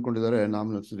ಜನ ಏನ್ ತಿಳ್ಕೊಂಡಿದ್ದಾರೆ,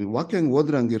 ವಾಕ್ಯ ಹಂಗೆ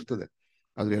ಓದ್ರೆ ಹಂಗೆ ಇರ್ತದೆ.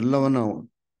 ಆದ್ರೆ ಎಲ್ಲವನ್ನ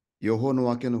ಯೆಹೋವನ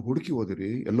ವಾಕ್ಯನ ಹುಡುಕಿ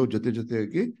ಓದಿರಿ, ಎಲ್ಲೋ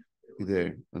ಜೊತೆಯಾಗಿ ಇದೆ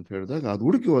ಅಂತ ಹೇಳಿದಾಗ ಅದು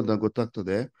ಹುಡುಕಿ ಹೋದಾಗ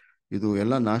ಗೊತ್ತಾಗ್ತದೆ ಇದು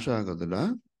ಎಲ್ಲ ನಾಶ ಆಗೋದಿಲ್ಲ.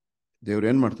 ದೇವ್ರು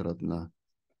ಏನ್ ಮಾಡ್ತಾರೆ? ಅದನ್ನ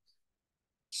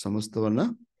ಸಮಸ್ತವನ್ನ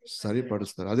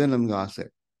ಸರಿಪಡಿಸ್ತಾರೆ. ಅದೇ ನಮ್ಗೆ ಆಸೆ.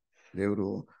 ದೇವರು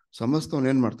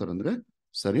ಸಮಸ್ತವನ್ನ ಏನ್ ಮಾಡ್ತಾರೆ ಅಂದ್ರೆ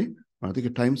ಸರಿ.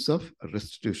 ಅದಕ್ಕೆ ಟೈಮ್ಸ್ ಆಫ್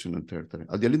ರೆಸ್ಟಿಟ್ಯೂಷನ್ ಅಂತ ಹೇಳ್ತಾರೆ.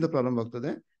 ಅದು ಎಲ್ಲಿಂದ ಪ್ರಾರಂಭ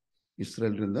ಆಗ್ತದೆ?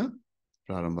 ಇಸ್ರೇಲ್ರಿಂದ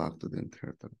ಪ್ರಾರಂಭ ಆಗ್ತದೆ ಅಂತ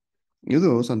ಹೇಳ್ತಾರೆ. ಇದು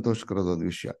ಸಂತೋಷಕರದ ಒಂದು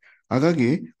ವಿಷಯ. ಹಾಗಾಗಿ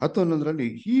 10-11ರಲ್ಲಿ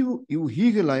ಇವು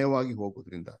ಹೀಗೆ ಲಯವಾಗಿ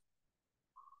ಹೋಗೋದ್ರಿಂದ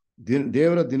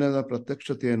ದೇವರ ದಿನದ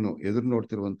ಪ್ರತ್ಯಕ್ಷತೆಯನ್ನು ಎದುರು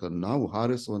ನೋಡ್ತಿರುವಂತ ನಾವು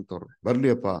ಹಾರೈಸುವಂತವ್ರು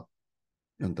ಬರ್ಲಿಯಪ್ಪ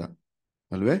ಅಂತ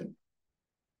ಅಲ್ವೇ?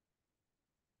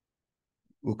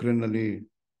 ಉಕ್ರೇನ್ನಲ್ಲಿ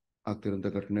ಆಗ್ತಿರೋಂಥ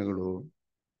ಘಟನೆಗಳು,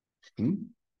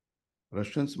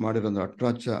 ರಷ್ಯನ್ಸ್ ಮಾಡಿರೋ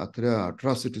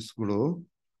ಅಟ್ರಾಸಿಟೀಸ್ಗಳು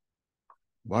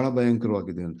ಬಹಳ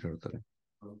ಭಯಂಕರವಾಗಿದೆ ಅಂತ ಹೇಳ್ತಾರೆ.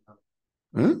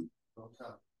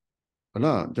 ಅಲ್ಲ,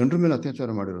 ಜನರ ಮೇಲೆ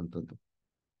ಅತ್ಯಾಚಾರ ಮಾಡಿರುವಂಥದ್ದು.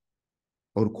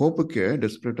 ಅವ್ರ ಕೋಪಕ್ಕೆ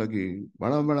ಡೆಸ್ಪರೇಟ್ ಆಗಿ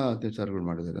ಬಹಳ ಅತ್ಯಾಚಾರಗಳು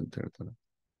ಮಾಡಿದ್ದಾರೆ ಅಂತ ಹೇಳ್ತಾರೆ.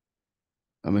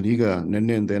 ಆಮೇಲೆ ಈಗ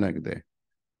ನಿನ್ನೆಯಿಂದ ಏನಾಗಿದೆ?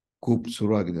 ಕೂಪ್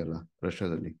ಶುರು ಆಗಿದೆ ಅಲ್ಲ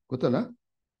ರಷ್ಯಾದಲ್ಲಿ, ಗೊತ್ತಲ್ಲ?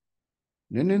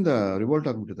 ನಿನ್ನೆಯಿಂದ ರಿವೋಲ್ಟ್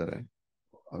ಆಗ್ಬಿಟ್ಟಿದ್ದಾರೆ,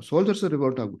 ಸೋಲ್ಜರ್ಸ್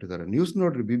ರಿವೋಲ್ಟ್ ಆಗ್ಬಿಟ್ಟಿದ್ದಾರೆ. ನ್ಯೂಸ್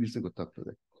ನೋಡ್ರಿ, BBC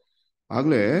ಗೊತ್ತಾಗ್ತದೆ.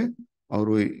 ಆಗ್ಲೇ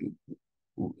ಅವರು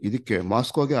ಇದಕ್ಕೆ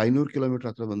ಮಾಸ್ಕೋಗೆ 500 ಕಿಲೋಮೀಟರ್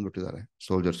ಹತ್ರ ಬಂದ್ಬಿಟ್ಟಿದ್ದಾರೆ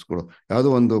ಸೋಲ್ಜರ್ಸ್ಗಳು. ಯಾವುದೋ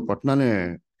ಒಂದು ಪಟ್ಟಣನೇ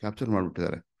ಕ್ಯಾಪ್ಚರ್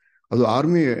ಮಾಡ್ಬಿಟ್ಟಿದ್ದಾರೆ. ಅದು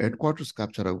ಆರ್ಮಿ ಹೆಡ್ ಕ್ವಾರ್ಟರ್ಸ್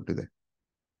ಕ್ಯಾಪ್ಚರ್ ಆಗ್ಬಿಟ್ಟಿದೆ.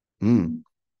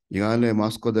 ಈಗಾಗಲೇ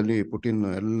ಮಾಸ್ಕೋದಲ್ಲಿ ಪುಟಿನ್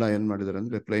ಎಲ್ಲ ಏನ್ ಮಾಡಿದ್ದಾರೆ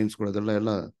ಅಂದ್ರೆ ಪ್ಲೇನ್ಸ್ಗಳು ಅದೆಲ್ಲ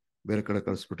ಎಲ್ಲ ಬೇರೆ ಕಡೆ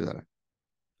ಕಳಿಸ್ಬಿಟ್ಟಿದ್ದಾರೆ.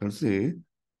 ಕಳಿಸಿ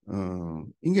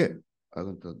ಹಿಂಗೆ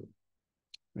ಆದಂಥದ್ದು.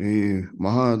 ಈ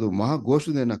ಅದು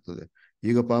ಮಹಾಘೋಷದ ಏನಾಗ್ತದೆ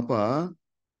ಈಗ ಪಾಪ.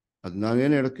 ಅದು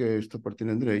ನಾವೇನು ಹೇಳಕ್ಕೆ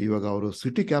ಇಷ್ಟಪಡ್ತೀನಿ ಅಂದ್ರೆ, ಇವಾಗ ಅವರು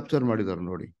ಸಿಟಿ ಕ್ಯಾಪ್ಚರ್ ಮಾಡಿದ್ದಾರೆ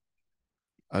ನೋಡಿ,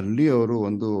 ಅಲ್ಲಿ ಅವರು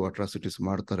ಒಂದು ಅಟ್ರಾಸಿಟೀಸ್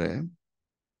ಮಾಡ್ತಾರೆ,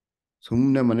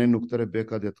 ಸುಮ್ಮನೆ ಮನೆ ನುಗ್ತಾರೆ,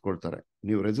 ಬೇಕಾದ ಎತ್ಕೊಳ್ತಾರೆ.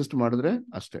 ನೀವು ರೆಸಿಸ್ಟ್ ಮಾಡಿದ್ರೆ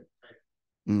ಅಷ್ಟೇ.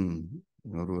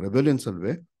 ಅವರು ರೆಬೆಲಿಯನ್ಸ್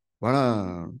ಅಲ್ವೇ, ಬಹಳ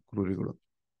ಕ್ರೂರಿಗಳು.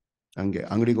 ಹಂಗೆ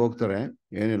ಅಂಗಡಿಗೆ ಹೋಗ್ತಾರೆ,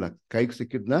 ಏನಿಲ್ಲ ಕೈಗೆ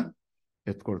ಸಿಕ್ಕಿದ್ನ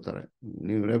ಎತ್ಕೊಳ್ತಾರೆ.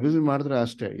 ನೀವು ರೆಬೆಲ್ ಮಾಡಿದ್ರೆ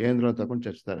ಅಷ್ಟೇ, ಏನ್ರ ತಗೊಂಡು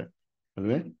ಚಚ್ತಾರೆ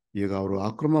ಅಲ್ವೇ. ಈಗ ಅವರು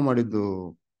ಆಕ್ರಮಣ ಮಾಡಿದ್ದು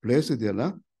ಪ್ಲೇಸ್ ಇದೆಯಲ್ಲ,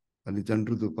 ಅಲ್ಲಿ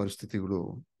ಜನರದ್ದು ಪರಿಸ್ಥಿತಿಗಳು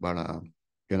ಬಹಳ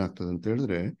ಏನಾಗ್ತದೆ ಅಂತ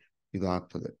ಹೇಳಿದ್ರೆ ಇದು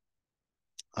ಆಗ್ತದೆ.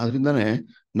 ಆದ್ರಿಂದಾನೇ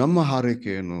ನಮ್ಮ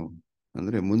ಹಾರೈಕೆ ಏನು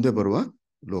ಅಂದ್ರೆ ಮುಂದೆ ಬರುವ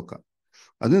ಲೋಕ.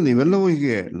 ಅದರಿಂದ ಇವೆಲ್ಲವೂ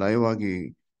ಹೀಗೆ ಲೈವ್ ಆಗಿ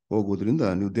ಹೋಗುವುದರಿಂದ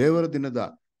ನೀವು ದೇವರ ದಿನದ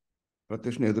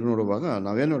ಪ್ರತ್ಯಕ್ಷ ಎದುರು ನೋಡುವಾಗ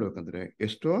ನಾವೇನ್ ನೋಡ್ಬೇಕಂದ್ರೆ,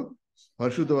 ಎಷ್ಟೋ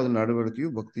ಪರಿಶುದ್ಧವಾದ ನಡವಳಿಕೆಯು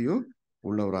ಭಕ್ತಿಯು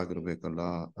ಉಳ್ಳವರಾಗಿರ್ಬೇಕಲ್ಲ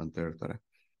ಅಂತ ಹೇಳ್ತಾರೆ.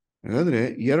 ಹಾಗಾದ್ರೆ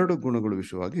 2 ಗುಣಗಳು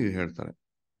ವಿಷಯವಾಗಿ ಹೇಳ್ತಾರೆ.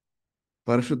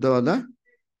 ಪರಿಶುದ್ಧವಾದ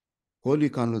ಹೋಲಿ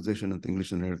ಕಾನ್ವರ್ಸೇಷನ್ ಅಂತ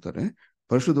ಇಂಗ್ಲಿಷ್ ಅಲ್ಲಿ ಹೇಳ್ತಾರೆ.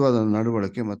 ಪರಿಶುದ್ಧವಾದ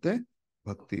ನಡವಳಿಕೆ ಮತ್ತೆ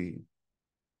ಭಕ್ತಿ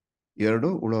 2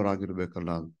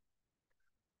 ಉಳ್ಳವರಾಗಿರ್ಬೇಕಲ್ಲ.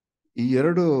 ಈ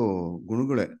 2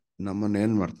 ಗುಣಗಳೇ ನಮ್ಮನ್ನ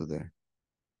ಏನ್ ಮಾಡ್ತದೆ,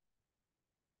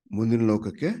 ಮುಂದಿನ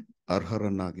ಲೋಕಕ್ಕೆ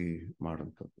ಅರ್ಹರನ್ನಾಗಿ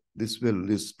ಮಾಡುವಂಥದ್ದು. ದಿಸ್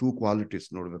 2 ಕ್ವಾಲಿಟೀಸ್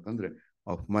ನೋಡ್ಬೇಕಂದ್ರೆ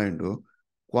of mind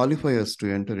qualify us to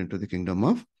enter in to the Kingdom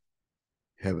of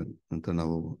Heaven ಅಂತ.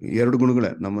 ನಾವು 2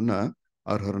 ಗುಣಗಳೇ ನಮ್ಮನ್ನ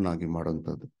ಅರ್ಹರನ್ನಾಗಿ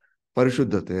ಮಾಡುವಂಥದ್ದು.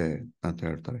 ಪರಿಶುದ್ಧತೆ ಅಂತ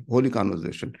ಹೇಳ್ತಾರೆ, ಹೋಲಿ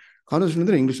ಕಾನ್ವರ್ಸೇಷನ್. ಕಾನ್ವರ್ಸೇಷನ್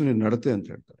ಅಂದ್ರೆ ಇಂಗ್ಲಿಷ್ ನಡತೆ ಅಂತ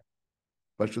ಹೇಳ್ತಾರೆ.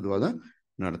 ಪರಿಶುದ್ಧವಾದ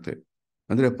ನಡತೆ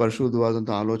ಅಂದ್ರೆ ಪರಿಶುದ್ಧವಾದಂಥ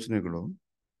ಆಲೋಚನೆಗಳು,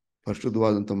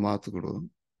 ಪರಿಶುದ್ಧವಾದಂಥ ಮಾತುಗಳು,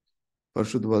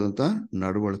 ಪರಿಶುದ್ಧವಾದಂಥ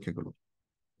ನಡವಳಿಕೆಗಳು.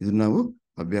 ಇದನ್ನ ನಾವು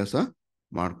ಅಭ್ಯಾಸ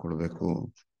ಮಾಡ್ಕೊಳ್ಬೇಕು.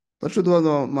 ಪರಿಶುದ್ಧವಾದ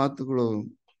ಮಾತುಗಳು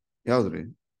ಯಾವ್ದ್ರಿ?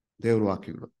 ದೇವ್ರ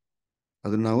ವಾಕ್ಯಗಳು.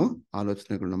 ಅದನ್ನ ನಾವು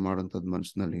ಆಲೋಚನೆಗಳನ್ನ ಮಾಡೋಂಥದ್ದು,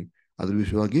 ಮನಸ್ಸಿನಲ್ಲಿ ಅದ್ರ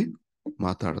ವಿಷಯವಾಗಿ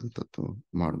ಮಾತಾಡೋಂಥದ್ದು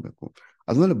ಮಾಡಬೇಕು.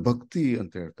 ಅದ್ಮೇಲೆ ಭಕ್ತಿ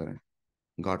ಅಂತ ಹೇಳ್ತಾರೆ,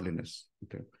 ಗಾಡ್ಲಿನೆಸ್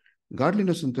ಅಂತ ಹೇಳಿ.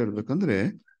 ಗಾಡ್ಲಿನೆಸ್ ಅಂತ ಹೇಳ್ಬೇಕಂದ್ರೆ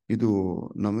ಇದು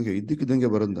ನಮಗೆ ಇದ್ದಕ್ಕಿದ್ದಂಗೆ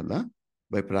ಬರೋದಲ್ಲ,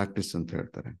 ಬೈ ಪ್ರಾಕ್ಟೀಸ್ ಅಂತ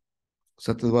ಹೇಳ್ತಾರೆ.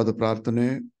 ಸತತವಾದ ಪ್ರಾರ್ಥನೆ,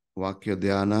 ವಾಕ್ಯ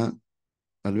ಧ್ಯಾನ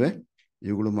ಅಲ್ವೇ,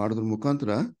 ಇವುಗಳು ಮಾಡೋದ್ರ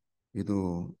ಮುಖಾಂತರ ಇದು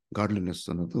ಗಾಡ್ಲಿನೆಸ್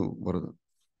ಅನ್ನೋದು ಬರೋದು.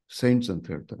 ಸೈಂಟ್ಸ್ ಅಂತ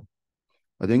ಹೇಳ್ತಾರೆ.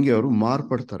 ಅದು ಹೆಂಗೆ ಅವರು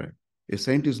ಮಾರ್ಪಡ್ತಾರೆ. A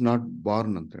Saint is not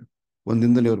Born ಅಂತ ಹೇಳಿ,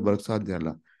 ಒಂದಿಂದಲೇ ಅವ್ರು ಬರಕ್ ಸಾಧ್ಯ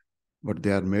ಅಲ್ಲ, ಬಟ್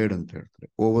ದೇ ಆರ್ ಮೇಡ್ ಅಂತ ಹೇಳ್ತಾರೆ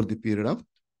over the period of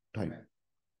time.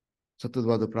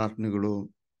 ಸತತವಾದ ಪ್ರಾರ್ಥನೆಗಳು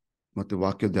ಮತ್ತು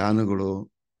ವಾಕ್ಯ ಧ್ಯಾನಗಳು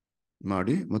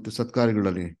ಮಾಡಿ, ಮತ್ತು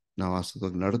ಸತ್ಕಾರ್ಯಗಳಲ್ಲಿ ನಾವು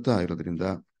ಆಸಕ್ತವಾಗಿ ನಡ್ತಾ ಇರೋದ್ರಿಂದ,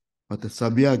 ಮತ್ತೆ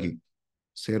ಸಭೆಯಾಗಿ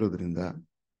ಸೇರೋದ್ರಿಂದ,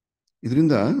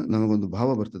 ಇದರಿಂದ ನಮಗೊಂದು ಭಾವ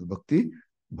ಬರ್ತದೆ, ಭಕ್ತಿ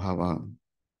ಭಾವ.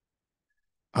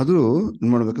 ಅದು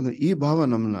ಮಾಡ್ಬೇಕಂದ್ರೆ ಈ ಭಾವ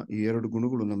ನಮ್ಮನ್ನ, ಈ 2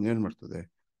 ಗುಣಗಳು ನಮ್ಮನ್ನ ಏನ್ ಮಾಡ್ತದೆ,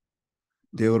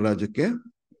 ದೇವರ ರಾಜ್ಯಕ್ಕೆ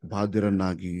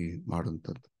ಬಾಧ್ಯರನ್ನಾಗಿ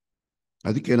ಮಾಡುವಂಥದ್ದು.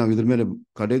 ಅದಕ್ಕೆ ನಾವು ಇದ್ರ ಮೇಲೆ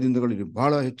ಕಡೆ ದಿನಗಳಲ್ಲಿ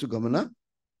ಬಹಳ ಹೆಚ್ಚು ಗಮನ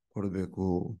ಕೊಡಬೇಕು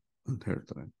ಅಂತ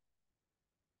ಹೇಳ್ತಾರೆ.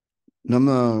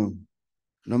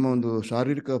 ನಮ್ಮ ಒಂದು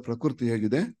ಶಾರೀರಿಕ ಪ್ರಕೃತಿ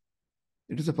ಹೇಗಿದೆ,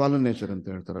 it is A fallen nature ಅಂತ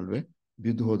ಹೇಳ್ತಾರಲ್ವೇ,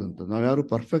 ಬಿದ್ದು ಹೋದಂತ. ನಾವ್ಯಾರು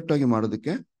ಪರ್ಫೆಕ್ಟ್ ಆಗಿ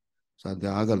ಮಾಡೋದಕ್ಕೆ ಸಾಧ್ಯ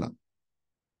ಆಗಲ್ಲ.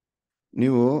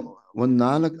 ನೀವು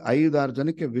 4-5-6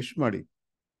 ಜನಕ್ಕೆ ವಿಶ್ ಮಾಡಿ,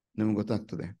 ನಿಮ್ಗೆ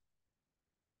ಗೊತ್ತಾಗ್ತದೆ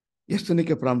ಎಷ್ಟು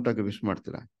ಜನಕ್ಕೆ ಪ್ರಾಂಪ್ಟ್ ಆಗಿ ವಿಶ್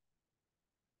ಮಾಡ್ತೀರಾ.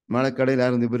 ಮಾಡೋ ಕಡೆಯಲ್ಲಿ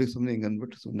ಯಾರು ಇಬ್ಬರಿಗೆ ಸುಮ್ಮನೆ ಹಿಂಗೆ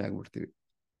ಅಂದ್ಬಿಟ್ಟು ಸುಮ್ಮನೆ ಆಗ್ಬಿಡ್ತೀವಿ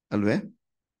ಅಲ್ವೇ.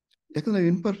 ಯಾಕಂದ್ರೆ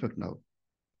ಇನ್ಪರ್ಫೆಕ್ಟ್, ನಾವು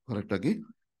ಕರೆಕ್ಟಾಗಿ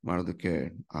ಮಾಡೋದಕ್ಕೆ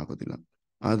ಆಗೋದಿಲ್ಲ.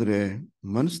 ಆದರೆ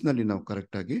ಮನಸ್ಸಿನಲ್ಲಿ ನಾವು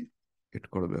ಕರೆಕ್ಟಾಗಿ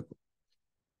ಇಟ್ಕೊಳ್ಬೇಕು.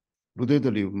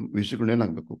 ಹೃದಯದಲ್ಲಿ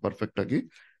ವಿಷಯಗಳನ್ನೇನಾಗಬೇಕು, ಪರ್ಫೆಕ್ಟ್ ಆಗಿ,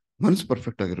 ಮನಸ್ಸು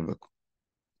ಪರ್ಫೆಕ್ಟ್ ಆಗಿರ್ಬೇಕು.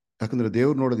 ಯಾಕಂದ್ರೆ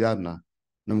ದೇವ್ರು ನೋಡೋದು ಯಾರನ್ನ,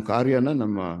 ನಮ್ಮ ಕಾರ್ಯನ,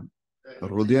 ನಮ್ಮ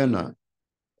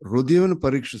ಹೃದಯವನ್ನು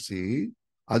ಪರೀಕ್ಷಿಸಿ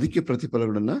ಅದಕ್ಕೆ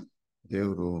ಪ್ರತಿಫಲಗಳನ್ನ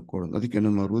ದೇವರು ಕೊಡೋದು. ಅದಕ್ಕೆ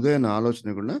ನಮ್ಮ ಹೃದಯನ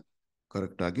ಆಲೋಚನೆಗಳನ್ನ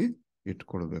ಕರೆಕ್ಟ್ ಆಗಿ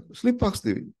ಇಟ್ಕೊಳ್ಬೇಕು. ಸ್ಲಿಪ್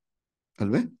ಹಾಕ್ಸ್ತೀವಿ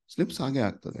ಅಲ್ವೇ, ಸ್ಲಿಪ್ಸ್ ಹಾಗೆ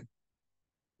ಆಗ್ತದೆ.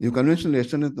 ನೀವು ಕನ್ವೆನ್ಷನ್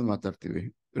ಎಷ್ಟು ಜನ ಮಾತಾಡ್ತೀವಿ,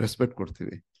 ರೆಸ್ಪೆಕ್ಟ್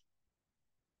ಕೊಡ್ತೀವಿ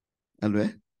ಅಲ್ವೇ.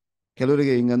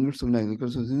 ಕೆಲವರಿಗೆ ಹಿಂಗೆ ಅಂದ್ಬಿಟ್ಟು ಸುಮ್ಮನೆ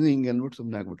ಹಿಂಗೆ ಅಂದ್ಬಿಟ್ಟು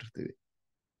ಸುಮ್ಮನೆ ಆಗ್ಬಿಟ್ಟಿರ್ತೀವಿ.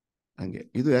 ಹಂಗೆ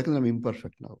ಇದು ಯಾಕಂದ್ರೆ ನಮ್ಗೆ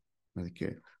ಇಂಪರ್ಫೆಕ್ಟ್ ನಾವು ಅದಕ್ಕೆ.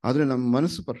 ಆದ್ರೆ ನಮ್ಮ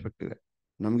ಮನಸ್ಸು ಪರ್ಫೆಕ್ಟ್ ಇದೆ,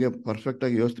 ನಮಗೆ ಪರ್ಫೆಕ್ಟ್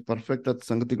ಆಗಿ ಪರ್ಫೆಕ್ಟ್ ಆದ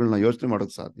ಸಂಗತಿಗಳನ್ನ ಯೋಚನೆ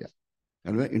ಮಾಡೋದು ಸಾಧ್ಯ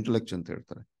ಅಲ್ವೇ. ಇಂಟೆಲೆಕ್ಟ್ ಅಂತ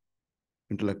ಹೇಳ್ತಾರೆ,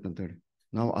 ಇಂಟೆಲೆಕ್ಟ್ ಅಂತ ಹೇಳಿ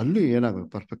ನಾವು ಅಲ್ಲಿ ಏನಾಗಬೇಕು,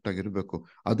 ಪರ್ಫೆಕ್ಟ್ ಆಗಿರ್ಬೇಕು.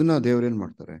 ಅದನ್ನ ದೇವ್ರೇನ್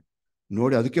ಮಾಡ್ತಾರೆ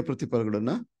ನೋಡಿ, ಅದಕ್ಕೆ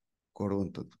ಪ್ರತಿಫಲಗಳನ್ನ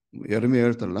ಕೊಡುವಂಥದ್ದು. ಯೆರೆಮೀಯ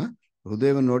ಹೇಳ್ತಾರಲ್ಲ,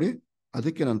 ಹೃದಯವನ್ನು ನೋಡಿ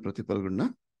ಅದಕ್ಕೆ ನಾನು ಪ್ರತಿಫಲಗಳನ್ನ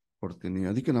ಕೊಡ್ತೀನಿ.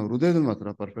 ಅದಕ್ಕೆ ನಾವು ಹೃದಯದಲ್ಲಿ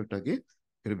ಮಾತ್ರ ಪರ್ಫೆಕ್ಟ್ ಆಗಿ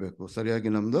ಇರಬೇಕು. ಸರಿಯಾಗಿ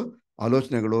ನಮ್ದು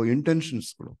ಆಲೋಚನೆಗಳು,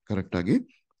 ಇಂಟೆನ್ಷನ್ಸ್ಗಳು ಕರೆಕ್ಟ್ ಆಗಿ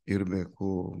ಇರಬೇಕು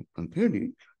ಅಂತ ಹೇಳಿ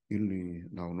ಇಲ್ಲಿ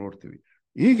ನಾವು ನೋಡ್ತೀವಿ.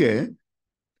 ಹೀಗೆ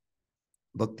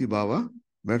ಭಕ್ತಿ ಭಾವ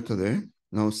ಬೆಳ್ತದೆ,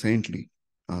 ನಾವು ಸೈಂಟ್ಲಿ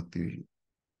ಆಗ್ತೀವಿ.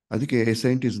 ಅದಕ್ಕೆ A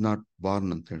Saint is not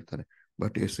Born ಅಂತ ಹೇಳ್ತಾರೆ,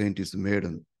 but A Saint is made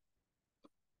ಅಂತ.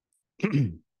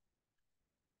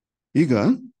 ಈಗ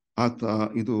ಆಗ್ತಾ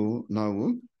ಇದು ನಾವು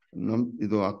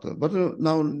ಇದು ಆಗ್ತದೆ. ಬಟ್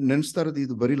ನಾವು ನೆನೆಸ್ತಾ ಇರೋದು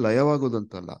ಇದು ಬರೀ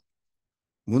ಲಯವಾಗೋದಂತಲ್ಲ,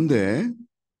 ಮುಂದೆ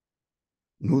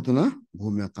ನೂತನ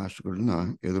ಭೂಮಿ ಆಕಾಶಗಳನ್ನ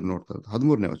ಎದುರು ನೋಡ್ತಾ ಇರೋದು.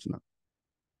 13ನೇ ವಚನ.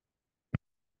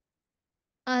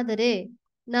 ಆದರೆ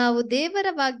ನಾವು ದೇವರ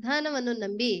ವಾಗ್ದಾನವನ್ನು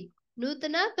ನಂಬಿ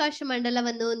ನೂತನಾಕಾಶ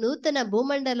ಮಂಡಲವನ್ನು ನೂತನ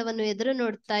ಭೂಮಂಡಲವನ್ನು ಎದುರು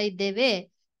ನೋಡ್ತಾ ಇದ್ದೇವೆ.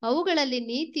 ಅವುಗಳಲ್ಲಿ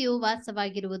ನೀತಿಯು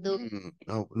ವಾಸವಾಗಿರುವುದು.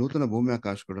 ನಾವು ನೂತನ ಭೂಮಿ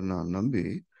ಆಕಾಶಗಳನ್ನ ನಂಬಿ,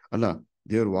 ಅಲ್ಲ,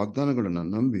 ದೇವರ ವಾಗ್ದಾನಗಳನ್ನ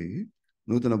ನಂಬಿ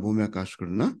ನೂತನ ಭೂಮಿ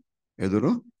ಆಕಾಶಗಳನ್ನ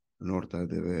ಎದುರು ನೋಡ್ತಾ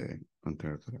ಇದ್ದೇವೆ ಅಂತ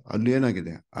ಹೇಳ್ತಾರೆ. ಅಲ್ಲಿ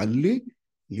ಏನಾಗಿದೆ? ಅಲ್ಲಿ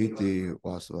ನೀತಿ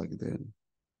ವಾಸವಾಗಿದೆ.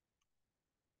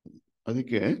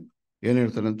 ಅದಕ್ಕೆ ಏನ್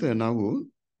ಹೇಳ್ತಾರಂತೆ, ನಾವು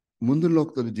ಮುಂದಿನ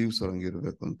ಲೋಕದಲ್ಲಿ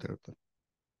ಜೀವಿಸೋರಂಗಿರ್ಬೇಕು ಅಂತ ಹೇಳ್ತಾರೆ.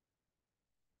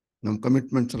 ನಮ್ಮ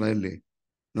ಕಮಿಟ್ಮೆಂಟ್ಸ್ ಎಲ್ಲ ಎಲ್ಲಿ?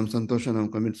 ನಮ್ಮ ಸಂತೋಷ, ನಮ್ಮ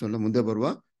ಕಮಿಟ್ಸ್ ಎಲ್ಲ ಮುಂದೆ ಬರುವ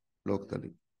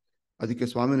ಲೋಕದಲ್ಲಿ. ಅದಕ್ಕೆ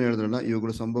ಸ್ವಾಮಿನ ಹೇಳಿದ್ರಲ್ಲ,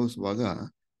 ಇವುಗಳು ಸಂಭವಿಸುವಾಗ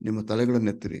ನಿಮ್ಮ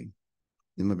ತಲೆಗಳನ್ನೆತ್ತಿರಿ,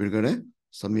 ನಿಮ್ಮ ಬಿಡುಗಡೆ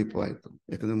ಸಮೀಪವಾಯಿತು.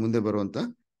 ಯಾಕಂದ್ರೆ ಮುಂದೆ ಬರುವಂತ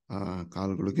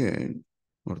ಕಾಲಗಳಿಗೆ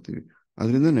ನೋಡ್ತೀವಿ.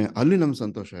 ಅದರಿಂದನೇ ಅಲ್ಲಿ ನಮ್ಮ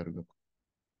ಸಂತೋಷ ಇರಬೇಕು.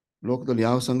 ಲೋಕದಲ್ಲಿ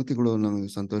ಯಾವ ಸಂಗತಿಗಳು ನಮಗೆ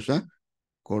ಸಂತೋಷ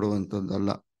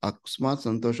ಕೊಡುವಂಥದ್ದಲ್ಲ. ಅಕಸ್ಮಾತ್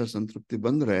ಸಂತೋಷ ಸಂತೃಪ್ತಿ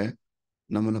ಬಂದ್ರೆ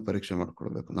ನಮ್ಮನ್ನ ಪರೀಕ್ಷೆ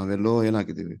ಮಾಡ್ಕೊಳ್ಬೇಕು. ನಾವೆಲ್ಲೋ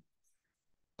ಏನಾಗಿದ್ದೀವಿ,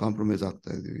 ಕಾಂಪ್ರಮೈಸ್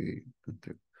ಆಗ್ತಾ ಇದೀವಿ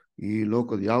ಅಂತೇಳಿ. ಈ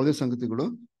ಲೋಕದ ಯಾವುದೇ ಸಂಗತಿಗಳು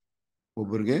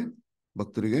ಒಬ್ಬರಿಗೆ,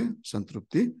 ಭಕ್ತರಿಗೆ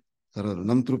ಸಂತೃಪ್ತಿ ತರಲು.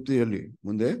 ನಮ್ಮ ತೃಪ್ತಿಯಲ್ಲಿ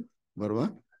ಮುಂದೆ ಬರುವ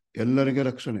ಎಲ್ಲರಿಗೆ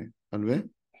ರಕ್ಷಣೆ ಅಲ್ವೇ,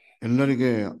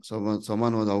 ಎಲ್ಲರಿಗೆ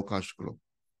ಸಮಾನವಾದ ಅವಕಾಶಗಳು,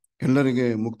 ಎಲ್ಲರಿಗೆ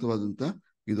ಮುಕ್ತವಾದಂತ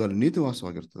ಇದು ಅಲ್ಲಿ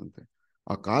ನೀತಿವಾಸವಾಗಿರ್ತದಂತೆ.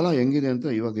 ಆ ಕಾಲ ಹೆಂಗಿದೆ ಅಂತ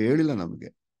ಇವಾಗ ಹೇಳಿಲ್ಲ ನಮಗೆ,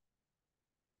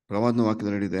 ಪ್ರವಾದನ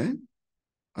ವಾಕ್ಯದಲ್ಲಿ ಹೇಳಿದೆ.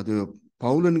 ಅದು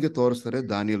ಪೌಲನಿಗೆ ತೋರಿಸ್ತಾರೆ,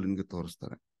 ದಾನಿಯೇಲನಿಗೆ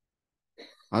ತೋರಿಸ್ತಾರೆ.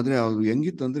 ಆದ್ರೆ ಅದು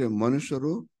ಹೆಂಗಿತ್ತಂದ್ರೆ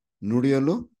ಮನುಷ್ಯರು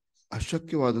ನುಡಿಯಲು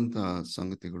ಅಶಕ್ಯವಾದಂತ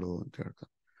ಸಂಗತಿಗಳು ಅಂತ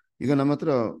ಹೇಳ್ತಾರೆ. ಈಗ ನಮ್ಮ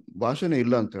ಹತ್ರ ಭಾಷೆನೇ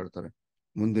ಇಲ್ಲ ಅಂತ ಹೇಳ್ತಾರೆ.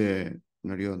 ಮುಂದೆ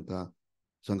ನಡೆಯುವಂತ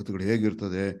ಸಂಗತಿಗಳು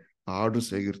ಹೇಗಿರ್ತದೆ, ಆರ್ಡರ್ಸ್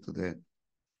ಹೇಗಿರ್ತದೆ.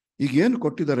 ಈಗ ಏನು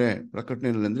ಕೊಟ್ಟಿದ್ದಾರೆ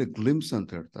ಪ್ರಕಟಣೆಯಲ್ಲಿ ಅಂದ್ರೆ ಗ್ಲಿಮ್ಸ್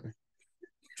ಅಂತ ಹೇಳ್ತಾರೆ,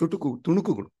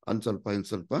 ತುಣುಕುಗಳು, ಅಲ್ಲಿ ಸ್ವಲ್ಪ ಇಲ್ಲಿ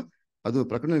ಸ್ವಲ್ಪ. ಅದು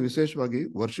ಪ್ರಕಟಣೆ ವಿಶೇಷವಾಗಿ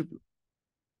ವರ್ಷಿಪ್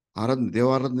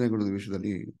ದೇವಾರಾಧನೆಗಳ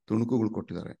ವಿಷಯದಲ್ಲಿ ತುಣುಕುಗಳು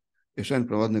ಕೊಟ್ಟಿದ್ದಾರೆ. ಯಶಾಯನ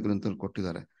ಪ್ರವಾದನೆ ಗ್ರಂಥದಲ್ಲಿ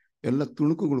ಕೊಟ್ಟಿದ್ದಾರೆ. ಎಲ್ಲ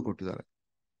ತುಣುಕುಗಳು ಕೊಟ್ಟಿದ್ದಾರೆ.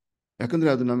 ಯಾಕಂದ್ರೆ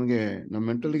ಅದು ನಮಗೆ, ನಮ್ಮ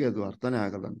ಮೆಂಟಲ್ಗೆ ಅದು ಅರ್ಥನೇ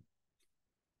ಆಗಲ್ಲ.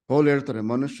 ಪೌಲ್ ಹೇಳ್ತಾರೆ,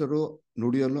 ಮನುಷ್ಯರು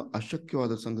ನುಡಿಯಲು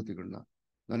ಅಶಕ್ಯವಾದ ಸಂಗತಿಗಳನ್ನ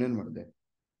ನಾನೇನ್ ಮಾಡಿದೆ,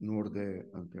 ನೋಡ್ದೆ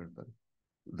ಅಂತ ಹೇಳ್ತಾರೆ.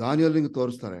 ದಾನಿಯೇಲನಿಗೆ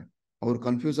ತೋರಿಸ್ತಾರೆ. ಅವ್ರು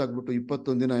ಕನ್ಫ್ಯೂಸ್ ಆಗ್ಬಿಟ್ಟು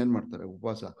 21 ದಿನ ಏನ್ ಮಾಡ್ತಾರೆ,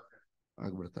 ಉಪವಾಸ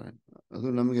ಆಗ್ಬಿಡ್ತಾರೆ. ಅದು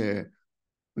ನಮಗೆ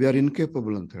ವಿ ಆರ್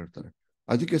ಇನ್ಕೇಪಬಲ್ ಅಂತ ಹೇಳ್ತಾರೆ.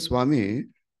 ಅದಕ್ಕೆ ಸ್ವಾಮಿ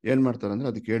ಏನ್ ಮಾಡ್ತಾರೆ ಅಂದ್ರೆ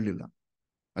ಅದಕ್ಕೆ ಹೇಳಲಿಲ್ಲ.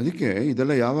 ಅದಕ್ಕೆ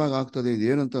ಇದೆಲ್ಲ ಯಾವಾಗ ಆಗ್ತದೆ,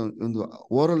 ಇದೇನಂತ ಒಂದು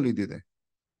ಓರಲ್ ಇದಿದೆ.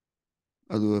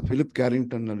 ಅದು ಫಿಲಿಪ್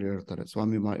ಕ್ಯಾರಿಂಗ್ಟನ್ ನಲ್ಲಿ ಹೇಳ್ತಾರೆ,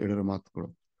 ಸ್ವಾಮಿ ಹೇಳಿರೋ ಮಾತುಗಳು.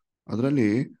 ಅದರಲ್ಲಿ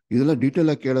ಇದೆಲ್ಲ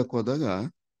ಡೀಟೇಲ್ ಆಗಿ ಕೇಳಕ್ ಹೋದಾಗ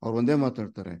ಅವ್ರು ಒಂದೇ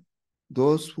ಮಾತಾಡ್ತಾರೆ,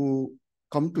 ದೋಸ್ ಹೂ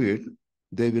come to it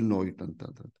they will no it ಅಂತ.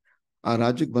 ಆ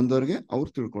ರಾಜ್ಯಕ್ಕೆ ಬಂದವ್ರಿಗೆ ಅವ್ರು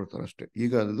ತಿಳ್ಕೊಳ್ತಾರೆ ಅಷ್ಟೇ.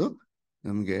 ಈಗ ಅದು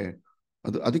ನಮಗೆ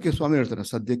ಅದು, ಅದಕ್ಕೆ ಸ್ವಾಮಿ ಹೇಳ್ತಾರೆ,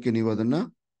 ಸದ್ಯಕ್ಕೆ ನೀವು ಅದನ್ನ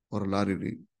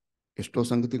ಹೊರಲಾರಿರಿ. ಎಷ್ಟೋ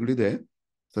ಸಂಗತಿಗಳಿದೆ,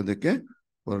 ಸದ್ಯಕ್ಕೆ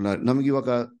ಹೊರಲಾರಿ. ನಮ್ಗೆ ಇವಾಗ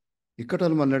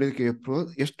ಇಕ್ಕಟ್ಟಲ್ಲಿ ನಡೆಯೋಕ್ಕೆ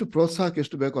ಎಷ್ಟು ಪ್ರೋತ್ಸಾಹಕ್ಕೆ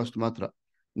ಎಷ್ಟು ಬೇಕೋ ಅಷ್ಟು ಮಾತ್ರ,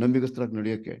 ನಂಬಿಗಸ್ತರಾಗಿ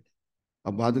ನಡೆಯೋಕ್ಕೆ,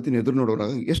 ಆ ಬಾಧ್ಯತೆನ ಎದುರು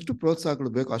ನೋಡೋರಾಗ ಎಷ್ಟು ಪ್ರೋತ್ಸಾಹಗಳು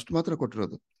ಬೇಕೋ ಅಷ್ಟು ಮಾತ್ರ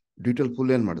ಕೊಟ್ಟಿರೋದು. ಡೀಟೇಲ್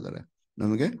ಫುಲ್ ಏನ್ ಮಾಡಿದ್ದಾರೆ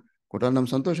ನಮಗೆ ಕೊಟ್ಟ. ನಮ್ಮ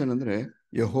ಸಂತೋಷ ಏನಂದ್ರೆ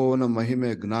ಯೆಹೋವನ ಮಹಿಮೆ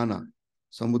ಜ್ಞಾನ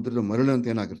ಸಮುದ್ರದ ಮರಳಂತ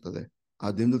ಏನಾಗಿರ್ತದೆ, ಆ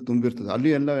ದಿನದಲ್ಲಿ ತುಂಬಿರ್ತದೆ. ಅಲ್ಲಿ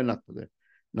ಎಲ್ಲ ಏನಾಗ್ತದೆ,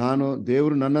 ನಾನು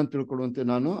ದೇವರು ನನ್ನನ್ನು ತಿಳ್ಕೊಳ್ಳುವಂತೆ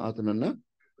ನಾನು ಆತನನ್ನ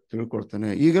ತಿಳ್ಕೊಳ್ತೇನೆ.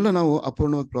 ಈಗೆಲ್ಲ ನಾವು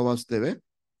ಅಪೂರ್ಣವಾಗಿ ಪ್ರವಾಸಿಸ್ತೇವೆ,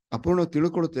 ಅಪೂರ್ಣವಾಗಿ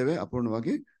ತಿಳ್ಕೊಳ್ತೇವೆ.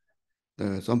 ಅಪೂರ್ಣವಾಗಿ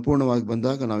ಸಂಪೂರ್ಣವಾಗಿ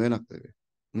ಬಂದಾಗ ನಾವೇನಾಗ್ತೇವೆ,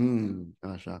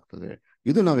 ನಾಶ ಆಗ್ತದೆ.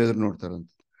 ಇದು ನಾವು ಎದುರು ನೋಡ್ತಾರಂತ.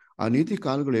 ಆ ನೀತಿ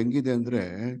ಕಾಲಗಳು ಹೆಂಗಿದೆ ಅಂದ್ರೆ,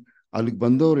 ಅಲ್ಲಿಗೆ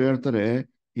ಬಂದವರು ಹೇಳ್ತಾರೆ,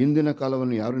 ಹಿಂದಿನ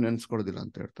ಕಾಲವನ್ನು ಯಾರು ನೆನೆಸ್ಕೊಳ್ಳೋದಿಲ್ಲ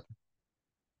ಅಂತ ಹೇಳ್ತಾರೆ.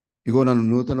 ಈಗ ನಾನು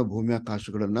ನೂತನ ಭೂಮಿ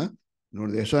ಆಕಾಶಗಳನ್ನ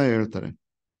ನೋಡಿದೆ. ಯೆಶಾಯ ಹೇಳ್ತಾರೆ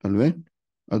ಅಲ್ವೇ,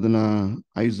 ಅದನ್ನ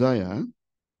ಐಸಾಯ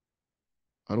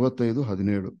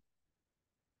 65:17.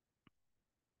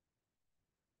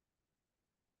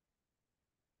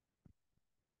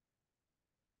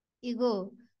 ಇಗೋ,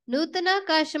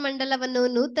 ನೂತನಾಕಾಶ ಮಂಡಲವನ್ನು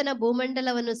ನೂತನ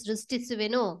ಭೂಮಂಡಲವನ್ನು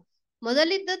ಸೃಷ್ಟಿಸುವೆನು.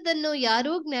 ಮೊದಲಿದ್ದದ್ದನ್ನು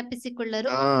ಯಾರೂ ಜ್ಞಾಪಿಸಿಕೊಳ್ಳರು.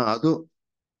 ಅದು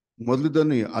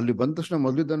ಮೊದಲಿದ್ದನ್ನು ಅಲ್ಲಿ ಬಂದ ತಕ್ಷಣ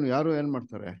ಮೊದಲಿದ್ದನ್ನು ಯಾರು ಏನ್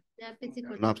ಮಾಡ್ತಾರೆ,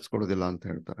 ಜ್ಞಾಪಿಸ್ಕೊಡೋದಿಲ್ಲ ಅಂತ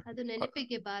ಹೇಳ್ತಾರೆ. ಅದು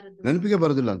ನೆನಪಿಗೆ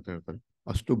ಬರೋದಿಲ್ಲ ಅಂತ ಹೇಳ್ತಾರೆ.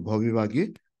 ಅಷ್ಟು ಭವ್ಯವಾಗಿ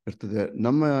ಇರ್ತದೆ.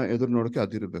 ನಮ್ಮ ಎದುರು ನೋಡಕ್ಕೆ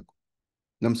ಅದಿರಬೇಕು,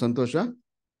 ನಮ್ಮ ಸಂತೋಷ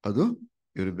ಅದು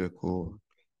ಇರಬೇಕು.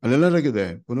 ಅಲ್ಲೆಲ್ಲರಿಗಿದೆ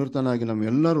ಪುನರ್ತನ ಆಗಿ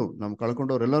ಎಲ್ಲರೂ, ನಮ್ಮ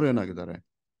ಕಳ್ಕೊಂಡವ್ರೆಲ್ಲರೂ ಏನಾಗಿದ್ದಾರೆ,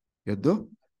 ಎದ್ದು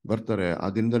ಬರ್ತಾರೆ ಆ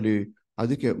ದಿನದಲ್ಲಿ.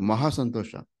 ಅದಕ್ಕೆ ಮಹಾ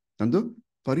ಸಂತೋಷ, ಒಂದು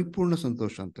ಪರಿಪೂರ್ಣ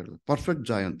ಸಂತೋಷ ಅಂತ ಹೇಳಿದ್ರು, ಪರ್ಫೆಕ್ಟ್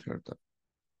ಜಾಯ್ ಅಂತ ಹೇಳ್ತಾರೆ.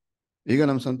 ಈಗ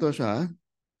ನಮ್ಮ ಸಂತೋಷ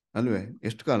ಅಲ್ವೇ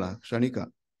ಎಷ್ಟು ಕಾಲ, ಕ್ಷಣಿಕ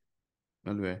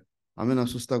ಅಲ್ವೇ, ಆಮೇಲೆ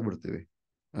ನಾವು ಸುಸ್ತಾಗ್ಬಿಡ್ತೀವಿ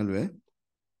ಅಲ್ವೇ.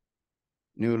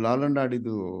 ನೀವು ಲಾಲಂಡ್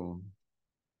ಆಡಿದ್ದು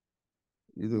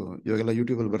ಇದು ಇವಾಗೆಲ್ಲ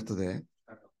ಯೂಟ್ಯೂಬಲ್ಲಿ ಬರ್ತದೆ,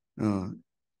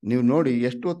 ನೀವು ನೋಡಿ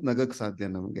ಎಷ್ಟು ಹೊತ್ತು ನಗಕ್ಕೆ ಸಾಧ್ಯ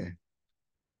ನಮಗೆ,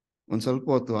 ಒಂದ್ ಸ್ವಲ್ಪ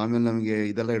ಹೊತ್ತು, ಆಮೇಲೆ ನಮಗೆ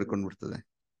ಇದೆಲ್ಲ ಹಿಡ್ಕೊಂಡ್ಬಿಡ್ತದೆ,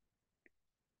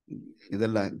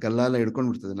 ಇದೆಲ್ಲ ಗಲ್ಲೆಲ್ಲ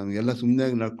ಹಿಡ್ಕೊಂಡ್ಬಿಡ್ತದೆ ನಮಗೆಲ್ಲ. ಸುಮ್ಮನೆ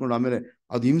ನಡ್ಕೊಂಡು ಆಮೇಲೆ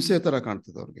ಅದು ಹಿಂಸೆ ತರ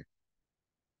ಕಾಣ್ತದೆ ಅವ್ರಿಗೆ,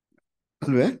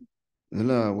 ಅಲ್ವೇ?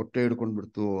 ಎಲ್ಲ ಹೊಟ್ಟೆ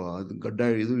ಹಿಡ್ಕೊಂಡ್ಬಿಡ್ತು, ಅದು ಗಡ್ಡ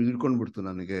ಇದು ಹಿಡ್ಕೊಂಡ್ಬಿಡ್ತು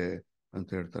ನನಗೆ ಅಂತ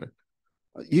ಹೇಳ್ತಾರೆ.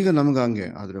 ಈಗ ನಮ್ಗೆ ಹಂಗೆ,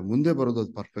 ಆದ್ರೆ ಮುಂದೆ ಬರೋದು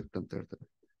ಅದು ಪರ್ಫೆಕ್ಟ್ ಅಂತ ಹೇಳ್ತಾರೆ.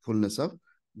 ಫುಲ್ನೆಸ್ ಆಫ್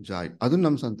ಜಾಯ್, ಅದು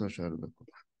ನಮ್ ಸಂತೋಷ ಇರಬೇಕು.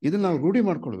 ಇದನ್ನ ನಾವು ರೂಢಿ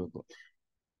ಮಾಡ್ಕೊಳ್ಬೇಕು,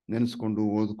 ನೆನೆಸ್ಕೊಂಡು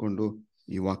ಓದ್ಕೊಂಡು.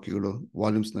 ಈ ವಾಕ್ಯಗಳು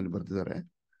ವಾಲ್ಯೂಮ್ಸ್ ನಲ್ಲಿ ಬರ್ತಿದ್ದಾರೆ,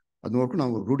 ಅದ್ ನೋಡ್ಕೊಂಡು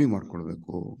ನಾವು ರೂಢಿ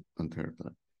ಮಾಡ್ಕೊಳ್ಬೇಕು ಅಂತ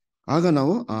ಹೇಳ್ತಾರೆ. ಆಗ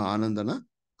ನಾವು ಆ ಆನಂದನ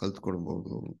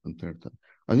ಕಲ್ತ್ಕೊಳ್ಬಹುದು ಅಂತ ಹೇಳ್ತಾರೆ.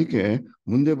 ಅದಕ್ಕೆ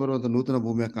ಮುಂದೆ ಬರುವಂತ ನೂತನ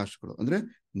ಭೂಮಿ ಆಕಾಶಗಳು ಅಂದ್ರೆ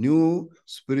ನ್ಯೂ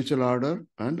ಸ್ಪಿರಿಚುವಲ್ ಆರ್ಡರ್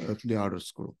ಅಂಡ್ ಅರ್ತ್ಲಿ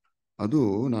ಆರ್ಡರ್ಸ್ಗಳು, ಅದು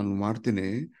ನಾನು ಮಾಡ್ತೀನಿ,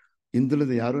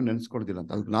 ಇಂದಲದ ಯಾರು ನೆನೆಸ್ಕೊಳ್ದಿಲ್ಲ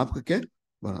ಅಂತ, ಅದು ಜ್ಞಾಪಕಕ್ಕೆ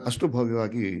ಅಷ್ಟು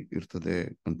ಭವ್ಯವಾಗಿ ಇರ್ತದೆ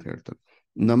ಅಂತ ಹೇಳ್ತಾರೆ.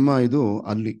 ನಮ್ಮ ಇದು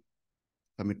ಅಲ್ಲಿ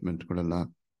ಕಮಿಟ್ಮೆಂಟ್ಗಳೆಲ್ಲ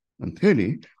ಅಂತ ಹೇಳಿ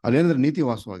ಅಲ್ಲೇನಾದ್ರೆ ನೀತಿ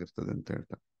ವಾಸವಾಗಿರ್ತದೆ ಅಂತ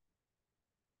ಹೇಳ್ತಾರೆ.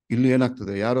 ಇಲ್ಲಿ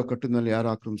ಏನಾಗ್ತದೆ, ಯಾರೋ ಕಟ್ಟಿದ ಮೇಲೆ ಯಾರೋ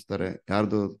ಆಕ್ರಮಿಸ್ತಾರೆ,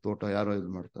 ಯಾರ್ದು ತೋಟ ಯಾರೋ ಇದು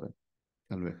ಮಾಡ್ತಾರೆ,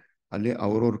 ಅಲ್ವೇ? ಅಲ್ಲಿ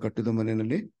ಅವ್ರವ್ರು ಕಟ್ಟಿದ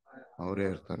ಮನೆಯಲ್ಲಿ ಅವರೇ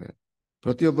ಇರ್ತಾರೆ.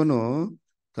 ಪ್ರತಿಯೊಬ್ಬನು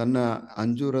ತನ್ನ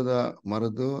ಅಂಜೂರದ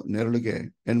ಮರದ ನೆರಳಿಗೆ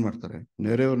ಏನ್ ಮಾಡ್ತಾರೆ,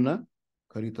 ನೆರೆಯವ್ರನ್ನ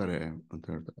ಕರೀತಾರೆ ಅಂತ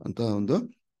ಹೇಳ್ತಾರೆ. ಅಂತ ಒಂದು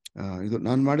ಇದು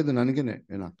ನಾನು ಮಾಡಿದ ನನಗೇನೆ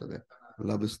ಏನಾಗ್ತದೆ,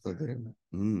 ಲಭಿಸ್ತದೆ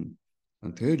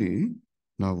ಅಂತ ಹೇಳಿ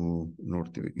ನಾವು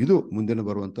ನೋಡ್ತೀವಿ. ಇದು ಮುಂದಿನ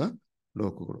ಬರುವಂತ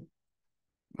ಲೋಕಗಳು.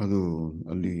 ಅದು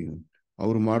ಅಲ್ಲಿ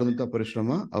ಅವರು ಮಾಡಿದಂತ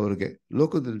ಪರಿಶ್ರಮ ಅವ್ರಿಗೆ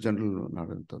ಲೋಕದ ಜನರಲ್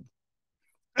ಮಾಡಿದಂಥದ್ದು.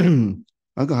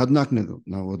 ಆಗ 14ನೇದು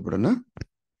ನಾವು ಓದ್ಬಿಡೋಣ.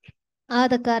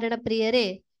 ಆದ ಕಾರಣ ಪ್ರಿಯರೇ,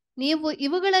 ನೀವು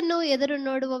ಇವುಗಳನ್ನು ಎದುರು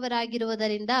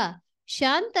ನೋಡುವವರಾಗಿರುವುದರಿಂದ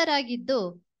ಶಾಂತರಾಗಿದ್ದು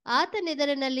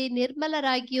ಆತನೆದುರಿನಲ್ಲಿ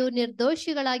ನಿರ್ಮಲರಾಗಿಯೂ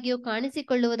ನಿರ್ದೋಷಿಗಳಾಗಿಯೂ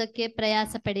ಕಾಣಿಸಿಕೊಳ್ಳುವುದಕ್ಕೆ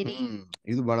ಪ್ರಯಾಸ ಪಡಿರಿ.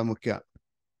 ಇದು ಬಹಳ ಮುಖ್ಯ.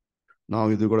 ನಾವು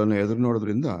ಇದುಗಳನ್ನು ಎದುರು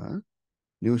ನೋಡೋದ್ರಿಂದ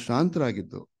ನೀವು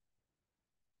ಶಾಂತರಾಗಿದ್ದು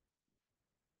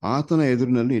ಆತನ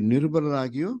ಎದುರಿನಲ್ಲಿ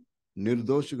ನಿರ್ಬಲರಾಗಿಯೂ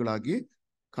ನಿರ್ದೋಷಿಗಳಾಗಿ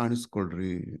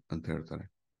ಕಾಣಿಸ್ಕೊಳ್ರಿ ಅಂತ ಹೇಳ್ತಾರೆ.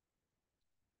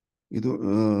 ಇದು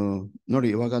ನೋಡಿ,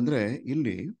 ಇವಾಗ ಅಂದ್ರೆ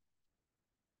ಇಲ್ಲಿ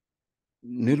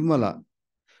ನಿರ್ಮಲ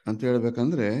ಅಂತ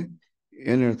ಹೇಳ್ಬೇಕಂದ್ರೆ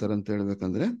ಏನ್ ಹೇಳ್ತಾರೆ ಅಂತ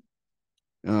ಹೇಳ್ಬೇಕಂದ್ರೆ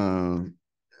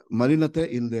ಮಲಿನತೆ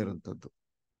ಇಲ್ಲದೆ ಇರೋಂಥದ್ದು,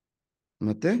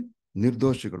 ಮತ್ತೆ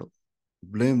ನಿರ್ದೋಷಿಗಳು,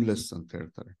 ಬ್ಲೇಮ್ಲೆಸ್ ಅಂತ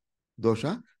ಹೇಳ್ತಾರೆ. ದೋಷ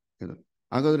ಇದು.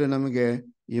 ಹಾಗಾದ್ರೆ ನಮಗೆ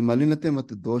ಈ ಮಲಿನತೆ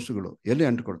ಮತ್ತು ದೋಷಗಳು ಎಲ್ಲಿ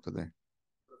ಅಂಟ್ಕೊಡ್ತದೆ?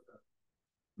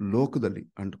 ಲೋಕದಲ್ಲಿ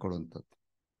ಅಂಟ್ಕೊಳ್ಳುವಂಥದ್ದು.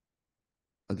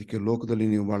 ಅದಕ್ಕೆ ಲೋಕದಲ್ಲಿ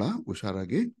ನೀವು ಬಹಳ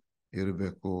ಹುಷಾರಾಗಿ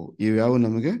ಇರಬೇಕು, ಇವ್ಯಾವು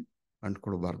ನಮಗೆ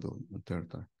ಅಂಟ್ಕೊಳ್ಬಾರ್ದು ಅಂತ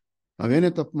ಹೇಳ್ತಾರೆ. ನಾವೇನೇ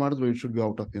ತಪ್ಪು ಮಾಡಿದ್ರು it should be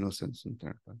out of innocence ಅಂತ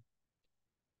ಹೇಳ್ತಾರೆ.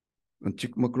 ಒಂದು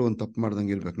ಚಿಕ್ಕ ಮಕ್ಕಳು ಒಂದು ತಪ್ಪು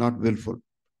ಮಾಡ್ದಂಗೆ ಇರ್ಬೇಕು, ನಾಟ್ ವಿಲ್ಫುಲ್.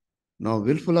 ನಾವು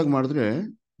ವಿಲ್ಫುಲ್ ಆಗಿ ಮಾಡಿದ್ರೆ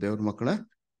ದೇವ್ರ ಮಕ್ಕಳೇ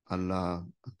ಅಲ್ಲ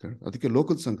ಅಂತ ಹೇಳ್ತಾರೆ. ಅದಕ್ಕೆ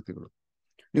ಲೋಕದ ಸಂಗತಿಗಳು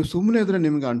ನೀವು ಸುಮ್ಮನೆ ಇದ್ರೆ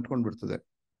ನಿಮ್ಗೆ ಅಂಟ್ಕೊಂಡ್ ಬಿಡ್ತದೆ,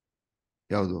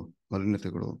 ಯಾವುದು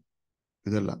ಮಲಿನತೆಗಳು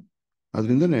ಇದೆಲ್ಲ.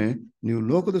 ಅದರಿಂದನೇ ನೀವು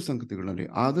ಲೋಕದ ಸಂಗತಿಗಳಲ್ಲಿ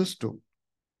ಆದಷ್ಟು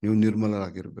ನೀವು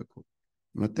ನಿರ್ಮಲರಾಗಿರ್ಬೇಕು,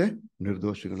 ಮತ್ತೆ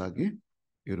ನಿರ್ದೋಷಿಗಳಾಗಿ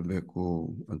ಇರಬೇಕು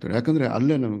ಅಂತೇಳಿ. ಯಾಕಂದ್ರೆ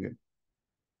ಅಲ್ಲೇ ನಮಗೆ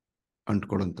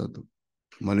ಅಂಟ್ಕೊಳ್ಳುವಂಥದ್ದು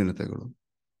ಮಲಿನತೆಗಳು.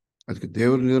 ಅದಕ್ಕೆ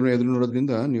ದೇವರ ಎದುರು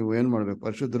ನೋಡೋದ್ರಿಂದ ನೀವು ಏನ್ ಮಾಡ್ಬೇಕು,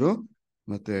 ಪರಿಶುದ್ಧರು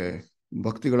ಮತ್ತೆ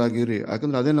ಭಕ್ತಿಗಳಾಗಿರಿ.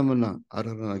 ಯಾಕಂದ್ರೆ ಅದೇ ನಮ್ಮನ್ನ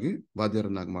ಅರ್ಹರನ್ನಾಗಿ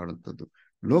ಬಾಧ್ಯರನ್ನಾಗಿ ಮಾಡುವಂಥದ್ದು.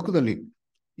 ಲೋಕದಲ್ಲಿ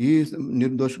ಈ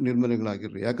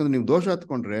ನಿರ್ಮಲೆಗಳಾಗಿರ್ರಿ. ಯಾಕಂದ್ರೆ ನೀವು ದೋಷ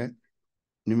ಹತ್ಕೊಂಡ್ರೆ,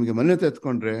 ನಿಮಗೆ ಮಲಿನತೆ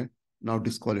ಎತ್ಕೊಂಡ್ರೆ ನಾವು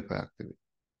ಡಿಸ್ಕ್ವಾಲಿಫೈ ಆಗ್ತೀವಿ,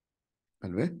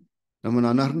 ಅಲ್ವೇ? ನಮ್ಮನ್ನು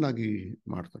ಅನರ್ಹನಾಗಿ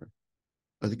ಮಾಡ್ತಾರೆ.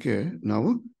 ಅದಕ್ಕೆ ನಾವು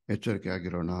ಎಚ್ಚರಿಕೆ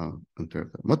ಆಗಿರೋಣ ಅಂತ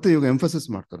ಹೇಳ್ತಾರೆ. ಮತ್ತೆ ಇವಾಗ ಎಂಫಸಿಸ್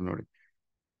ಮಾಡ್ತಾರೆ ನೋಡಿ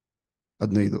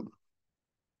 15.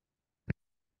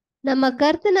 ನಮ್ಮ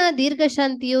ಕರ್ತನ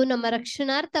ದೀರ್ಘಶಾಂತಿಯು ನಮ್ಮ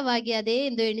ರಕ್ಷಣಾರ್ಥವಾಗಿ ಅದೇ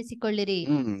ಎಂದು ಎಣಿಸಿಕೊಳ್ಳಿರಿ.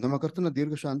 ನಮ್ಮ ಕರ್ತನ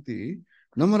ದೀರ್ಘ ಶಾಂತಿ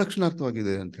ನಮ್ಮ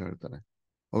ರಕ್ಷಣಾರ್ಥವಾಗಿದೆ ಅಂತ ಹೇಳ್ತಾರೆ.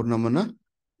 ಅವ್ರು ನಮ್ಮನ್ನ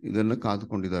ಇದನ್ನ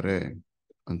ಕಾದುಕೊಂಡಿದ್ದಾರೆ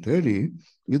ಅಂತ ಹೇಳಿ,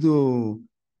 ಇದು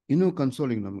ಇನ್ನೂ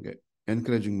ಕನ್ಸೋಲಿಂಗ್, ನಮಗೆ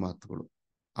ಎನ್ಕರೇಜಿಂಗ್ ಮಾತುಗಳು,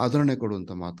 ಆದರಣೆ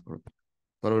ಕೊಡುವಂತ ಮಾತುಗಳು.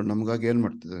 ಪರವಾಗಿ ನಮಗಾಗಿ ಏನ್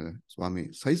ಮಾಡ್ತಿದ್ದಾರೆ ಸ್ವಾಮಿ,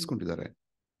 ಸಹಿಸ್ಕೊಂಡಿದ್ದಾರೆ.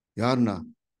 ಯಾರನ್ನ?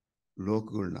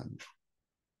 ಲೋಕಗಳನ್ನ.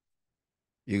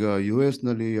 ಈಗ US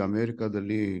ನಲ್ಲಿ,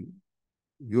 ಅಮೇರಿಕಾದಲ್ಲಿ,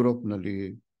 ಯುರೋಪ್ನಲ್ಲಿ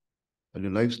ಅಲ್ಲಿ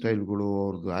ಲೈಫ್ ಸ್ಟೈಲ್ಗಳು,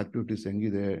 ಅವ್ರದ್ದು ಆಕ್ಟಿವಿಟೀಸ್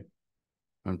ಹೆಂಗಿದೆ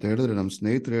ಅಂತ ಹೇಳಿದ್ರೆ, ನಮ್ಮ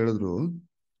ಸ್ನೇಹಿತರು ಹೇಳಿದ್ರು,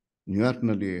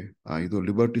 ನ್ಯೂಯಾರ್ಕ್ನಲ್ಲಿ ಇದು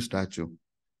ಲಿಬರ್ಟಿ ಸ್ಟ್ಯಾಚ್ಯೂ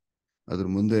ಅದ್ರ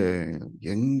ಮುಂದೆ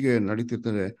ಹೆಂಗೆ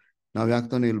ನಡೀತಿರ್ತಾರೆ, ನಾವ್ ಯಾಕೆ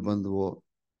ತಾನೇ ಇಲ್ಲಿ ಬಂದ್ವೋ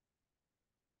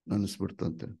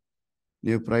ಅನ್ನಿಸ್ಬಿಡ್ತಂತೆ.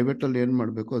 ನೀವು ಪ್ರೈವೇಟ್ ಅಲ್ಲಿ ಏನ್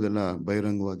ಮಾಡ್ಬೇಕು ಅದೆಲ್ಲ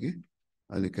ಬಹಿರಂಗವಾಗಿ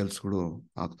ಅಲ್ಲಿ ಕೆಲ್ಸಗಳು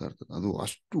ಆಗ್ತಾ ಇರ್ತದೆ. ಅದು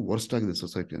ಅಷ್ಟು ವರ್ಸ್ಟ್ ಆಗಿದೆ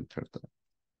ಸೊಸೈಟಿ ಅಂತ ಹೇಳ್ತಾರೆ.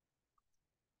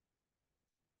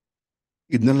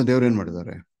 ಇದನ್ನೆಲ್ಲ ದೇವ್ರು ಏನ್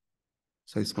ಮಾಡಿದ್ದಾರೆ?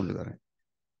 ಸಹಿಸ್ಕೊಂಡಿದ್ದಾರೆ.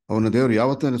 ಅವನ ದೇವ್ರು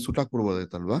ಯಾವತ್ತೂ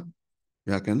ಸುಟ್ಟಾಕ್ಬಿಡ್ಬೋದಾಯ್ತಲ್ವಾ?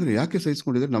 ಯಾಕೆ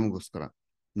ಸಹಿಸ್ಕೊಂಡಿದ್ರೆ? ನಮಗೋಸ್ಕರ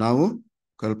ನಾವು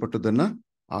ಕಲ್ಪಟ್ಟದನ್ನ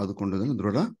ಆದುಕೊಂಡದನ್ನ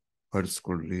ದೃಢ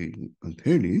ಪಡಿಸ್ಕೊಳ್ರಿ ಅಂತ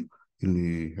ಹೇಳಿ ಇಲ್ಲಿ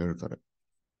ಹೇಳ್ತಾರೆ.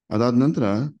 ಅದಾದ ನಂತರ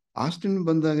ಆಸ್ಟಿನ್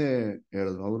ಬಂದಾಗೆ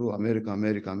ಹೇಳಿದ್ರು, ಅವರು ಅಮೇರಿಕಾ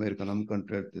ಅಮೇರಿಕಾ ಅಮೇರಿಕಾ ನಮ್ಮ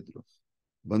ಕಂಟ್ರಿ ಹೇಳ್ತಿದ್ರು.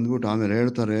 ಬಂದ್ಬಿಟ್ಟು ಆಮೇಲೆ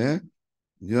ಹೇಳ್ತಾರೆ,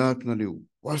 ನ್ಯೂಯಾರ್ಕ್ ನಲ್ಲಿ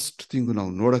ವರ್ಸ್ಟ್ ಥಿಂಗ್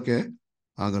ನಾವು ನೋಡಕ್ಕೆ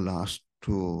ಆಗಲ್ಲ,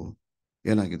 ಅಷ್ಟು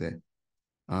ಏನಾಗಿದೆ,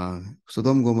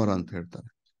 ಸುಧಮ್ ಗೋಮರ ಅಂತ ಹೇಳ್ತಾರೆ.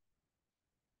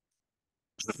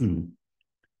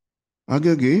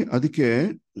 ಹಾಗಾಗಿ ಅದಕ್ಕೆ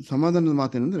ಸಮಾಧಾನದ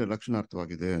ಮಾತೇನೆಂದ್ರೆ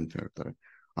ರಕ್ಷಣಾರ್ಥವಾಗಿದೆ ಅಂತ ಹೇಳ್ತಾರೆ.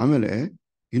 ಆಮೇಲೆ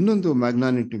ಇನ್ನೊಂದು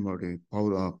ಮ್ಯಾಗ್ನಾನಿಟಿ ಮಾಡಿ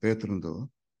ಪೇತ್ರಂದು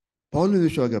ಪೌಲ್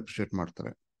ವಿಷಯವಾಗಿ ಅಪ್ರಿಷಿಯೇಟ್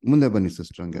ಮಾಡ್ತಾರೆ. ಮುಂದೆ ಬನ್ನಿ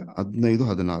ಸಿಸ್ಟರ್, ಹಂಗೆ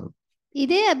 15-16.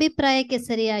 ಇದೇ ಅಭಿಪ್ರಾಯಕ್ಕೆ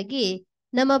ಸರಿಯಾಗಿ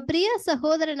ನಮ್ಮ ಪ್ರಿಯ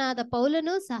ಸಹೋದರನಾದ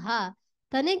ಪೌಲನೂ ಸಹ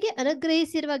ತನಗೆ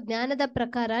ಅನುಗ್ರಹಿಸಿರುವ ಜ್ಞಾನದ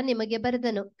ಪ್ರಕಾರ ನಿಮಗೆ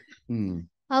ಬರೆದನು.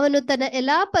 ಅವನು ತನ್ನ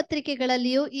ಎಲ್ಲಾ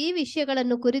ಪತ್ರಿಕೆಗಳಲ್ಲಿಯೂ ಈ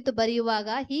ವಿಷಯಗಳನ್ನು ಕುರಿತು ಬರೆಯುವಾಗ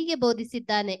ಹೀಗೆ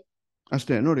ಬೋಧಿಸಿದ್ದಾನೆ.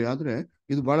 ಅಷ್ಟೇ ನೋಡಿ. ಆದ್ರೆ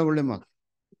ಇದು ಬಹಳ ಒಳ್ಳೆ ಮಾತು.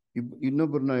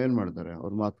 ಇನ್ನೊಬ್ಬರನ್ನ ಏನ್ ಮಾಡ್ತಾರೆ,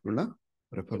 ಅವ್ರ ಮಾತುಗಳನ್ನ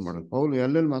ರೆಫರ್ ಮಾಡೋದು. ಪೌಲ್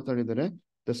ಎಲ್ಲೆಲ್ಲಿ ಮಾತಾಡಿದ್ದಾರೆ?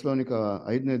 ಥೆಸಲೋನಿಕ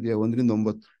 5ನೇ ಅಧ್ಯಾಯ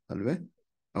 1-9 ಅಲ್ವೇ?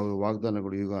 ಅವ್ರ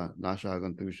ವಾಗ್ದಾನಗಳು ಈಗ ನಾಶ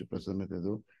ಆಗಂತ ವಿಷಯ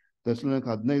ಪ್ರಸನ್ನತೆದು. ಥೆಸಲೋನಿಕ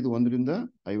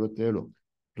 15:1-57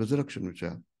 ರಿಸರಕ್ಷನ್ ವಿಷಯ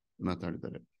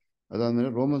ಮಾತಾಡಿದ್ದಾರೆ. ಅದಾದ್ಮೇಲೆ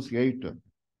ರೋಮನ್ಸ್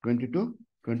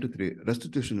 8:20-23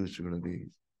 ರೆಸ್ಟಿಟ್ಯೂಷನ್ ವಿಷಯಗಳಲ್ಲಿ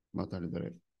ಮಾತಾಡಿದ್ದಾರೆ.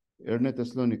 2ನೇ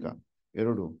ಥೆಸಲೋನಿಕ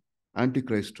 2 ಆಂಟಿ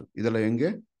ಕ್ರೈಸ್ಟ್ ಇದೆಲ್ಲ ಹೆಂಗೆ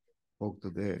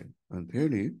ಹೋಗ್ತದೆ ಅಂತ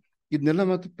ಹೇಳಿ ಇದನ್ನೆಲ್ಲ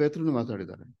ಮಾತು ಪೇತ್ರನು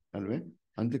ಮಾತಾಡಿದ್ದಾರೆ ಅಲ್ವೇ?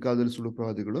 ಅಂತ್ಯಕಾಲದಲ್ಲಿ ಸುಳ್ಳು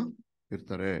ಪ್ರವಾದಿಗಳು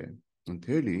ಇರ್ತಾರೆ ಅಂತ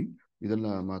ಹೇಳಿ ಇದೆಲ್ಲ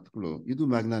ಮಾತುಗಳು. ಇದು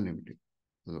ಮ್ಯಾಗ್ನಾನಿಮಿಟಿ.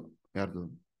 ಅದು ಯಾರ್ದು?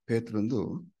 ಪೇತ್ರಂದು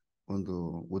ಒಂದು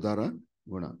ಉದಾರ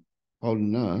ಗುಣ.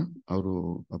 ಪೌಲ್ನ ಅವರು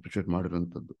ಅಪ್ರಿಷಿಯೇಟ್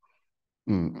ಮಾಡಿರೋಂಥದ್ದು.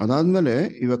 ಅದಾದ್ಮೇಲೆ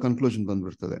ಇವಾಗ ಕನ್ಕ್ಲೂಷನ್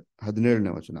ಬಂದ್ಬಿಡ್ತದೆ.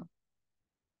 17ನೇ ವಚನ.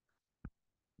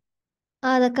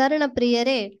 ಆದ ಕಾರಣ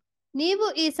ಪ್ರಿಯರೇ, ನೀವು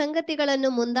ಈ ಸಂಗತಿಗಳನ್ನು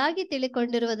ಮುಂದಾಗಿ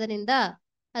ತಿಳಿಕೊಂಡಿರುವುದರಿಂದ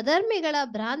ಅಧರ್ಮಿಗಳ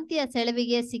ಭ್ರಾಂತಿಯ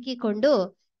ಸೆಳವಿಗೆ ಸಿಕ್ಕಿಕೊಂಡು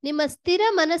ನಿಮ್ಮ ಸ್ಥಿರ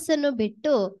ಮನಸ್ಸನ್ನು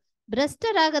ಬಿಟ್ಟು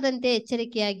ಭ್ರಷ್ಟರಾಗದಂತೆ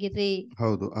ಎಚ್ಚರಿಕೆಯಾಗಿರ್ರಿ.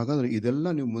 ಹೌದು. ಹಾಗಾದ್ರೆ ಇದೆಲ್ಲ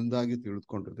ನೀವು ಮುಂದಾಗಿ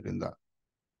ತಿಳಿದುಕೊಂಡಿರೋದ್ರಿಂದ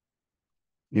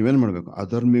ನೀವೇನ್ ಮಾಡ್ಬೇಕು?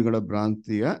 ಅಧರ್ಮಿಗಳ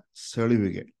ಭ್ರಾಂತಿಯ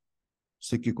ಸೆಳವಿಗೆ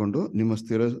ಸಿಕ್ಕಿಕೊಂಡು ನಿಮ್ಮ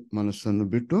ಸ್ಥಿರ ಮನಸ್ಸನ್ನು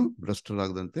ಬಿಟ್ಟು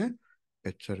ಭ್ರಷ್ಟರಾಗದಂತೆ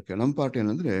ಎಚ್ಚರಿಕೆ. ನಮ್ಮ ಪಾಠ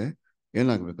ಏನಂದ್ರೆ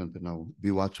ಏನಾಗ್ಬೇಕಂತ ನಾವು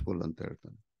ಬಿ ವಾಚ್ಫುಲ್ ಅಂತ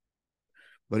ಹೇಳ್ತಾನೆ.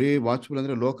 ಬರೀ ವಾಚ್ಫುಲ್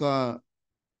ಅಂದ್ರೆ ಲೋಕ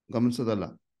ಗಮನಿಸೋದಲ್ಲ,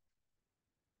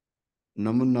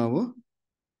 ನಮ್ಮನ್ನು ನಾವು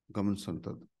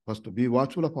ಗಮನಿಸುವಂಥದ್ದು. First B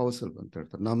watchful of our self ಅಂತ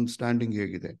ಹೇಳ್ತಾರೆ. ನಮ್ಮ ಸ್ಟ್ಯಾಂಡಿಂಗ್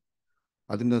ಹೇಗಿದೆ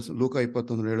ಅದರಿಂದ ಲೋಕ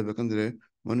 21 ಹೇಳ್ಬೇಕಂದ್ರೆ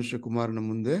ಮನುಷ್ಯ ಕುಮಾರನ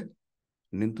ಮುಂದೆ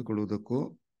ನಿಂತುಕೊಳ್ಳುವುದಕ್ಕೂ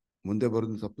ಮುಂದೆ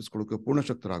ಬರೋದನ್ನ ತಪ್ಪಿಸ್ಕೊಳ್ಳೋಕೆ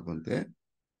ಪೂರ್ಣಶಕ್ತರಾಗುವಂತೆ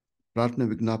ಪ್ರಾರ್ಥನೆ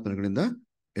ವಿಜ್ಞಾಪನೆಗಳಿಂದ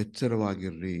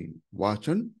ಎಚ್ಚರವಾಗಿರ್ರಿ. ವಾಚ್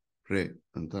ಅಂಡ್ ಪ್ರೇ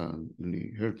ಅಂತ ಇಲ್ಲಿ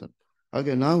ಹೇಳ್ತಾರೆ.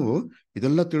 ಹಾಗೆ ನಾವು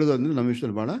ಇದೆಲ್ಲ ತಿಳಿದೋದ್ರಿಂದ ನಮ್ಮ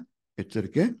ವಿಷಯದಲ್ಲಿ ಬಹಳ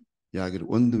ಎಚ್ಚರಿಕೆಯಾಗಿರು.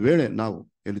 ಒಂದು ವೇಳೆ ನಾವು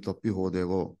ಎಲ್ಲಿ ತಪ್ಪಿ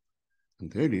ಹೋದೆವೋ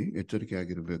ಅಂತ ಹೇಳಿ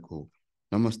ಎಚ್ಚರಿಕೆಯಾಗಿರ್ಬೇಕು.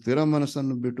 ನಮ್ಮ ಸ್ಥಿರ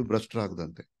ಮನಸ್ಸನ್ನು ಬಿಟ್ಟು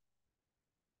ಭ್ರಷ್ಟರಾಗದಂತೆ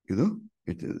ಇದು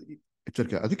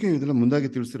ಎಚ್ಚರಿಕೆ. ಅದಕ್ಕೆ ಇದೆಲ್ಲ ಮುಂದಾಗಿ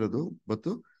ತಿಳಿಸಿರೋದು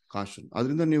ಮತ್ತು ಕಾಶನ್.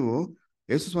 ಆದ್ರಿಂದ ನೀವು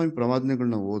ಯೇಸುಸ್ವಾಮಿ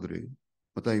ಪ್ರವಾದನೆಗಳನ್ನ ಓದ್ರಿ.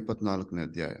 ಮತ್ತೆ 24ನೇ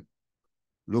ಅಧ್ಯಾಯ,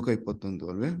 ಲೋಕ 21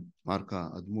 ಅಲ್ವೇ, ಮಾರ್ಕ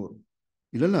 13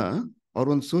 ಇಲ್ಲೆಲ್ಲ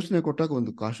ಅವ್ರೊಂದು ಸೂಚನೆ ಕೊಟ್ಟಾಗ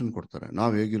ಒಂದು ಕಾಶನ್ ಕೊಡ್ತಾರೆ,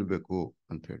 ನಾವು ಹೇಗಿರ್ಬೇಕು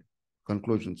ಅಂತ ಹೇಳಿ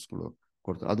ಕನ್ಕ್ಲೂಷನ್ಸ್ಗಳು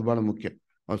ಕೊಡ್ತಾರೆ. ಅದು ಬಹಳ ಮುಖ್ಯ.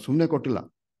 ಅವ್ರು ಸುಮ್ಮನೆ ಕೊಟ್ಟಿಲ್ಲ,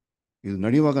 ಇದು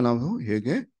ನಡೆಯುವಾಗ ನಾವು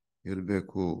ಹೇಗೆ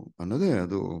ಇರಬೇಕು ಅನ್ನೋದೇ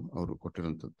ಅದು ಅವರು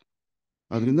ಕೊಟ್ಟಿರೋಂಥದ್ದು.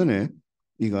 ಆದ್ರಿಂದನೇ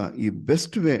ಈಗ ಈ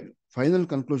ಬೆಸ್ಟ್ ವೇ ಫೈನಲ್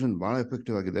ಕನ್ಕ್ಲೂಷನ್ ಬಹಳ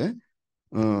ಎಫೆಕ್ಟಿವ್ ಆಗಿದೆ.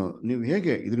 ನೀವು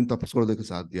ಹೇಗೆ ಇದರಿಂದ ತಪ್ಪಿಸ್ಕೊಳ್ಳೋದಕ್ಕೆ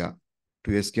ಸಾಧ್ಯ ಟು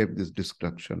ಎಸ್ಕೇಪ್ ದಿಸ್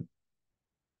ಡಿಸ್ಟ್ರಕ್ಷನ್.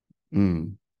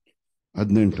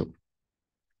 18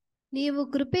 ನೀವು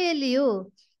ಕೃಪೆಯಲ್ಲಿಯೂ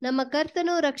ನಮ್ಮ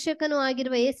ಕರ್ತನೂ ರಕ್ಷಕನೂ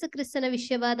ಆಗಿರುವ ಯೇಸು ಕ್ರಿಸ್ತನ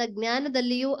ವಿಷಯವಾದ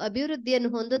ಜ್ಞಾನದಲ್ಲಿಯೂ ಅಭಿವೃದ್ಧಿಯನ್ನು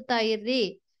ಹೊಂದುತ್ತಾ ಇರ್ರಿ.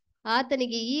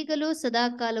 ಆತನಿಗೆ ಈಗಲೂ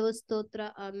ಸದಾಕಾಲವೂ ಸ್ತೋತ್ರ.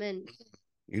 ಆಮೆನ್.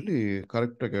 ಇಲ್ಲಿ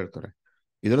ಕರೆಕ್ಟ್ ಆಗಿ ಹೇಳ್ತಾರೆ.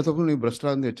 ಇದೆಲ್ಲ ತಗೊಂಡು ನೀವು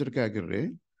ಭ್ರಷ್ಟರಾದ ಎಚ್ಚರಿಕೆ ಆಗಿರ್ರಿ.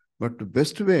 ಬಟ್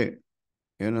ಬೆಸ್ಟ್ ವೇ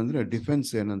ಏನಂದ್ರೆ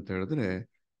ಡಿಫೆನ್ಸ್ ಏನಂತ ಹೇಳಿದ್ರೆ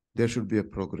there should be A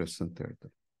progress ಅಂತ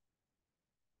ಹೇಳ್ತಾರೆ.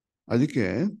 ಅದಕ್ಕೆ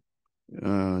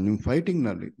ನಿಮ್ಮ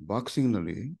ಫೈಟಿಂಗ್ನಲ್ಲಿ,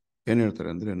 ಬಾಕ್ಸಿಂಗ್ನಲ್ಲಿ ಏನ್ ಹೇಳ್ತಾರೆ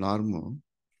ಅಂದ್ರೆ ನಾರ್ಮು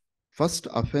first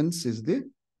offence is the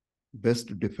best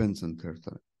defence ಅಂತ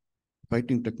ಹೇಳ್ತಾರೆ.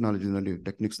 ಫೈಟಿಂಗ್ ಟೆಕ್ನಾಲಜಿನಲ್ಲಿ,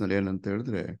 ಟೆಕ್ನಿಕ್ಸ್ನಲ್ಲಿ ಏನಂತ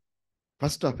ಹೇಳಿದ್ರೆ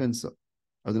ಫಸ್ಟ್ ಅಫೆನ್ಸ್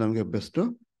ಅದು ನಮಗೆ best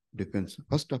defence.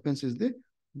 First offence is the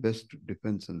best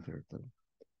defence ಅಂತ ಹೇಳ್ತಾರೆ.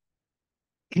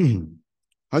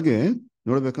 ಹಾಗೆ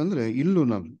ನೋಡ್ಬೇಕಂದ್ರೆ ಇಲ್ಲೂ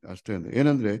ನಾವು ಅಷ್ಟೇ ಅಂದ್ರೆ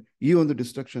ಏನಂದ್ರೆ ಈ ಒಂದು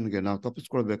ಡಿಸ್ಟ್ರಕ್ಷನ್ಗೆ ನಾವು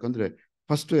ತಪ್ಪಿಸ್ಕೊಳ್ಬೇಕಂದ್ರೆ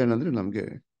ಫಸ್ಟ್ ಏನಂದ್ರೆ ನಮ್ಗೆ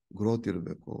ಗ್ರೋತ್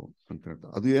ಇರಬೇಕು ಅಂತ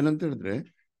ಹೇಳ್ತಾರೆ. ಅದು ಏನಂತ ಹೇಳಿದ್ರೆ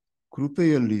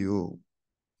ಕೃಪೆಯಲ್ಲಿಯೂ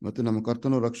ಮತ್ತೆ ನಮ್ಮ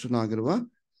ಕರ್ತನ ರಕ್ಷಣೆ ಆಗಿರುವ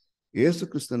ಯೇಸು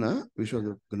ಕ್ರಿಸ್ತನ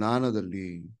ವಿಶ್ವದ ಜ್ಞಾನದಲ್ಲಿ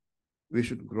ವಿ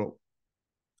ಶುಡ್ ಗ್ರೋ,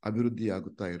 ಅಭಿವೃದ್ಧಿ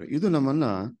ಆಗುತ್ತಾ ಇರೋ. ಇದು ನಮ್ಮನ್ನ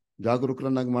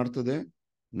ಜಾಗರೂಕರನ್ನಾಗಿ ಮಾಡ್ತದೆ,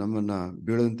 ನಮ್ಮನ್ನ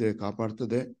ಬೀಳದಂತೆ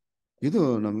ಕಾಪಾಡ್ತದೆ. ಇದು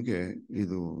ನಮಗೆ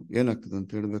ಇದು ಏನಾಗ್ತದೆ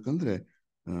ಅಂತ ಹೇಳ್ಬೇಕಂದ್ರೆ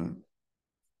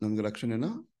ನಮ್ಗೆ ರಕ್ಷಣೆನ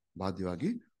ಬಾಧ್ಯವಾಗಿ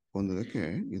ಹೊಂದೋದಕ್ಕೆ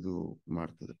ಇದು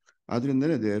ಮಾಡ್ತದೆ.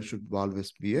 ಆದ್ರಿಂದನೇ there should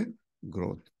always B A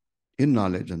growth in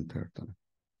knowledge ಅಂತ ಹೇಳ್ತಾನೆ.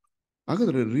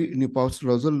 ಹಾಗಾದ್ರೆ ನೀವು pastor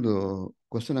Russell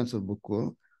question answer book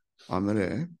ಆಮೇಲೆ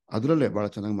ಅದರಲ್ಲೇ ಬಹಳ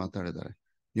ಚೆನ್ನಾಗಿ ಮಾತಾಡಿದ್ದಾರೆ.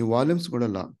 ನೀವು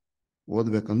ವಾಲ್ಯೂಮ್ಸ್ಗಳೆಲ್ಲ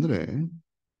ಓದ್ಬೇಕಂದ್ರೆ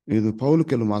ಇದು ಪೌಲು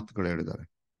ಕೆಲವು ಮಾತುಗಳು ಹೇಳಿದ್ದಾರೆ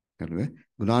ಅಲ್ವೇ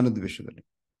ಜ್ಞಾನದ ವಿಷಯದಲ್ಲಿ.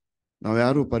 ನಾವು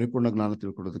ಯಾರು ಪರಿಪೂರ್ಣ ಜ್ಞಾನ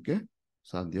ತಿಳ್ಕೊಳ್ಳೋದಕ್ಕೆ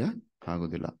ಸಾಧ್ಯ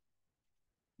ಆಗೋದಿಲ್ಲ.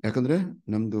 ಯಾಕಂದ್ರೆ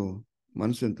ನಮ್ದು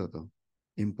ಮನಸ್ಸು ಎಂಥದ್ದು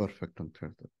ಇಂಪರ್ಫೆಕ್ಟ್ ಅಂತ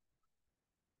ಹೇಳ್ತಾರೆ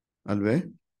ಅಲ್ವೇ.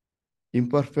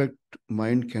 Imperfect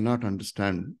mind cannot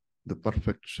understand the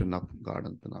perfection of god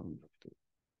ಅಂತ ನಾವು ಹೇಳ್ತೀವಿ.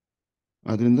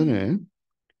 ಆದ್ರಿಂದನೇ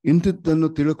ಇಂಥದ್ದನ್ನು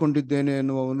ತಿಳ್ಕೊಂಡಿದ್ದೇನೆ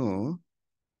ಎನ್ನುವವನು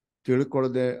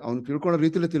ಅವನು ತಿಳ್ಕೊಳ್ಳೋ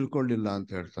ರೀತಿಯಲ್ಲಿ ತಿಳ್ಕೊಳ್ಳಿಲ್ಲ ಅಂತ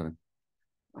ಹೇಳ್ತಾರೆ.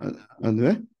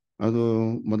 ಅಂದ್ರೆ ಅದು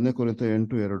 1 ಕೊರಿಂಥ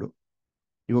 8:2.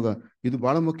 ಇವಾಗ ಇದು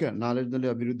ಬಹಳ ಮುಖ್ಯ. ನಾಲೆಡ್ಜ್ ನಲ್ಲಿ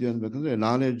ಅಭಿವೃದ್ಧಿ ಅನ್ಬೇಕಂದ್ರೆ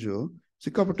ನಾಲೆಡ್ಜ್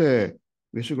ಸಿಕ್ಕಾಪಟ್ಟೆ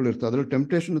ವಿಷಯಗಳು ಇರ್ತದೆ, ಅದ್ರಲ್ಲಿ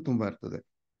ಟೆಂಪ್ಟೇಷನ್ ತುಂಬಾ ಇರ್ತದೆ.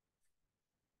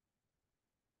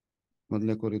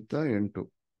 1 ಕೊರಿಂಥ 8:2.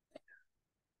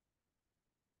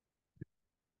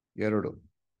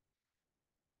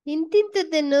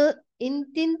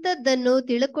 ಇಂತಿಂತದ್ದನ್ನು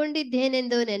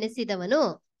ತಿಳ್ಕೊಂಡಿದ್ದೇನೆಂದು ನೆನೆಸಿದವನು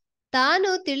ತಾನು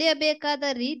ತಿಳಿಯಬೇಕಾದ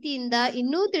ರೀತಿಯಿಂದ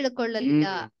ಇನ್ನೂ ತಿಳ್ಕೊಳ್ಳಲಿಲ್ಲ.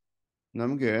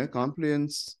 ನಮ್ಗೆ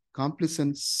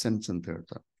ಕಾಂಪ್ಲಿಸೆನ್ಸ್ ಸೆನ್ಸ್ ಅಂತ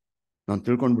ಹೇಳ್ತಾರೆ. ನಾನು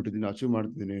ತಿಳ್ಕೊಂಡ್ಬಿಟ್ಟಿದ್ದೀನಿ, ಅಚೀವ್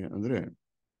ಮಾಡ್ತಿದ್ದೀನಿ ಅಂದ್ರೆ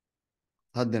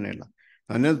ಸಾಧ್ಯನೇ ಇಲ್ಲ.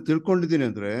 ನಾನೇನು ತಿಳ್ಕೊಂಡಿದ್ದೀನಿ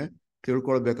ಅಂದ್ರೆ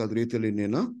ತಿಳ್ಕೊಳ್ಬೇಕಾದ ರೀತಿಯಲ್ಲಿ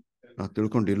ಇನ್ನೇನು ನಾವು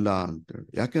ತಿಳ್ಕೊಂಡಿಲ್ಲ ಅಂತೇಳಿ.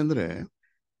 ಯಾಕೆಂದ್ರೆ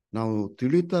ನಾವು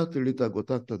ತಿಳಿತಾ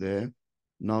ಗೊತ್ತಾಗ್ತದೆ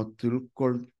ನಾವು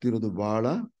ತಿಳ್ಕೊಳ್ತಿರೋದು ಬಹಳ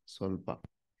ಸ್ವಲ್ಪ,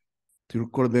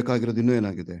 ತಿಳ್ಕೊಳ್ಬೇಕಾಗಿರೋದು ಇನ್ನೂ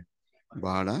ಏನಾಗಿದೆ,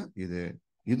 ಬಹಳ ಇದೆ.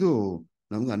 ಇದು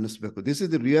ನಮ್ಗೆ ಅನ್ನಿಸ್ಬೇಕು. This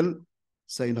is the real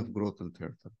sign of growth ಅಂತ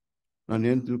ಹೇಳ್ತಾರೆ. ನಾನು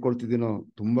ಏನು ತಿಳ್ಕೊಳ್ತಿದ್ದೀನೋ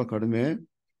ತುಂಬಾ ಕಡಿಮೆ,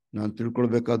 ನಾನು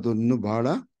ತಿಳ್ಕೊಳ್ಬೇಕಾದ್ದು ಇನ್ನೂ ಬಹಳ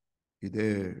ಇದೆ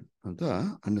ಅಂತ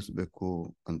ಅನ್ನಿಸ್ಬೇಕು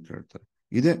ಅಂತ ಹೇಳ್ತಾರೆ.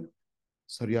 ಇದೇ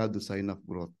ಸರಿಯಾದ ಸೈನ್ ಆಫ್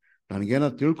ಗ್ರೋತ್.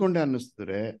 ನನಗೇನಾದ್ರು ತಿಳ್ಕೊಂಡೆ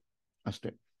ಅನ್ನಿಸ್ತಾರೆ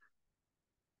ಅಷ್ಟೇ.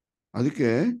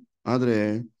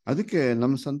 ಅದಕ್ಕೆ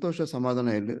ನಮ್ಮ ಸಂತೋಷ ಸಮಾಧಾನ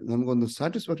ಎಲ್ಲಿ, ನಮಗೊಂದು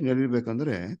ಸ್ಯಾಟಿಸ್ಫ್ಯಾಕ್ಷನ್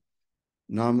ಎಲ್ಲಿರ್ಬೇಕಂದ್ರೆ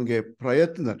ನಮಗೆ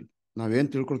ಪ್ರಯತ್ನದಲ್ಲಿ ನಾವೇನ್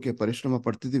ತಿಳ್ಕೊಳಕ್ಕೆ ಪರಿಶ್ರಮ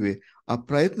ಪಡ್ತಿದ್ದೀವಿ ಆ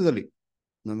ಪ್ರಯತ್ನದಲ್ಲಿ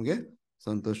ನಮಗೆ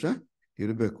ಸಂತೋಷ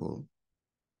ಇರಬೇಕು.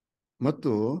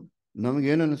 ಮತ್ತು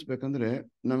ನಮಗೇನು ಅನ್ನಿಸ್ಬೇಕಂದ್ರೆ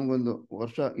ನಮಗೊಂದು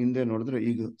ವರ್ಷ ಹಿಂದೆ ನೋಡಿದ್ರೆ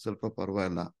ಈಗ ಸ್ವಲ್ಪ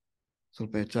ಪರವಾಗಿಲ್ಲ,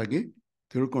 ಸ್ವಲ್ಪ ಹೆಚ್ಚಾಗಿ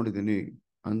ತಿಳ್ಕೊಂಡಿದ್ದೀನಿ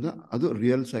ಅಂದ ಅದು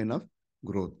ರಿಯಲ್ ಸೈನ್ ಆಫ್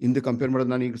ಗ್ರೋತ್. ಹಿಂದೆ ಕಂಪೇರ್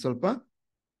ಮಾಡೋದು ನಾನು ಈಗ ಸ್ವಲ್ಪ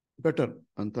ಬೆಟರ್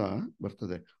ಅಂತ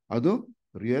ಬರ್ತದೆ, ಅದು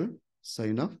ರಿಯಲ್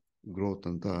ಸೈನ್ ಆಫ್ ಗ್ರೋತ್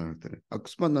ಅಂತ ಹೇಳ್ತಾರೆ.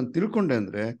 ಅಕಸ್ಮಾತ್ ನಾನು ತಿಳ್ಕೊಂಡೆ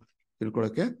ಅಂದ್ರೆ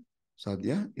ತಿಳ್ಕೊಳಕ್ಕೆ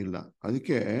ಸಾಧ್ಯ ಇಲ್ಲ.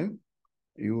 ಅದಕ್ಕೆ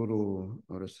ಇವರು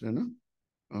ಅವ್ರ ಹೆಸರೇನು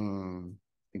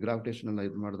ಗ್ರಾವಿಟೇಷನ್ ಎಲ್ಲ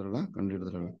ಇದು ಮಾಡಿದ್ರಲ್ಲ, ಕಂಡು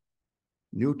ಹಿಡಿದ್ರಲ್ಲ,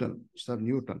 ಸರ್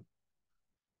ನ್ಯೂಟನ್.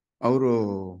 ಅವರು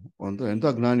ಒಂದು ಎಂಥ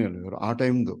ಜ್ಞಾನಿ ಅಲ್ಲ ಇವರು ಆ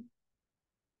ಟೈಮ್ದು.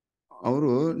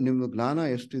 ಅವರು ನಿಮ್ದು ಜ್ಞಾನ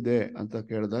ಎಷ್ಟಿದೆ ಅಂತ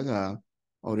ಕೇಳಿದಾಗ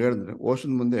ಅವ್ರು ಹೇಳಿದ್ರೆ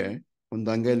ಓಷನ್ ಮುಂದೆ ಒಂದು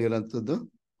ಅಂಗೈಲಿ ಇರೋಂಥದ್ದು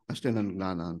ಅಷ್ಟೇ ನನ್ನ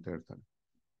ಜ್ಞಾನ ಅಂತ ಹೇಳ್ತಾರೆ.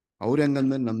 ಅವ್ರು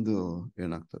ಹೆಂಗಂದ್ಮೇಲೆ ನಮ್ದು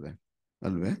ಏನಾಗ್ತದೆ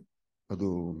ಅಲ್ವೇ? ಅದು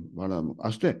ಬಹಳ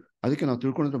ಅಷ್ಟೇ. ಅದಕ್ಕೆ ನಾವು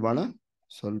ತಿಳ್ಕೊಂಡಿದ್ರೆ ಬಹಳ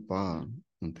ಸ್ವಲ್ಪ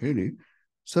ಅಂತ ಹೇಳಿ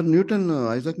ಸರ್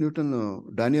ಐಸಾಕ್ ನ್ಯೂಟನ್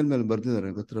ಡ್ಯಾನಿಯಲ್ ಮೇಲೆ ಬರ್ದಿದ್ದಾರೆ,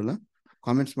 ಗೊತ್ತಿರಲ್ಲ,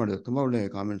 ಕಾಮೆಂಟ್ಸ್ ಮಾಡಿದ್ದಾರೆ. ತುಂಬಾ ಒಳ್ಳೆ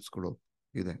ಕಾಮೆಂಟ್ಸ್ಗಳು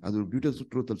ಇದೆ. ಅದು ಬ್ಯೂಟಿಫುಲ್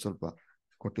ಟ್ರೂತ್ ಅಲ್ಲಿ ಸ್ವಲ್ಪ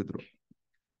ಕೊಟ್ಟಿದ್ರು.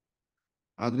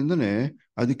 ಆದ್ರಿಂದನೇ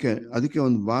ಅದಕ್ಕೆ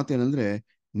ಒಂದು ಮಾತೇನಂದ್ರೆ,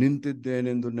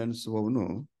 ನಿಂತಿದ್ದೇನೆಂದು ನೆನೆಸುವವನು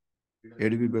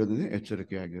ಎಡವಿ ಬೆಳೆದಿದೆ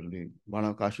ಎಚ್ಚರಿಕೆಯಾಗಿರಲಿ. ಬಹಳ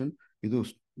ಕಾಶನ್. ಇದು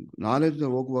ನಾಲೆಡ್ಜ್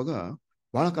ಹೋಗುವಾಗ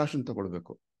ಬಹಳ ಕಾಶನ್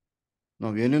ತಗೊಳ್ಬೇಕು.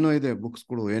 ನಾವು ಏನೇನೋ ಇದೆ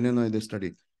ಬುಕ್ಸ್ಗಳು, ಏನೇನೋ ಇದೆ ಸ್ಟಡಿ.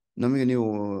 ನಮಗೆ ನೀವು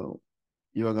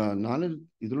ಇವಾಗ ನಾಲೆಡ್ಜ್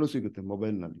ಇದ್ರಲ್ಲೂ ಸಿಗುತ್ತೆ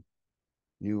ಮೊಬೈಲ್ನಲ್ಲಿ.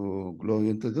 ನೀವು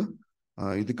ಎಂಥದ್ದು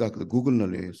ಇದಕ್ಕೆ ಹಾಕಿದ್ರೆ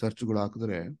ಗೂಗಲ್ನಲ್ಲಿ ಸರ್ಚ್ಗಳು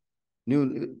ಹಾಕಿದ್ರೆ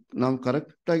ನಾವು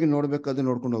ಕರೆಕ್ಟಾಗಿ ನೋಡ್ಬೇಕಾದ್ರೆ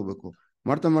ನೋಡ್ಕೊಂಡು ಹೋಗ್ಬೇಕು.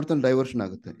 ಮಾಡ್ತಾ ಡೈವರ್ಷನ್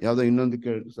ಆಗುತ್ತೆ, ಯಾವುದೋ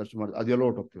ಇನ್ನೊಂದಕ್ಕೆ ಸರ್ಚ್ ಮಾಡಿ ಅದೆಲ್ಲ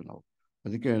ಹೊರಟೋಗ್ತೀವಿ ನಾವು.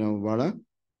 ಅದಕ್ಕೆ ನಾವು ಬಹಳ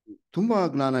ತುಂಬಾ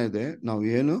ಜ್ಞಾನ ಇದೆ. ನಾವು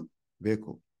ಏನು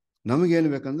ಬೇಕು, ನಮಗೇನು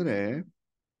ಬೇಕಂದ್ರೆ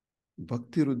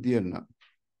ಭಕ್ತಿ ವೃದ್ಧಿಯನ್ನ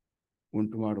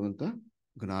ಉಂಟು ಮಾಡುವಂತ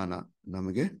ಜ್ಞಾನ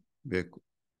ನಮಗೆ ಬೇಕು.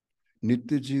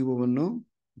 ನಿತ್ಯ ಜೀವವನ್ನು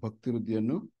ಭಕ್ತಿ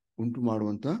ವೃದ್ಧಿಯನ್ನು ಉಂಟು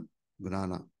ಮಾಡುವಂತ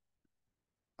ಜ್ಞಾನ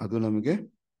ಅದು ನಮಗೆ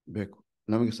ಬೇಕು.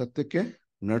 ನಮಗೆ ಸತ್ಯಕ್ಕೆ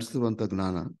ನಡೆಸುವಂತ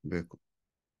ಜ್ಞಾನ ಬೇಕು.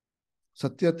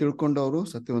 ಸತ್ಯ ತಿಳ್ಕೊಂಡವರು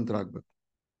ಸತ್ಯವಂತರಾಗಬೇಕು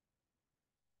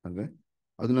ಅಲ್ವೇ?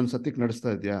 ಅದು ನನ್ನ ಸತ್ಯಕ್ಕೆ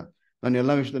ನಡೆಸ್ತಾ ಇದೆಯಾ? ನಾನು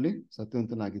ಎಲ್ಲ ವಿಷಯದಲ್ಲಿ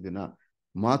ಸತ್ಯವಂತನಾಗಿದ್ದೀನಾ?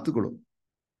 ಮಾತುಗಳು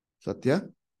ಸತ್ಯ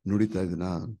ನುಡಿತಾ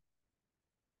ಇದ್ದೀನಾ?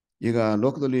 ಈಗ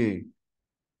ಲೋಕದಲ್ಲಿ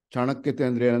ಚಾಣಕ್ಯತೆ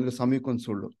ಅಂದ್ರೆ ಏನಂದ್ರೆ ಸಮಯಕ್ಕೊಂದು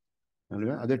ಸುಳ್ಳು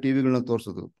ಅಲ್ವೇ? ಅದೇ ಟಿವಿಗಳನ್ನ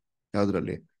ತೋರಿಸೋದು,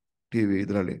 ಯಾವ್ದ್ರಲ್ಲಿ ಟಿವಿ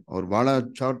ಇದರಲ್ಲಿ ಅವ್ರು ಬಹಳ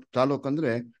ಚಾಲೋಕ್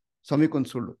ಅಂದ್ರೆ ಸಮಯಕ್ಕೊಂದು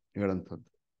ಸುಳ್ಳು ಹೇಳಂಥದ್ದು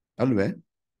ಅಲ್ವೇ?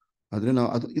 ಆದ್ರೆ ನಾವು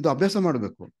ಇದು ಅಭ್ಯಾಸ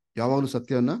ಮಾಡಬೇಕು. ಯಾವಾಗಲೂ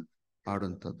ಸತ್ಯವನ್ನ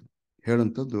ಆಡುವಂಥದ್ದು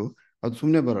ಹೇಳುವಂಥದ್ದು ಅದು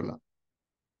ಸುಮ್ಮನೆ ಬರಲ್ಲ,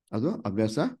 ಅದು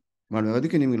ಅಭ್ಯಾಸ ಮಾಡಬೇಕು.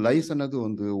 ಅದಕ್ಕೆ ನಿಮ್ಗೆ ಲೈಸ್ ಅನ್ನೋದು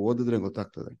ಒಂದು ಓದಿದ್ರೆ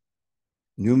ಗೊತ್ತಾಗ್ತದೆ.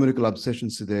 ನ್ಯೂಮರಿಕಲ್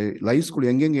ಅಬ್ಸೆಷನ್ಸ್ ಇದೆ, ಲೈಸ್ಗಳು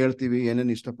ಹೆಂಗೆ ಹೇಳ್ತೀವಿ,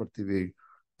 ಏನೇನು ಇಷ್ಟಪಡ್ತೀವಿ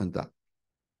ಅಂತ.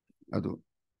 ಅದು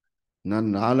ನಾನು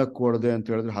 4 ಹೊಡೆದೆ ಅಂತ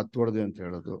ಹೇಳಿದ್ರೆ 10 ಹೊಡೆದೆ ಅಂತ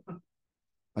ಹೇಳೋದು.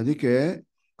 ಅದಕ್ಕೆ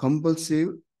ಕಂಪಲ್ಸಿವ್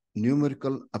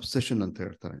ನ್ಯೂಮರಿಕಲ್ ಅಬ್ಸೆಷನ್ ಅಂತ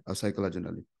ಹೇಳ್ತಾರೆ ಆ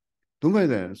ಸೈಕಾಲಜಿನಲ್ಲಿ. ತುಂಬಾ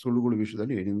ಇದೆ ಸುಳ್ಳುಗಳ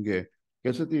ವಿಷಯದಲ್ಲಿ. ನಿಮ್ಗೆ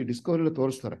ಕೆಲಸತಿ ಡಿಸ್ಕವರಿ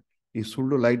ತೋರಿಸ್ತಾರೆ ಈ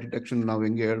ಸುಳ್ಳು ಲೈಟ್ ಡಿಟೆಕ್ಷನ್ ನಾವು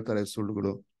ಹೆಂಗೆ ಹೇಳ್ತಾರೆ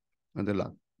ಸುಳ್ಳುಗಳು ಅದೆಲ್ಲ.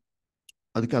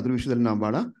 ಅದಕ್ಕೆ ಅದ್ರ ವಿಷಯದಲ್ಲಿ ನಾವು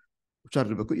ಬಹಳ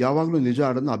ಹುಷಾರಿರ್ಬೇಕು. ಯಾವಾಗಲೂ ನಿಜ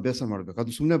ಆಡೋದನ್ನ ಅಭ್ಯಾಸ ಮಾಡ್ಬೇಕು,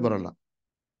 ಅದು ಸುಮ್ಮನೆ ಬರಲ್ಲ.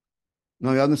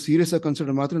 ನಾವು ಯಾವ್ದನ್ನ ಸೀರಿಯಸ್ ಆಗಿ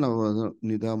ಕನ್ಸಿಡರ್ ಮಾತ್ರ ನಾವು ಅದು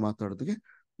ನಿಜ ಮಾತಾಡೋದಕ್ಕೆ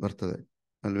ಬರ್ತದೆ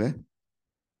ಅಲ್ವೇ?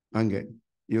 ಹಂಗೆ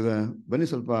ಇವಾಗ ಬನ್ನಿ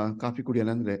ಸ್ವಲ್ಪ ಕಾಫಿ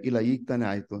ಕುಡಿಯೋಣ ಅಂದ್ರೆ ಇಲ್ಲ ಈಗ ತಾನೇ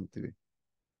ಆಯ್ತು ಅಂತೀವಿ.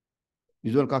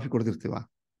 ನಿಜವಾಗ್ಲೂ ಕಾಫಿ ಕೊಡ್ತಿರ್ತೀವ?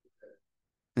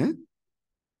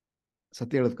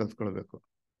 ಸತ್ಯ ಹೇಳೋದು ಕಲ್ತ್ಕೊಳ್ಬೇಕು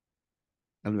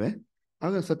ಅಲ್ವೇ?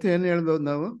 ಆಗ ಸತ್ಯ ಏನು ಹೇಳ್ಬೋದು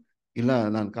ನಾವು? ಇಲ್ಲ,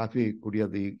 ನಾನು ಕಾಫಿ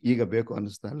ಕುಡಿಯೋದು ಈಗ ಬೇಕು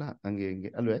ಅನ್ನಿಸ್ತಾ ಇಲ್ಲ, ಹಂಗೆ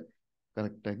ಹಿಂಗೆ ಅಲ್ವೇ?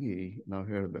 ಕರೆಕ್ಟಾಗಿ ನಾವು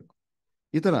ಹೇಳಬೇಕು.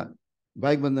 ಈ ಥರ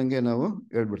ಬಾಯಿಗೆ ಬಂದಂಗೆ ನಾವು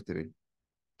ಹೇಳ್ಬಿಡ್ತೀವಿ.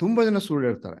 ತುಂಬ ಜನ ಸುಳ್ಳು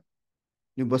ಹೇಳ್ತಾರೆ.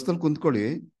 ನೀವು ಬಸ್ಸಲ್ಲಿ ಕುಂತ್ಕೊಳ್ಳಿ,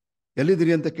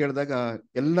 ಎಲ್ಲಿದ್ದೀರಿ ಅಂತ ಕೇಳಿದಾಗ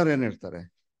ಎಲ್ಲರೂ ಏನು ಹೇಳ್ತಾರೆ?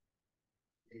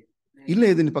 ಇಲ್ಲೇ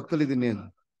ಇದ್ದೀನಿ, ಪಕ್ಕದಲ್ಲಿ ಇದ್ದೀನಿ.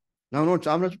 ನಾವು ನೋಡಿ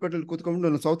ಚಾಮರಾಜಪೇಟೆಯಲ್ಲಿ ಕೂತ್ಕೊಂಡು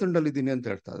ನಾನು ಸೌತ್ ಎಂಡಲ್ಲಿ ಇದ್ದೀನಿ ಅಂತ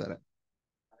ಹೇಳ್ತಾ ಇದ್ದಾರೆ.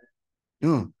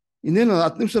 ಇನ್ನೇನು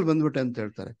 10 ನಿಮಿಷದಲ್ಲಿ ಬಂದ್ಬಿಟ್ಟೆ ಅಂತ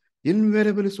ಹೇಳ್ತಾರೆ.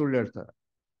 ಇನ್ವೇರಿಯಬಲಿ ಸುಳ್ಳು ಹೇಳ್ತಾರೆ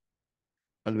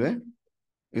ಅಲ್ವೇ?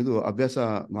 ಇದು ಅಭ್ಯಾಸ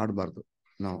ಮಾಡಬಾರ್ದು.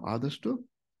 ನಾವು ಆದಷ್ಟು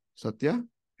ಸತ್ಯ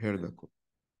ಹೇಳಬೇಕು,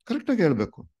 ಕರೆಕ್ಟಾಗಿ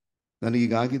ಹೇಳಬೇಕು.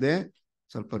 ನನಗೀಗಾಗಿದೆ,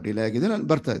 ಸ್ವಲ್ಪ ಡಿಲೇ ಆಗಿದೆ, ನಾನು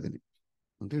ಬರ್ತಾ ಇದ್ದೀನಿ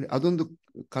ಅಂತೇಳಿ. ಅದೊಂದು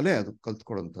ಕಲೆ, ಅದು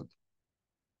ಕಲ್ತ್ಕೊಳ್ಳುವಂಥದ್ದು.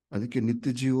 ಅದಕ್ಕೆ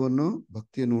ನಿತ್ಯ ಜೀವವನ್ನು,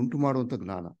 ಭಕ್ತಿಯನ್ನು ಉಂಟು ಮಾಡುವಂಥ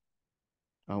ಜ್ಞಾನ,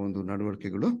 ಆ ಒಂದು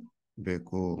ನಡವಳಿಕೆಗಳು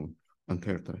ಬೇಕು ಅಂತ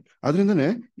ಹೇಳ್ತಾರೆ. ಅದರಿಂದನೇ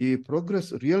ಈ ಪ್ರೋಗ್ರೆಸ್,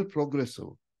 ರಿಯಲ್ ಪ್ರೋಗ್ರೆಸ್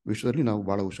ವಿಷಯದಲ್ಲಿ ನಾವು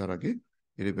ಬಹಳ ಹುಷಾರಾಗಿ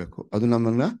ಇರಬೇಕು. ಅದು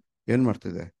ನಮ್ಮನ್ನ ಏನ್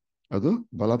ಮಾಡ್ತಿದೆ? ಅದು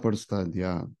ಬಲಪಡಿಸ್ತಾ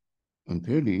ಇದೆಯಾ ಅಂತ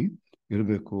ಹೇಳಿ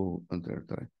ಇರಬೇಕು ಅಂತ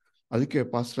ಹೇಳ್ತಾರೆ. ಅದಕ್ಕೆ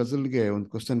ಪಾಸ್ಟ್ ರಜಲ್ಗೆ ಒಂದು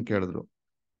ಕ್ವಶನ್ ಕೇಳಿದ್ರು,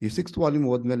 ಈ 6th ವಾಲ್ಯೂಮ್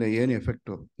ಹೋದ್ಮೇಲೆ ಏನು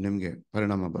ಎಫೆಕ್ಟ್ ನಿಮ್ಗೆ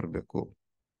ಪರಿಣಾಮ ಬರಬೇಕು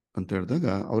ಅಂತ ಹೇಳಿದಾಗ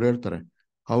ಅವ್ರು ಹೇಳ್ತಾರೆ,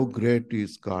 ಹೌ ಗ್ರೇಟ್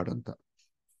ಈಸ್ ಗಾಡ್ ಅಂತ.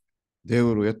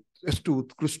 ದೇವರು ಎಷ್ಟು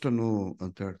ಉತ್ಕೃಷ್ಟನು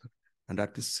ಅಂತ ಹೇಳ್ತಾರೆ. And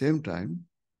at the same time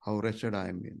how wretched I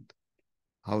am ಅಂತ,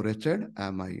 ಹೌ ರೆಚೆಡ್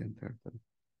ಆಮ್ ಐ ಅಂತ ಹೇಳ್ತಾರೆ.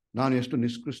 ನಾನು ಎಷ್ಟು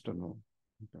ನಿಷ್ಕೃಷ್ಟನು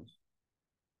ಅಂತ.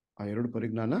 ಆ ಎರಡು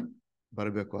ಪರಿಜ್ಞಾನ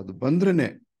ಬರಬೇಕು. ಅದು ಬಂದ್ರೇನೆ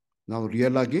ನಾವು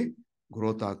ರಿಯಲ್ ಆಗಿ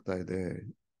ಗ್ರೋತ್ ಆಗ್ತಾ ಇದೆ.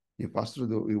 ಈ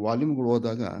ಪಾಸ್ಟ್ರದು ಈ ವಾಲ್ಯೂಮ್ಗಳು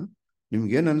ಹೋದಾಗ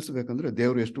ನಿಮ್ಗೆ ಏನ್ ಅನಿಸ್ಬೇಕಂದ್ರೆ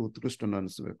ದೇವರು ಎಷ್ಟು ಉತ್ಕೃಷ್ಟನು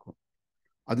ಅನಿಸ್ಬೇಕು.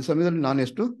 ಅದೇ ಸಮಯದಲ್ಲಿ ನಾನು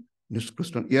ಎಷ್ಟು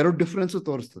ನಿಷ್ಕೃಷ್ಟನು, ಎರಡು ಡಿಫ್ರೆನ್ಸ್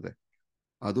ತೋರಿಸ್ತದೆ.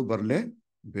 ಅದು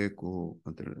ಬರಲೇಬೇಕು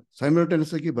ಅಂತ ಹೇಳಿ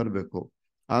ಸೈಮಲ್ಟೇನಿಯಸ್ ಆಗಿ ಬರಬೇಕು.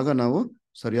 ಆಗ ನಾವು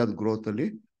ಸರಿಯಾದ ಗ್ರೋತ್ ಅಲ್ಲಿ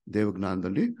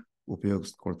ದೇವಜ್ಞಾನದಲ್ಲಿ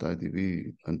ಉಪಯೋಗಿಸ್ಕೊಳ್ತಾ ಇದ್ದೀವಿ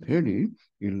ಅಂತ ಹೇಳಿ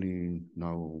ಇಲ್ಲಿ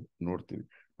ನಾವು ನೋಡ್ತೀವಿ.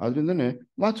 ಆದ್ರಿಂದನೇ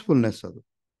ವಾಚ್ಫುಲ್ನೆಸ್. ಅದು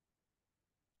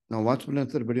ನಾವು ವಾಚ್ಫುಲ್ನೆಸ್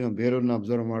ಅಂದ್ರೆ ಬಿಡಿ ನಾವು ಬೇರೆಯವ್ರನ್ನ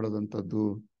ಅಬ್ಸರ್ವ್ ಮಾಡೋದಂಥದ್ದು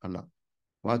ಅಲ್ಲ.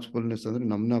 ವಾಚ್ಫುಲ್ನೆಸ್ ಅಂದ್ರೆ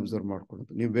ನಮ್ಮನ್ನ ಅಬ್ಸರ್ವ್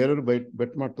ಮಾಡ್ಕೊಳ್ಳೋದು. ನೀವು ಬೇರೆಯವ್ರು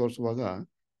ಬೆಟ್ ಮಾಡಿ ತೋರಿಸುವಾಗ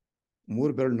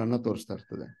 3 ಬೆರಳು ನನ್ನ ತೋರಿಸ್ತಾ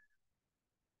ಇರ್ತದೆ,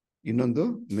 ಇನ್ನೊಂದು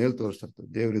ಮೇಲ್ ತೋರಿಸ್ತಾ ಇರ್ತದೆ,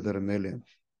 ದೇವರಿದ್ದಾರೆ ಮೇಲೆ.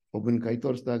 ಒಬ್ಬನ ಕೈ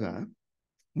ತೋರಿಸಿದಾಗ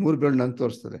 3 ಬೆರಳು ನನ್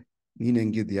ತೋರಿಸ್ತದೆ, ನೀನ್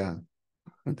ಹೆಂಗಿದ್ಯಾ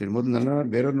ಅಂತೇಳಿ. ಮೊದಲು ನನ್ನ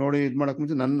ಬೇರೆಯವ್ರು ನೋಡಿ ಇದು ಮಾಡಕ್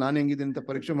ಮುಂಚೆ ನಾನು ಹೆಂಗಿದ್ದೀನಿ ಅಂತ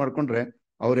ಪರೀಕ್ಷೆ ಮಾಡ್ಕೊಂಡ್ರೆ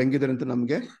ಅವ್ರು ಹೆಂಗಿದ್ದಾರೆ ಅಂತ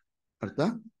ನಮ್ಗೆ ಅರ್ಥ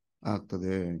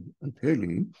ಆಗ್ತದೆ ಅಂತ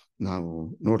ಹೇಳಿ ನಾವು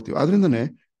ನೋಡ್ತೀವಿ. ಆದ್ರಿಂದನೇ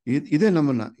ಇದೇ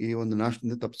ನಮ್ಮನ್ನ ಈ ಒಂದು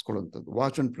ನಾಶದಿಂದ ತಪ್ಪಿಸ್ಕೊಳ್ಳುವಂಥದ್ದು.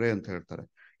 ವಾಚ್ ಅಂಡ್ ಪ್ರೇ ಅಂತ ಹೇಳ್ತಾರೆ.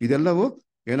 ಇದೆಲ್ಲವೂ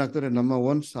ಏನಾಗ್ತಾರೆ? ನಮ್ಮ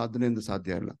ಓನ್ ಸಾಧನೆಯಿಂದ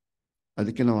ಸಾಧ್ಯ ಇಲ್ಲ.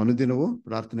 ಅದಕ್ಕೆ ನಾವು ಅನುದಿನವೂ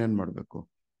ಪ್ರಾರ್ಥನೆಯನ್ನು ಮಾಡಬೇಕು.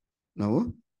 ನಾವು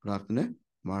ಪ್ರಾರ್ಥನೆ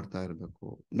ಮಾಡ್ತಾ ಇರಬೇಕು.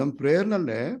 ನಮ್ಮ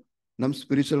ಪ್ರೇಯರ್ನಲ್ಲೇ ನಮ್ಮ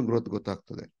ಸ್ಪಿರಿಚುವಲ್ ಗ್ರೋತ್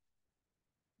ಗೊತ್ತಾಗ್ತದೆ.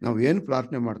 ನಾವು ಏನು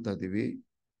ಪ್ರಾರ್ಥನೆ ಮಾಡ್ತಾ ಇದ್ದೀವಿ,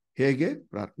 ಹೇಗೆ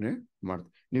ಪ್ರಾರ್ಥನೆ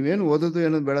ಮಾಡ್ತೀವಿ. ನೀವೇನು ಓದೋದು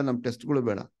ಏನೋ ಬೇಡ, ನಮ್ಮ ಟೆಸ್ಟ್ಗಳು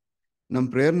ಬೇಡ, ನಮ್ಮ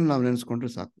ಪ್ರೇಯರ್ನ ನಾವು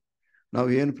ನೆನೆಸ್ಕೊಂಡ್ರೆ ಸಾಕು. ನಾವು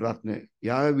ಏನು ಪ್ರಾರ್ಥನೆ,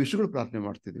 ಯಾವ ವಿಷಯಗಳು ಪ್ರಾರ್ಥನೆ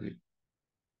ಮಾಡ್ತಿದ್ದೀವಿ,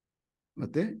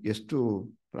 ಮತ್ತೆ ಎಷ್ಟು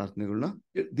ಪ್ರಾರ್ಥನೆಗಳನ್ನ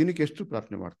ದಿನಕ್ಕೆ ಎಷ್ಟು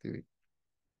ಪ್ರಾರ್ಥನೆ ಮಾಡ್ತೀವಿ,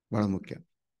 ಬಹಳ ಮುಖ್ಯ.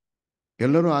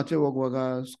 ಎಲ್ಲರೂ ಆಚೆ ಹೋಗುವಾಗ,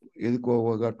 ಇದಕ್ಕೆ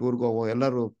ಹೋಗುವಾಗ, ಟೂರ್ಗೆ ಹೋಗುವಾಗ,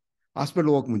 ಎಲ್ಲರೂ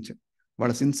ಹಾಸ್ಪಿಟ್ಲ್ ಹೋಗಕ್ಕೆ ಮುಂಚೆ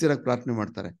ಬಹಳ ಸಿನ್ಸಿಯರ್ ಆಗಿ ಪ್ರಾರ್ಥನೆ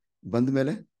ಮಾಡ್ತಾರೆ. ಬಂದ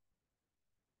ಮೇಲೆ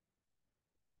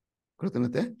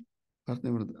ಕೃತಜ್ಞತೆ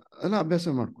ಪ್ರಾರ್ಥನೆ ಮಾಡೋದು ಅದೆಲ್ಲ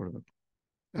ಅಭ್ಯಾಸ ಮಾಡ್ಕೊಳ್ಬೇಕು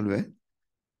ಅಲ್ವೇ?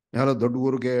 ಯಾರೋ ದೊಡ್ಡ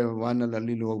ಊರಿಗೆ ವಾಹನಲ್ಲಿ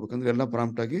ಅಲ್ಲಿ ಇಲ್ಲಿ ಹೋಗ್ಬೇಕಂದ್ರೆ ಎಲ್ಲ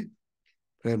ಪ್ರಾಂಪ್ಟ್ ಆಗಿ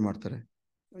ಪ್ರೇಯರ್ ಮಾಡ್ತಾರೆ.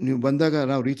 ನೀವು ಬಂದಾಗ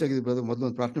ನಾವು ರೀಚ್ ಆಗಿದ್ದು ಮೊದಲು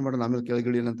ಒಂದು ಪ್ರಾರ್ಥನೆ ಮಾಡೋಣ, ಆಮೇಲೆ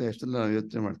ಕೆಳಗಿಳಿ ಅಂತ ಎಷ್ಟೆಲ್ಲ ನಾವು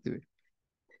ಯೋಚನೆ ಮಾಡ್ತೀವಿ.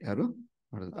 ಯಾರು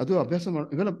ಮಾಡೋದು? ಅದು ಅಭ್ಯಾಸ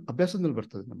ಇವೆಲ್ಲ ಅಭ್ಯಾಸದ ಮೇಲೆ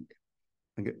ಬರ್ತದೆ ನಮಗೆ.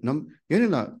 ಹಾಗೆ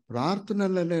ಏನಿಲ್ಲ,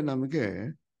 ಪ್ರಾರ್ಥನೆಯಲ್ಲೇ ನಮಗೆ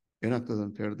ಏನಾಗ್ತದೆ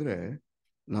ಅಂತ ಹೇಳಿದ್ರೆ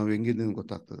ನಾವು ಹೆಂಗಿದ್ದೀವಿ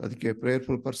ಗೊತ್ತಾಗ್ತದೆ. ಅದಕ್ಕೆ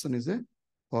ಪ್ರೇಯರ್ಫುಲ್ person is A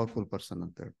powerful person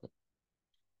ಅಂತ ಹೇಳ್ತಾರೆ.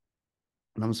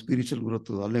 ನಮ್ಮ ಸ್ಪಿರಿಚುವಲ್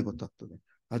ಗ್ರೋತ್ ಅಲ್ಲೇ ಗೊತ್ತಾಗ್ತದೆ.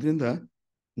 ಅದರಿಂದ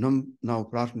ನಾವು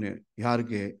ಪ್ರಾರ್ಥನೆ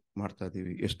ಯಾರಿಗೆ ಮಾಡ್ತಾ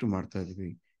ಇದ್ದೀವಿ, ಎಷ್ಟು ಮಾಡ್ತಾ ಇದ್ದೀವಿ,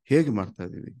 ಹೇಗೆ ಮಾಡ್ತಾ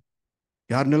ಇದ್ದೀವಿ,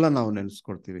 ಯಾರನ್ನೆಲ್ಲ ನಾವು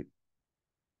ನೆನೆಸ್ಕೊಳ್ತೀವಿ,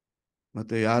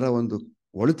 ಮತ್ತೆ ಯಾರ ಒಂದು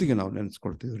ಒಳಿತಿಗೆ ನಾವು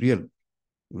ನೆನೆಸ್ಕೊಳ್ತೀವಿ, ರಿಯಲ್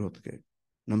ಗ್ರೋತ್ಗೆ.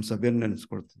 ನಮ್ಮ ಸಭೆಯನ್ನು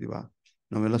ನೆನೆಸ್ಕೊಳ್ತಿದೀವ,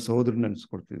 ನಾವೆಲ್ಲ ಸಹೋದರ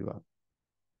ನೆನೆಸ್ಕೊಳ್ತಿದೀವ.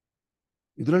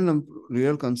 ಇದರಲ್ಲಿ ನಮ್ಮ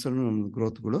ರಿಯಲ್ ಕನ್ಸರ್ನ್, ನಮ್ಮ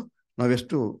ಗ್ರೋತ್ಗಳು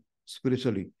ನಾವೆಷ್ಟು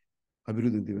ಸ್ಪಿರಿಚುವಲಿ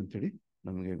ಅಭಿವೃದ್ಧಿ ಇದ್ದೀವಿ ಅಂತೇಳಿ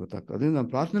ನಮಗೆ ಗೊತ್ತಾಗ್ತದೆ. ಅದರಿಂದ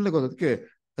ನಮ್ಮ ಪ್ರಾರ್ಥನೆಯಲ್ಲೇ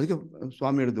ಅದಕ್ಕೆ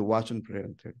ಸ್ವಾಮಿ ಹೇಳಿದ್ದು ವಾಚ್ ಅಂಡ್ ಪ್ರೇಯರ್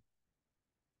ಅಂತ ಹೇಳಿ.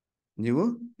 ನೀವು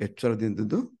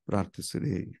ಎಚ್ಚರದಿಂದದ್ದು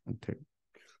ಪ್ರಾರ್ಥಿಸಿರಿ ಅಂತ ಹೇಳಿ.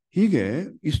 ಹೀಗೆ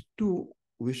ಇಷ್ಟು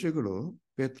ವಿಷಯಗಳು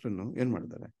ಪೇತ್ರನು ಏನ್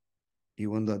ಮಾಡಿದ್ದಾರೆ ಈ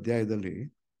ಒಂದು ಅಧ್ಯಾಯದಲ್ಲಿ,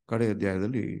 ಕಡೆ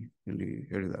ಅಧ್ಯಾಯದಲ್ಲಿ ಇಲ್ಲಿ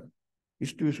ಹೇಳಿದ್ದಾರೆ.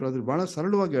 ಇಷ್ಟು ವಿಷಯವಾದ್ರೆ ಬಹಳ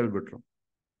ಸರಳವಾಗಿ ಹೇಳ್ಬಿಟ್ರು.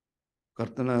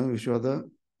 ಕರ್ತನ ವಿಷಯವಾದ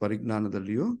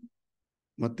ಪರಿಜ್ಞಾನದಲ್ಲಿಯೂ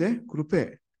ಮತ್ತೆ ಕೃಪೆ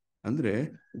ಅಂದ್ರೆ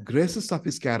ಗ್ರೇಸಸ್ ಆಫ್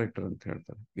ಹಿಸ್ ಕ್ಯಾರೆಕ್ಟರ್ ಅಂತ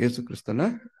ಹೇಳ್ತಾರೆ. ಯೇಸು ಕ್ರಿಸ್ತನ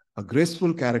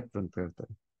ಗ್ರೇಸ್ಫುಲ್ ಕ್ಯಾರೆಕ್ಟರ್ ಅಂತ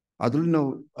ಹೇಳ್ತಾರೆ. ಅದ್ರಲ್ಲಿ ನಾವು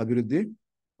ಅಭಿವೃದ್ಧಿ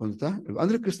ಹೊಂದುತ್ತಾ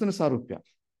ಅಂದ್ರೆ ಕ್ರಿಸ್ತನ ಸಾರೂಪ್ಯ.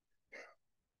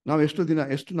 ನಾವು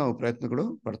ಎಷ್ಟು ನಾವು ಪ್ರಯತ್ನಗಳು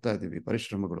ಪಡ್ತಾ ಇದ್ದೀವಿ,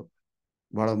 ಪರಿಶ್ರಮಗಳು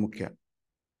ಬಹಳ ಮುಖ್ಯ.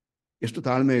 ಎಷ್ಟು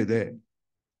ತಾಳ್ಮೆ ಇದೆ,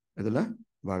 ಅದೆಲ್ಲ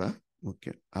ಬಹಳ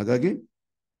ಮುಖ್ಯ. ಹಾಗಾಗಿ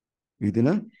ಈ ದಿನ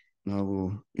ನಾವು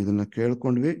ಇದನ್ನ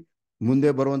ಕೇಳ್ಕೊಂಡ್ವಿ. ಮುಂದೆ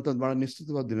ಬರುವಂಥದ್ದು ಬಹಳ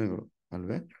ನಿಶ್ಚಿತವಾದ ದಿನಗಳು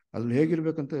ಅಲ್ವೇ? ಅದ್ರಲ್ಲಿ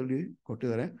ಹೇಗಿರ್ಬೇಕಂತ ಇಲ್ಲಿ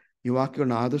ಕೊಟ್ಟಿದ್ದಾರೆ. ಈ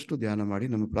ವಾಕ್ಯಗಳನ್ನ ಆದಷ್ಟು ಧ್ಯಾನ ಮಾಡಿ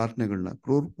ನಮ್ಮ ಪ್ರಾರ್ಥನೆಗಳನ್ನ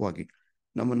ಪೂರ್ವಕವಾಗಿ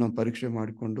ನಮ್ಮನ್ನು ಪರೀಕ್ಷೆ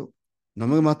ಮಾಡಿಕೊಂಡು,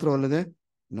 ನಮಗೆ ಮಾತ್ರವಲ್ಲದೆ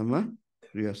ನಮ್ಮ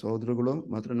ಪ್ರಿಯ ಸಹೋದರಗಳು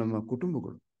ಮಾತ್ರ ನಮ್ಮ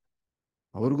ಕುಟುಂಬಗಳು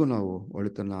ಅವ್ರಿಗೂ ನಾವು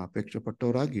ಒಳಿತನ್ನ ಅಪೇಕ್ಷೆ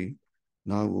ಪಟ್ಟವರಾಗಿ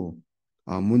ನಾವು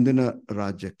ಆ ಮುಂದಿನ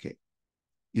ರಾಜ್ಯಕ್ಕೆ,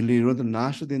 ಇಲ್ಲಿ ಇರುವಂಥ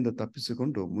ನಾಶದಿಂದ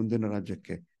ತಪ್ಪಿಸಿಕೊಂಡು ಮುಂದಿನ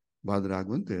ರಾಜ್ಯಕ್ಕೆ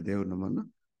ಬಾಧರಾಗುವಂತೆ ದೇವರು ನಮ್ಮನ್ನು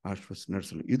ಆಶ್ವಾಸ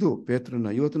ನಡೆಸಲಿ. ಇದು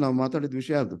ಪೇತ್ರನ ಇವತ್ತು ನಾವು ಮಾತಾಡಿದ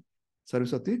ವಿಷಯ. ಅದು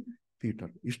ಸರಸ್ವತಿ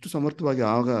ಪೀಟರ್ ಇಷ್ಟು ಸಮರ್ಥವಾಗಿ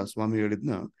ಆಗ ಸ್ವಾಮಿ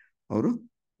ಹೇಳಿದ್ನ ಅವರು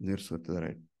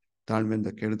ನಿರ್ಸುತ್ತಿದ್ದಾರೆ.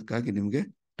 ತಾಳ್ಮೆಯಿಂದ ಕೇಳೋದಕ್ಕಾಗಿ ನಿಮಗೆ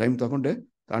ಟೈಮ್ ತಗೊಂಡೆ.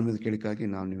 ತಾಳ್ಮೆಯಿಂದ ಕೇಳಿಕ್ಕಾಗಿ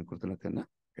ನಾವು ನಿಮಗೆ ಕೃತಜ್ಞತೆಯನ್ನ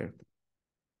ಹೇಳ್ತೇವೆ.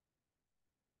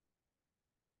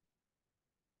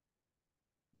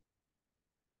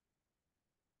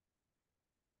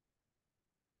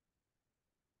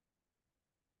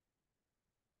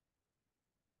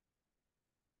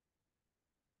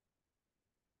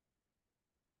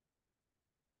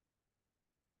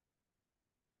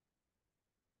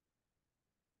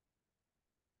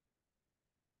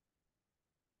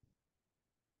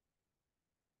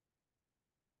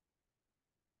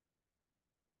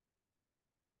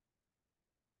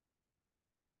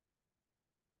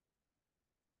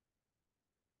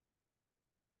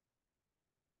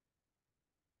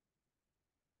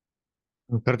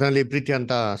 ಕರ್ತನಲ್ಲಿ ಪ್ರೀತಿ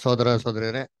ಅಂತ ಸೋದರ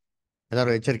ಸೋದರಿಯರೇ,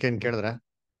 ಎಲ್ಲರೂ ಎಚ್ಚರಿಕೆಯನ್ನು ಕೇಳಿದ್ರ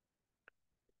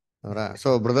ಅವರ. ಸೊ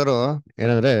ಬ್ರದರು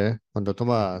ಏನಂದ್ರೆ ಒಂದು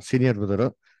ತುಂಬಾ ಸೀನಿಯರ್ ಬ್ರದರು,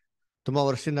 ತುಂಬಾ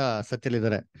ವರ್ಷದಿಂದ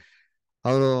ಸತ್ಯಲಿದ್ದಾರೆ.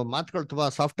 ಅವರು ಮಾತುಗಳು ತುಂಬಾ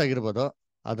ಸಾಫ್ಟ್ ಆಗಿರ್ಬೋದು,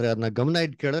 ಆದ್ರೆ ಅದನ್ನ ಗಮನ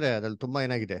ಇಟ್ಟು ಕೇಳಿದ್ರೆ ಅದ್ರಲ್ಲಿ ತುಂಬಾ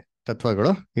ಏನಾಗಿದೆ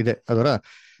ತತ್ವಗಳು ಇದೆ ಅದರ.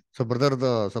 ಸೊ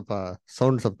ಬ್ರದರ್ದು ಸ್ವಲ್ಪ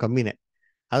ಸೌಂಡ್ ಸ್ವಲ್ಪ ಕಮ್ಮಿನೇ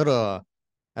ಆದ್ರೂ,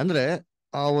 ಅಂದ್ರೆ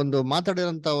ಆ ಒಂದು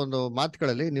ಮಾತಾಡಿರೋಂಥ ಒಂದು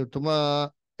ಮಾತುಗಳಲ್ಲಿ ನೀವು ತುಂಬಾ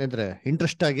ಅಂದ್ರೆ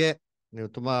ಇಂಟ್ರೆಸ್ಟ್ ಆಗಿ ನೀವು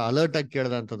ತುಂಬಾ ಅಲರ್ಟ್ ಆಗಿ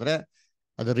ಕೇಳ್ದ ಅಂತಂದ್ರೆ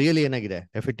ಅದು ರಿಯಲಿ ಏನಾಗಿದೆ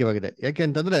ಎಫೆಕ್ಟಿವ್ ಆಗಿದೆ. ಯಾಕೆ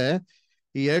ಅಂತಂದ್ರೆ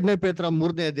ಈ 2ನೇ ಪೇತ್ರ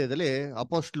 3ನೇ ಅಧ್ಯಾಯದಲ್ಲಿ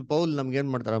ಅಪೋಸ್ಟ್ಲ್ ಪೌಲ್ ನಮ್ಗೆ ಏನ್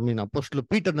ಮಾಡ್ತಾರೆ, ಅಪೋಸ್ಟ್ಲ್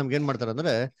ಪೀಟರ್ ನಮ್ಗೆ ಏನ್ ಮಾಡ್ತಾರೆ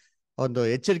ಅಂದ್ರೆ ಒಂದು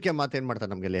ಎಚ್ಚರಿಕೆ ಮಾತು ಏನ್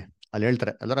ಮಾಡ್ತಾರೆ ನಮ್ಗೆ ಅಲ್ಲಿ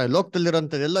ಹೇಳ್ತಾರೆ. ಅಲ್ಲರ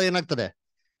ಲೋಕದಲ್ಲಿರೋಂಥದ್ದು ಎಲ್ಲ ಏನಾಗ್ತದೆ,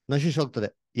 ನಶಿಸ್ ಹೋಗ್ತದೆ.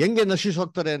 ಹೆಂಗೆ ನಶಿಸ್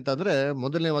ಹೋಗ್ತಾರೆ ಅಂತಂದ್ರೆ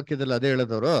ಮೊದಲನೇ ವಾಕ್ಯದಲ್ಲಿ ಅದೇ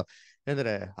ಹೇಳಿದವರು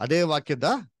ಅಂದ್ರೆ ಅದೇ ವಾಕ್ಯದ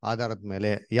ಆಧಾರದ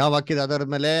ಮೇಲೆ. ಯಾವ ವಾಕ್ಯದ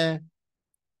ಆಧಾರದ ಮೇಲೆ?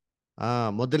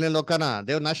 ಮೊದಲನೇ ಲೋಕನ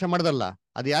ದೇವ್ರ ನಾಶ ಮಾಡ್ದಲ್ಲ,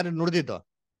 ಅದು ಯಾರು ನುಡ್ದಿದ್ದು?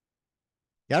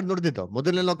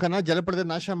 ಮೊದಲನೇ ಲೋಕನ ಜಲಪಡದ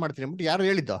ನಾಶ ಮಾಡ್ತೀನಿ ಅಂದ್ಬಿಟ್ಟು ಯಾರು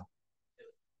ಹೇಳಿದ್ದು?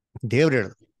 ದೇವ್ರು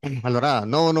ಹೇಳಿದ್ರು ಅಲ್ವರ.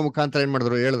 ನೋವನ ಮುಖಾಂತರ ಏನ್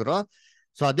ಮಾಡಿದ್ರು ಹೇಳಿದ್ರು.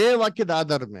 ಸೊ ಅದೇ ವಾಕ್ಯದ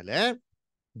ಆಧಾರದ ಮೇಲೆ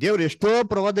ದೇವ್ರು ಎಷ್ಟೋ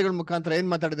ಪ್ರವಾದಿಗಳ ಮುಖಾಂತರ ಏನ್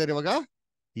ಮಾತಾಡಿದಾರೆ.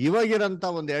 ಇವಾಗಿರಂತ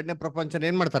ಒಂದು 2ನೇ ಪ್ರಪಂಚನ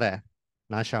ಏನ್ ಮಾಡ್ತಾರೆ,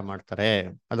 ನಾಶ ಮಾಡ್ತಾರೆ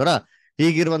ಅಲ್ವರ.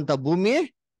 ಈಗಿರುವಂತ ಭೂಮಿ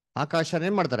ಆಕಾಶನ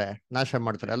ಏನ್ ಮಾಡ್ತಾರೆ, ನಾಶ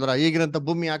ಮಾಡ್ತಾರೆ ಅಲ್ವರ. ಈಗಿರಂತ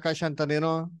ಭೂಮಿ ಆಕಾಶ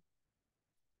ಅಂತಾನೇನು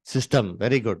ಸಿಸ್ಟಮ್.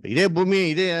 Very good. ಇದೇ ಭೂಮಿ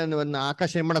ಇದೇ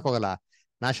ಆಕಾಶ ಏನ್ ಮಾಡಕ್ ಹೋಗಲ್ಲ,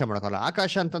 ನಾಶ ಮಾಡಕ್ ಹೋಗಲ್ಲ.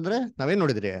 ಆಕಾಶ ಅಂತಂದ್ರೆ ನಾವೇನ್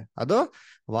ನೋಡಿದ್ರಿ, ಅದು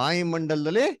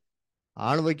ವಾಯುಮಂಡಲದಲ್ಲಿ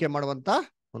ಆಳ್ವಿಕೆ ಮಾಡುವಂತ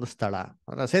ಒಂದು ಸ್ಥಳ,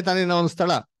 ಸೈತಾನಿನ ಒಂದು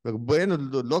ಸ್ಥಳ. ಏನು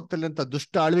ಲೋಕದಲ್ಲಿ ಅಂತ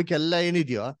ದುಷ್ಟ ಆಳ್ವಿಕೆ ಎಲ್ಲ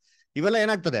ಏನಿದೆಯೋ ಇವೆಲ್ಲ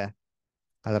ಏನಾಗ್ತದೆ,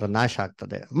 ಅದರ ನಾಶ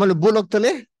ಆಗ್ತದೆ. ಆಮೇಲೆ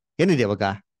ಭೂಲೋಕದಲ್ಲಿ ಏನಿದೆ ಇವಾಗ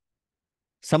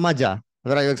ಸಮಾಜ.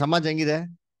 ಅದರ ಇವಾಗ ಸಮಾಜ ಹೆಂಗಿದೆ,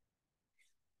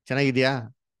 ಚೆನ್ನಾಗಿದ್ಯಾ?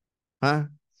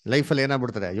 ಲೈಫಲ್ಲಿ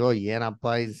ಏನಾಗ್ಬಿಡ್ತದೆ, ಅಯ್ಯೋ ಏನಪ್ಪ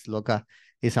ಈ ಲೋಕ,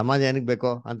 ಈ ಸಮಾಜ ಏನಕ್ಕೆ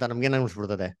ಬೇಕೋ ಅಂತ ನಮ್ಗೇನ್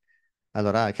ಅನ್ಸ್ಬಿಡ್ತದೆ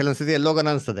ಅದರ. ಕೆಲವೊಂದ್ಸತಿ ಎಲ್ಲೋಗೋಣ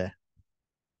ಅನ್ಸ್ತದೆ,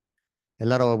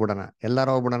 ಎಲ್ಲಾರು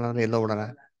ಹೋಗ್ಬಿಡೋಣ ಅಂದ್ರೆ ಎಲ್ಲೋಗ್ಬಿಡೋಣ.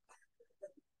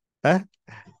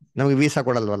 ನಮ್ಗೆ ವೀಸಾ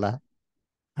ಕೊಡಲ್ವಲ್ಲ.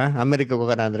 ಅಮೆರಿಕಕ್ಕೆ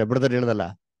ಹೋಗೋಣ ಅಂದ್ರೆ ಬ್ರದರ್ ಹೇಳ್ದಲ್ಲ,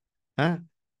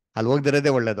 ಅಲ್ಲಿ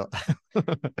ಹೋಗ್ದಿರೋದೇ ಒಳ್ಳೇದು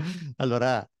ಅಲ್ವರ.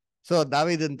 ಸೊ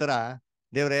ದಾವೀದನ್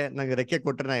ದೇವ್ರೆ ನಂಗೆ ರೆಕ್ಕೆ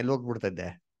ಕೊಟ್ರೆ ನಾ ಎಲ್ಲಿ ಹೋಗ್ಬಿಡ್ತಾ ಇದ್ದೆ,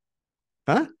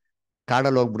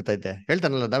 ಕಾಡಲ್ಲಿ ಹೋಗ್ಬಿಡ್ತಾ ಇದ್ದೆ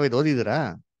ಹೇಳ್ತಾನಲ್ಲ ದಾವೀದ್. ಓದಿದ್ದೀರಾ?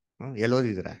 ಎಲ್ಲಿ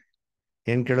ಓದಿದ್ದೀರಾ?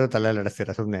 ಏನ್ ಕೇಳೋ ತಲೆ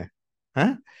ನಡೆಸ್ತೀರಾ ಸುಮ್ನೆ?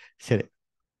 ಸರಿ,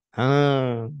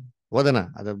 ಓದೋಣ.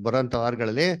 ಅದು ಬರೋಂಥ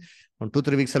ವಾರಗಳಲ್ಲಿ ಒಂದು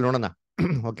 2-3 ವೀಕ್ಸ್ ಅಲ್ಲಿ ನೋಡೋಣ.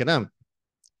 ಓಕೆನಾ?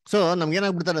 ಸೊ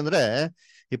ನಮ್ಗೇನಾಗ್ಬಿಡ್ತಾರೆ ಅಂದ್ರೆ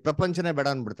ಈ ಪ್ರಪಂಚನೇ ಬೇಡ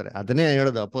ಅಂದ್ಬಿಡ್ತಾರೆ. ಅದನ್ನೇ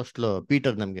ಹೇಳೋದು ಅಪೋಸ್ಟ್ಲ್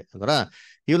ಪೀಟರ್ ನಮ್ಗೆ ಅದರ.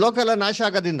 ಈ ಲೋಕ ಎಲ್ಲ ನಾಶ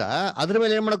ಆಗೋದ್ರಿಂದ ಅದ್ರ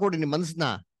ಮೇಲೆ ಏನ್ ಮಾಡಕ್ ಹೋಗ್ರಿ, ನಿಮ್ ಮನ್ಸನ್ನ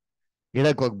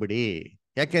ಇಡಕ್ ಹೋಗ್ಬಿಡಿ.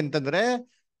 ಯಾಕೆ ಅಂತಂದ್ರೆ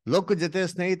ಲೋಕದ ಜೊತೆ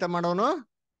ಸ್ನೇಹಿತ ಮಾಡೋನು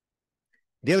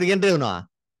ದೇವ್ರಿಗೇನ್ರಿ ಇವನು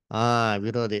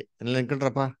ವಿರೋಧಿ. ಎಲ್ಲ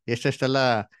ಅನ್ಕೊಂಡ್ರಪ್ಪ ಎಷ್ಟೆಷ್ಟೆಲ್ಲ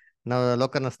ನಾವು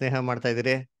ಲೋಕನ ಸ್ನೇಹ ಮಾಡ್ತಾ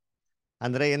ಇದೀರಿ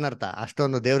ಅಂದ್ರೆ ಏನರ್ಥ,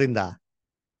 ಅಷ್ಟೊಂದು ದೇವ್ರಿಂದ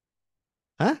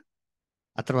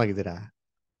ಹತ್ರವಾಗಿದ್ದೀರಾ?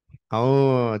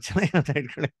 ಚೆನ್ನಾಗಿ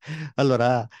ಇಟ್ಕೊಳ್ಳಿ ಅಲ್ವರ.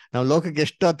 ನಾವು ಲೋಕಕ್ಕೆ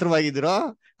ಎಷ್ಟು ಹತ್ರವಾಗಿದ್ದೀರೋ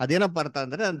ಅದೇನಪ್ಪ ಅರ್ಥ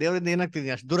ಅಂದ್ರೆ ನಾನು ದೇವರಿಂದ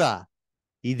ಏನಾಗ್ತಿದೀನಿ, ಅಷ್ಟು ದೂರ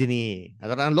ಇದೀನಿ.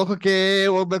 ಅದರ ನಾನು ಲೋಕಕ್ಕೆ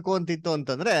ಹೋಗ್ಬೇಕು ಅಂತಿತ್ತು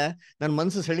ಅಂತಂದ್ರೆ ನನ್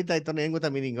ಮನ್ಸು ಸೆಳಿತಾ ಇತ್ತು. ಏನ್ ಗೊತ್ತಾ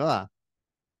ಮೀನಿಂಗು?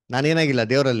 ನಾನೇನಾಗಿಲ್ಲ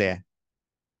ದೇವರಲ್ಲಿ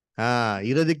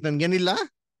ಇರೋದಿಕ್ ನನ್ಗೇನಿಲ್ಲ,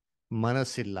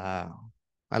 ಮನಸ್ಸಿಲ್ಲ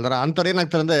ಅಲ್ವರ. ಅಂಥವ್ರು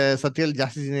ಏನಾಗ್ತಾರೆ ಅಂದ್ರೆ ಸತ್ಯಲ್ಲಿ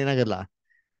ಜಾಸ್ತಿ ದಿನ ಏನಾಗಲ್ಲ,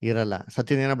 ಇರಲ್ಲ.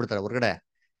 ಸತ್ಯನ ಏನಾಗ್ಬಿಡ್ತಾರೆ, ಹೊರಗಡೆ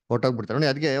ಹೊಟ್ಟೋಗ್ಬಿಡ್ತಾರೆ ನೋಡಿ.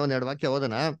 ಅದಕ್ಕೆ 1-2 ವಾಕ್ಯ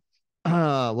ಓದೋಣ.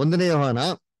 1ನೇ ಯೋಹಾನ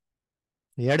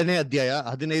 2ನೇ ಅಧ್ಯಾಯ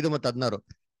 15 ಮತ್ತು 16.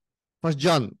 1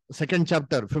 John 2nd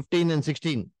chapter 15 and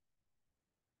 16.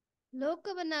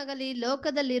 ಲೋಕವನ್ನಾಗಲಿ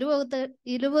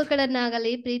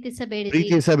ಇರುವುಗಳನ್ನಾಗಲಿ ಪ್ರೀತಿಸಬೇಡಿರಿ.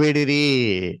 ಪ್ರೀತಿಸಬೇಡಿರಿ.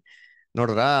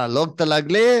 ನೋಡ್ರ,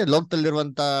 ಲೋಕದಲ್ಲಾಗ್ಲಿ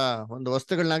ಲೋಕದಲ್ಲಿರುವಂತ ಒಂದು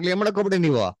ವಸ್ತುಗಳನ್ನಾಗ್ಲಿ ಏನ್ ಮಾಡಕ್ ಹೋಗ್ಬಿಡಿ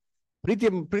ನೀವು,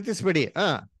 ಪ್ರೀತಿಸ್ಬೇಡಿ.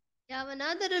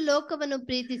 ಯಾವನಾದರೂ ಲೋಕವನ್ನು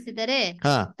ಪ್ರೀತಿಸಿದರೆ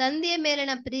ಹಾ ತಂದೆಯ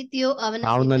ಮೇಲಿನ ಪ್ರೀತಿಯು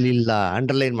ಅವನಲ್ಲಿ ಇಲ್ಲ.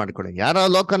 ಅಂಡರ್ಲೈನ್ ಮಾಡ್ಕೊಳ್ಳಿ. ಯಾರ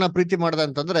ಲೋಕನ ಪ್ರೀತಿ ಮಾಡ್ದ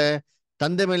ಅಂತಂದ್ರೆ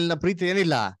ತಂದೆ ಮೇಲಿನ ಪ್ರೀತಿ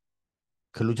ಏನಿಲ್ಲ.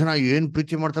 ಕೆಲವು ಜನ ಏನ್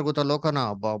ಪ್ರೀತಿ ಮಾಡ್ತಾರೆ ಗೊತ್ತಾ ಲೋಕನ,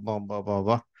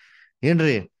 ಬಾ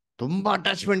ಏನ್ರಿ, ತುಂಬಾ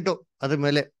ಅಟ್ಯಾಚ್ಮೆಂಟು ಅದ್ರ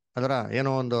ಮೇಲೆ. ಅದರ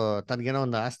ಏನೋ ಒಂದು ತನ್ಗೇನೋ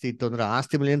ಒಂದು ಆಸ್ತಿ ಇತ್ತು ಅಂದ್ರೆ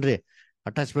ಆಸ್ತಿ ಮೇಲೆ ಏನ್ರಿ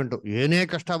ಅಟ್ಯಾಚ್ಮೆಂಟು. ಏನೇ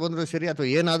ಕಷ್ಟ ಬಂದ್ರು ಸರಿ ಅಥವಾ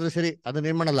ಏನಾದ್ರೂ ಸರಿ ಅದನ್ನ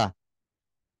ಏನ್ ಮಾಡಲ್ಲ,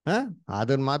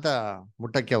 ಅದನ್ನ ಮಾತ್ರ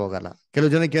ಮುಟ್ಟಕ್ಕೆ ಹೋಗಲ್ಲ. ಕೆಲವು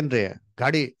ಜನಕ್ಕೆ ಏನ್ರಿ,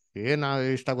 ಗಾಡಿ ಏನ್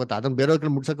ಇಷ್ಟ ಆಗುತ್ತಾ ಅದನ್ನ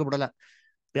ಬೇರೆಯವ್ರಿಗೆ ಮುಟ್ಸಕ್ಕೆ ಬಿಡಲ್ಲ,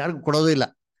 ಯಾರಿಗೂ ಕೊಡೋದು ಇಲ್ಲ.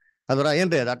 ಅದರ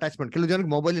ಏನ್ರಿ ಅದು ಅಟ್ಯಾಚ್ಮೆಂಟ್. ಕೆಲವು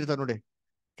ಜನಕ್ಕೆ ಮೊಬೈಲ್ ಇರ್ತಾರೆ ನೋಡಿ,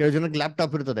 ಕೆಲವು ಜನಕ್ಕೆ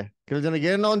ಲ್ಯಾಪ್ಟಾಪ್ ಇರ್ತದೆ, ಕೆಲವು ಜನಕ್ಕೆ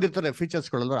ಏನೋ ಒಂದು ಇರ್ತಾರೆ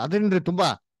ಫೀಚರ್ಸ್ಗಳಲ್ವ, ಅದೇನ್ರಿ ತುಂಬಾ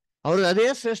ಅವ್ರಿಗೆ ಅದೇ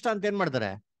ಶ್ರೇಷ್ಠ ಅಂತ ಏನ್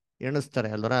ಮಾಡ್ತಾರೆ, ಎಣಿಸ್ತಾರೆ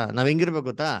ಅಲ್ವರ. ನಾವ್ ಹೆಂಗಿರ್ಬೇಕು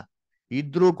ಗೊತ್ತಾ,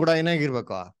 ಇದ್ರೂ ಕೂಡ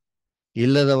ಏನಾಗಿರ್ಬೇಕು,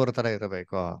 ಇಲ್ಲದವ್ರ ತರ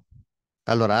ಇರಬೇಕು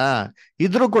ಅಲ್ವರ.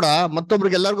 ಇದ್ರೂ ಕೂಡ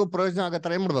ಮತ್ತೊಬ್ರಿಗೆ ಎಲ್ಲರಿಗೂ ಪ್ರಯೋಜನ ಆಗೋ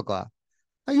ತರ ಏನ್ ಮಾಡ್ಬೇಕು,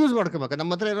 ಯೂಸ್ ಮಾಡ್ಕೋಬೇಕು.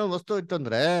 ನಮ್ಮ ಹತ್ರ ಏನೋ ವಸ್ತು ಇತ್ತು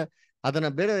ಅಂದ್ರೆ ಅದನ್ನ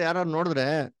ಬೇರೆ ಯಾರು ನೋಡಿದ್ರೆ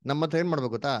ನಮ್ಮ ಹತ್ರ ಏನ್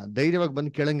ಮಾಡ್ಬೇಕು ಗೊತ್ತಾ, ಧೈರ್ಯವಾಗಿ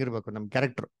ಬಂದು ಕೇಳಂಗಿರ್ಬೇಕು ನಮ್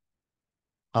ಕ್ಯಾರೆಕ್ಟರ್.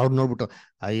 ಅವ್ರು ನೋಡ್ಬಿಟ್ಟು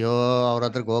ಅಯ್ಯೋ ಅವ್ರ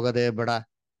ಹತ್ರಕ್ಕೆ ಹೋಗೋದೇ ಬೇಡ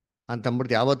ಅಂತ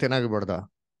ಅಂದ್ಬಿಟ್ಟು ಯಾವತ್ತು ಏನಾಗಬಾರ್ದು.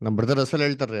 ನಮ್ ಬ್ರದರ್ ಅಸಲ್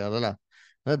ಹೇಳ್ತಾರ್ರಿ ಅದೆಲ್ಲ,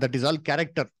 ದಟ್ ಈಸ್ ಆಲ್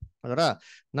ಕ್ಯಾರೆಕ್ಟರ್. ಅದರ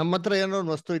ನಮ್ಮ ಹತ್ರ ಏನೋ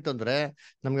ಒಂದು ವಸ್ತು ಇತ್ತು ಅಂದ್ರೆ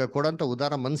ನಮ್ಗೆ ಕೊಡೋಂತ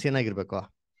ಉದಾರ ಮನ್ಸು ಏನಾಗಿರ್ಬೇಕು,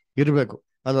 ಇರ್ಬೇಕು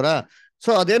ಅಲ್ವರ.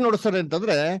 ಸೊ ಅದೇನ್ ನೋಡಿಸ್ತಾರೆ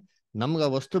ಅಂತಂದ್ರೆ ನಮ್ಗ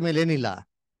ವಸ್ತು ಮೇಲೆ ಏನಿಲ್ಲ,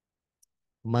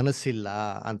 ಮನಸ್ಸಿಲ್ಲ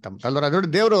ಅಂತ ಅಲ್ವರ. ನೋಡಿ,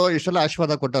 ದೇವ್ರು ಇಷ್ಟೆಲ್ಲ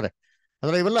ಆಶೀರ್ವಾದ ಕೊಟ್ಟವ್ರೆ.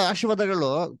 ಅಂದ್ರೆ ಇವೆಲ್ಲ ಆಶೀರ್ವಾದಗಳು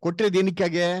ಕೊಟ್ಟಿರೋದು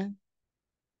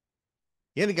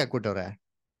ಏನಕ್ಕೆ ಕೊಟ್ಟವ್ರೆ?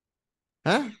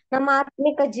 ನಮ್ಮ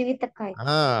ಆತ್ಮಿಕ ಜೀವಿತಕ್ಕಾಗಿ.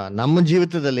 ನಮ್ಮ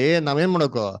ಜೀವಿತದಲ್ಲಿ ನಾವೇನ್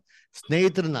ಮಾಡ್ಬೇಕು,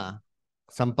 ಸ್ನೇಹಿತರನ್ನ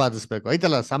ಸಂಪಾದಿಸ್ಬೇಕು.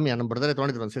 ಐತಲ್ಲ ಸಾಮ್ಯ, ನಮ್ಮ ಬ್ರದರೇ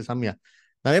ತೊಗೊಂಡಿದ್ರು ಒಂದ್ಸರಿ ಸಾಮ್ಯ.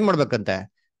 ನಾವೇನ್ ಮಾಡ್ಬೇಕಂತೆ,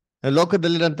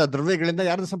 ಲೋಕದಲ್ಲಿರಂತ ದ್ರವ್ಯಗಳಿಂದ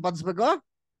ಯಾರನ್ನ ಸಂಪಾದಿಸ್ಬೇಕು?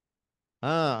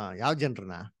 ಯಾವ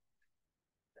ಜನರನ್ನ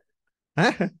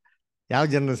ಯಾವ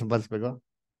ಜನರನ್ನ ಸಂಪಾದಿಸ್ಬೇಕು?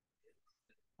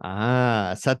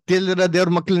 ಸತ್ಯಲ್ಲಿರೋ ದೇವ್ರ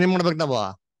ಮಕ್ಳನ್ನ ಏನ್ ಮಾಡ್ಬೇಕು ನಾವು,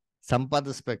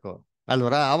 ಸಂಪಾದಿಸ್ಬೇಕು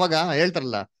ಅಲ್ವರ. ಅವಾಗ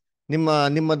ಹೇಳ್ತಾರಲ್ಲ,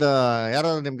 ನಿಮ್ಮದ ಯಾರೋ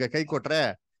ನಿಮ್ಗೆ ಕೈ ಕೊಟ್ರೆ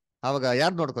ಅವಾಗ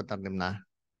ಯಾರು ನೋಡ್ಕೊತಾರೆ ನಿಮ್ನ?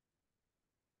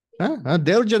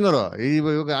 ದೇವ್ರ ಜನರು.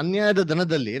 ಇವಾಗ ಅನ್ಯಾಯದ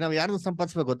ದನದಲ್ಲಿ ನಾವ್ ಯಾರನ್ನ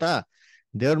ಸಂಪಾದಿಸ್ಬೇಕು ಗೊತ್ತಾ,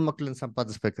 ದೇವ್ರ ಮಕ್ಳನ್ನ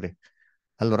ಸಂಪಾದಿಸ್ಬೇಕ್ರಿ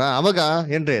ಅಲ್ವರ. ಅವಾಗ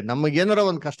ಏನ್ರಿ, ನಮಗೇನಾರ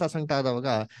ಒಂದ್ ಕಷ್ಟ ಸಂಕಟ ಆದವಾಗ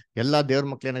ಎಲ್ಲಾ ದೇವ್ರ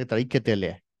ಮಕ್ಳು ಏನಾಗುತ್ತೆ,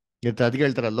 ಐಕ್ಯತೆಯಲ್ಲಿ ಇರ್ತಾರೆ. ಅದಕ್ಕೆ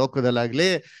ಹೇಳ್ತಾರ, ಲೋಕದಲ್ಲಾಗ್ಲಿ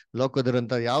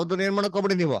ಲೋಕದಿರಂತ ಯಾವ್ದನ್ನ ಏನ್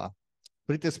ಮಾಡ್ಕೊಬಿಡಿ ನೀವು,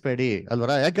 ಪ್ರೀತಿಸ್ಬೇಡಿ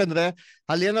ಅಲ್ವರ. ಯಾಕಂದ್ರೆ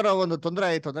ಅಲ್ಲಿ ಏನಾರ ಒಂದು ತೊಂದರೆ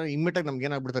ಆಯ್ತು ಅಂದ್ರೆ ಇಮ್ಮಿಡಿಯೇಟ್ ನಮ್ಗೆ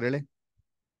ಏನಾಗ್ಬಿಡ್ತಾರೆ ಹೇಳಿ,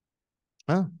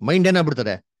 ಮೈಂಡ್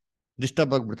ಏನಾಗ್ಬಿಡ್ತಾರೆ,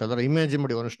 ಡಿಸ್ಟರ್ಬ್ ಆಗ್ಬಿಡ್ತಾರೆ. ಅದರ ಇಮ್ಯಾಜಿನ್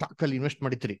ಮಾಡಿ, ಒಂದು ಸ್ಟಾಕ್ ಅಲ್ಲಿ ಇನ್ವೆಸ್ಟ್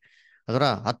ಮಾಡಿತೀರಿ, ಅದರ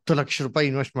 10 ಲಕ್ಷ ರೂಪಾಯಿ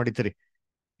ಇನ್ವೆಸ್ಟ್ ಮಾಡಿತೀರಿ,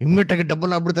 ಇಮ್ಮಿಡಿಯೇಟ್ ಆಗಿ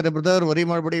ಡಬಲ್ ಆಗ್ಬಿಡ್ತಾರೆ. ಬ್ರದರ್ ವರಿ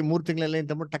ಮಾಡ್ಬಿಡಿ, 3 ತಿಂಗಳಲ್ಲಿ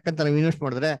ಅಂತ ಟಕ್ಕಂತ ನಾವು ಇನ್ವೆಸ್ಟ್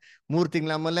ಮಾಡಿದ್ರೆ 3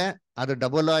 ತಿಂಗಳ ಆಮೇಲೆ ಅದು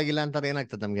ಡಬಲ್ ಆಗಿಲ್ಲ ಅಂತಾರೆ,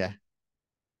 ಏನಾಗ್ತದೆ ನಮ್ಗೆ?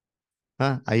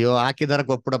 ಅಯ್ಯೋ ಹಾಕಿದಾರ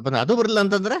ಕೊಟ್ಬಿಡಪ್ಪ, ಅದು ಬರಲ್ಲ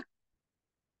ಅಂತಂದ್ರೆ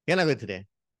ಏನಾಗೋಯ್ತದೆ,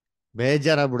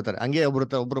 ಬೇಜಾರಾಗ್ಬಿಡ್ತಾರೆ. ಹಂಗೆ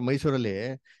ಒಬ್ರು ಮೈಸೂರಲ್ಲಿ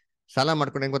ಸಾಲ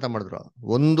ಮಾಡ್ಕೊಂಡು ಹೆಂಗ್ ಗೊತ್ತಾ ಮಾಡಿದ್ರು,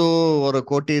 1.25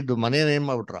 ಕೋಟಿ ಮನೆ ಏನ್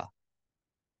ಮಾಡ್ಬಿಟ್ರು,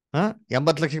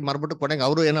 80 ಲಕ್ಷಕ್ಕೆ ಮಾರ್ಬಿಟ್ಟು ಕೊನೆಗೆ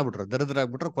ಅವರು ಏನಾಗ್ಬಿಟ್ರು,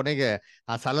 ದರಿದ್ರಾಗ್ಬಿಟ್ರು. ಕೊನೆಗೆ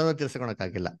ಆ ಸಾಲನ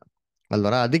ತೀರ್ಸ್ಕೊಳಕ್ಕಾಗಿಲ್ಲ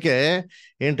ಅಲ್ವರ. ಅದಕ್ಕೆ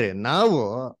ಏನ್ರಿ, ನಾವು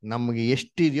ನಮ್ಗೆ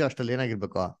ಎಷ್ಟಿದೆಯೋ ಅಷ್ಟಲ್ಲಿ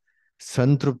ಏನಾಗಿರ್ಬೇಕು,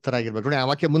 ಸಂತೃಪ್ತರಾಗಿರ್ಬೇಕು. ನೋಡಿ ಆ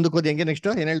ವಾಕ್ಯ ಮುಂದಕ್ಕೆ ಹೋದಿ ಹೆಂಗೆ, ನೆಕ್ಸ್ಟ್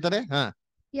ಏನ್ ಹೇಳ್ತಾರೆ,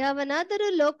 ಯಾವನಾದರೂ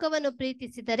ಲೋಕವನ್ನು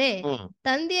ಪ್ರೀತಿಸಿದರೆ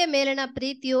ತಂದೆಯ ಮೇಲಿನ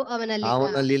ಪ್ರೀತಿಯು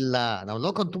ಅವನಲ್ಲಿಲ್ಲ. ನಾವು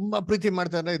ಲೋಕ ತುಂಬಾ ಪ್ರೀತಿ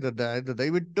ಮಾಡ್ತಾರೆ, ಇದು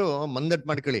ದಯವಿಟ್ಟು ಮಂದಟ್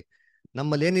ಮಾಡ್ಕೊಳ್ಳಿ.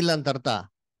 ನಮ್ಮಲ್ಲಿ ಏನಿಲ್ಲ ಅಂತ ಅರ್ಥ,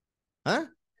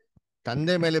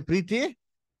 ತಂದೆ ಮೇಲೆ ಪ್ರೀತಿ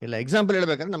ಇಲ್ಲ. ಎಕ್ಸಾಂಪಲ್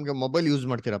ಹೇಳ್ಬೇಕಂದ್ರೆ ನಮ್ಗೆ ಮೊಬೈಲ್ ಯೂಸ್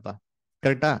ಮಾಡ್ತೀರಪ್ಪ,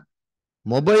 ಕರೆಕ್ಟಾ?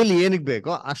 ಮೊಬೈಲ್ ಏನಿಗೆ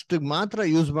ಬೇಕೋ ಅಷ್ಟಿಗೆ ಮಾತ್ರ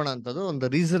ಯೂಸ್ ಮಾಡೋ ಅಂತದ್ದು ಒಂದು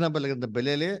ರೀಸನಬಲ್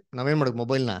ಬೆಲೆಯಲ್ಲಿ ನಾವೇನ್ ಮಾಡ್ಬೇಕು,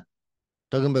 ಮೊಬೈಲ್ನ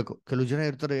ತಗೊಬೇಕು. ಕೆಲವು ಜನ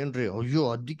ಇರ್ತಾರೆ, ಏನ್ರಿ ಅಯ್ಯೋ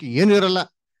ಅದಕ್ಕೆ ಏನು ಇರಲ್ಲ,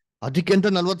 ಅದಕ್ಕೆ ಅಂತ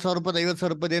 40,000 ರೂಪಾಯಿ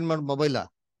 50,000 ರೂಪಾಯಿ ಏನ್ ಮಾಡಿ ಮೊಬೈಲ,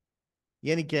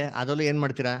 ಏನಕ್ಕೆ? ಅದರಲ್ಲೂ ಏನ್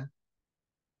ಮಾಡ್ತೀರಾ,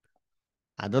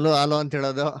 ಅದರಲ್ಲೂ ಆಲೋ ಅಂತ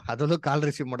ಹೇಳೋದು, ಅದರಲ್ಲೂ ಕಾಲ್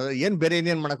ರಿಸೀವ್ ಮಾಡೋದು, ಏನ್ ಬೇರೆ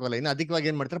ಏನೇನ್ ಮಾಡಕ್ಕೋಲ್ಲ. ಇನ್ನು ಅಧಿಕವಾಗಿ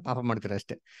ಏನ್ ಮಾಡ್ತೀರಾ, ಪಾಪ ಮಾಡ್ತೀರಾ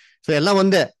ಅಷ್ಟೇ. ಸೊ ಎಲ್ಲ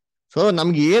ಒಂದೇ. ಸೊ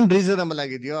ನಮ್ಗೆ ಏನ್ ರೀಸನಬಲ್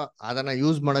ಆಗಿದೆಯೋ ಅದನ್ನ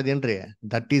ಯೂಸ್ ಮಾಡೋದೇನ್ರಿ,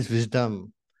 ದಟ್ ಈಸ್ ವಿಸ್ಡಮ್.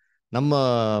 ನಮ್ಮ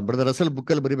ಬ್ರದರ್ ಅಸಲ್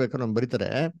ಬುಕ್ಕಲ್ಲಿ ಬರಿಬೇಕಾದ್ರೆ ನಮ್ಗೆ ಬರೀತಾರೆ,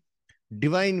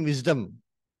 ಡಿವೈನ್ ವಿಸ್ಡಮ್,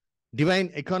 ಡಿವೈನ್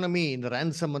ಎಕಾನಮಿ ಇನ್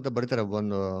ರ್ಯಾನ್ಸಮ್ ಅಂತ ಬರೀತಾರೆ.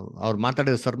 ಒಂದು ಅವ್ರು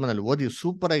ಮಾತಾಡಿದ ಸರ್ಮನ್ ಅಲ್ಲಿ ಓದಿ,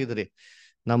 ಸೂಪರ್ ಆಗಿದ್ರಿ.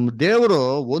 ನಮ್ ದೇವರು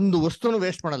ಒಂದು ವಸ್ತುನು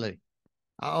ವೇಸ್ಟ್ ಮಾಡಲ್ಲ ರೀ.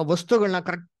 ಆ ವಸ್ತುಗಳನ್ನ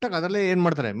ಕರೆಕ್ಟಾಗಿ ಅದರಲ್ಲೇ ಏನ್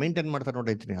ಮಾಡ್ತಾರೆ, ಮೇಂಟೈನ್ ಮಾಡ್ತಾರೆ.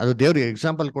 ನೋಡೈತೀನಿ, ಅದು ದೇವ್ರಿಗೆ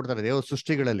ಎಕ್ಸಾಂಪಲ್ ಕೊಡ್ತಾರೆ. ದೇವ್ರ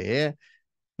ಸೃಷ್ಟಿಗಳಲ್ಲಿ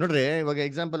ನೋಡ್ರಿ, ಇವಾಗ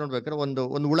ಎಕ್ಸಾಂಪಲ್ ನೋಡ್ಬೇಕಾದ್ರೆ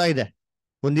ಒಂದು ಹುಳ ಇದೆ,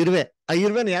 ಒಂದು ಇರುವೆ. ಆ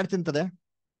ಇರುವೆನ ಯಾರು ತಿಂತದೆ?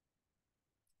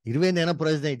 ಇರುವೆಯಿಂದ ಏನೋ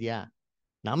ಪ್ರಯೋಜನ ಇದೆಯಾ?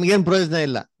 ನಮ್ಗೇನ್ ಪ್ರಯೋಜನ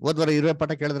ಇಲ್ಲ. ಹೋದ್ವಾರ ಇರುವೆ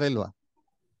ಪಾಠ ಕೇಳಿದ್ರೆ ಇಲ್ವಾ?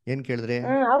 ಏನ್ ಕೇಳಿದ್ರಿ?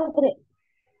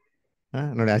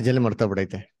 ನೋಡಿ ಅಜ್ಜಲ್ಲಿ ಮರ್ತಾ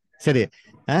ಬಿಡೈತೆ. ಸರಿ,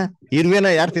 ಇರುವೆನ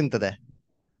ಯಾರು ತಿಂತದೆ?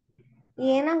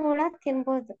 ಏನೋ ಹುಳ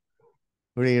ತಿನ್ಬೋದು.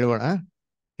 ನೋಡಿ ಹೇಳ್ಬೋಣ,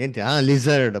 ಏನ್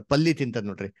ಲಿಸರ್ಡ್, ಪಲ್ಲಿ ತಿಂತದ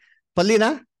ನೋಡ್ರಿ. ಪಲ್ಲಿನ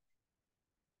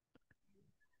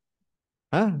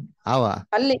ಆವ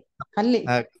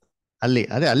ಅಲ್ಲಿ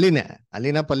ಅದೇ ಅಲ್ಲಿನೇ,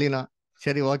 ಅಲ್ಲಿನ ಪಲ್ಲಿನ.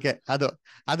 ಸರಿ, ಓಕೆ.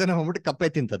 ಅದನ್ನ ಹೋಗ್ಬಿಟ್ಟು ಕಪ್ಪೆ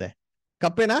ತಿಂತದೆ.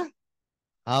 ಕಪ್ಪೆನಾ?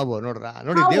 ಹಾವು. ನೋಡ್ರ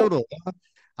ನೋಡಿ, ಹಾವು. ದೇವ್ರು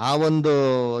ಆ ಒಂದು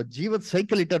ಜೀವದ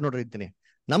ಸೈಕಲ್ ಇಟ್ಟಾರ ನೋಡ್ರಿ. ಇರ್ತೀನಿ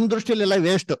ನಮ್ ದೃಷ್ಟಿಯಲ್ಲಿ ಎಲ್ಲ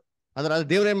ವೇಸ್ಟ್, ಅದ್ರ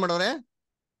ದೇವ್ರ ಏನ್ ಮಾಡೋರೆ,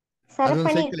 ಅದೊಂದು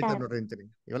ಸರಪಣಿ ಸೈಕಲ್ ಇಟ್ಟಾರ ಇಟ್ಟಾರ. ನೋಡ್ರಿ. ಅಂತೀನಿ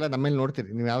ಇವೆಲ್ಲ ನಮ್ಮೇಲೆ ನೋಡ್ತೀರಿ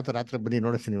ನೀವು, ಯಾವತ್ತ ರಾತ್ರಿ ಬನ್ನಿ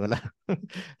ನೋಡಿಸ್ತೀನಿ ನೀವೆಲ್ಲ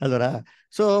ಅಲ್ವರ.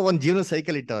 ಸೊ ಒಂದ್ ಜೀವನ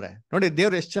ಸೈಕಲ್ ಇಟ್ಟವ್ರೆ ನೋಡಿ.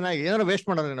 ದೇವ್ರು ಎಷ್ಟು ಚೆನ್ನಾಗಿ ಏನಾರು ವೇಸ್ಟ್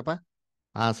ಮಾಡೋರೇನಪ್ಪ,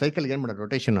 ಆ ಸೈಕಲ್ ಏನ್ ಮಾಡೋದು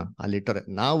ರೊಟೇಷನ್ ಅಲ್ಲಿ ಇಟ್ಟವ್ರೆ.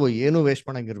 ನಾವು ಏನು ವೇಸ್ಟ್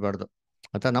ಮಾಡಂಗಿರ್ಬಾರ್ದು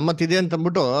ಅಂತ ನಮ್ಮತ್ತಿದೆ ಅಂತ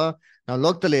ಅಂದ್ಬಿಟ್ಟು ನಾವು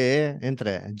ಲೋಕದಲ್ಲಿ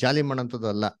ಎಂತಾರೆ ಜಾಲಿ ಮಾಡೋಂಥದ್ದು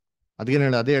ಅಲ್ಲ. ಅದೇನ್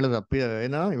ಹೇಳ ಅದೇ ಹೇಳದ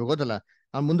ಏನೋ ಇವಾಗ ಓದಲ್ಲ,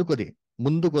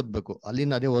 ಮುಂದಕ್ಕೆ ಓದ್ಬೇಕು,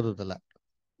 ಅಲ್ಲಿಂದ ಅದೇ ಓದೋದಲ್ಲ.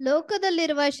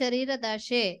 ಲೋಕದಲ್ಲಿರುವ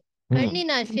ಶರೀರದಾಶೆ,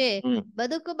 ಕಣ್ಣಿನಾಶೆ,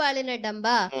 ಬದುಕು ಬಾಳಿನ ಡಂಬ,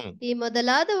 ಈ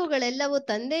ಮೊದಲಾದವುಗಳೆಲ್ಲವೂ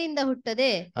ತಂದೆಯಿಂದ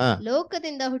ಹುಟ್ಟದೆ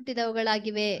ಲೋಕದಿಂದ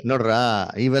ಹುಟ್ಟಿದವುಗಳಾಗಿವೆ. ನೋಡ್ರ,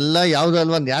 ಇವೆಲ್ಲ ಯಾವ್ದು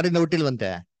ಅಲ್ವಾ, ಯಾರಿಂದ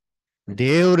ಹುಟ್ಟಿಲ್ವಂತೆ,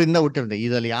 ದೇವರಿಂದ ಹುಟ್ಟಿರಂತೆ.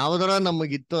 ಇದ್ರಲ್ಲಿ ಯಾವ್ದಾರ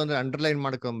ನಮಗಿತ್ತು ಅಂದ್ರೆ ಅಂಡರ್ಲೈನ್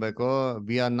ಮಾಡ್ಕೊಬೇಕು.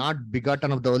 We are not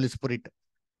begotten of the Holi spirit.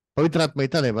 ಪವಿತ್ರಾತ್ಮ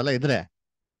ಇರ್ತದೆ ಇವೆಲ್ಲ ಇದ್ರೆ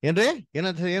ಏನ್ರಿ,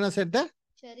 ಏನಸೆ ಅಂತ,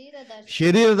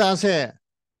 ಶರೀರದ ಆಸೆ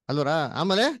ಅಲ್ವರ.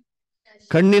 ಆಮೇಲೆ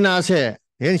ಕಣ್ಣಿನ ಆಸೆ.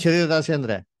 ಏನ್ ಶರೀರದ ಆಸೆ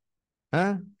ಅಂದ್ರೆ,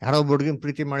 ಯಾರೋ ಹುಡುಗಿನ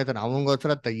ಪ್ರೀತಿ ಮಾಡಿದಾನೆ,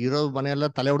 ಅವಂಗೋಸ್ಕರ ಇರೋ ಮನೆಯೆಲ್ಲ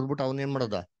ತಲೆ ಹೊಡೆದ್ಬಿಟ್ಟು ಅವ್ನ ಏನ್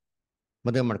ಮಾಡೋದು,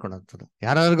 ಮದುವೆ ಮಾಡ್ಕೊಳಂಥದ್ದು.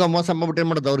 ಯಾರಿಗೋ ಮೋಸ ಮಾಡ್ಬಿಟ್ಟು ಏನ್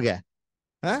ಮಾಡೋದು ಅವ್ರಿಗೆ,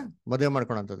 ಮದುವೆ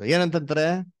ಮಾಡ್ಕೊಳಂಥದ್ದು. ಏನಂತಾರೆ,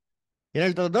 ಏನ್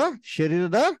ಹೇಳ್ತಾರದು,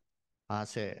 ಶರೀರದ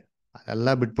ಆಸೆ.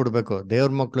 ಅದೆಲ್ಲ ಬಿಟ್ಬಿಡ್ಬೇಕು.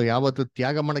 ದೇವ್ರ ಮಕ್ಳು ಯಾವತ್ತು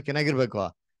ತ್ಯಾಗ ಮಾಡಕ್ ಏನಾಗಿರ್ಬೇಕು,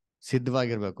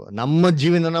 ಸಿದ್ಧವಾಗಿರ್ಬೇಕು. ನಮ್ಮ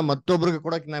ಜೀವನನ ಮತ್ತೊಬ್ರಿಗೆ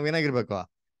ಕೊಡಕ್ ನಾವೇನಾಗಿರ್ಬೇಕು,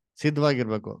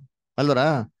 ಸಿದ್ಧವಾಗಿರ್ಬೇಕು ಅಲ್ವರ.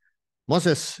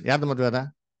 ಮೋಸೆಸ್ ಯಾರ್ದು ಮದ್ವೆ ಅದ,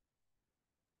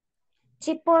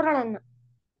 ಚಿಪ್ಪೋರಳನ್ನ.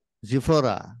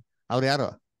 ಜಿಫೋರಾ ಅವ್ರು ಯಾರು,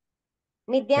 ಯಾವ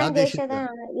ಮಿದ್ಯಾನ್ ದೇಶದ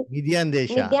ದೇಶದ್ದು, ಮಿದಿಯಾನ್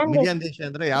ದೇಶ. ಮಿದಿಯಾನ್ ದೇಶ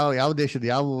ಅಂದ್ರೆ ಯಾವ ದೇಶದ,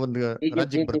 ಯಾವ ಒಂದು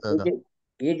ರಾಜ್ಯಕ್ಕೆ ಬರ್ತದೆ ಅದು,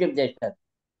 ಈಜಿಪ್ಟ್ ದೇಶ,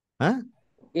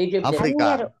 ಆಫ್ರಿಕಾ,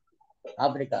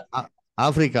 ಆಫ್ರಿಕಾ.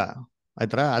 ಆಫ್ರಿಕಾ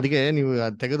ಆಯ್ತರ. ಅದಕ್ಕೆ ನೀವು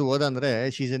ತೆಗೆದು ಓದಂದ್ರೆ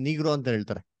ಶೀಸ್ ಎ ನೀಗ್ರೋ ಅಂತ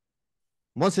ಹೇಳ್ತಾರೆ.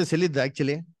 ಮೋಸೆಸ್ ಎಲ್ಲಿದ್ದ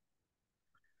ಆಕ್ಚುಲಿ,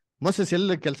 ಮೋಸೆಸ್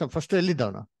ಎಲ್ಲಿ ಕೆಲಸ ಫಸ್ಟ್ ಎಲ್ಲಿದ್ದ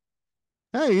ಅವನು,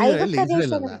 ಎಲ್ಲಿ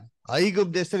ಇಸ್ರೇಲ್ ಅಲ್ಲ,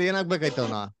 ಐಗುಪ್ತ ದೇಶದಲ್ಲಿ ಏನಾಗ್ಬೇಕಾಯ್ತು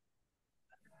ಅವನು,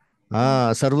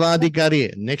 ಸರ್ವಾಧಿಕಾರಿ.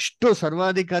 ನೆಕ್ಸ್ಟ್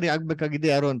ಸರ್ವಾಧಿಕಾರಿ ಆಗ್ಬೇಕಾಗಿದ್ದೆ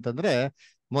ಯಾರು ಅಂತಂದ್ರೆ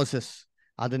ಮೋಸೆಸ್.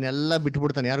 ಅದನ್ನೆಲ್ಲ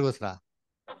ಬಿಟ್ಬಿಡ್ತಾನೆ ಯಾರಿಗೋಸ್ಕರ,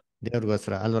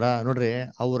 ದೇವ್ರಿಗೋಸ್ಕರ ಅಲ್ವರ. ನೋಡ್ರಿ,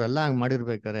 ಅವ್ರೆಲ್ಲ ಹಂಗ್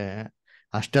ಮಾಡಿರ್ಬೇಕಾರೆ,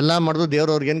 ಅಷ್ಟೆಲ್ಲಾ ಮಾಡಿದ್ರು ದೇವ್ರ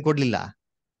ಅವ್ರಿಗೆ ಏನ್ ಕೊಡ್ಲಿಲ್ಲ,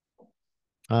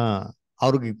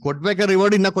 ಅವ್ರಿಗೆ ಕೊಡ್ಬೇಕಾದ್ರೆ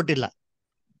ರಿವಾರ್ಡ್ ಇನ್ನ ಕೊಟ್ಟಿಲ್ಲ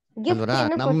ಅಲ್ವರ.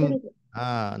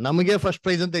 ನಮಗೆ ಫಸ್ಟ್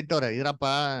ಪ್ರೈಸ್ ಅಂತ ಇಟ್ಟವ್ರೆ. ಇರಪ್ಪ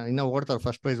ಇನ್ನ ಓಡ್ತಾರ,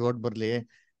 ಫಸ್ಟ್ ಪ್ರೈಸ್ ಓಡ್ ಬರ್ಲಿ,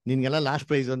 ನಿನ್ಗೆಲ್ಲ ಲಾಸ್ಟ್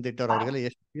ಪ್ರೈಸ್ ಅಂತ ಇಟ್ಟವ್ರ. ಅವ್ರಿಗೆಲ್ಲ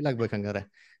ಎಷ್ಟು ಫೀಲ್ ಆಗ್ಬೇಕು ಹಂಗಾರೆ,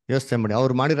 ಯೋಚನೆ ಮಾಡಿ.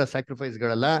 ಅವ್ರು ಮಾಡಿರೋ ಸ್ಯಾಕ್ರಿಫೈಸ್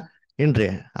ಗಳೆಲ್ಲ ಏನ್ರಿ.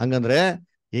 ಹಂಗಂದ್ರೆ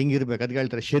ಹೆಂಗಿರ್ಬೇಕು ಅದ್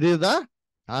ಹೇಳ್ತಾರೆ, ಶರೀರದ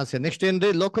ಆಸೆ. ನೆಕ್ಸ್ಟ್ ಏನ್ರಿ,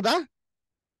 ಲೋಕದ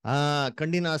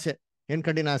ಕಣ್ಣಿನ ಆಸೆ. ಏನ್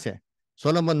ಕಣ್ಣಿನ ಆಸೆ,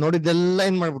 ಸೊಲೊಮನ್ ನೋಡಿದ್ದೆಲ್ಲ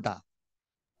ಏನ್ ಮಾಡ್ಬಿಟ್ಟ,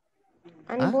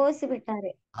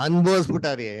 ಅನ್ಭವಿಸ್ಬಿಟ್ಟಾರಿ.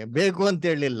 ಬೇಕು ಅಂತ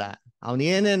ಹೇಳಲಿಲ್ಲ, ಅವ್ನ್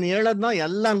ಏನೇನ್ ಹೇಳದ್ನೋ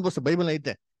ಎಲ್ಲ ಅನ್ಭವಿಸ. ಬೈಬಲ್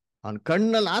ಐತೆ, ಅವ್ನ್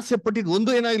ಕಣ್ಣಲ್ಲಿ ಆಸೆ ಪಟ್ಟಿದ್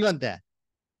ಒಂದು ಏನಾಗಿಲ್ವಂತೆ,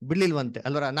 ಬಿಡ್ಲಿಲ್ವಂತೆ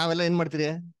ಅಲ್ವರ. ನಾವೆಲ್ಲ ಏನ್ ಮಾಡ್ತೀರಿ,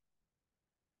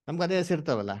 ನಮ್ಗೆ ಅದೇ ಹೆಸರು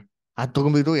ಇರ್ತಾವಲ್ಲ, ಅದ್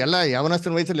ತಗೊಂಬಿದ್ದು ಎಲ್ಲ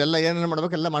ಯವನಸ್ಥನ ವಯಸ್ಸಲ್ಲಿ ಎಲ್ಲ ಏನೇನ್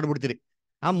ಮಾಡ್ಬೇಕು ಎಲ್ಲ ಮಾಡ್ಬಿಡ್ತೀರಿ.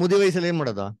 ಆ ಮುದಿ ವಯಸ್ಸಲ್ಲಿ ಏನ್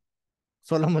ಮಾಡೋದು,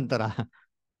 ಸೊಲೊಮನ್ ತರ.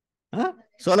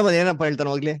 ಸೊಲೊಮನ್ ಏನಪ್ಪ ಹೇಳ್ತಾನೆ,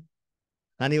 ಹೋಗ್ಲಿ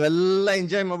ನಾನು ಇವೆಲ್ಲ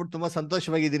ಎಂಜಾಯ್ ಮಾಡ್ಬಿಟ್ಟು ತುಂಬಾ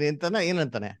ಸಂತೋಷವಾಗಿದ್ದೀನಿ ಅಂತಾನ,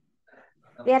 ಏನಂತಾನೆ,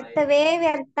 ವ್ಯರ್ಥವೇ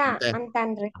ವ್ಯರ್ಥ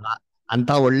ಅಂತಂದ್ರಿ.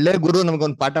 ಅಂತ ಒಳ್ಳೆ ಗುರು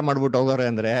ನಮ್ಗೊಂದ್ ಪಾಠ ಮಾಡ್ಬಿಟ್ಟು ಹೋಗೋರೆ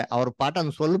ಅಂದ್ರೆ, ಅವ್ರ ಪಾಠ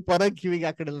ಸ್ವಲ್ಪ ಕಿವಿಗೆ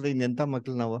ಹಾಕಿಡಲ್ರಿ ಇನ್ನೆಂತ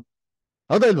ಮಕ್ಳು ನಾವು,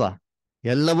 ಹೌದಾ ಇಲ್ವಾ.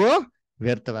 ಎಲ್ಲವೂ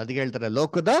ವ್ಯರ್ಥವೇ. ಅದಕ್ಕೆ ಹೇಳ್ತಾರೆ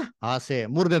ಲೋಕದ ಆಸೆ.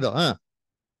 ಮೂರನೇದು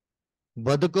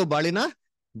ಬದುಕು ಬಾಳಿನ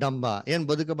ಡಂಬ. ಏನ್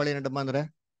ಬದುಕು ಬಾಳಿನ ಡಂಬ ಅಂದ್ರೆ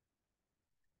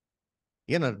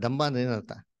ಏನರ್ಥ, ಡಂಬ ಅಂದ್ರೆ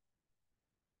ಏನರ್ಥ,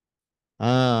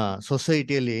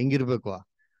 ಸೊಸೈಟಿಯಲ್ಲಿ ಹೆಂಗಿರ್ಬೇಕು,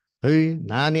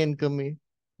 ನಾನೇನ್ ಕಮ್ಮಿ,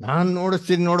 ನಾನ್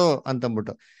ನೋಡಿಸ್ತೀನಿ ನೋಡು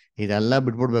ಅಂತಂದ್ಬಿಟ್ಟು ಇದೆಲ್ಲ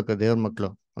ಬಿಟ್ಬಿಡ್ಬೇಕು ದೇವ್ರ ಮಕ್ಳು.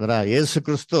 ಅಂದ್ರ ಯೇಸು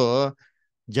ಕ್ರಿಸ್ತು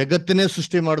ಜಗತ್ತನ್ನೇ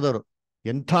ಸೃಷ್ಟಿ ಮಾಡಿದವರು,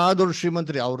 ಎಂಥ ದೊಡ್ಡ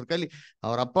ಶ್ರೀಮಂತರಿ. ಅವ್ರ ಕೈಲಿ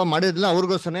ಅವ್ರ ಅಪ್ಪ ಮಾಡಿದ್ಲ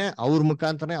ಅವ್ರಿಗೋಸ್ಕರನೇ, ಅವ್ರ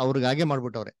ಮುಖಾಂತರನೇ ಅವ್ರಿಗಾಗೆ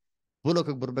ಮಾಡ್ಬಿಟ್ಟವ್ರೆ.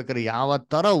 ಭೂಲೋಕಕ್ಕೆ ಬರ್ಬೇಕಾದ್ರೆ ಯಾವ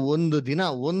ತರ ಒಂದು ದಿನ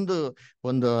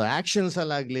ಒಂದು ಆಕ್ಷನ್ಸ್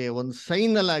ಅಲ್ಲಾಗ್ಲಿ, ಒಂದು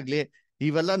ಸೈನ್ ಅಲ್ಲಾಗ್ಲಿ,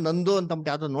 ಇವೆಲ್ಲ ನಂದು ಅಂತ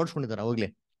ಯಾವ್ದೋ ನೋಡ್ಸ್ಕೊಂಡಿದಾರ. ಅವಾಗ್ಲಿ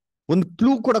ಒಂದು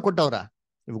ಕ್ಲೂ ಕೂಡ ಕೊಟ್ಟವ್ರ.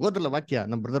 ಇವಾಗ ಓದಲ್ಲ ವಾಕ್ಯ,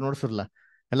 ನಮ್ ಬ್ರದರ್ ನೋಡ್ಸಿರ್ಲ,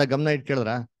 ಎಲ್ಲ ಗಮನ ಇಟ್ಟು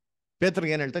ಕೇಳಿದ್ರ.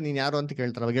 ಪೇತ್ರಗೆ ಏನ್ ಹೇಳ್ತಾ, ನೀನ್ ಯಾರು ಅಂತ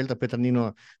ಕೇಳ್ತಾರ. ಅವಾಗ ಹೇಳ್ತಾ ಪೇತ್ರ, ನೀನು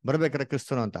ಬರ್ಬೇಕಾರೆ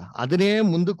ಕ್ರಿಸ್ತನು ಅಂತ. ಅದನ್ನೇ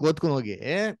ಮುಂದಕ್ಕೆ ಓದ್ಕೊಂಡು ಹೋಗಿ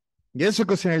ಯೇಸು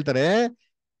ಕ್ರಿಸ್ತ ಹೇಳ್ತಾರೆ,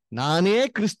 ನಾನೇ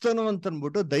ಕ್ರಿಸ್ತನು ಅಂತ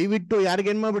ಅನ್ಬಿಟ್ಟು ದಯವಿಟ್ಟು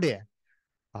ಯಾರಿಗೇನ್ ಮಾಡ್ಬಿಡಿ.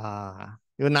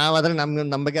 ಇವ್ ನಾವಾದ್ರೆ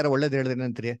ನಮ್ ಬಗ್ಗೆ ಯಾರು ಒಳ್ಳೇದು ಹೇಳಿದ್ರೆ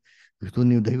ಅಂತೀರಿ, ಇದು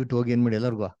ನೀವು ದಯವಿಟ್ಟು ಹೋಗಿ ಏನ್ ಮಾಡಿ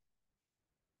ಎಲ್ಲರಿಗೂ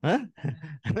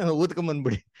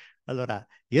ಊದ್ಕೊಂಬಂದ್ಬಿಡಿ ಅಲ್ವರ.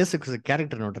 ಯೇಸು ಕ್ರಿಸ್ತ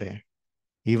ಕ್ಯಾರೆಕ್ಟರ್ ನೋಡ್ರಿ.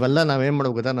 ಇವೆಲ್ಲ ನಾವೇನ್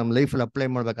ಮಾಡ್ಬೇಕು ಗೊತ್ತಾ, ನಮ್ ಲೈಫಲ್ಲಿ ಅಪ್ಲೈ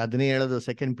ಮಾಡ್ಬೇಕು. ಅದನ್ನೇ ಹೇಳೋದು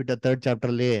 2 Peter 3rd chapter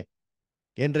ಅಲ್ಲಿ.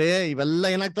 ಏನ್ರಿ, ಇವೆಲ್ಲ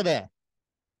ಏನಾಗ್ತದೆ,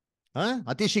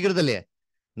 ಅತಿ ಶೀಘ್ರದಲ್ಲಿ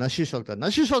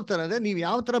ನಶಿಸೋಗ್ತಾರೆ. ಅಂದ್ರೆ ನೀವ್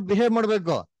ಯಾವ ತರ ಬಿಹೇವ್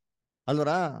ಮಾಡ್ಬೇಕು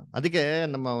ಅಲ್ವರ. ಅದಕ್ಕೆ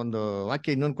ನಮ್ಮ ಒಂದು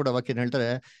ವಾಕ್ಯ, ಇನ್ನೊಂದು ಕೂಡ ವಾಕ್ಯ ಹೇಳ್ತಾರೆ,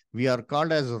 we are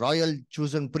called as royal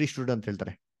chosen ಪ್ರೀಸ್ಟ್ಹುಡ್ ಅಂತ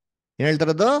ಹೇಳ್ತಾರೆ. ಏನ್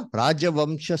ಹೇಳ್ತಾರದು, ರಾಜ್ಯ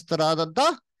ವಂಶಸ್ಥರಾದಂತ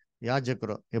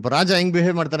ಯಾಜಕರು. ಇಪ್ಪ ರಾಜ ಹೆಂಗ್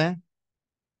ಬಿಹೇವ್ ಮಾಡ್ತಾನೆ,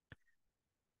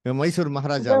 ಮೈಸೂರು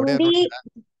ಮಹಾರಾಜ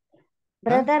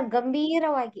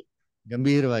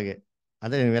ಗಂಭೀರವಾಗಿ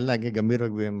ಅದೇ ನೀವೆಲ್ಲ ಹಂಗೆ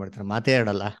ಗಂಭೀರವಾಗಿ ಬಿಹೇವ್ ಮಾಡ್ತಾರೆ, ಮಾತೇ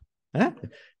ಆಡಲ್ಲ ಹ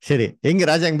ಸರಿ, ಹೆಂಗೆ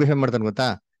ರಾಜ ಹೆಂಗ್ ಬಿಹೇವ್ ಮಾಡ್ತಾನೆ ಗೊತ್ತಾ?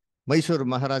 ಮೈಸೂರು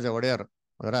ಮಹಾರಾಜ ಒಡೆಯರ್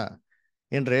ಅದರ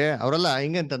ಏನ್ರಿ, ಅವರೆಲ್ಲ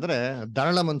ಹೆಂಗೆ ಅಂತಂದ್ರೆ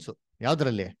ಧಾರಾಳ ಮನ್ಸು.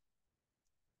 ಯಾವ್ದ್ರಲ್ಲಿ?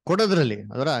 ಕೊಡೋದ್ರಲ್ಲಿ.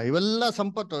 ಅದರ ಇವೆಲ್ಲ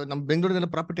ಸಂಪತ್ತು ನಮ್ಮ ಬೆಂಗಳೂರಿನ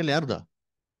ಪ್ರಾಪರ್ಟಿಯಲ್ಲಿ ಯಾರ್ದು?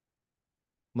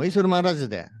 ಮೈಸೂರು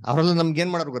ಮಹಾರಾಜದೆ. ಅವರೆಲ್ಲ ನಮ್ಗೆ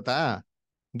ಏನ್ ಮಾಡೋರು ಗೊತ್ತಾ?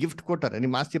 ಗಿಫ್ಟ್ ಕೊಟ್ಟಾರೆ.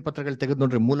 ನಿಮ್ಮ ಆಸ್ತಿ ಪತ್ರಗಳು ತೆಗೆದು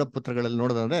ನೋಡ್ರಿ, ಮೂಲ ಪತ್ರಗಳಲ್ಲಿ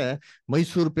ನೋಡೋದಂದ್ರೆ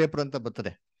ಮೈಸೂರು ಪೇಪರ್ ಅಂತ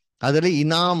ಬರ್ತದೆ, ಅದರಲ್ಲಿ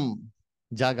ಇನಾಮ್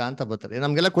ಜಾಗ ಅಂತ ಬರ್ತದೆ.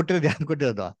 ನಮ್ಗೆಲ್ಲ ಕೊಟ್ಟಿರೋದು ಯಾರು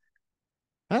ಕೊಟ್ಟಿರೋದು?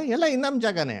 ಎಲ್ಲ ಇನಾಮ್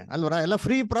ಜಾಗನೇ ಅಲ್ವರ, ಎಲ್ಲ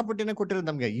ಫ್ರೀ ಪ್ರಾಪರ್ಟಿನೇ ಕೊಟ್ಟಿರೋದು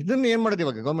ನಮ್ಗೆ. ಇದನ್ನ ಏನ್ ಮಾಡೋದು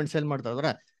ಇವಾಗ? ಗೌರ್ಮೆಂಟ್ ಸೇಲ್ ಮಾಡ್ತಾರೆ ಅದರ.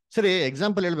 ಸರಿ,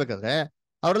 ಎಕ್ಸಾಂಪಲ್ ಹೇಳ್ಬೇಕಾದ್ರೆ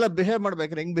ಅವರೆಲ್ಲ ಬಿಹೇವ್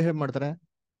ಮಾಡ್ಬೇಕಾದ್ರೆ ಹೆಂಗ್ ಬಿಹೇವ್ ಮಾಡ್ತಾರೆ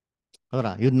ಅವರ?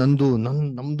 ಇದು ನಂದು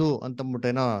ನಮ್ದು ಅಂತಂದ್ಬಿಟ್ಟು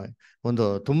ಏನೋ ಒಂದು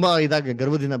ತುಂಬಾ ಇದಾಗಿ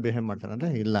ಗರ್ವದಿಂದ ಬಿಹೇವ್ ಮಾಡ್ತಾರೆ ಅಂದ್ರೆ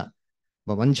ಇಲ್ಲ.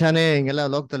 ಮನುಷ್ಯನೇ ಹಿಂಗೆಲ್ಲ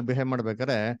ಲೋಕದಲ್ಲಿ ಬಿಹೇವ್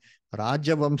ಮಾಡ್ಬೇಕಾದ್ರೆ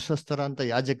ರಾಜ್ಯ ವಂಶಸ್ಥರ ಅಂತ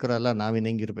ಯಾಜಕರೆಲ್ಲ ನಾವಿನ್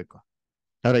ಹೆಂಗಿರ್ಬೇಕು?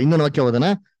 ಅವ್ರ ಇನ್ನೊಂದು ವಾಕ್ಯ ಓದೋಣ.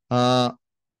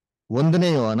 1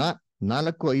 ಯೋಹನ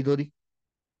 4:5 ಓದಿ.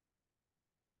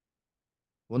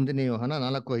 1 ಯೋಹನ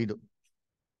 4:5.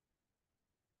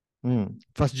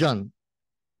 First John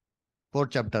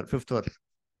 4th chapter 5th verse.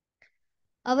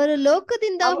 ಅವರು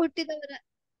ಲೋಕದಿಂದ ಅವ- ಹುಟ್ಟಿದವರ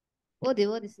ಓದಿ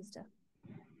ಓದಿ ಸಿಸ್ಟರ್.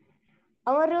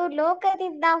 ಅವರು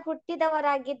ಲೋಕದಿಂದ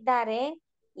ಹುಟ್ಟಿದವರಾಗಿದ್ದಾರೆ,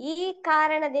 ಈ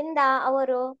ಕಾರಣದಿಂದ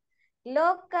ಅವರು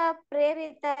ಲೋಕ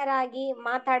ಪ್ರೇರಿತರಾಗಿ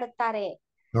ಮಾತಾಡುತ್ತಾರೆ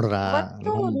ನೋಡ್ರ,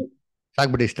 ಮತ್ತು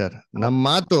ಸಾಕ್ಬಿಡಿ ಸ್ಟಾರ್. ನಮ್ಮ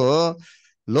ಮಾತು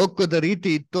ಲೋಕದ ರೀತಿ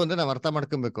ಇತ್ತು ಅಂದ್ರೆ ನಾವ್ ಅರ್ಥ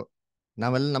ಮಾಡ್ಕೊಬೇಕು.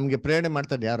 ನಾವೆಲ್ಲ ನಮ್ಗೆ ಪ್ರೇರಣೆ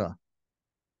ಮಾಡ್ತದೆ ಯಾರು?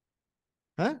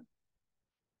 ಹ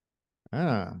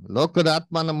ಲೋಕದ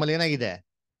ಆತ್ಮ ನಮ್ಮಲ್ಲಿ ಏನಾಗಿದೆ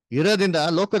ಇರೋದ್ರಿಂದ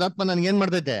ಲೋಕದ ಆತ್ಮ ನನ್ಗೆ ಏನ್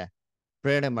ಮಾಡ್ತೈತೆ?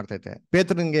 ಪ್ರೇರಣೆ ಮಾಡ್ತೈತೆ.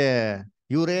 ಪೇತ್ರನ್ಗೆ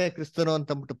ಇವರೇ ಕ್ರಿಸ್ತರು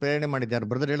ಅಂತ ಅಂದ್ಬಿಟ್ಟು ಪ್ರೇರಣೆ ಮಾಡಿದ್ಯಾರು?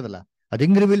 ಬ್ರದರ್ ಹೇಳ್ದಲ್ಲ, ಅದ್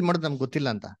ಹೆಂಗ್ ರಿವೀಲ್ ಮಾಡೋದು ನಮ್ಗೆ ಗೊತ್ತಿಲ್ಲ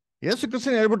ಅಂತ. ಯೇಸು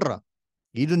ಕ್ರಿಸ್ತನ್ ಹೇಳ್ಬಿಟ್ರು,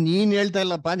 ಇದು ನೀನ್ ಹೇಳ್ತಾ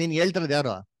ಇಲ್ಲಪ್ಪ, ನೀನ್ ಹೇಳ್ತಾರದ್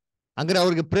ಯಾರು? ಹಂಗಾರೆ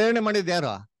ಅವ್ರಿಗೆ ಪ್ರೇರಣೆ ಮಾಡಿದ್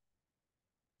ಯಾರು?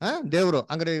 ದೇವ್ರು.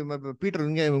 ಹಂಗಾರೆ ಪೀಟರ್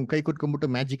ಹಿಂಗೆ ಕೈ ಕುತ್ಕೊಂಡ್ಬಿಟ್ಟು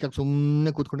ಮ್ಯಾಜಿಕ್ ಆಗಿ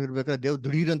ಸುಮ್ಮನೆ ಕೂತ್ಕೊಂಡಿರ್ಬೇಕಾದ್ರೆ ದೇವ್ರು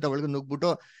ದುಡೀರ್ ಅಂತ ಒಳಗೆ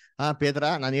ನುಗ್ಬಿಟ್ಟು, ಪೇದ್ರ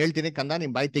ನಾನು ಹೇಳ್ತೀನಿ ಕಂದ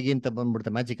ನಿಮ್ ಬಾಯಿ ತೆಗಿ ಅಂತ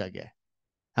ಬಂದ್ಬಿಡ್ತೆ ಮ್ಯಾಜಿಕ್ ಆಗಿ.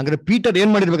 ಹಂಗಾರೆ ಪೀಟರ್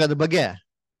ಏನ್ ಮಾಡಿರ್ಬೇಕು? ಅದ್ರ ಬಗ್ಗೆ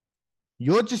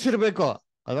ಯೋಚಿಸಿರ್ಬೇಕು.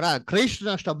 ಅವರ ಕ್ರೈಸ್ಟ್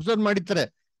ಅಷ್ಟು ಅಬ್ಸರ್ವ್ ಮಾಡಿರ್ತಾರೆ.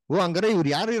 ಓ ಹಂಗಾರೆ ಇವ್ರು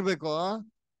ಯಾರು ಇರ್ಬೇಕು?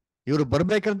 ಇವ್ರು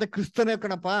ಬರ್ಬೇಕಂತ ಕ್ರಿಸ್ತನೇ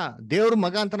ಕಣಪ್ಪ, ದೇವ್ರ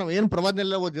ಮಗ ಅಂತ ನಾವ್ ಏನ್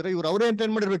ಪ್ರವಾದನೆಲ್ಲ ಓದಿರೋ ಇವ್ರು ಅವರೇ ಅಂತ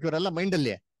ಏನ್ ಮಾಡಿರ್ಬೇಕು ಇವರೆಲ್ಲ ಮೈಂಡ್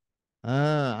ಅಲ್ಲಿ.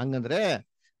 ಹಂಗಂದ್ರೆ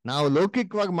ನಾವು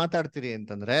ಲೌಕಿಕವಾಗಿ ಮಾತಾಡ್ತೀರಿ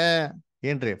ಅಂತಂದ್ರೆ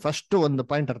ಏನ್ರಿ, ಫಸ್ಟ್ ಒಂದು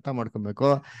ಪಾಯಿಂಟ್ ಅರ್ಥ ಮಾಡ್ಕೊಬೇಕು,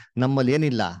 ನಮ್ಮಲ್ಲಿ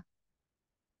ಏನಿಲ್ಲ,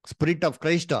 ಸ್ಪಿರಿಟ್ ಆಫ್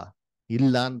ಕ್ರೈಸ್ಟ್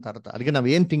ಇಲ್ಲ ಅಂತ ಅರ್ಥ. ಅದಕ್ಕೆ ನಾವ್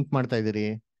ಏನ್ ಥಿಂಕ್ ಮಾಡ್ತಾ ಇದೀರಿ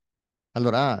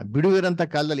ಅಲ್ವರ? ಬಿಡುವಿರಂತ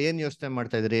ಕಾಲದಲ್ಲಿ ಏನ್ ಯೋಚನೆ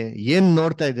ಮಾಡ್ತಾ ಇದ್ರಿ, ಏನ್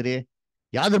ನೋಡ್ತಾ ಇದ್ರಿ,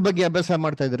 ಯಾವ್ದ್ರ ಬಗ್ಗೆ ಅಭ್ಯಾಸ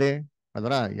ಮಾಡ್ತಾ ಇದ್ರಿ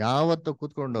ಅದರ? ಯಾವತ್ತು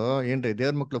ಕೂತ್ಕೊಂಡು ಏನ್ರಿ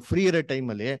ದೇವ್ರ ಮಕ್ಳು ಫ್ರೀ ಇರೋ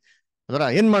ಟೈಮಲ್ಲಿ ಅದರ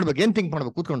ಏನ್ ಮಾಡ್ಬೇಕು, ಏನ್ ಥಿಂಕ್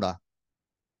ಮಾಡ್ಬೇಕು ಕೂತ್ಕೊಂಡ?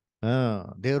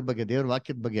 ದೇವ್ರ ಬಗ್ಗೆ, ದೇವ್ರ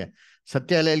ವಾಕ್ಯದ ಬಗ್ಗೆ,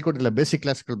 ಸತ್ಯ ಎಲ್ಲ ಹೇಳ್ಕೊಟ್ಟಿಲ್ಲ, ಬೇಸಿಕ್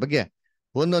ಕ್ಲಾಸ್ಗಳ ಬಗ್ಗೆ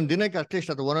ಒಂದೊಂದ್ ದಿನಕ್ಕೆ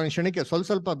ಅಟ್ಲೀಸ್ಟ್ ಅದು ಒಂದೊಂದು ಕ್ಷಣಕ್ಕೆ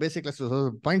ಸ್ವಲ್ಪ ಬೇಸಿಕ್ ಕ್ಲಾಸ್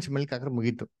ಪಾಯಿಂಟ್ಸ್ ಮೆಲ್ಕ್ ಹಾಕ್ರೆ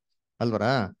ಮುಗೀತು ಅಲ್ವರ?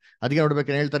 ಅದಕ್ಕೆ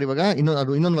ನೋಡ್ಬೇಕೇನು ಹೇಳ್ತಾರೆ ಇವಾಗ.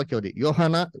 ಇನ್ನೊಂದು ವಾಕ್ಯ ಓದಿ.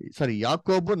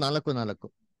 ಯಾಕೋಬು 4:4.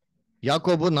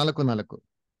 ಯಾಕೋಬು 4:4.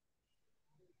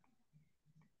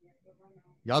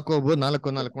 ಯಾಕೋಬು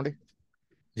 4:4 ನೋಡಿ,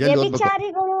 ಜಲ್ದಿ ಓದ್ಬೇಕು.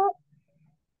 ವ್ಯಭಿಚಾರಿಗಳು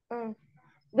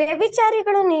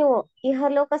ವ್ಯಭಿಚಾರಿಗಳು ನೀವು,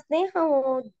 ಇಹಲೋಕ ಸ್ನೇಹವು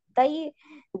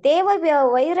ದೇವ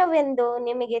ವೈರವೆಂದು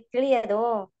ನಿಮಗೆ ತಿಳಿಯದು.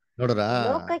 ನೋಡ್ರ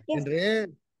ಲೋಕಕ್ಕೆ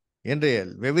ಏನ್ರಿ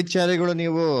ವ್ಯಭಿಚಾರಿಗಳು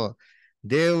ನೀವು,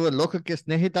 ಲೋಕಕ್ಕೆ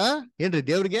ಸ್ನೇಹಿತ, ಏನ್ರಿ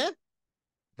ದೇವ್ರಿಗೆ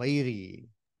ವೈರಿ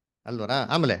ಅಲ್ವರ?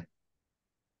 ಆಮೇಲೆ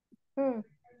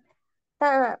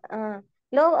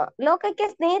ಲೋಕಕ್ಕೆ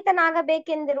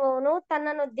ಸ್ನೇಹಿತನಾಗಬೇಕೆಂದಿರುವವನು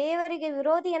ತನ್ನನ್ನು ದೇವರಿಗೆ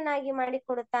ವಿರೋಧಿಯನ್ನಾಗಿ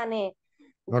ಮಾಡಿಕೊಡುತ್ತಾನೆ.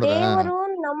 ದೇವರು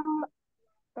ನಮ್ಮ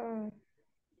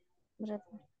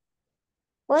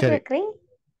ಓದ್ಬೇಕ್ರಿ.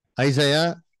 ಐಸಾಯ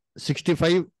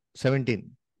 65:17.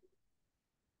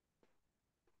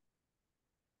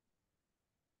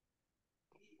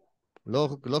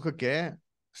 ಲೋಕಕ್ಕೆ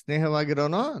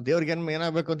ಸ್ನೇಹವಾಗಿರೋನು ದೇವ್ರಿಗೆ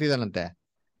ಏನಾಗ್ಬೇಕು ಅಂತಿದ್ದಾನಂತೆ?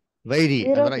 ವೈರಿ.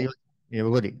 ಅದರ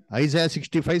ಓದಿ ಐಸಾಯ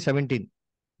 65:17.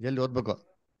 ಜಲ್ದಿ ಓದ್ಬೇಕು.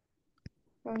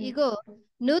 ಇಗೋ,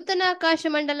 ನೂತನ ಆಕಾಶ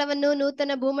ಮಂಡಲವನ್ನು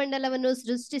ನೂತನ ಭೂಮಂಡಲವನ್ನು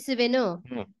ಸೃಷ್ಟಿಸುವೆನು,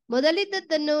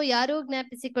 ಮೊದಲಿದ್ದದ್ದನ್ನು ಯಾರೂ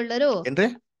ಜ್ಞಾಪಿಸಿಕೊಳ್ಳರು. ಏನ್ರಿ?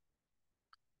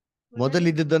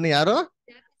 ಮೊದಲಿದ್ದನ್ನು ಯಾರು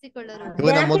ಜ್ಞಾಪಿಸಿಕೊಳ್ಳರು.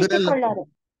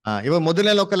 ಇವಾಗ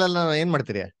ಮೊದಲನೇ ಲೋಕಲ್ಲ ಏನ್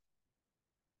ಮಾಡ್ತೀರಿ?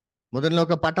 ಮೊದಲನೇ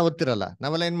ಲೋಕ ಪಾಠ ಓದ್ತಿರಲ್ಲ,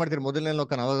 ನಾವೆಲ್ಲ ಏನ್ ಮಾಡ್ತೀರಿ? ಮೊದಲನೇ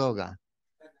ಲೋಕ ಅವಾಗ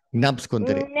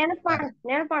ಜ್ಞಾಪಿಸ್ಕೊಂತೀರಿ.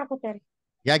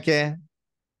 ಯಾಕೆ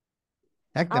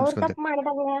ಜ್ಞಾಪಿಸ್ಕೊಂತೀರಿ?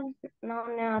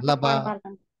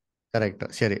 ಕರೆಕ್ಟ್.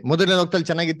 ಸರಿ, ಮೊದಲನೇ ಲೋಕದಲ್ಲಿ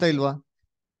ಚೆನ್ನಾಗಿತ್ತ ಇಲ್ವಾ?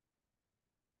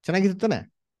 ಚೆನ್ನಾಗಿತ್ತಾನೆ.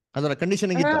 ಅದರ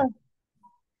ಕಂಡೀಷನ್ ಆಗಿತ್ತು.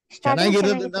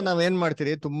 ಚೆನ್ನಾಗಿರೋದ್ರಿಂದ ನಾವ್ ಏನ್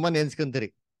ಮಾಡ್ತೀರಿ? ತುಂಬಾ ನೆನ್ಸ್ಕೊಂತೀರಿ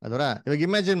ಅದರ. ಇವಾಗ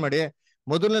ಇಮ್ಯಾಜಿನ್ ಮಾಡಿ,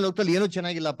 ಮೊದಲನೇ ಲೋಕದಲ್ಲಿ ಏನೂ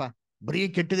ಚೆನ್ನಾಗಿಲ್ಲಪ್ಪ, ಬರೀ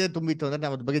ಕೆಟ್ಟದೇ ತುಂಬಿತ್ತು ಅಂದ್ರೆ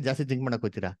ನಾವ್ ಅದ್ರ ಬಗ್ಗೆ ಜಾಸ್ತಿ ಥಿಂಕ್ ಮಾಡಕ್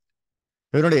ಹೋಗ್ತೀರಾ?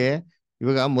 ಇವಾಗ ನೋಡಿ,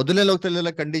 ಇವಾಗ ಮೊದಲನೇ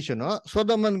ಲೋಕದಲ್ಲೆಲ್ಲ ಕಂಡೀಷನ್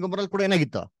ಸೋದೋಮನ್ ಗೊಮರಲ್ಲಿ ಕೂಡ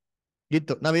ಏನಾಗಿತ್ತು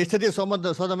ಇತ್ತು. ನಾವ್ ಎಷ್ಟೊತ್ತಿ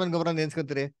ಸೋದೋಮನ್ ಗೊಮರ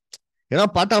ನೆನ್ಸ್ಕೊಂತೀರಿ? ಏನೋ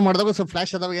ಪಾಠ ಮಾಡಿದಾಗ ಸ್ವಲ್ಪ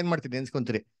ಫ್ಲಾಶ್ ಆದಾಗ ಏನ್ ಮಾಡ್ತೀರಿ?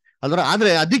 ನೆನ್ಸ್ಕೊಂತೀರಿ ಅಲ್ವರ.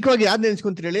 ಆದ್ರೆ ಅಧಿಕವಾಗಿ ಯಾವ್ದು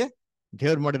ನೆನ್ಸ್ಕೊಂತೀರಿ ಹೇಳಿ?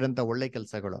 ದೇವ್ರು ಮಾಡಿರಂತ ಒಳ್ಳೆ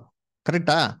ಕೆಲಸಗಳು.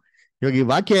 ಕರೆಕ್ಟಾ? ಇವಾಗ ಈ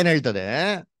ವಾಕ್ಯ ಏನ್ ಹೇಳ್ತದೆ?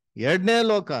 ಎರಡನೇ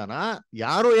ಲೋಕನ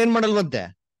ಯಾರು ಏನ್ ಮಾಡಲ್ವಂತೆ,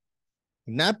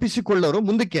 ಜ್ಞಾಪಿಸಿಕೊಳ್ಳೋರು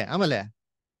ಮುಂದಕ್ಕೆ. ಆಮೇಲೆ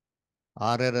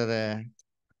ಆರ್ಯಾರೇ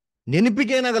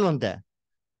ನೆನಪಿಗೆ ಏನಾಗಲ್ವಂತೆ,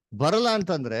 ಬರಲ್ಲ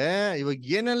ಅಂತಂದ್ರೆ ಇವಾಗ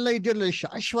ಏನೆಲ್ಲ ಇದೆಯಲ್ಲ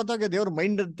ಶಾಶ್ವತವಾಗಿ ದೇವ್ರ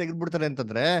ಮೈಂಡ್ ತೆಗೆದ್ಬಿಡ್ತಾರೆ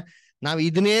ಅಂತಂದ್ರೆ ನಾವ್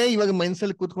ಇದನ್ನೇ ಇವಾಗ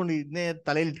ಮನ್ಸಲ್ಲಿ ಕೂತ್ಕೊಂಡು ಇದನ್ನೇ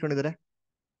ತಲೆಯಲ್ಲಿ ಇಟ್ಕೊಂಡಿದ್ರೆ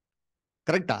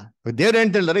ಕರೆಕ್ಟಾ? ದೇವ್ರ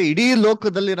ಏನ್ ಹೇಳಿದ್ರೆ ಇಡೀ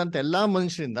ಲೋಕದಲ್ಲಿರೋಂಥ ಎಲ್ಲಾ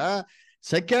ಮನುಷ್ಯರಿಂದ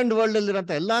ಸೆಕೆಂಡ್ ವರ್ಲ್ಡ್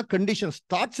ಅಲ್ಲಿರೋಂಥ ಎಲ್ಲಾ ಕಂಡೀಷನ್ಸ್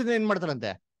ಥಾಟ್ಸ್ ಏನ್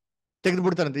ಮಾಡ್ತಾರಂತೆ,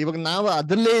 ತೆಗೆದ್ಬಿಡ್ತಾರಂತೆ. ಇವಾಗ ನಾವು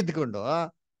ಅದಲ್ಲೇ ಇದ್ಕೊಂಡು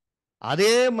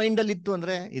ಅದೇ ಮೈಂಡ್ ಅಲ್ಲಿ ಇತ್ತು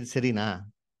ಅಂದ್ರೆ ಇದು ಸರಿನಾ?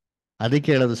 ಅದಕ್ಕೆ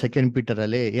ಹೇಳೋದು ಸೆಕೆಂಡ್ ಪೀಟರ್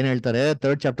ಅಲ್ಲಿ ಏನ್ ಹೇಳ್ತಾರೆ,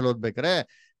 3rd ಚಾಪ್ಟರ್ ಓದ್ಬೇಕಾರೆ,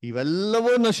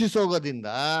 ಇವೆಲ್ಲವೂ ನಶಿಸೋಗೋದ್ರಿಂದ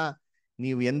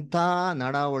ನೀವು ಎಂಥ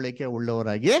ನಡವಳಿಕೆ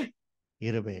ಉಳ್ಳವರಾಗಿ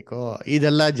ಇರಬೇಕು.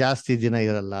 ಇದೆಲ್ಲ ಜಾಸ್ತಿ ದಿನ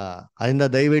ಇರಲ್ಲ. ಅದರಿಂದ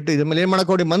ದಯವಿಟ್ಟು ಇದ್ರ ಮೇಲೆ ಏನ್ ಮಾಡಕ್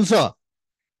ಹೋಗ್ಬಿಡಿ, ಮನ್ಸು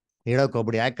ಹೇಳಕ್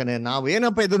ಹೋಗ್ಬಿಡಿ. ಯಾಕಂದ್ರೆ ನಾವ್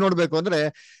ಏನಪ್ಪ ಇದು ನೋಡ್ಬೇಕು ಅಂದ್ರೆ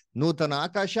ನೂತನ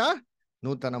ಆಕಾಶ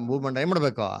ನೂತನ ಭೂಮಂಡ ಏನ್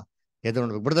ಮಾಡ್ಬೇಕು, ಎದುರು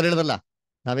ನೋಡ್ಬೇಕು. ಬಿಡದಾರ ಹೇಳದಲ್ಲ,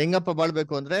 ನಾವ್ ಹೆಂಗಪ್ಪ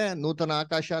ಬಾಳ್ಬೇಕು ಅಂದ್ರೆ ನೂತನ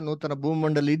ಆಕಾಶ ನೂತನ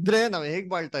ಭೂಮಂಡಲ ಇದ್ರೆ ನಾವ್ ಹೇಗ್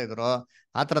ಬಾಳ್ತಾ ಇದ್ರೋ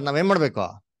ಆತರ ನಾವೇನ್ ಮಾಡ್ಬೇಕು,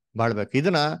 ಬಾಳ್ಬೇಕು.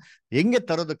 ಇದನ್ನ ಹೆಂಗೆ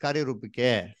ತರೋದು ಕಾರ್ಯರೂಪಕ್ಕೆ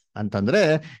ಅಂತಂದ್ರೆ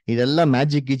ಇದೆಲ್ಲ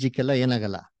ಮ್ಯಾಜಿಕ್ ಗೀಜಿಕ್ ಎಲ್ಲ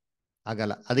ಏನಾಗಲ್ಲ,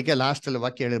 ಆಗಲ್ಲ. ಅದಕ್ಕೆ ಲಾಸ್ಟ್ ಅಲ್ಲಿ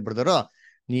ವಾಕ್ಯ ಹೇಳಿಬಿಡ್ದರು,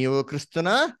 ನೀವು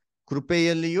ಕ್ರಿಸ್ತನ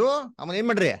ಕೃಪೆಯಲ್ಲಿಯೂ ಆಮೇಲೆ ಏನ್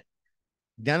ಮಾಡ್ರಿ,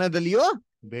 ಜ್ಞಾನದಲ್ಲಿಯೂ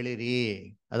ಬೆಳಿರಿ.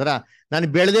 ಅದರ ನಾನು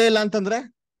ಬೆಳೆದೇ ಇಲ್ಲ ಅಂತಂದ್ರೆ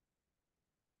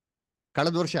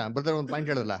ಕಳೆದ ವರ್ಷ ಬ್ರದರ್ ಒಂದು ಪಾಯಿಂಟ್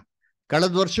ಹೇಳಿದ್ರಲ್ಲ,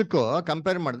 ಕಳೆದ ವರ್ಷಕ್ಕೂ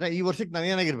ಕಂಪೇರ್ ಮಾಡಿದ್ರೆ ಈ ವರ್ಷಕ್ಕೆ ನಾನು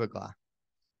ಏನಾಗಿರ್ಬೇಕು,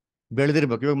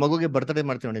 ಬೆಳೆದಿರ್ಬೇಕು. ಇವಾಗ ಮಗುಗೆ ಬರ್ತಡೇ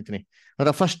ಮಾಡ್ತೀನಿ ನೋಡಿರ್ತೀನಿ,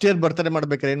 ಅದರ ಫಸ್ಟ್ ಇಯರ್ ಬರ್ತಡೇ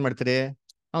ಮಾಡ್ಬೇಕಾರೆ ಏನ್ ಮಾಡ್ತೀರಿ,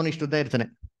 ಅವ್ನು ಇಷ್ಟು ಉದ್ದ ಇರ್ತಾನೆ.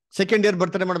 ಸೆಕೆಂಡ್ ಇಯರ್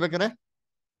ಬರ್ತಡೇ ಮಾಡ್ಬೇಕಾರೆ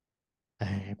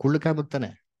ಕುಳ್ಳಕ್ಕಾಗ್ತಾನೆ,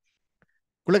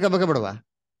 ಕುಳ್ಳಕ್ಕಾಗಬೇಕ ಬಿಡವಾ?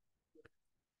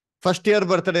 ಫಸ್ಟ್ ಇಯರ್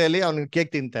ಬರ್ತಡೇ ಅಲ್ಲಿ ಅವ್ನಿಗೆ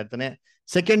ಕೇಕ್ ತಿಂತಾ ಇರ್ತಾನೆ,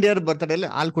 ಸೆಕೆಂಡ್ ಇಯರ್ ಬರ್ತಡೇ ಅಲ್ಲಿ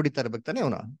ಹಾಲು ಕುಡಿತಾ ಇರ್ಬೇಕು ತಾನೆ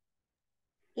ಅವನು.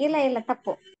 ಇಲ್ಲ ಇಲ್ಲ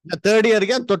ತಪ್ಪು. 3rd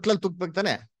ಇಯರ್ಗೆ ತೊಟ್ಲಲ್ಲಿ ತುಕ್ಬೇಕು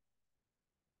ತಾನೆ.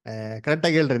 ಕರೆಕ್ಟ್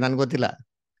ಆಗಿ ಹೇಳ್ರಿ, ನನ್ಗೆ ಗೊತ್ತಿಲ್ಲ,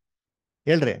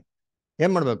 ಹೇಳ್ರಿ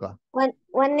ಏನ್ ಮಾಡ್ಬೇಕು?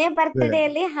 ಒಂದನೇ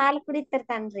ಬರ್ತಡೇಲಿ ಹಾಲು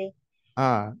ಕುಡಿತಿರ್ತಾನ್ರಿ, ಹಾ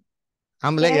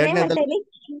ಆಮೇಲೆ ಎರಡನೇ ಎರಡನೇದಲ್ಲಿ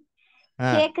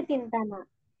ಕೇಕ್ ತಿಂತಾನ,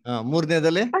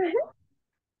 3ನೇದಲ್ಲಿ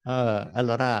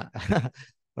ಅಲ್ವರ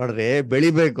ನೋಡ್ರಿ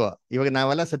ಬೆಳಿಬೇಕು. ಇವಾಗ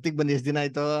ನಾವೆಲ್ಲ ಸತ್ತಿಗೆ ಬಂದು ಎಷ್ಟು ದಿನ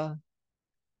ಆಯ್ತು,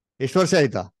 ಎಷ್ಟು ವರ್ಷ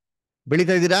ಆಯ್ತು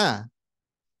ಬೆಳಿತಾ ಇದ್ದೀರಾ?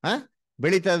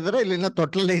 ಬೆಳಿತಾ ಇದ್ರೆ ಇಲ್ಲಿ ಇನ್ನ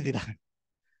ತೊಟ್ಲಲ್ಲೇ ಇದ್ದೀರಾ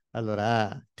ಅಲ್ವರ?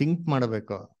 ಥಿಂಕ್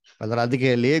ಮಾಡಬೇಕು ಅಲ್ವರ? ಅದಕ್ಕೆ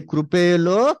ಅಲ್ಲಿ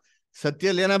ಕೃಪೆಯಲ್ಲೂ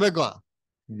ಸತ್ಯಲ್ಲಿ ಏನಾಗಬೇಕು,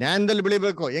 ಜ್ಞಾನದಲ್ಲಿ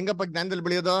ಬೆಳಿಬೇಕು. ಹೆಂಗಪ್ಪ ಜ್ಞಾನದಲ್ಲಿ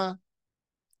ಬೆಳೆಯೋದು?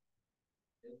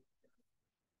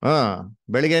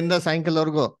 ಬೆಳಿಗ್ಗೆಯಿಂದ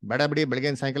ಸಾಯಂಕಾಲವರೆಗೂ ಬೇಡ ಬಿಡಿ,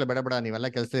 ಬೆಳಗ್ಗೆಯಿಂದ ಸಾಯಂಕಾಲ ಬೇಡ ಬೇಡ, ನೀವೆಲ್ಲ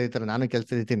ಕೆಲಸ ಇರ್ತಾರೆ, ನಾನು ಕೆಲಸ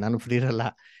ಇರ್ತೀನಿ, ನಾನು ಫ್ರೀ ಇರಲ್ಲ.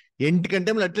 8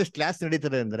 ಗಂಟೆ ಮೇಲೆ ಅಟ್ಲೀಸ್ಟ್ ಕ್ಲಾಸ್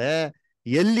ನಡೀತದೆ ಅಂದ್ರೆ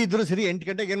ಎಲ್ಲಿದ್ರು ಸರಿ 8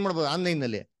 ಗಂಟೆಗೆ ಏನ್ ಮಾಡ್ಬೋದು, ಆನ್ಲೈನ್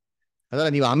ನಲ್ಲಿ. ಅದಲ್ಲ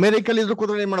ನೀವು ಅಮೆರಿಕಲ್ಲಿ ಇದ್ರು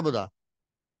ಕೂತ್ಕೊಂಡು ಏನ್ ಮಾಡ್ಬೋದಾ?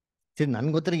 ಸರಿ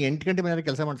ನನ್ಗೆ ಗೊತ್ತಿರ 8 ಗಂಟೆ ಮೇಲೆ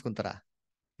ಕೆಲಸ ಮಾಡಿಸ್ಕೊಂತಾರ,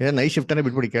 ನೈಟ್ ಶಿಫ್ಟನ್ನೇ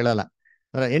ಬಿಟ್ಬಿಡಿ ಕೇಳಲ್ಲ.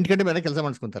 8 ಗಂಟೆ ಮೇಲೆ ಕೆಲಸ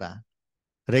ಮಾಡಿಸ್ಕೊಂತಾರ?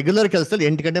 ರೆಗ್ಯುಲರ್ ಕೆಲಸದಲ್ಲಿ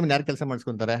 8 ಗಂಟೆ ಮೇಲೆ ಯಾರು ಕೆಲಸ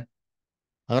ಮಾಡಿಸ್ಕೊಂತಾರೆ?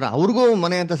 ಅವ್ರಿಗೂ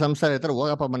ಮನೆ ಅಂತ ಸಂಸಾರ ಇರ್ತಾರೆ,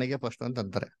 ಹೋಗಪ್ಪ ಮನೆಗೆ ಫಸ್ಟ್ ಅಂತ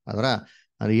ಅಂತಾರೆ.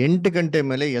 ಅದು 8 ಗಂಟೆ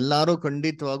ಮೇಲೆ ಎಲ್ಲಾರು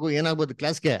ಖಂಡಿತವಾಗೂ ಏನಾಗ್ಬೋದು,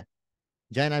 ಕ್ಲಾಸ್ಗೆ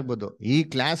ಜಾಯ್ನ್ ಆಗ್ಬೋದು. ಈ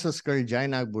ಕ್ಲಾಸಸ್ಗಳು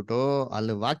ಜಾಯ್ನ್ ಆಗ್ಬಿಟ್ಟು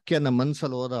ಅಲ್ಲಿ ವಾಕ್ಯ ನಮ್ಮ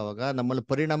ಮನ್ಸಲ್ಲಿ ಓದೋವಾಗ ನಮ್ಮಲ್ಲಿ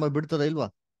ಪರಿಣಾಮ ಬೀಳ್ತದ ಇಲ್ವಾ?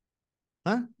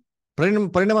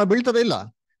 ಪರಿಣಾಮ ಬೀಳ್ತದ ಇಲ್ಲ?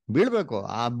 ಬೀಳ್ಬೇಕು.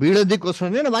 ಆ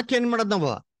ಬೀಳೋದಿಕ್ಕೋಸ್ಕರ ವಾಕ್ಯ ಏನ್ ಮಾಡೋದು,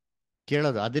 ನಾವು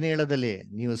ಕೇಳೋದು. ಅದನ್ನೇ ಹೇಳೋದಲ್ಲಿ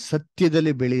ನೀವು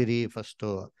ಸತ್ಯದಲ್ಲಿ ಬೆಳೀರಿ. ಫಸ್ಟ್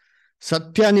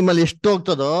ಸತ್ಯ ನಿಮ್ಮಲ್ಲಿ ಎಷ್ಟು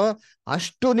ಹೋಗ್ತದೋ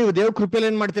ಅಷ್ಟು ನೀವು ದೇವ್ ಕೃಪೆಯಲ್ಲಿ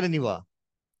ಏನ್ ಮಾಡ್ತೀರ, ನೀವು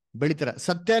ಬೆಳಿತೀರ.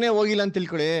 ಸತ್ಯನೇ ಹೋಗಿಲ್ಲ ಅಂತ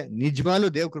ತಿಳ್ಕೊಳ್ಳಿ, ನಿಜವಾಗ್ಲೂ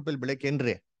ದೇವ್ ಕೃಪೆಯಲ್ಲಿ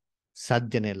ಬೆಳಕೇನ್ರಿ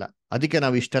ಸಾಧ್ಯನೇ ಇಲ್ಲ. ಅದಕ್ಕೆ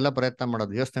ನಾವು ಇಷ್ಟೆಲ್ಲ ಪ್ರಯತ್ನ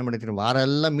ಮಾಡೋದು. ಯೋಚನೆ ಮಾಡಿರ್ತೀರಿ, ವಾರ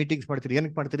ಎಲ್ಲ ಮೀಟಿಂಗ್ಸ್ ಮಾಡ್ತೀರಿ,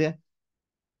 ಏನಕ್ಕೆ ಮಾಡ್ತೀರಿ?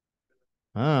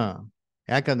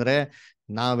 ಯಾಕಂದ್ರೆ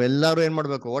ನಾವೆಲ್ಲರೂ ಏನ್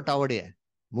ಮಾಡ್ಬೇಕು, ಓಟ ಓಡಿ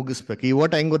ಮುಗಿಸ್ಬೇಕು. ಈ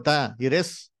ಓಟ ಹೆಂಗ್ ಗೊತ್ತಾ, ಈ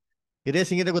ರೇಸ್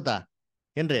ಹಿಂಗಿದೆ ಗೊತ್ತಾ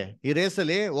ಏನ್ರಿ? ಈ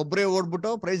ರೇಸಲ್ಲಿ ಒಬ್ಬರೇ ಓಡ್ಬಿಟ್ಟು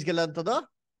ಪ್ರೈಸ್ ಗೆಲ್ಲ ಅಂತದ್ದು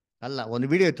ಅಲ್ಲ. ಒಂದು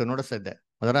ವಿಡಿಯೋ ಇತ್ತು ನೋಡಿಸ್ತಾ ಇದ್ದೆ.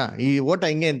 ಈ ಓಟ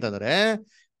ಹೆಂಗೆ ಅಂತಂದ್ರೆ,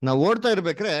 ನಾವು ಓಡ್ತಾ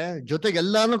ಇರ್ಬೇಕ್ರೆ ಜೊತೆಗೆ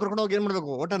ಎಲ್ಲಾನು ಕರ್ಕೊಂಡು ಹೋಗಿ ಏನ್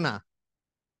ಮಾಡ್ಬೇಕು, ಓಟನ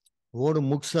ಓಡು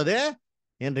ಮುಗ್ಸೋದೆ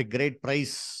ಏನ್ರಿ ಗ್ರೇಟ್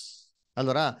ಪ್ರೈಸ್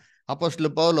ಅಲ್ವರ? ಅಪೊಸ್ತಲ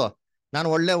ಪೌಲು ನಾನು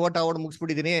ಒಳ್ಳೆ ಓಟ ಓಡ್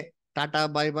ಮುಗಿಸ್ಬಿಟ್ಟಿದೀನಿ, ಟಾಟಾ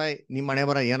ಬಾಯ್ ಬಾಯ್, ನಿಮ್ ಮನೆ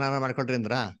ಬರ ಏನಾರ ಮಾಡ್ಕೊಳ್ರಿ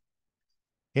ಅಂದ್ರ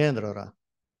ಏನಂದ್ರ ಅವ್ರ?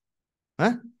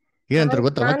 ಏನಂತಾರ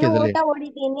ಗೊತ್ತಾ ನಾನು ವಾಕ್ಯದಲ್ಲಿ? ಊಟ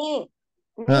ಓಡಿದ್ದೀನಿ,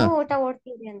 ನೀವು ಊಟ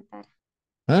ಓಡ್ತೀರಿ ಅಂತಾರ.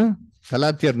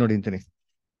 ಗಲಾತ್ಯರು ನೋಡಿ ಅಂತೀನಿ,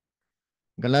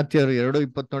 ಗಲಾತ್ಯರು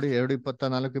 2:20 ನೋಡಿ,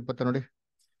 2:24-20 ನೋಡಿ.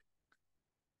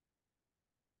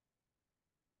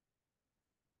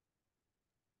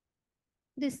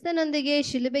 ಕ್ರಿಸ್ತನೊಂದಿಗೆ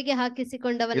ಶಿಲುಬೆಗೆ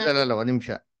ಹಾಕಿಸಿಕೊಂಡವನ. ಇಲ್ಲ ಒಂದ್ ನಿಮಿಷ.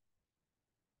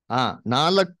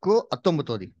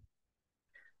 4:19 ಓದಿ.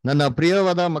 ನನ್ನ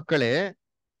ಪ್ರಿಯವಾದ ಮಕ್ಕಳೇ,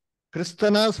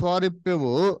 ಕ್ರಿಸ್ತನ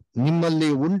ಸ್ವಾರೂಪ್ಯವು ನಿಮ್ಮಲ್ಲಿ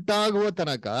ಉಂಟಾಗುವ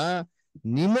ತನಕ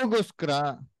ನಿಮಗೋಸ್ಕರ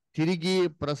ತಿರುಗಿ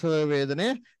ಪ್ರಸವ ವೇದನೆ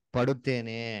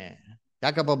ಪಡುತ್ತೇನೆ.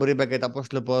 ಯಾಕಪ್ಪ ಬರಿಬೇಕಾಯ್ತು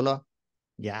ಅಪೊಸ್ತಲ ಪೌಲು?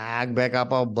 ಯಾಕ್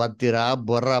ಬೇಕಪ್ಪ, ಬರ್ತೀರಾ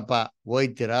ಬರ್ರಪ್ಪ,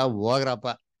 ಹೋಯ್ತೀರಾ ಹೋಗ್ರಪ್ಪ.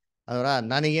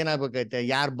 ನನಗೇನಾಗ್ಬೇಕೈತೆ,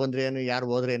 ಯಾರು ಬಂದ್ರೇನು ಯಾರು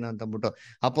ಹೋದ್ರೇನು ಅಂತಂದ್ಬಿಟ್ಟು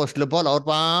ಅಪೊಸ್ತಲ ಪೌಲ್ ಅವ್ರ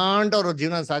ಪಾಂಟ್ ಅವ್ರ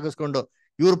ಜೀವನ ಸಾಗಿಸ್ಕೊಂಡು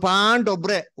ಇವ್ರ ಪಾಂಟ್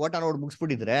ಒಬ್ರೆ ಓಟ ನೋಡಿ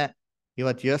ಮುಗಿಸ್ಬಿಟ್ಟಿದ್ರೆ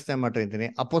ಇವತ್ತು ಯೋಚನೆ ಮಾಡ್ತಾ ಇದ್ದೀನಿ,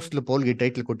 ಅಪೊಸ್ತಲ ಪೌಲ್ಗೆ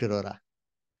ಟೈಟ್ಲ್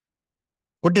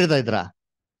ಕೊಟ್ಟಿರ್ತಾ ಇದ್ರ?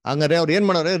 ಹಂಗಾರೆ ಅವ್ರು ಏನ್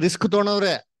ಮಾಡವ್ರೆ? ರಿಸ್ಕ್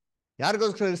ತಗೊಂಡವ್ರೆ.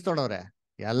 ಯಾರಿಗೋಸ್ಕರ ರಿಸ್ಕ್ ತಗೊಂಡವ್ರೆ?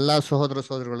 ಎಲ್ಲಾ ಸಹೋದರ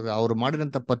ಸಹೋದರಿಗಳು ಅವ್ರು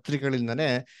ಮಾಡಿದಂತ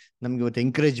ಪತ್ರಿಕೆಗಳಿಂದಾನೇ ನಮ್ಗೆ ಇವತ್ತು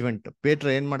ಎಂಕರೇಜ್ಮೆಂಟ್. ಪೇಟ್ರ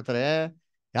ಏನ್ ಮಾಡ್ತಾರೆ?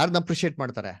 ಯಾರನ್ನ ಅಪ್ರಿಶಿಯೇಟ್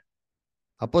ಮಾಡ್ತಾರೆ?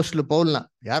 ಅಪೋಸ್ಟ್ಲು ಪೌಲ್ನ.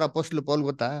 ಯಾರು ಅಪೋಸ್ಟ್ಲು ಪೌಲ್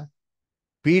ಗೊತ್ತಾ?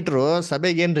 ಪೀಟ್ರು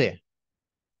ಸಭೆಗೆ ಏನ್ರಿ?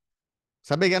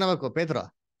 ಸಭೆಗೆ ಏನಾಗಬೇಕು ಪೇತ್ರ?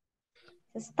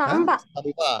 ಸ್ತಂಭ.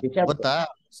 ಗೊತ್ತಾ?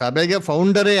 ಸಭೆಗೆ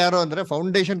ಫೌಂಡರೇ ಯಾರು ಅಂದ್ರೆ,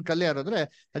 ಫೌಂಡೇಶನ್ ಕಲ್ಲು ಯಾರು ಅಂದ್ರೆ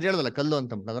ಅದ್ ಹೇಳದಲ್ಲ ಕಲ್ಲು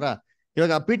ಅಂತ ಅಂದ್ರ.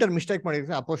 ಇವಾಗ ಪೀಟರ್ ಮಿಸ್ಟೇಕ್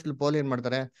ಮಾಡಿದ್ರೆ ಅಪೋಸ್ಟಲ್ ಪೌಲ್ ಏನ್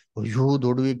ಮಾಡ್ತಾರೆ? ಅಯ್ಯೋ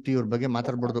ದೊಡ್ಡ ವ್ಯಕ್ತಿ, ಇವ್ರ ಬಗ್ಗೆ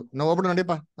ಮಾತಾಡ್ಬಾರ್ದು, ನಾವ್ ಒಬ್ರು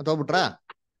ನಡೀಪ ಅಂತ ಹೋಗ್ಬಿಟ್ರ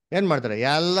ಏನ್ ಮಾಡ್ತಾರೆ?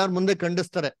 ಎಲ್ಲಾರ ಮುಂದೆ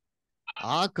ಖಂಡಿಸ್ತಾರೆ.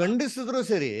 ಆ ಖಂಡಿಸಿದ್ರು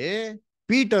ಸರಿ,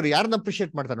 ಪೀಟರ್ ಯಾರನ್ನ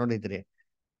ಅಪ್ರಿಶಿಯೇಟ್ ಮಾಡ್ತಾರೆ ನೋಡಿದ್ರಿ?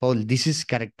 Paul, this is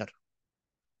character.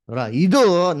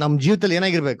 ಇದು ನಮ್ ಜೀವಿತದಲ್ಲಿ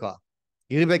ಏನಾಗಿರ್ಬೇಕು?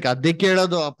 ಇರ್ಬೇಕು. ಅದಕ್ಕೆ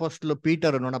ಹೇಳೋದು ಅಪೋಸ್ಟಲ್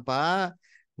ಪೀಟರ್, ನೋಡಪ್ಪ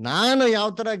ನಾನು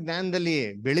ಯಾವ ತರ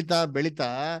ಜ್ಞಾನದಲ್ಲಿ ಬೆಳಿತಾ ಬೆಳಿತಾ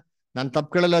ನಾನು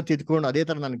ತಪ್ಪುಗಳೆಲ್ಲ ತಿದ್ಕೊಂಡು ಅದೇ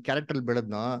ತರ ನನ್ನ ಕ್ಯಾರೆಕ್ಟರ್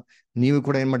ಬೆಳೆದ್ನೋ, ನೀವು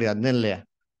ಕೂಡ ಏನ್ ಮಾಡಿ ಅದನ್ನೆಲ್ಲೇ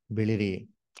ಬೆಳಿರಿ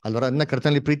ಅಲ್ವರ. ಅದನ್ನ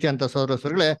ಕರ್ತನಲ್ಲಿ ಪ್ರೀತಿ ಅಂತ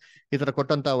ಸಹೋದರಗಳೇ, ಈ ತರ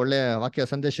ಕೊಟ್ಟಂತ ಒಳ್ಳೆ ವಾಕ್ಯ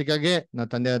ಸಂದೇಶಕ್ಕಾಗಿ ನಾವು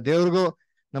ತಂದೆಯ ದೇವ್ರಿಗೂ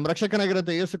ನಮ್ಮ ರಕ್ಷಕನಾಗಿರಂತ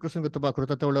ಯೇಸು ಕ್ರಿಸ್ತನಿಗೂ ತುಂಬಾ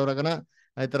ಕೃತಜ್ಞತೆ ಉಳ್ಳವರಾಗನ.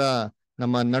 ಈ ತರ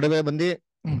ನಮ್ಮ ನಡುವೆ ಬಂದು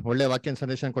ಒಳ್ಳೆ ವಾಕ್ಯ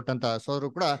ಸಂದೇಶ ಕೊಟ್ಟಂತ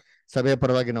ಸಹೋದರು ಕೂಡ ಸಭೆಯ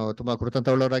ಪರವಾಗಿ ನಾವು ತುಂಬಾ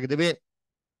ಕೃತಜ್ಞತೆ ಉಳ್ಳವರಾಗಿದ್ದೀವಿ.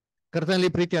 ಕರ್ತನಲ್ಲಿ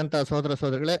ಪ್ರೀತಿ ಅಂತ ಸಹೋದರ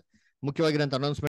ಸಹೋದರಿಗಳೇ, ಮುಖ್ಯವಾಗಿರಂತ ಅನೌನ್ಸ್ಮೆಂಟ್